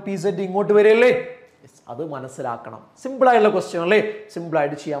 2pz ഇങ്ങോട്ട് വരെയല്ലേ? അത് മനസ്സിലാക്കണം. സിമ്പിൾ ആയിട്ടുള്ള ക്വസ്റ്റ്യൻ അല്ലേ? സിമ്പിൾ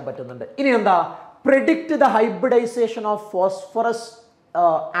ആയിട്ട് ചെയ്യാൻ പറ്റുന്നുണ്ട്. ഇനി എന്താ? predict the hybridization of phosphorus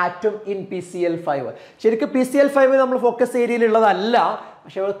atom in PCl5. ശരിക്കും PCl5 നമ്മൾ ഫോക്കസ് ഏരിയയിൽ ഉള്ളതല്ല,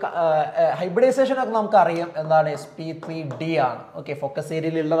 പക്ഷേ ഹൈബ്രിഡൈസേഷൻ ഒക്കെ നമുക്ക് അറിയാം എന്താണ്, sp3d ആണ്. ഓക്കെ, ഫോക്കസ്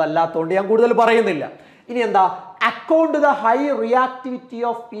ഏരിയയിൽ ഉള്ളതല്ലാത്തതുകൊണ്ട് ഞാൻ കൂടുതൽ പറയുന്നില്ല. ഇനി എന്താ? Account the high reactivity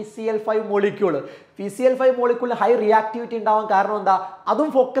of PCl5 molecule. PCl5 മോളിക്യൂളിൽ high reactivity ഉണ്ടാവാൻ കാരണം എന്താ? അതും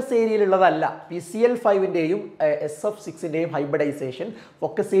ഫോക്കസ് ഏരിയയിലുള്ളതല്ല. PCl5ൻ്റെയും SF6ൻ്റെയും hybridisation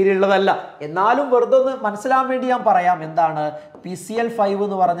focus ഏരിയയിലുള്ളതല്ല. എന്നാലും വെറുതെ ഒന്ന് മനസ്സിലാൻ വേണ്ടി ഞാൻ പറയാം. എന്താണ് PCl5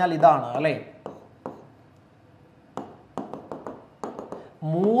 എന്ന് പറഞ്ഞാൽ? ഇതാണ് അല്ലേ,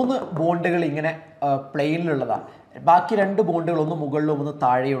 3 ബോണ്ടുകൾ ഇങ്ങനെ പ്ലെയിനിലുള്ളതാണ്. ബാക്കി 2 ബോണ്ടുകൾ ഒന്ന് മുകളിലും ഒന്ന്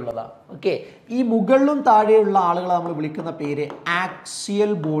താഴെയുള്ളതാണ്. ഓക്കെ, ഈ മുകളിലും താഴെയുള്ള ആളുകളെ നമ്മൾ വിളിക്കുന്ന പേര്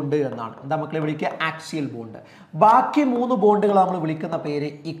ആക്സിയൽ ബോണ്ട് എന്നാണ്. എന്താ മക്കളെ വിളിക്കുക? Axial bond. ബാക്കി 3 ബോണ്ടുകൾ നമ്മൾ വിളിക്കുന്ന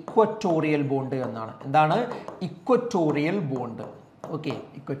പേര് ഇക്വറ്റോറിയൽ ബോണ്ട് എന്നാണ്. എന്താണ്? Equatorial bond. Okay,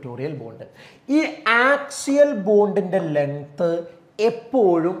 equatorial bond. ഈ ആക്സിയൽ ബോണ്ടിന്റെ ലെങ്ത്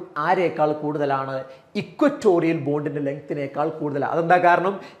എപ്പോഴും ആരേക്കാൾ കൂടുതലാണ്? ഇക്വറ്റോറിയൽ ബോണ്ടിന്റെ ലെങ്ത്തിനേക്കാൾ കൂടുതലാണ്. അതെന്താ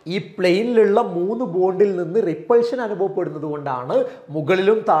കാരണം? ഈ പ്ലെയിനിലുള്ള 3 ബോണ്ടിൽ നിന്ന് റിപ്പൾഷൻ അനുഭവപ്പെടുന്നത് കൊണ്ടാണ്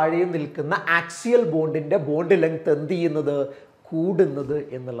മുകളിലും താഴെയും നിൽക്കുന്ന ആക്സിയൽ ബോണ്ടിന്റെ ബോണ്ട് ലെങ്ത് എന്ത് ചെയ്യുന്നത്? കൂടുന്നത്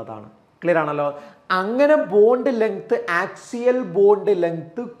എന്നുള്ളതാണ്. ക്ലിയർ ആണല്ലോ. അങ്ങനെ bond length, axial bond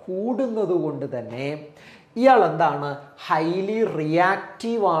length കൂടുന്നത് കൊണ്ട് തന്നെ ഇയാൾ എന്താണ്? ഹൈലി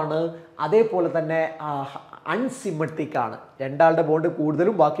റിയാക്റ്റീവ് ആണ്. അതേപോലെ തന്നെ അൺസിമെട്രിക് ആണ്. 2 ആളുടെ ബോണ്ട്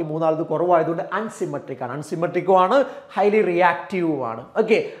കൂടുതലും ബാക്കി 3 ആളുടെ കുറവായതുകൊണ്ട് അൺസിമെട്രിക് ആണ്. അൺസിമെട്രിക്കും ആണ്, ഹൈലി റിയാക്റ്റീവുമാണ്.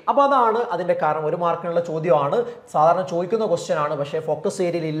 ഓക്കെ, അപ്പോൾ അതാണ് അതിൻ്റെ കാരണം. 1 മാർക്കിനുള്ള ചോദ്യമാണ്, സാധാരണ ചോദിക്കുന്ന ക്വസ്റ്റ്യൻ ആണ്. പക്ഷേ ഫോക്കസ്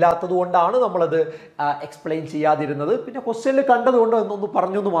ഏരിയയിൽ ഇല്ലാത്തത് കൊണ്ടാണ് നമ്മളത് എക്സ്പ്ലെയിൻ ചെയ്യാതിരുന്നത്. പിന്നെ ക്വസ്റ്റ്യനിൽ കണ്ടതുകൊണ്ട് എന്നൊന്ന്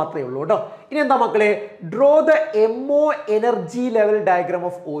പറഞ്ഞൊന്ന് മാത്രമേ ഉള്ളൂ കേട്ടോ. ഇനി എന്താ മക്കളെ? Draw the MO energy level diagram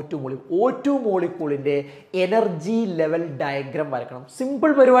of O2 molecule. O2 മോളിക്യൂളിൻ്റെ energy level diagram വരക്കണം.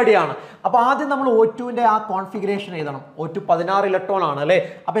 Simple പരിപാടിയാണ്. അപ്പോൾ ആദ്യം നമ്മൾ O2ൻ്റെ ആ കോൺഫിഗറേഷൻ എഴുതണം. O2 16 ഇലക്ട്രോൺ ആണ് അല്ലേ?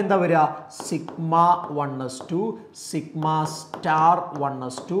 അപ്പോൾ എന്താ വരിക? Sigma 1s2, sigma star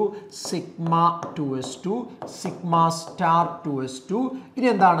 1s2, sigma 2s2, sigma star 2s2. ഇനി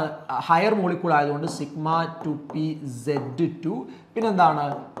എന്താണ്? ഹയർ മോളിക്യൂൾ ആയതുകൊണ്ട് സിഗ്മ 2pz2. പിന്നെന്താണ്?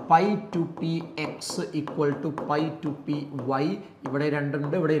 Pi 2px equal to pi 2py. ഇവിടെ 2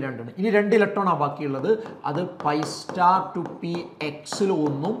 ഉണ്ട്, ഇവിടെ 2 ഉണ്ട്. ഇനി 2 ഇലക്ട്രോണാണ് ബാക്കിയുള്ളത്. അത് പൈ സ്റ്റാർ 2px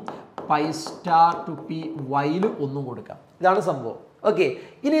ഒന്നും പൈ സ്റ്റാർ 2py ഒന്നും കൊടുക്കാം. ഇതാണ് സംഭവം. ഓക്കെ,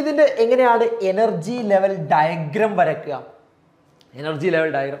 ഇനി ഇതിൻ്റെ എങ്ങനെയാണ് എനർജി ലെവൽ ഡയഗ്രാം വരയ്ക്കുക? എനർജി ലെവൽ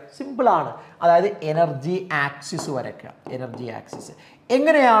ഡയഗ്രാം സിമ്പിളാണ്. അതായത് എനർജി ആക്സിസ് വരയ്ക്കുക. എനർജി ആക്സിസ്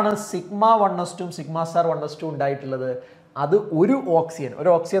എങ്ങനെയാണ് sigma 1s2 sigma star 1s2 ഉണ്ടായിട്ടുള്ളത്? അത് ഒരു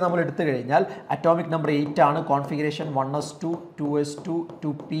ഓക്സിജൻ നമ്മൾ എടുത്തു കഴിഞ്ഞാൽ അറ്റോമിക് നമ്പർ 8 ആണ്. കോൺഫിഗറേഷൻ 1s2 2s2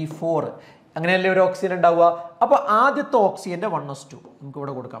 2p4 അങ്ങനെയല്ലേ ഒരു ഓക്സിജൻ ഉണ്ടാവുക. അപ്പോൾ ആദ്യത്തെ ഓക്സിജൻ്റെ 1s2 നമുക്ക്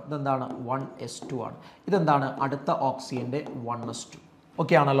ഇവിടെ കൊടുക്കാം. ഇതെന്താണ്? 1s2 ആണ്. ഇതെന്താണ്? അടുത്ത ഓക്സിജൻ്റെ 1s2.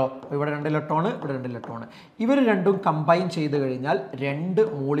 ഓക്കെ ആണല്ലോ. അപ്പോൾ ഇവിടെ 2 ഇലക്ട്രോൺ, ഇവിടെ 2 ഇലക്ട്രോൺ. ഇവർ രണ്ടും കമ്പൈൻ ചെയ്ത് കഴിഞ്ഞാൽ 2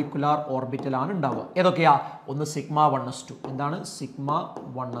 മോളിക്കുലാർ ഓർബിറ്റലാണ് ഉണ്ടാവുക. ഏതൊക്കെയാ? ഒന്ന് സിഗ്മ 1s2. എന്താണ്? Sigma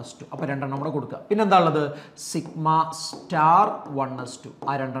 1s2. അപ്പോൾ 2 എണ്ണം കൂടെ കൊടുക്കുക. പിന്നെ എന്താ ഉള്ളത്? Sigma star 1s2.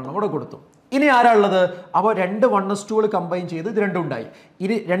 ആ 2 എണ്ണം കൂടെ കൊടുത്തു. ഇനി ആരാ ഉള്ളത്? അപ്പോൾ 2 1s2 കമ്പൈൻ ചെയ്ത് ഇത് രണ്ടും ഉണ്ടായി.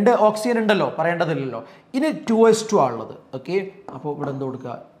 ഇനി 2 ഓക്സിജൻ ഉണ്ടല്ലോ, പറയേണ്ടതില്ലല്ലോ. ഇനി 2s2 ആണുള്ളത്. ഓക്കെ, അപ്പോൾ ഇവിടെ എന്ത്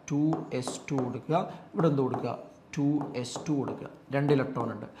കൊടുക്കുക? 2s2 കൊടുക്കുക. ഇവിടെ എന്ത് കൊടുക്കുക? 2s2 കൊടുക്കുക. 2 ഇലക്ട്രോൺ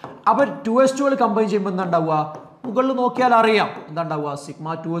ഉണ്ട്. അപ്പോൾ 2s2 കമ്പൈൻ ചെയ്യുമ്പോൾ എന്താ ഉണ്ടാവുക? മുകളിൽ നോക്കിയാൽ അറിയാം എന്താ ഉണ്ടാവുക? Sigma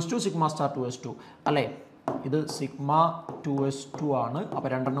 2s2 sigma star 2s2 അല്ലേ? ഇത് സിഗ്മ 2s2 ആണ്. അപ്പോൾ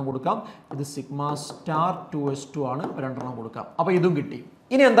 2 എണ്ണം കൊടുക്കാം. ഇത് സിഗ്മ സ്റ്റാർ 2s2 ആണ്. അപ്പോൾ 2 എണ്ണം കൊടുക്കാം. അപ്പോൾ ഇതും കിട്ടി.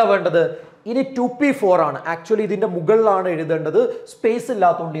 ഇനി എന്താ വേണ്ടത്? ഇനി 2p4 ആണ്. ആക്ച്വലി ഇതിൻ്റെ മുകളിലാണ് എഴുതേണ്ടത്. സ്പേസ്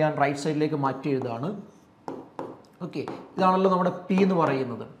ഇല്ലാത്തതുകൊണ്ട് ഞാൻ റൈറ്റ് സൈഡിലേക്ക് മാറ്റി എഴുതാണ്. ഓക്കെ, ഇതാണല്ലോ നമ്മുടെ പി എന്ന്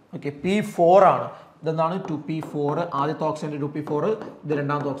പറയുന്നത്. ഓക്കെ, P4 ആണ്. ഇതെന്താണ്? 2p4. ആദ്യത്തെ ഓക്സിജൻ്റെ 2p4, ഇത്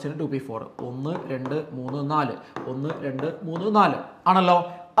രണ്ടാമത്തെ ഓക്സിജൻ്റെ 2p4. 1 2 3 4 1 2 3 4 ആണല്ലോ.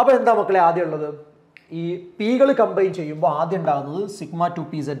 അപ്പോൾ എന്താ മക്കളെ ആദ്യം ഉള്ളത്? ഈ പികൾ കമ്പൈൻ ചെയ്യുമ്പോൾ ആദ്യം ഉണ്ടാകുന്നത് സിഗ്മ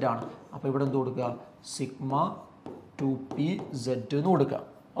 2pz ആണ്. അപ്പോൾ ഇവിടെ എന്ത് കൊടുക്കുക? സിഗ്മ 2pz എന്ന് കൊടുക്കുക.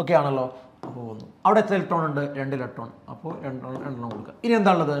 ഓക്കെ ആണല്ലോ. അപ്പോൾ വന്നു. അവിടെ എത്ര ഇലക്ട്രോൺ ഉണ്ട്? 2 ഇലക്ട്രോൺ. അപ്പോൾ 2 എണ്ണം കൊടുക്കുക. ഇനി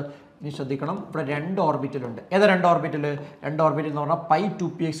എന്താ ഉള്ളത്? ഇനി ശ്രദ്ധിക്കണം, ഇവിടെ 2 ഓർബിറ്റൽ ഉണ്ട്. ഏതാ 2 ഓർബിറ്റൽ? 2 ഓർബിറ്റൽ എന്ന് പറഞ്ഞാൽ പൈ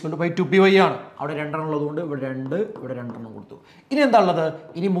 2px പൈ 2py ആണ്. അവിടെ 2 എണ്ണം ഉള്ളതുകൊണ്ട് ഇവിടെ 2, ഇവിടെ 2 എണ്ണം കൊടുത്തു. ഇനി എന്താ ഉള്ളത്?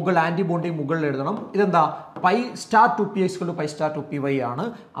 ഇനി മുകളിൽ ആൻറ്റി ബോണ്ടിങ് മുകളിൽ എഴുതണം. ഇതെന്താ? Pi star 2px pi star 2py ആണ്.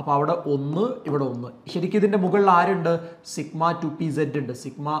 അപ്പോൾ അവിടെ 1, ഇവിടെ 1. ശരിക്കും ഇതിൻ്റെ മുകളിൽ ആരുണ്ട്? സിഗ്മ 2pz ഉണ്ട്.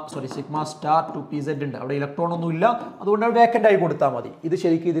 സിഗ്മ സ്റ്റാർ 2pz ഉണ്ട്. അവിടെ ഇലക്ട്രോൺ ഒന്നും ഇല്ല, അതുകൊണ്ട് അവിടെ വേക്കൻ്റ് ആയി കൊടുത്താൽ മതി. ഇത്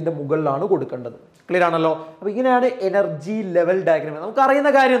ശരിക്കും ഇതിൻ്റെ മുകളിലാണ് കൊടുക്കേണ്ടത്. ക്ലിയർ ആണല്ലോ. അപ്പോൾ ഇങ്ങനെയാണ് എനർജി ലെവൽ ഡയഗ്രാം. നമുക്ക്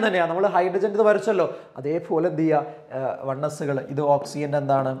അറിയുന്ന കാര്യം തന്നെയാണ്. നമ്മൾ ഹൈഡ്രജൻ ഇത് വരച്ചല്ലോ, അതേപോലെ എന്ത് ചെയ്യുക? 1sകൾ. ഇത് ഓക്സിജൻ്റെ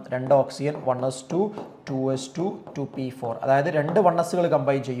എന്താണ്? 2 ഓക്സിജൻ 1s2 2s2 2p4. അതായത് 2 1sകൾ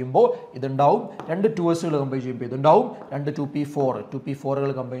കമ്പൈൻ ചെയ്യുമ്പോൾ ഇതുണ്ടാവും, 2 2sകൾ കമ്പൈൻ ചെയ്യുമ്പോൾ ഇതുണ്ടാവും, 2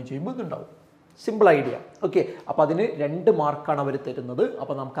 2p4കൾ കമ്പൈൻ ചെയ്യുമ്പോൾ ഇതുണ്ടാവും. Simple idea. ഓക്കെ, അപ്പോൾ അതിന് 2 മാർക്കാണ് അവർ തരുന്നത്.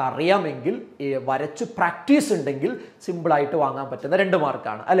 അപ്പോൾ നമുക്ക് അറിയാമെങ്കിൽ വരച്ച് പ്രാക്ടീസ് ഉണ്ടെങ്കിൽ സിമ്പിളായിട്ട് വാങ്ങാൻ പറ്റുന്ന 2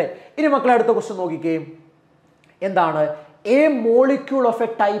 മാർക്കാണ് അല്ലേ? ഇനി മക്കളെ അടുത്ത ക്വസ്റ്റ്യൻ നോക്കിക്കേ. എന്താണ്? A molecule of A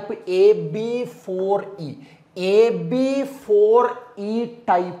type AB4E. AB4E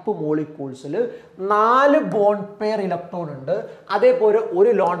type മോളിക്യൂൾസിൽ 4 bond pair electron ഉണ്ട്. അതേപോലെ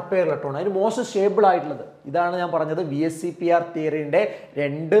ഒരു ലോൺ പെയർ ഇലക്ട്രോൺ. അതിന് മോസ്റ്റ് സ്റ്റേബിൾ ആയിട്ടുള്ളത് ഇതാണ് ഞാൻ പറഞ്ഞത്. VSEPR തിയറിൻ്റെ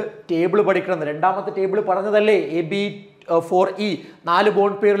 2 ടേബിൾ പഠിക്കണം. രണ്ടാമത്തെ ടേബിൾ പറഞ്ഞതല്ലേ AB4E 4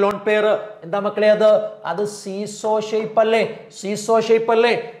 bond pair lone pair. എന്താ മക്കളെ അത് സീസോ ഷേപ്പ്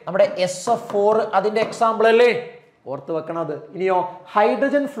അല്ലേ? നമ്മുടെ SF4 അതിൻ്റെ എക്സാമ്പിൾ അല്ലേ? ഓർത്ത് വെക്കണത്. ഇനിയോ,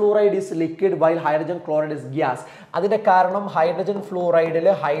 hydrogen fluoride is liquid while hydrogen chloride is gas. അതിന്റെ കാരണം ഹൈഡ്രജൻ ഫ്ലൂറൈഡിൽ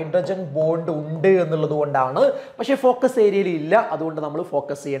ഹൈഡ്രജൻ ബോണ്ട് ഉണ്ട് എന്നുള്ളത് കൊണ്ടാണ്. പക്ഷേ ഫോക്കസ് ഏരിയയിൽ ഇല്ല, അതുകൊണ്ട് നമ്മൾ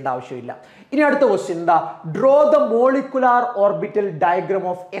ഫോക്കസ് ചെയ്യേണ്ട ആവശ്യമില്ല. ഇനി അടുത്ത ക്വസ്റ്റ്യൻ എന്താ? Draw the molecular orbital diagram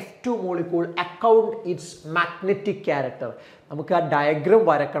of F2 molecule account it's magnetic character. നമുക്ക് ആ ഡയഗ്രാം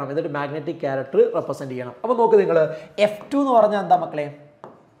വരക്കണം, എന്നിട്ട് മാഗ്നറ്റിക് ക്യാരക്ടർ റെപ്രസെന്റ് ചെയ്യണം. അപ്പോൾ നോക്ക് നിങ്ങൾ, F2 എന്ന് പറഞ്ഞാൽ എന്താ മക്കളെ?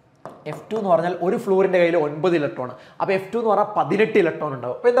 F2 എന്ന് പറഞ്ഞാൽ ഒരു ഫ്ലൂറിൻ്റെ കയ്യിൽ 9 ഇലക്ട്രോൺ. അപ്പോൾ F2 എന്ന് പറഞ്ഞാൽ 18 ഇലക്ട്രോൺ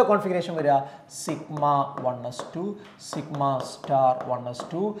ഉണ്ടാവും. അപ്പോൾ എന്താ കോൺഫിഗറേഷൻ വരിക? Sigma 1s2 sigma star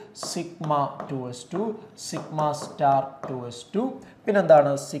 1s2 sigma 2s2 sigma star 2s2.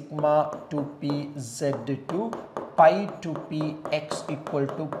 പിന്നെന്താണ്? Sigma 2pz2 pi 2px equal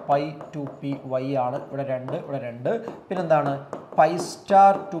to pi 2py ആണ്. ഇവിടെ 2, ഇവിടെ 2. പിന്നെന്താണ്? Pi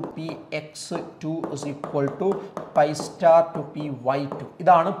star 2px2 is equal to pi star 2py2.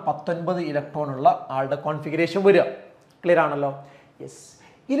 ഇതാണ് 19 ഇലക്ട്രോൺ ഉള്ള ആളുടെ കോൺഫിഗറേഷൻ വരിക. ക്ലിയർ ആണല്ലോ? യെസ്.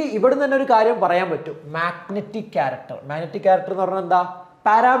 ഇനി ഇവിടെ തന്നെ ഒരു കാര്യം പറയാൻ പറ്റും. മാഗ്നറ്റിക് ക്യാരക്ടർ എന്ന് പറഞ്ഞാൽ എന്താ?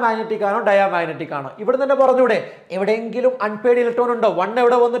 പാരാമാഗ്നറ്റിക് ആണോ ഡയാമാഗ്നറ്റിക് ആണോ? ഇവിടെ തന്നെ പറഞ്ഞൂടെ? എവിടെയെങ്കിലും അൺപെയ്ഡ് ഇലക്ട്രോൺ ഉണ്ടോ? 1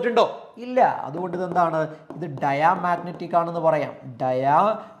 എവിടെ വന്നിട്ടുണ്ടോ? ഇല്ല. അതുകൊണ്ട് ഇതെന്താണ്? ഇത് ഡയാമാഗ്നറ്റിക് ആണെന്ന് പറയാം.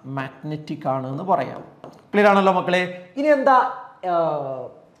 ക്ലിയർ ആണല്ലോ മക്കളെ? ഇനി എന്താ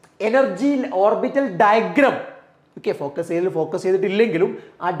energy orbital diagram? Okay, focus ചെയ്തിട്ടില്ലെങ്കിലും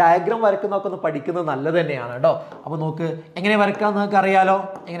ആ ഡയഗ്രാം വരക്കുന്നതൊക്കെ ഒന്ന് പഠിക്കുന്നത് നല്ലത് തന്നെയാണ് കേട്ടോ. അപ്പോൾ നോക്ക്, എങ്ങനെ വരയ്ക്കാം നിങ്ങൾക്ക് അറിയാലോ.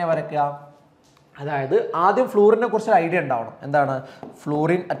 എങ്ങനെ വരയ്ക്കാം? അതായത് ആദ്യം ഫ്ലൂറിനെ കുറിച്ച് ഐഡിയ ഉണ്ടാവണം. എന്താണ്?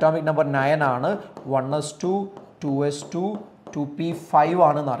 ഫ്ലൂറിൻ അറ്റോമിക് നമ്പർ 9 ആണ്. 1s2 2s2 2p5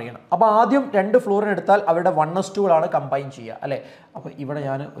 ആണെന്ന് അറിയണം. അപ്പോൾ ആദ്യം 2 ഫ്ലൂറിൻ എടുത്താൽ അവരുടെ 1s2കളാണ് കമ്പൈൻ ചെയ്യുക അല്ലേ? അപ്പോൾ ഇവിടെ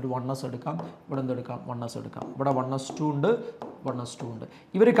ഞാൻ ഒരു 1s എടുക്കാം, ഇവിടെ എന്തെടുക്കാം? 1s എടുക്കാം. ഇവിടെ 1s2 ഉണ്ട്.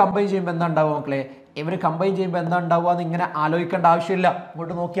 ഇവർ കമ്പൈൻ ചെയ്യുമ്പോൾ എന്താ ഉണ്ടാവുക മക്കളെ? ഇവർ കമ്പൈൻ ചെയ്യുമ്പോൾ എന്താ ഉണ്ടാവുക എന്ന് ഇങ്ങനെ ആലോചിക്കേണ്ട ആവശ്യമില്ല.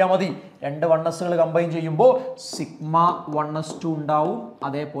 ഇങ്ങോട്ട് നോക്കിയാൽ മതി. 2 1sകൾ കമ്പൈൻ ചെയ്യുമ്പോൾ സിഗ്മ 1s2 ഉണ്ടാവും.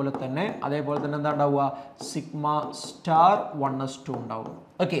 അതേപോലെ തന്നെ എന്താ ഉണ്ടാവുക? സിഗ്മ സ്റ്റാർ 1s2 ഉണ്ടാവും.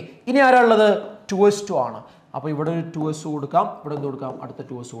 ഓക്കെ, ഇനി ആരാ ഉള്ളത്? 2s2 ആണ്. അപ്പോൾ ഇവിടെ ഒരു 2s കൊടുക്കാം, ഇവിടെ എന്ത് കൊടുക്കാം, അടുത്ത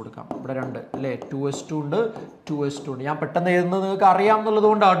 2s കൊടുക്കാം, ഇവിടെ 2 അല്ലേ, 2s2 ഉണ്ട്, 2s2 ഉണ്ട്. ഞാൻ പെട്ടെന്ന് എഴുതുന്നത് നിങ്ങൾക്ക് അറിയാം എന്നുള്ളത്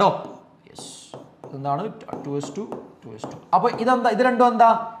കൊണ്ടാണ് കേട്ടോ. യെസ്, ഇതെന്താണ് 2s2 2s2. അപ്പോൾ ഇതെന്താ, ഇത് രണ്ടും എന്താ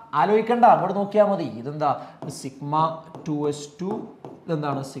ആലോചിക്കണ്ട, അങ്ങോട്ട് നോക്കിയാൽ മതി. ഇതെന്താ സിഗ്മ 2s2,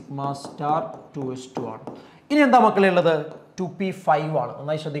 ഇതെന്താണ് സിഗ്മ സ്റ്റാർ 2s2 ആണ്. ഇനി എന്താ മക്കളെ ഉള്ളത്, 2p5 ആണ്.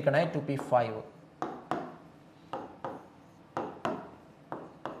 നന്നായി ശ്രദ്ധിക്കണേ, 2p5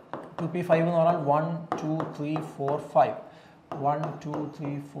 എന്ന് പറഞ്ഞാൽ 1 2 3 4 5 1 2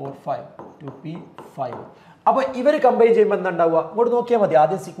 3 4 5 2p5. അപ്പോൾ ഇവർ കമ്പൈൻ ചെയ്യുമ്പോൾ എന്താ ഉണ്ടാവുക, ഇങ്ങോട്ട് നോക്കിയാൽ മതി.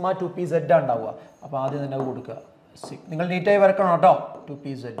 ആദ്യം സിഗ്മ 2pz ഉണ്ടാവുക. അപ്പോൾ ആദ്യം തന്നെ കൊടുക്കുക, നിങ്ങൾ നീറ്റായി വരക്കണം കേട്ടോ,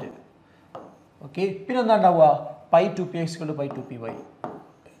 2pz. ഓക്കെ, പിന്നെ എന്താ ഉണ്ടാവുക, പൈ 2px പൈ 2py.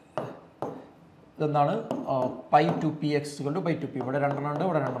 ഇതെന്താണ് പൈ 2px പൈ 2p. ഇവിടെ 2 ഉണ്ട്,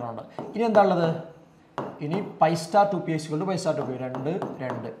 ഇവിടെ 2 ഉണ്ട്. ഇനി എന്താ ഉള്ളത്, ഇനി pi star 2px pi star 2p 2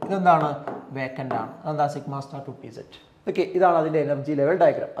 2. ഇതെന്താണ് വേക്കൻ്റ് ആണ്. അതെന്താ സിഗ്മ സ്റ്റാർ 2pz. ഓക്കെ, ഇതാണ് അതിൻ്റെ എനർജി ലെവൽ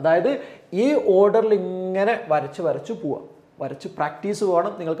ഡയഗ്രാം. അതായത് ഈ ഓർഡറിൽ ഇങ്ങനെ വരച്ച് പോവുക, വരച്ച് പ്രാക്ടീസ്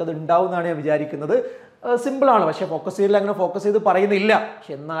വേണം, നിങ്ങൾക്കത് ഉണ്ടാവുമെന്നാണ് ഞാൻ വിചാരിക്കുന്നത്. സിമ്പിളാണ്, പക്ഷേ ഫോക്കസ് ചെയ്തില്ല, അങ്ങനെ ഫോക്കസ് ചെയ്ത് പറയുന്നില്ല.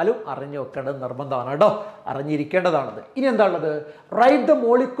 പക്ഷെ എന്നാലും അറിഞ്ഞു വെക്കേണ്ടത് നിർബന്ധമാണ് കേട്ടോ, അറിഞ്ഞിരിക്കേണ്ടതാണത്. ഇനി എന്താ ഉള്ളത്, write the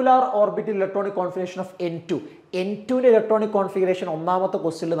molecular orbital electronic configuration of N2. N2ന്റെ electronic configuration ഒന്നാമത്തെ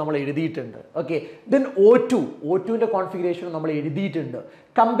ക്വസ്റ്റ്യനിൽ നമ്മൾ എഴുതിയിട്ടുണ്ട്. ഓക്കെ, ദെൻ O2ന്റെ കോൺഫിഗറേഷൻ നമ്മൾ എഴുതിയിട്ടുണ്ട്.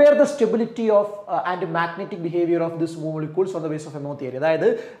 Compare the stability of and magnetic behaviour of this molecules on the base of എമോ theory. അതായത്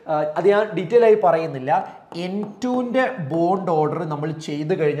അത് ഞാൻ ഡീറ്റെയിൽ ആയി പറയുന്നില്ല. N2ന്റെ ബോണ്ട് ഓർഡർ നമ്മൾ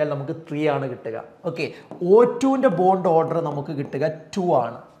ചെയ്ത് കഴിഞ്ഞാൽ നമുക്ക് 3 ആണ് കിട്ടുക. ഓക്കെ, O2ന്റെ ബോണ്ട് ഓർഡർ നമുക്ക് കിട്ടുക 2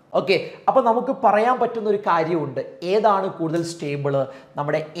 ആണ്. ഓക്കെ, അപ്പോൾ നമുക്ക് പറയാൻ പറ്റുന്ന ഒരു കാര്യമുണ്ട്, ഏതാണ് കൂടുതൽ സ്റ്റേബിൾ,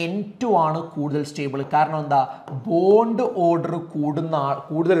 നമ്മുടെ N2 ആണ് കൂടുതൽ സ്റ്റേബിൾ. കാരണം എന്താ, ബോണ്ട് ഓർഡർ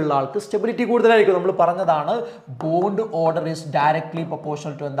കൂടുതലുള്ള ആൾക്ക് സ്റ്റെബിലിറ്റി കൂടുതലായിരിക്കും. നമ്മൾ പറഞ്ഞതാണ് bond order is directly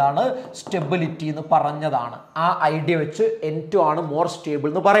proportional to എന്താണ് സ്റ്റെബിലിറ്റി എന്ന് പറഞ്ഞതാണ്. ആ ഐഡിയ വെച്ച് N2 ആണ് മോർ സ്റ്റേബിൾ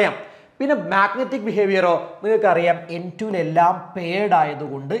എന്ന് പറയാം. പിന്നെ മാഗ്നറ്റിക് ബിഹേവിയറോ, നിങ്ങൾക്കറിയാം N2-ലെല്ലാം പെയർഡ്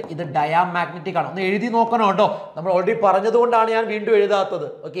ആയതുകൊണ്ട് ഇത് ഡയാമാഗ്നറ്റിക് ആണ്. ഒന്ന് എഴുതി നോക്കണം കേട്ടോ, നമ്മൾ ഓൾറെഡി പറഞ്ഞതുകൊണ്ടാണ് ഞാൻ വീണ്ടും എഴുതാത്തത്.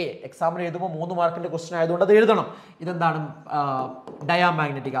 ഓക്കെ, എക്സാമിന് എഴുതുമ്പോൾ 3 മാർക്കിന്റെ ക്വസ്റ്റൻ ആയതുകൊണ്ട് അത് എഴുതണം. ഇതെന്താണ്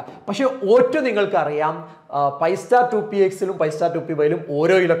ഡയാമാഗ്നറ്റിക്. പക്ഷേ O2 നിങ്ങൾക്കറിയാം pi star 2px pi star 2py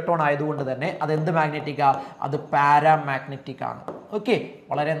ഓരോ ഇലക്ട്രോൺ ആയതുകൊണ്ട് തന്നെ അത് എന്ത് മാഗ്നറ്റിക്കാ, അത് പാരാമാഗ്നറ്റിക് ആണ്. ഓക്കെ,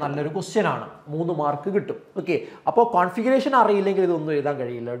 വളരെ നല്ലൊരു ക്വസ്റ്റ്യൻ ആണ്, 3 മാർക്ക് കിട്ടും. ഓക്കെ, അപ്പോൾ കോൺഫിഗറേഷൻ അറിയില്ലെങ്കിൽ ഇതൊന്നും എഴുതാൻ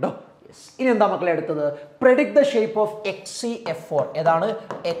കഴിയില്ല കേട്ടോ. ഇനി എന്താ മക്കളെ അടുത്തത്, predict the shape of XCF4. ഏതാണ്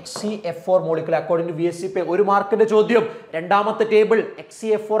XCF4 molecule according to VSCP. 1 മാർക്കിന്റെ ചോദ്യം. രണ്ടാമത്തെ ടേബിൾ,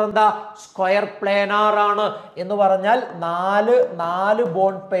 XCF4 എന്താ സ്ക്വയർ പ്ലാനാർ ആണ് എന്ന് പറഞ്ഞാൽ 4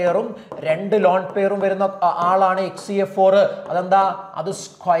 ബോണ്ട് പെയറും 2 ലോൺ പെയറും വരുന്ന ആളാണ് XCF4. അതെന്താ, അത്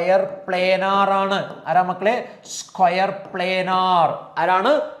സ്ക്വയർ പ്ലാനാർ ആണ്. ആരാ മക്കളെ, സ്ക്വയർ പ്ലാനാർ.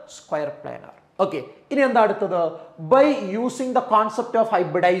 ആരാണ്, സ്ക്വയർ പ്ലാനാർ. ഓക്കെ, ഇനി എന്താ അടുത്തത്, by using the concept of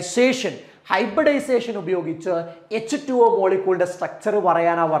hybridisation. Hybridisation ഉപയോഗിച്ച് H2O മോളിക്യൂളിന്റെ സ്ട്രക്ചർ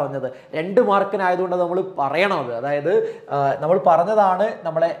പറയാനാ പറഞ്ഞത്. 2 മാർക്കിനായതുകൊണ്ട് നമ്മൾ പറയണത്. അതായത് നമ്മൾ പറഞ്ഞതാണ്,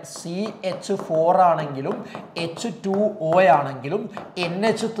 നമ്മളെ CH4 ആണെങ്കിലും H2O ആണെങ്കിലും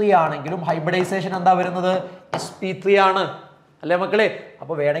NH3 ആണെങ്കിലും ഹൈബ്രിഡൈസേഷൻ എന്താ വരുന്നത്, sp3 ആണ് അല്ലേ മക്കളെ.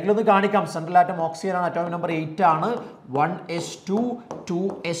 അപ്പോൾ വേണമെങ്കിൽ ഒന്ന് കാണിക്കാം. സെൻട്രൽ ആറ്റം ഓക്സിജൻ ആണ്, അറ്റോമിക് നമ്പർ 8 ആണ്. 1s2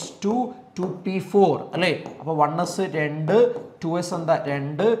 2s2 2p4 അല്ലേ. അപ്പോൾ 1s 2, 2s എന്താ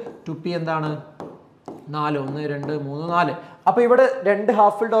 2, 2p എന്താണ് 4, 1 2 3 4. അപ്പോൾ ഇവിടെ 2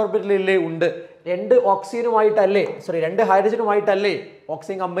 ഹാഫ് ഫിൽഡ് ഓർബിറ്റലില്ലേ ഉണ്ട്, 2 ഓക്സിജനുമായിട്ടല്ലേ, 2 ഹൈഡ്രജനുമായിട്ടല്ലേ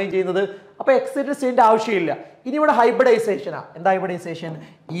ഓക്സിജൻ കമ്പൈൻ ചെയ്യുന്നത്. അപ്പോൾ എക്സിറ്റ് ചെയ്യേണ്ട ആവശ്യമില്ല. ഇനി ഇവിടെ ഹൈബ്രിഡൈസേഷനാ. എന്താ ഹൈബ്രിഡൈസേഷൻ,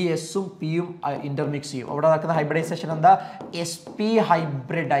 ഈ എസും പിയും ഇന്റർമിക്സ് ചെയ്യും. അവിടെ നടക്കുന്ന ഹൈബ്രിഡൈസേഷൻ എന്താ, sp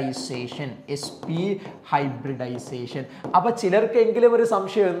ഹൈബ്രിഡൈസേഷൻ. അപ്പോൾ ചിലർക്കെങ്കിലും ഒരു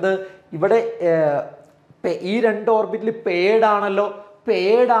സംശയം, എന്ത് ഇവിടെ ഈ 2 ഓർബിറ്റിൽ പെയർഡ് ആണല്ലോ,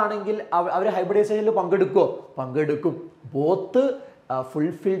 പെയർഡ് ആണെങ്കിൽ അവർ ഹൈബ്രിഡൈസേഷനിൽ പങ്കെടുക്കും. Both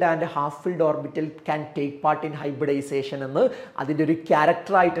fulfilled and half filled orbital can take part in hybridization എന്ന് അതിൻ്റെ ഒരു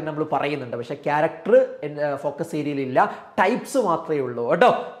ക്യാരക്ടറായിട്ട് നമ്മൾ പറയുന്നുണ്ട്. പക്ഷേ ക്യാരക്ടർ ഫോക്കസ് ഏരിയയിലില്ല, ടൈപ്സ് മാത്രമേ ഉള്ളൂ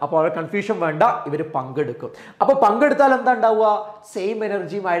കേട്ടോ. അപ്പോൾ അവിടെ കൺഫ്യൂഷൻ വേണ്ട, ഇവർ പങ്കെടുക്കും. അപ്പോൾ പങ്കെടുത്താൽ എന്താ ഉണ്ടാവുക, സെയിം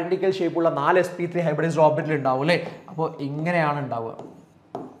എനർജിയും ഐഡന്റിക്കൽ ഷേപ്പുള്ള 4 sp3 ഹൈബ്രിഡൈസ്ഡ് ഓർബിറ്റൽ ഉണ്ടാവും അല്ലേ. അപ്പോൾ ഇങ്ങനെയാണ് ഉണ്ടാവുക.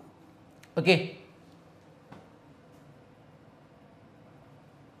 ഓക്കെ,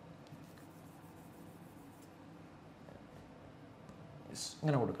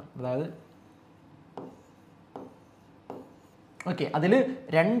 ഇങ്ങനെ കൊടുക്കാം. അതായത് ഓക്കെ, അതിൽ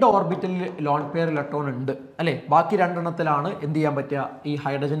 2 ഓർബിറ്റലിൽ ലോൺ പെയർ ഇലക്ട്രോൺ ഉണ്ട് അല്ലേ. ബാക്കി 2 എണ്ണത്തിലാണ് എന്ത് ചെയ്യാൻ പറ്റുക, ഈ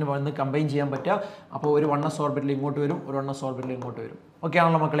ഹൈഡ്രജൻ വന്ന് കമ്പൈൻ ചെയ്യാൻ പറ്റുക. അപ്പോൾ ഒരു 1s ഓർബിറ്റൽ ഇങ്ങോട്ട് വരും, ഒരു 1s ഓർബിറ്റൽ ഇങ്ങോട്ട് വരും. ഓക്കെ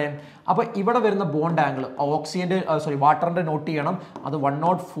ആണല്ലോ മക്കളെ. അപ്പോൾ ഇവിടെ വരുന്ന ബോണ്ട് ആംഗിൾ ഓക്സിജൻ്റെ വാട്ടറിൻ്റെ നോട്ട് ചെയ്യണം, അത്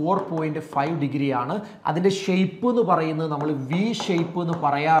 104.5 ഡിഗ്രിയാണ്. അതിൻ്റെ ഷേപ്പ് എന്ന് പറയുന്നത് നമ്മൾ വി ഷേപ്പ് എന്ന്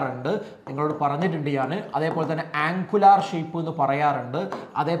പറയാറുണ്ട്, നിങ്ങളോട് പറഞ്ഞിട്ടുണ്ട് ഞാൻ. അതേപോലെ തന്നെ ആംഗുലാർ ഷേപ്പ് എന്ന് പറയാറുണ്ട്,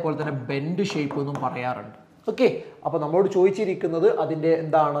 അതേപോലെ തന്നെ ബെൻഡ് ഷേപ്പ് എന്നും പറയാറുണ്ട്. ഓക്കെ, അപ്പോൾ നമ്മളോട് ചോദിച്ചിരിക്കുന്നത് അതിൻ്റെ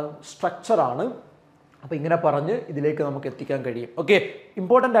എന്താണ്, സ്ട്രക്ചറാണ്. അപ്പോൾ ഇങ്ങനെ പറഞ്ഞ് ഇതിലേക്ക് നമുക്ക് എത്തിക്കാൻ കഴിയും. ഓക്കെ,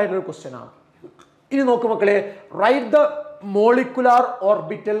 ഇമ്പോർട്ടൻ്റ് ആയിട്ടുള്ള ക്വസ്റ്റ്യൻ ആണ്. ഇനി നോക്കൂ മക്കളെ, write the molecular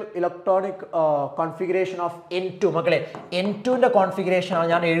orbital electronic configuration of N2. മക്കളെ N2ൻ്റെ കോൺഫിഗറേഷൻ ആണ്,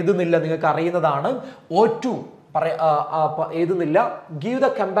 ഞാൻ എഴുതുന്നില്ല, നിങ്ങൾക്ക് അറിയുന്നതാണ്. O2 എഴുതുന്നില്ല. Give the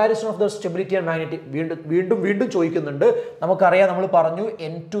comparison of the stability and magnetic. വീണ്ടും ചോദിക്കുന്നുണ്ട്. നമുക്കറിയാം, നമ്മൾ പറഞ്ഞു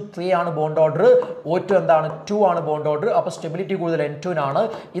N2 3 ആണ് ബോണ്ട് ഓർഡർ, O2 എന്താണ് 2 ആണ് ബോണ്ട് ഓർഡർ. അപ്പോൾ സ്റ്റെബിലിറ്റി കൂടുതൽ N2നാണ്.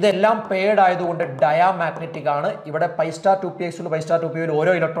 ഇതെല്ലാം പെയർഡ് ആയതുകൊണ്ട് ഡയാമാഗ്നറ്റിക് ആണ്. ഇവിടെ π*2p π*2p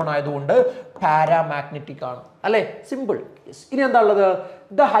ഓരോ ഇലക്ട്രോൺ ആയതുകൊണ്ട് പാരാമാഗ്നറ്റിക് ആണ് അല്ലേ. സിമ്പിൾ. ഇനി എന്താ ഉള്ളത്,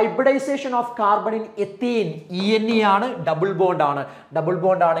 the hybridisation of carbon in ethene ENE ആണ്, ഡബിൾ ബോണ്ട് ആണ്. ഡബിൾ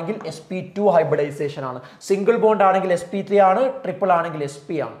ബോണ്ട് ആണെങ്കിൽ sp2 ഹൈബ്രിഡൈസേഷൻ ആണ്, സിംഗിൾ ബോണ്ട് ആണെങ്കിൽ sp3 ആണ്, ട്രിപ്പിൾ ആണെങ്കിൽ sp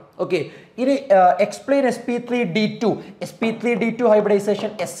ആണ്. ഓക്കെ, ഇനി എക്സ്പ്ലെയിൻ sp3d2 ഹൈബ്രിഡൈസേഷൻ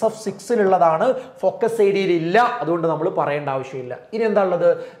SF6-ലുള്ളതാണ്, ഫോക്കസ് ഏരിയയിൽ ഇല്ല, അതുകൊണ്ട് നമ്മൾ പറയേണ്ട ആവശ്യമില്ല. ഇനി എന്താ ഉള്ളത്,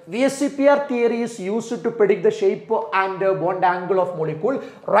 VSEPR theory is used to predict the shape and bond angle of molecule.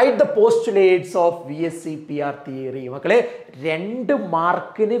 Write the postulates of VSEPR theory. മക്കളെ 2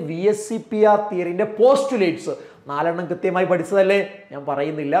 മാർക്കിന് VSEPR തിയറിന്റെ പോസ്റ്റുലേറ്റ്സ് 4 കൃത്യമായി പഠിച്ചതല്ലേ, ഞാൻ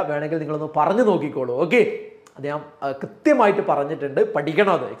പറയുന്നില്ല, വേണമെങ്കിൽ നിങ്ങളൊന്ന് പറഞ്ഞു നോക്കിക്കോളൂ. ഓക്കെ, അത് ഞാൻ കൃത്യമായിട്ട് പറഞ്ഞിട്ടുണ്ട്,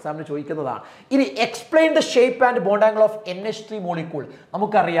 പഠിക്കണം, അത് എക്സാമിന് ചോദിക്കുന്നതാണ്. ഇനി explain the shape and bond angle of NH3 molecule.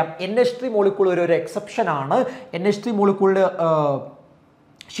 നമുക്കറിയാം NH3 മോളിക്യൂൾ ഒരു എക്സെപ്ഷൻ ആണ്. NH3 മോളിക്യൂളിന്റെ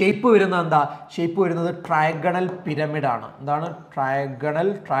ഷേപ്പ് വരുന്നത് എന്താ, ഷേപ്പ് വരുന്നത് ട്രയഗണൽ പിരമിഡ് ആണ്. എന്താണ് ട്രയഗണൽ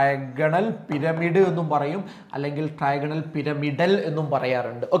പിരമിഡ് എന്നും പറയും, അല്ലെങ്കിൽ ട്രയഗണൽ പിരമിഡൽ എന്നും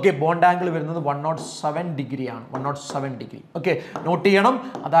പറയാറുണ്ട്. ഓക്കെ, ബോണ്ട് ആംഗിൾ വരുന്നത് 107 ഡിഗ്രിയാണ്, 107 ഡിഗ്രി. ഓക്കെ, നോട്ട് ചെയ്യണം.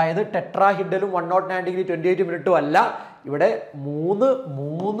 അതായത് ടെട്രാഹിഡലും 109 ഡിഗ്രി 28 മിനിറ്റും അല്ല, ഇവിടെ മൂന്ന്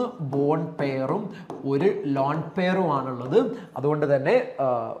ബോണ്ട് പെയറും ഒരു ലോൺ പെയറുമാണുള്ളത്. അതുകൊണ്ട് തന്നെ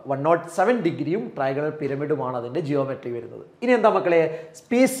 107 ഡിഗ്രിയും ട്രയഗണൽ പിരമിഡുമാണ് അതിൻ്റെ ജിയോമെട്രി വരുന്നത്. ഇനി എന്താ മക്കളെ,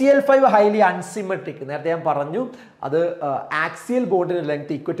 PCl5 ഹൈലി അൺസിമെട്രിക്. നേരത്തെ ഞാൻ പറഞ്ഞു, അത് ആക്സിയൽ ബോണ്ടിന്റെ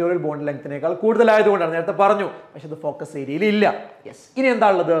ലെങ്ത് ഇക്വറ്റോറിയൽ ബോണ്ട് ലെങ്ത്തിനേക്കാൾ കൂടുതലായതുകൊണ്ടാണ്, നേരത്തെ പറഞ്ഞു, പക്ഷെ അത് ഫോക്കസ് ഏരിയയിൽ ഇല്ല. യെസ്, ഇനി എന്താ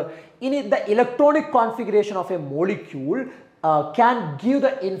ഉള്ളത്, ഇനി the electronic configuration of A molecule can give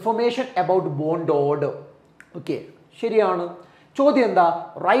the information about bond order. Okay, ശരിയാണ്. ചോദ്യം എന്താ,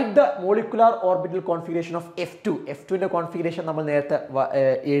 write the molecular orbital configuration of F2. F2ന്റെ configuration നമ്മൾ നേരത്തെ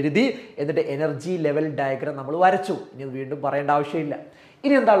എഴുതി, എന്നിട്ട് എനർജി ലെവൽ ഡയഗ്രാം നമ്മൾ വരച്ചു. ഇനി അത് വീണ്ടും പറയേണ്ട ആവശ്യമില്ല.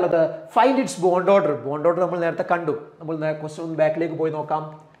 ഇനി എന്താ ഉള്ളത്, find it's bond order. Bond order നമ്മൾ നേരത്തെ കണ്ടു, നമ്മൾ ക്വസ്റ്റ്യൻ ബാക്കിലേക്ക് പോയി നോക്കാം.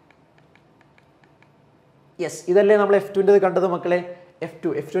 യെസ്, ഇതല്ലേ നമ്മൾ F2ൻ്റെ കണ്ടത് മക്കളെ.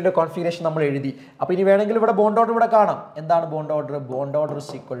 F2ന്റെ കോൺഫിഗറേഷൻ നമ്മൾ എഴുതി. അപ്പോൾ ഇനി വേണമെങ്കിൽ ഇവിടെ ബോണ്ട് ഓർഡർ ഇവിടെ കാണാം. എന്താണ് bond order? Bond order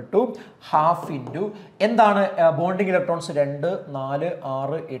is equal to half into എന്താണ് ബോണ്ടിങ് ഇലക്ട്രോൺസ് 2, 4,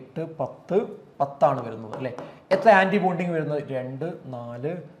 6, 8, 10 ആണ് വരുന്നത് അല്ലേ. എത്ര ആൻറ്റി ബോണ്ടിങ് വരുന്നത്? 2,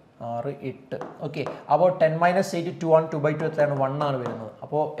 4, 6, 8. ഓക്കെ, അപ്പോൾ 10 - 8 2 ആണ്, 2/2 എത്രയാണ്? 1 ആണ് വരുന്നത്.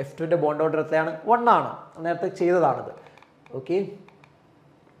 അപ്പോൾ F2ന്റെ ബോണ്ട് ഓർഡർ എത്രയാണ്? 1 ആണ്. നേരത്തെ ചെയ്തതാണിത്. Okay,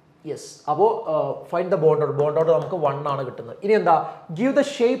 yes. അപ്പോൾ ഫൈൻഡ് ദ ബോണ്ട് ഓർഡർ നമുക്ക് 1 ആണ് കിട്ടുന്നത്. ഇനി എന്താ, give the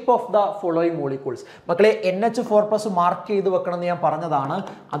shape of the following molecules. മക്കളെ NH4+ മാർക്ക് ചെയ്ത് വെക്കണം എന്ന് ഞാൻ പറഞ്ഞതാണ്,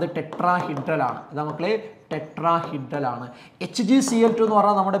 അത് ടെട്രാഹിഡ്രൽ ആണ്. ഇതാ മക്കളെ, ടെട്രാഹിഡ്രൽ ആണ്. HgCl2 എന്ന്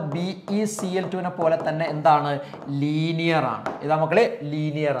പറഞ്ഞാൽ നമ്മുടെ BeCl2നെ പോലെ തന്നെ എന്താണ്, ലീനിയർ ആണ്. ഇതാ മക്കളെ,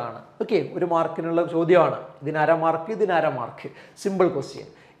 ലീനിയർ ആണ്. ഓക്കെ, ഒരു മാർക്കിനുള്ള ചോദ്യമാണ്. ഇതിന് അര മാർക്ക്, സിമ്പിൾ ക്വസ്റ്റ്യൻ.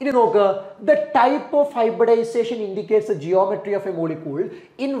 ഇനി നോക്ക്, the type of hybridisation indicates the geometry of A molecule.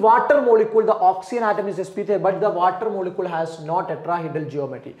 In water molecule the oxygen atom is sp3 but the water molecule has no tetrahedral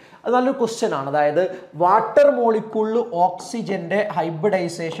geometry. അത് നല്ലൊരു question ആണ്. അതായത് വാട്ടർ മോളിക്യൂളിൽ ഓക്സിജന്റെ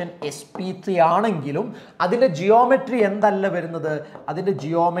hybridisation sp3 ആണെങ്കിലും അതിന്റെ geometry എന്തല്ല വരുന്നത്? അതിന്റെ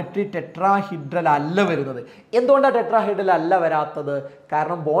ജിയോമെട്രി ടെട്രാഹിഡ്രൽ അല്ല വരുന്നത്. എന്തുകൊണ്ടാണ് ടെട്രാഹിഡ്രൽ അല്ല വരാത്തത്?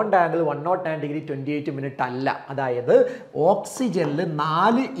 കാരണം ബോണ്ട് ആംഗിൾ 109 ഡിഗ്രി 28 മിനിറ്റ് അല്ല. അതായത് ഓക്സിജനിൽ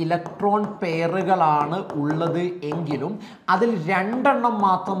 4 ഇലക്ട്രോൺ പെയറുകളാണ് ഉള്ളത് എങ്കിലും അതിൽ 2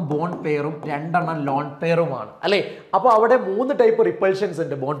 മാത്രം ബോണ്ട് പെയറും 2 ലോൺ പെയറുമാണ് അല്ലേ. അപ്പോൾ അവിടെ 3 ടൈപ്പ് റിപ്പൾഷൻസ്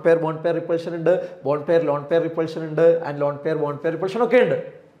ഉണ്ട്. ബോണ്ട് പെയർ റിപ്പൾഷൻ ഉണ്ട്, bond pair lone pair repulsion ഉണ്ട്, and lone pair bond pair repulsion ഒക്കെ ഉണ്ട്.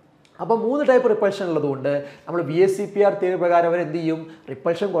 അപ്പോൾ 3 ടൈപ്പ് റിപ്പൾഷൻ ഉള്ളതുകൊണ്ട് നമ്മൾ VSEPR തിയറി പ്രകാരം അവർ എന്ത് ചെയ്യും,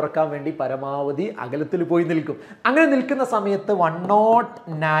 റിപ്പൾഷൻ കുറക്കാൻ വേണ്ടി പരമാവധി അകലത്തിൽ പോയി നിൽക്കും. അങ്ങനെ നിൽക്കുന്ന സമയത്ത്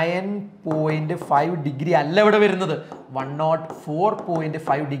 109.5 ഡിഗ്രി അല്ല ഇവിടെ വരുന്നത്,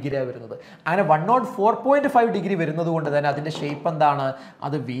 104.5 ഡിഗ്രിയാണ് വരുന്നത്. അങ്ങനെ 104.5 ഡിഗ്രി വരുന്നത് കൊണ്ട് തന്നെ അതിൻ്റെ ഷേപ്പ് എന്താണ്,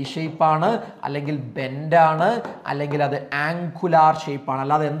 അത് വി ഷേപ്പാണ്, അല്ലെങ്കിൽ ബെൻഡാണ്, അല്ലെങ്കിൽ അത് ആംഗുലാർ ഷേപ്പാണ്,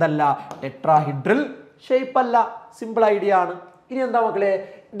 അല്ലാതെ എന്തല്ല ടെട്രാഹിഡ്രൽ ഷേപ്പ് അല്ല. സിമ്പിൾ ഐഡിയ ആണ്. ഇനി എന്താ മക്കളെ,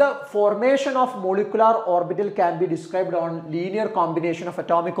 the formation of molecular orbital can be described on linear combination of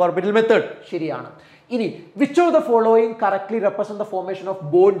atomic orbital method. ശരിയാണ്. ഇനി which of the following correctly represent the formation of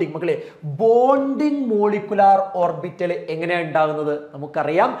bonding? മക്കളെ, ബോണ്ടിങ് മോളിക്കുലാർ ഓർബിറ്റൽ എങ്ങനെയാണ് ഉണ്ടാകുന്നത്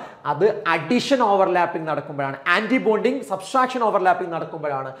നമുക്കറിയാം. അത് addition overlapping നടക്കുമ്പോഴാണ്, anti bonding subtraction overlapping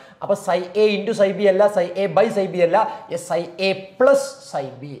നടക്കുമ്പോഴാണ്. അപ്പൊ psi A into psi B അല്ല, psi A by psi B അല്ല, psi A plus psi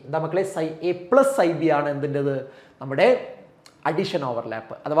B. എന്താ മക്കളെ, psi A plus psi B ആണ് എന്തിൻ്റെത്, നമ്മുടെ അഡിഷൻ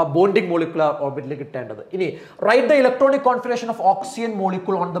ഓവർലാപ്പ് അഥവാ ബോണ്ടിങ് മോളിക്കുലാർ ഓർബിറ്റിൽ കിട്ടേണ്ടത്. ഇനി write the electronic configuration of oxygen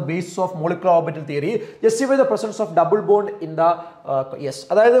molecule on the basis of molecular orbital theory justify the presence of double bond in the yes.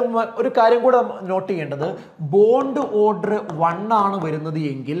 അതായത് ഒരു കാര്യം കൂടെ not ചെയ്യേണ്ടത്, ബോണ്ട് ഓർഡർ 1 ആണ് വരുന്നത്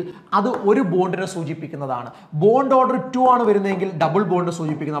എങ്കിൽ അത് ഒരു ബോണ്ടിനെ സൂചിപ്പിക്കുന്നതാണ്. ബോണ്ട് ഓർഡർ 2 ആണ് വരുന്നതെങ്കിൽ ഡബിൾ ബോണ്ടിനെ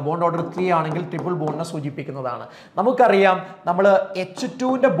സൂചിപ്പിക്കുന്ന, ബോണ്ട് ഓർഡർ 3 ആണെങ്കിൽ ട്രിപ്പിൾ ബോണ്ടിനെ സൂചിപ്പിക്കുന്നതാണ്. നമുക്കറിയാം നമ്മൾ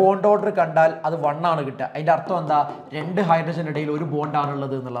H2ന്റെ ബോണ്ട് ഓർഡർ കണ്ടാൽ അത് 1 ആണ് കിട്ടുക. അതിന്റെ അർത്ഥം എന്താ, 2 ഹൈഡ്രജൻ ഇടയിൽ ഒരു ബോണ്ട്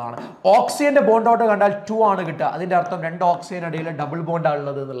ആണുള്ളത് എന്നുള്ളതാണ്. ഓക്സിജന്റെ ബോണ്ട് ഓർഡർ കണ്ടാൽ 2 ആണ് കിട്ടുക. അതിന്റെ അർത്ഥം 2 ഓക്സിജൻ ഇടയിൽ ഡബിൾ ബോണ്ട്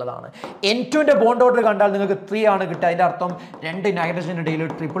ആണുള്ളത് എന്നുള്ളതാണ്. N2ന്റെ ബോണ്ട് ഓർഡർ കണ്ടാൽ നിങ്ങൾക്ക് 3 ആണ് കിട്ടുക. അതിന്റെ അർത്ഥം 2 നൈട്രജൻ ഇടയിൽ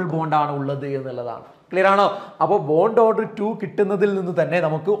ട്രിപ്പിൾ ബോണ്ട് ആണ് ഉള്ളത് എന്നുള്ളതാണ്. ക്ലിയർ ആണോ? അപ്പോൾ ബോണ്ട് ഓർഡർ 2 കിട്ടുന്നതിൽ നിന്ന് തന്നെ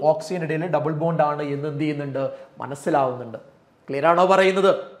നമുക്ക് ഓക്സിജൻ ഇടയിൽ ഡബിൾ ബോണ്ട് ആണ് എന്ന് എന്ത് ചെയ്യുന്നുണ്ട്, മനസ്സിലാവുന്നുണ്ട്. ക്ലിയർ ആണോ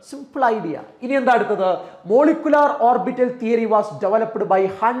പറയുന്നത്? Simple idea. ഇനി എന്താ അടുത്തത്, molecular orbital theory was developed by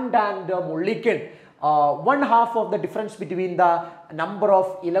hunt and മുള്ളിക്കൻ. 1/2 of the difference between the number of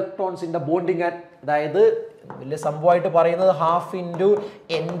electrons in the bonding and, അതായത് വലിയ സംഭവമായിട്ട് പറയുന്നത് 1/2 into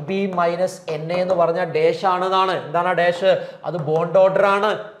NB minus NA എന്ന് പറഞ്ഞാൽ ഡാഷ് ആണെന്നാണ്. എന്താണ് ഡാഷ്? അത് ബോണ്ട് ഓർഡർ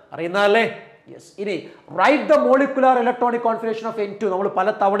ആണ്, അറിയുന്നതല്ലേ? യെസ്. ഇനി write the molecular electronic configuration of N2 നമ്മൾ പല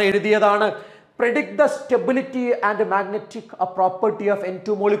തവണ എഴുതിയതാണ്. predict the stability and magnetic property of N2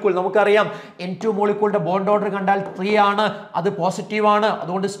 molecule. നമുക്കറിയാം N2 molecule ബോണ്ട് ഓർഡർ കണ്ടാൽ 3 ആണ്, അത് പോസിറ്റീവ് ആണ്,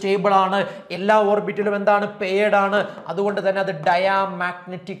 അതുകൊണ്ട് സ്റ്റേബിൾ ആണ്. എല്ലാ ഓർബിറ്റിലും എന്താണ്, പെയർഡ് ആണ്, അതുകൊണ്ട് തന്നെ അത്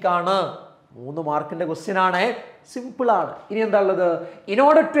ഡയാമാഗ്നറ്റിക് ആണ്. 3 മാർക്കിന്റെ ക്വസ്റ്റ്യൻ ആണ്, സിമ്പിൾ ആണ്. ഇനി എന്താ ഉള്ളത്, in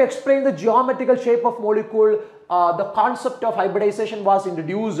order to explain the geometrical shape of molecule, the concept of hybridization was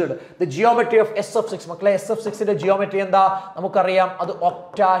introduced. The geometry of S of 6. മക്കളെ, S of 6ന്റെ ജിയോമെട്രി എന്താ നമുക്കറിയാം, അത്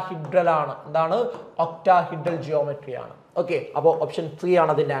ഒക്ടാഹിഡ്രൽ ആണ്. എന്താണ്? ഒക്ടാഹിഡ്രൽ ജിയോമെട്രി ആണ്. ഓക്കെ, അപ്പോൾ ഓപ്ഷൻ 3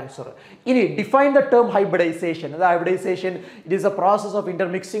 ആണ് അതിന്റെ ആൻസർ. ഇനി define the term hybridisation. Hybridisation, it is A process of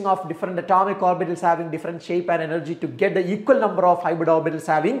intermixing of different atomic orbitals having different shape and energy to get the equal number of hybrid orbitals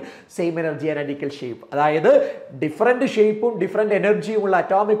having same energy and identical shape. അതായത് different ഷേപ്പും different എനർജിയും ഉള്ള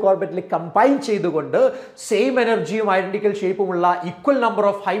atomic orbital combine ചെയ്തുകൊണ്ട് same എനർജിയും identical ഷേപ്പും ഉള്ള equal number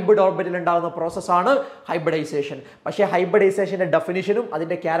of hybrid orbital ഉണ്ടാകുന്ന പ്രോസസ്സാണ് ഹൈബ്രിഡൈസേഷൻ. പക്ഷേ ഹൈബ്രിഡൈസേഷന്റെ ഡെഫിനിഷനും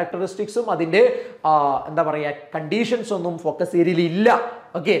അതിന്റെ ക്യാരക്ടറിസ്റ്റിക്സും അതിന്റെ എന്താ പറയുക കണ്ടീഷൻസ് ഒന്നും ഫോക്കസ് ഏരിയയിൽ ഇല്ല.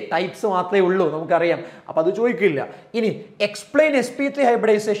 ഓക്കെ, ടൈപ്സ് മാത്രമേ ഉള്ളൂ നമുക്കറിയാം, അപ്പൊ അത് ചോദിക്കില്ല. ഇനി explain sp3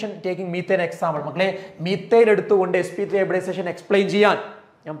 hybridisation taking methane example. മക്കളെ, മീത്തേൻ എടുത്തുകൊണ്ട് sp3 ഹൈബ്രിഡൈസേഷൻ എക്സ്പ്ലെയിൻ ചെയ്യാൻ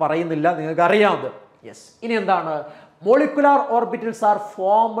ഞാൻ പറയുന്നില്ല, നിങ്ങൾക്ക് അറിയാവുന്നത്. യെസ്. ഇനി എന്താണ്, molecular orbitals are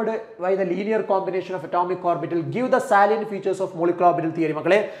formed by the linear combination of atomic orbital. Give the salient features of molecular orbital theory.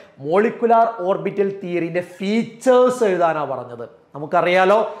 മക്കളെ, molecular orbital theoryന്റെ ഫീച്ചേഴ്സ് എഴുതാനാണ് പറഞ്ഞത്.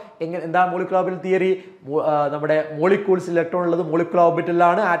 നമുക്കറിയാലോ എന്താണ് മോളിക്കുലർ ഓർബിറ്റൽ തിയറി. നമ്മുടെ മോളിക്യൂൾസ് ഇലക്ട്രോൺ ഉള്ളത് മോളിക്കുലർ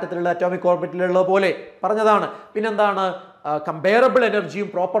ഓർബിറ്റലിലാണ്, ആറ്റത്തിലുള്ള അറ്റോമിക് ഓർബിറ്റലുള്ള പോലെ പറഞ്ഞതാണ്. പിന്നെന്താണ്, കമ്പയറബിൾ എനർജിയും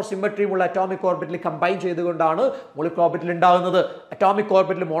പ്രോപ്പർ സിമെട്രിയും ഉള്ള അറ്റോമിക് ഓർബിറ്റൽ കമ്പൈൻ ചെയ്തുകൊണ്ടാണ് മോളിക്കുലർ ഓർബിറ്റൽ ഉണ്ടാകുന്നത്. അറ്റോമിക്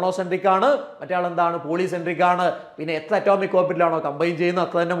ഓർബിറ്റൽ മോണോസെൻട്രിക് ആണ്, മറ്റേ എന്താണ് പോളിസെൻട്രിക് ആണ്. പിന്നെ എത്ര അറ്റോമിക് ഓർബിറ്റലാണോ കമ്പൈൻ ചെയ്യുന്നത്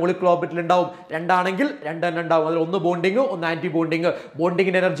അത്ര തന്നെ മോളിക്കുലർ ഓർബിറ്റൽ ഉണ്ടാവും. 2 ആണെങ്കിൽ 2 തന്നെ ഉണ്ടാവും. അതിൽ 1 ബോണ്ടിങ്, 1 ആന്റി ബോണ്ടിങ്.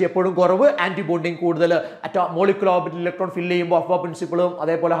 ബോണ്ടിങ്ങിന്റെ എനർജി എപ്പോഴും കുറവ്, ആന്റി ബോണ്ടിങ് കൂടുതൽ. മോളിക്കുലർ ഓർബിറ്റൽ ഇലക്ട്രോൺ ഫില്ല് ചെയ്യുമ്പോൾ അഫ്ബ പ്രിൻസിപ്പിളും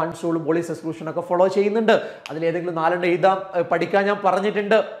അതേപോലെ ഹൺസ് റൂളും പോളീസ് എക്സ്ക്ലൂഷൻ ഒക്കെ ഫോളോ ചെയ്യുന്നുണ്ട്. അതിൽ ഏതെങ്കിലും 4 എഴുതാൻ പഠിക്കാൻ ഞാൻ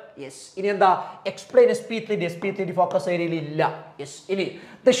പറഞ്ഞിട്ടുണ്ട്. യെസ്. ഇനി എന്താ, എക്സ്പ്ലെയിൻ sp3 ഫോക്കസ് ഏരിയയിൽ ഇല്ല. യെസ്. ഇനി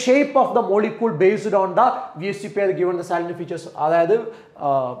the shape of the molecule based on the VSEPR given the salient features. അതായത്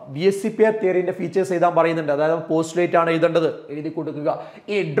VSEPR തിയറിന്റെ ഫീച്ചേഴ്സ് എഴുതാൻ പറയുന്നുണ്ട്. അതായത് പോസ്റ്റുലേറ്റ് ആണ് എഴുതേണ്ടത്, എഴുതി കൊടുക്കുക.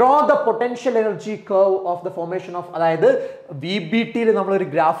 ഈ draw the potential energy curve of the formation of, അതായത് VBTയിൽ നമ്മളൊരു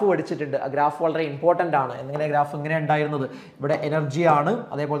ഗ്രാഫ് പഠിച്ചിട്ടുണ്ട്. ആ ഗ്രാഫ് വളരെ ഇമ്പോർട്ടൻ്റ് ആണ്. എങ്ങനെ ഗ്രാഫ് ഇങ്ങനെ ഉണ്ടായിരുന്നത്, ഇവിടെ എനർജി ആണ്,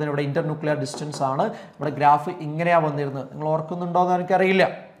 അതേപോലെ തന്നെ ഇവിടെ ഇന്റർന്യൂക്ലിയർ ഡിസ്റ്റൻസ് ആണ്. ഇവിടെ ഗ്രാഫ് ഇങ്ങനെയാണ് വന്നിരുന്നത്. നിങ്ങൾ ഓർക്കുന്നുണ്ടോ എന്ന് എനിക്കറിയില്ല.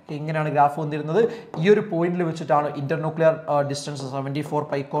 ഇങ്ങനെയാണ് ഗ്രാഫ് വന്നിരുന്നത്. ഈ ഒരു പോയിന്റിൽ വെച്ചിട്ടാണ് ഇന്റർന്യൂക്ലിയർ ഡിസ്റ്റൻസ് 74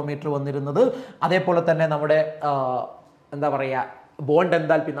 പൈക്കോമീറ്റർ വന്നിരുന്നത്. അതേപോലെ തന്നെ നമ്മുടെ എന്താ പറയുക bond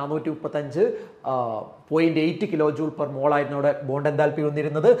എന്താൽപ്പി 435.8 kilo joule per mole ആയിരുന്നു അവിടെ ബോണ്ട് എന്താൽപ്പി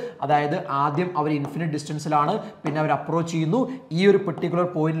വന്നിരുന്നത്. അതായത് ആദ്യം അവർ ഇൻഫിനിറ്റ് ഡിസ്റ്റൻസിലാണ്, പിന്നെ അവർ അപ്രോച്ച് ചെയ്യുന്നു, ഈ ഒരു പെർട്ടിക്കുലർ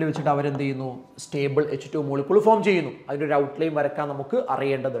പോയിന്റിൽ വെച്ചിട്ട് അവരെന്ത് ചെയ്യുന്നു, സ്റ്റേബിൾ H2 മോളിക്യൂൾ ഫോം ചെയ്യുന്നു. അതിൻ്റെ ഒരു ഔട്ട്ലൈൻ വരക്കാൻ നമുക്ക്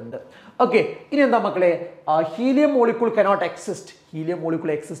അറിയേണ്ടതുണ്ട്. ഓക്കെ, ഇനി എന്താ മക്കളെ, helium molecule cannot exist. Helium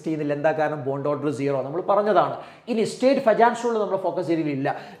molecule exist ചെയ്യുന്നില്ല. എന്താ കാരണം? ബോണ്ട് ഓർഡർ 0 നമ്മൾ പറഞ്ഞതാണ്. ഇനി സ്റ്റേറ്റ് ഫജാൻഷോൾ നമ്മൾ focus ഏരിയയിലില്ല.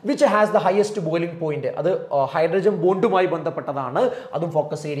 Which has the highest boiling point, അത് ഹൈഡ്രജൻ ബോണ്ടുമായി ബന്ധപ്പെട്ടതാണ്, അതും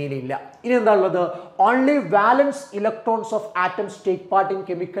ഫോക്കസ് ഏരിയയിലില്ല. ഇനി എന്താ ഉള്ളത്? Only വാലൻസ് electrons of atoms take part in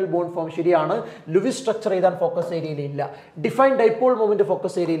chemical bond form. ശരിയാണ്. ലുവിസ് സ്ട്രക്ചർ ചെയ്താൽ focus ഏരിയയിലില്ല. Define dipole moment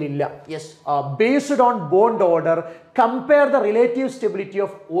focus ഏരിയയിലില്ല. Yes. Based on bond order compare the relative stability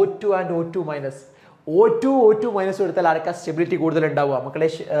of O2 and O2 minus. O2 minus എടുത്താൽ ആർക്കാ stability കൂടുതൽ ഉണ്ടാവുക? മക്കളെ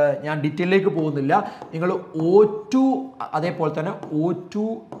ഞാൻ ഡീറ്റെയിലേക്ക് പോകുന്നില്ല. നിങ്ങൾ O2 അതേപോലെ തന്നെ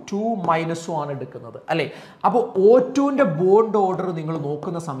O2 മൈനസും ആണ് എടുക്കുന്നത് അല്ലേ? അപ്പോൾ O2ൻ്റെ ബോണ്ട് ഓർഡർ നിങ്ങൾ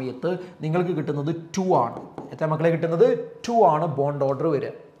നോക്കുന്ന സമയത്ത് നിങ്ങൾക്ക് കിട്ടുന്നത് 2 ആണ്. എത്ര മക്കളെ കിട്ടുന്നത്? 2 ആണ് ബോണ്ട് ഓർഡർ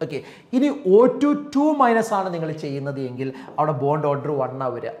വരിക. ഓക്കെ, ഇനി O2 മൈനസ് ആണ് നിങ്ങൾ ചെയ്യുന്നത് എങ്കിൽ അവിടെ ബോണ്ട് ഓർഡർ 1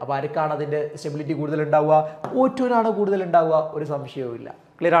 വരിക. അപ്പോൾ ആർക്കാണ് അതിൻ്റെ സ്റ്റെബിലിറ്റി കൂടുതൽ ഉണ്ടാവുക? O2നാണ് കൂടുതൽ ഉണ്ടാവുക, ഒരു സംശയവും ഇല്ല.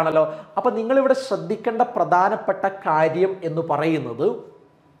 ക്ലിയർ ആണല്ലോ? അപ്പം നിങ്ങളിവിടെ ശ്രദ്ധിക്കേണ്ട പ്രധാനപ്പെട്ട കാര്യം എന്ന് പറയുന്നത്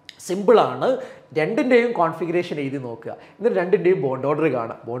സിമ്പിളാണ്. രണ്ടിൻ്റെയും കോൺഫിഗറേഷൻ എഴുതി നോക്കുക, എന്നിട്ട് രണ്ടിൻ്റെയും ബോണ്ട് ഓർഡർ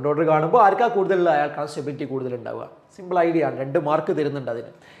കാണുക. ബോണ്ട് ഓർഡർ കാണുമ്പോൾ ആർക്കാ കൂടുതലുള്ള അയാൾക്കാണ് സ്റ്റെബിലിറ്റി കൂടുതൽ ഉണ്ടാവുക. സിമ്പിൾ ഐഡിയ ആണ്, 2 മാർക്ക് തരുന്നുണ്ട്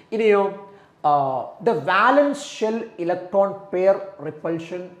അതിന്. ഇനിയോ the valence shell electron pair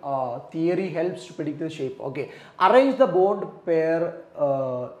repulsion theory helps to predict the shape. Okay, arrange the bond pair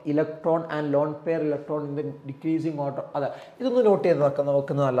electron and lone pair electron in the decreasing order. അതെ, ഇതൊന്ന് നോട്ട് ചെയ്ത്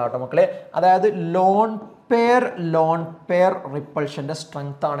നോക്കുന്നത് നല്ല കേട്ടോ മക്കളെ. അതായത് ലോൺ പെയർ റിപ്പൾഷൻ്റെ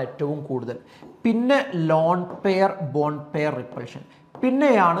സ്ട്രെങ്ത് ആണ് ഏറ്റവും കൂടുതൽ, പിന്നെ lone pair bond pair repulsion,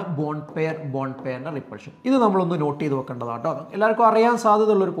 പിന്നെയാണ് ബോണ്ട് പെയറിൻ്റെ റിപ്പൾഷൻ. ഇത് നമ്മളൊന്ന് നോട്ട് ചെയ്ത് വെക്കേണ്ടതാണ് കേട്ടോ. എല്ലാവർക്കും അറിയാൻ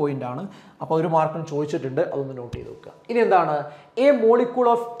സാധ്യതയുള്ളൊരു പോയിന്റാണ്. അപ്പോൾ ഒരു മാർക്കിന് ചോദിച്ചിട്ടുണ്ട്, അതൊന്ന് നോട്ട് ചെയ്ത് വെക്കുക. ഇനി എന്താണ് എ മോളിക്യൂൾ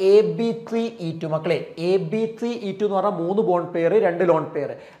ഓഫ് AB3E2? മക്കളെ AB3E2 എന്ന് പറഞ്ഞാൽ 3 ബോണ്ട് പെയർ 2 ലോൺ പെയർ.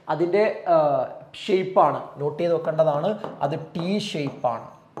 അതിൻ്റെ ഷേപ്പാണ് നോട്ട് ചെയ്ത് വെക്കേണ്ടതാണ്. അത് T ഷേപ്പാണ്.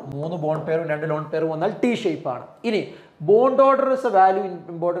 3 ബോണ്ട് പെയറും 2 ലോൺ പെയറും വന്നാൽ T ഷേപ്പാണ്. ഇനി bond order is A value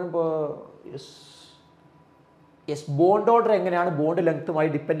important. Yes, bond order എങ്ങനെയാണ് ബോണ്ട് ലെങ്ത്തുമായി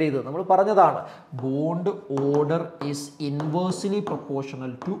ഡിപ്പെൻഡ് ചെയ്തത് നമ്മൾ പറഞ്ഞതാണ്. Bond order is inversely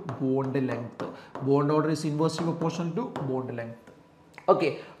proportional to bond length. Bond order is inversely proportional to bond length. Okay,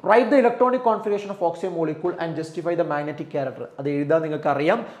 write the electronic configuration of oxygen molecule and justify the magnetic character. അത് എഴുതാൻ നിങ്ങൾക്ക്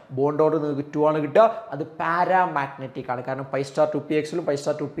അറിയാം. Bond order നിങ്ങൾക്ക് 2 ആണ് കിട്ടുക. അത് paramagnetic ആണ്, കാരണം π* 2pxലും π*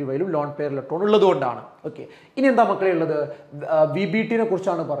 2pyലും ലോൺ പെയർ ഇലക്ട്രോൺ ഉള്ളതുകൊണ്ടാണ്. ഓക്കെ, ഇനി എന്താ മക്കളെ ഉള്ളത്? VBT-നെ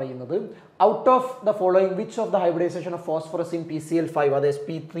കുറിച്ചാണ് പറയുന്നത്. Out of the following which of the hybridisation of phosphorus in PCl5? അത്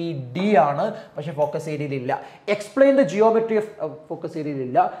sp3d ആണ്, പക്ഷേ focus ഏരിയയിലില്ല. Explain the geometry of focus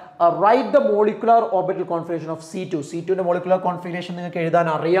ഏരിയയിലില്ല. Write the molecular orbital configuration of C2ന്റെ molecular configuration നിങ്ങൾക്ക് എഴുതാൻ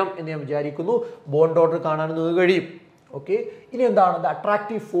അറിയാം എന്ന് ഞാൻ വിചാരിക്കുന്നു. ബോണ്ട് ഓർഡർ കാണാൻ നിങ്ങൾക്ക് കഴിയും. ഓക്കെ, ഇനി എന്താണ് the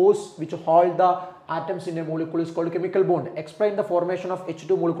attractive force which hold the atoms in a molecule is called chemical bond. Explain the formation of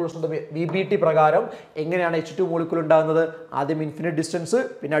H2 molecules on the VBT പ്രകാരം എങ്ങനെയാണ് H2 മോളിക്യൂൾ ഉണ്ടാകുന്നത്? ആദ്യം ഇൻഫിനിറ്റ് ഡിസ്റ്റൻസ്,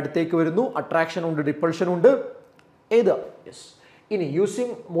 പിന്നെ അടുത്തേക്ക് വരുന്നു, അട്രാക്ഷൻ ഉണ്ട്, റിപ്പൾഷൻ ഉണ്ട്. ഏത്? യെസ്. ഇനി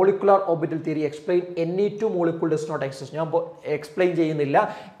using molecular orbital theory explain Ne2 molecule does not exist. ഞാൻ എക്സ്പ്ലെയിൻ ചെയ്യുന്നില്ല.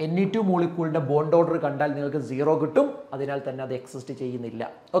 Ne2 മോളിക്യൂളിന്റെ ബോണ്ട് ഓർഡർ കണ്ടാൽ നിങ്ങൾക്ക് 0 കിട്ടും, അതിനാൽ തന്നെ അത് എക്സിസ്റ്റ്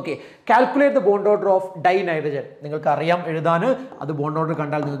ചെയ്യുന്നില്ല. Okay, calculate the bond order of dye nitrogen. നിങ്ങൾക്ക് അറിയാം എഴുതാൻ. അത് ബോണ്ട് ഓർഡർ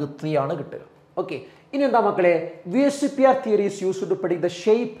കണ്ടാൽ നിങ്ങൾക്ക് 3 ആണ് കിട്ടുക. ഓക്കെ, ഇനി എന്താ മക്കളെ? VSCPR theory is used to predict the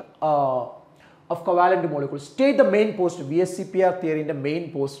shape of covalent molecules. State the main post. VSCPR theory ന്റെ മെയിൻ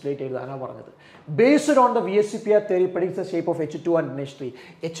പോസ്റ്റുലേറ്റ് എഴുതാനാണ് പറഞ്ഞത്. Based on the VSCPR theory predicts the shape of H2 and NH3.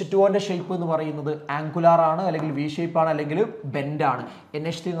 H2ന്റെ shape എന്ന് പറയുന്നത് angular ആണ്, അല്ലെങ്കിൽ V shape ആണ്, അല്ലെങ്കിൽ bend ആണ്.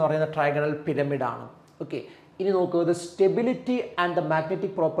 NH3 എന്ന് പറയുന്നത് ട്രയാഗണൽ പിരമിഡ് ആണ്. ഓക്കെ, ഇനി നോക്കുക. The stability and the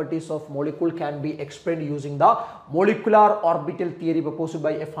magnetic properties of molecule can be explained using the molecular orbital theory proposed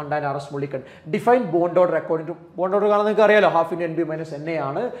by F. Handa and R.S. Mulliken. Define bond order according to bond order കാണാൻ നിങ്ങൾക്ക് അറിയാലോ, ½ × Nb - Na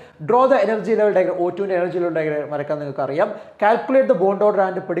ആണ്. Draw the energy level diagram. O2ന്റെ energy level diagram വരയ്ക്കാൻ നിങ്ങൾക്ക് അറിയാം. Calculate the bond order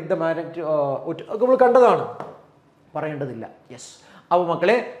and predict the magnetic നമ്മൾ കണ്ടതാണ്, പറയേണ്ടതില്ല. യെസ്. അപ്പോൾ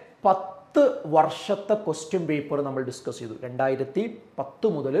മക്കളെ 10 വർഷത്തെ ക്വസ്റ്റ്യൻ പേപ്പർ നമ്മൾ ഡിസ്കസ് ചെയ്തു. 2010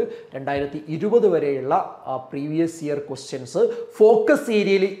 മുതൽ 2020 വരെയുള്ള പ്രീവിയസ് ഇയർ ക്വസ്റ്റ്യൻസ് ഫോക്കസ്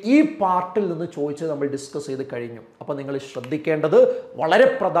ഏരിയയിൽ ഈ പാർട്ടിൽ നിന്ന് ചോദിച്ചത് നമ്മൾ ഡിസ്കസ് ചെയ്ത് കഴിഞ്ഞു. അപ്പോൾ നിങ്ങൾ ശ്രദ്ധിക്കേണ്ടത് വളരെ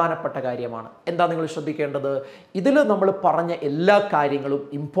പ്രധാനപ്പെട്ട കാര്യമാണ്. എന്താ നിങ്ങൾ ശ്രദ്ധിക്കേണ്ടത്? ഇതിൽ നമ്മൾ പറഞ്ഞ എല്ലാ കാര്യങ്ങളും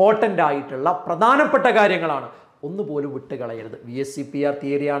ഇമ്പോർട്ടൻ്റ് ആയിട്ടുള്ള പ്രധാനപ്പെട്ട കാര്യങ്ങളാണ്. ഒന്നുപോലും വിട്ടുകളയരുത്. VSCPR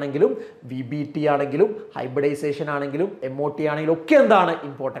തിയറി ആണെങ്കിലും VBT ആണെങ്കിലും ഹൈബ്രിഡൈസേഷൻ ആണെങ്കിലും MOT ആണെങ്കിലും ഒക്കെ എന്താണ്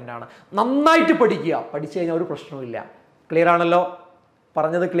ഇമ്പോർട്ടൻ്റ് ആണ്. നന്നായിട്ട് പഠിക്കുക. പഠിച്ചു കഴിഞ്ഞാൽ ഒരു പ്രശ്നവുമില്ല. ക്ലിയർ ആണല്ലോ?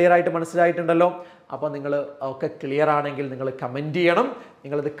 പറഞ്ഞത് ക്ലിയർ ആയിട്ട് മനസ്സിലായിട്ടുണ്ടല്ലോ. അപ്പോൾ നിങ്ങൾ ഒക്കെ ക്ലിയർ ആണെങ്കിൽ നിങ്ങൾ കമൻറ്റ് ചെയ്യണം.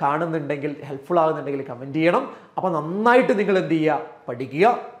 നിങ്ങളിത് കാണുന്നുണ്ടെങ്കിൽ ഹെൽപ്ഫുൾ ആകുന്നുണ്ടെങ്കിൽ കമൻറ്റ് ചെയ്യണം. അപ്പോൾ നന്നായിട്ട് നിങ്ങൾ എന്ത് ചെയ്യുക, പഠിക്കുക.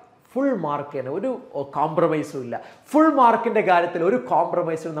 ഫുൾ മാർക്ക് തന്നെ, ഒരു കോംപ്രമൈസും ഇല്ല. ഫുൾ മാർക്കിൻ്റെ കാര്യത്തിൽ ഒരു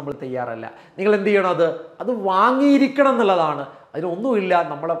കോംപ്രമൈസിനും നമ്മൾ തയ്യാറല്ല. നിങ്ങൾ എന്ത് ചെയ്യണം, അത് വാങ്ങിയിരിക്കണം എന്നുള്ളതാണ്. അതിനൊന്നുമില്ല.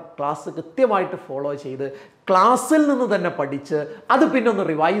 നമ്മളെ ക്ലാസ് കൃത്യമായിട്ട് ഫോളോ ചെയ്ത് ക്ലാസ്സിൽ നിന്ന് തന്നെ പഠിച്ച് അത് പിന്നെ ഒന്ന്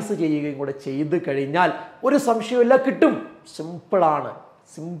റിവൈസ് ചെയ്യുകയും കൂടെ ചെയ്ത് കഴിഞ്ഞാൽ ഒരു സംശയമില്ല, കിട്ടും. സിമ്പിളാണ്,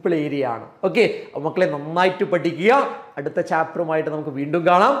 സിമ്പിൾ ഏരിയ ആണ്. ഓക്കെ, മക്കളെ നന്നായിട്ട് പഠിക്കുക. അടുത്ത ചാപ്റ്ററുമായിട്ട് നമുക്ക് വീണ്ടും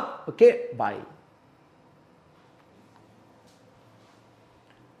കാണാം. Okay, by.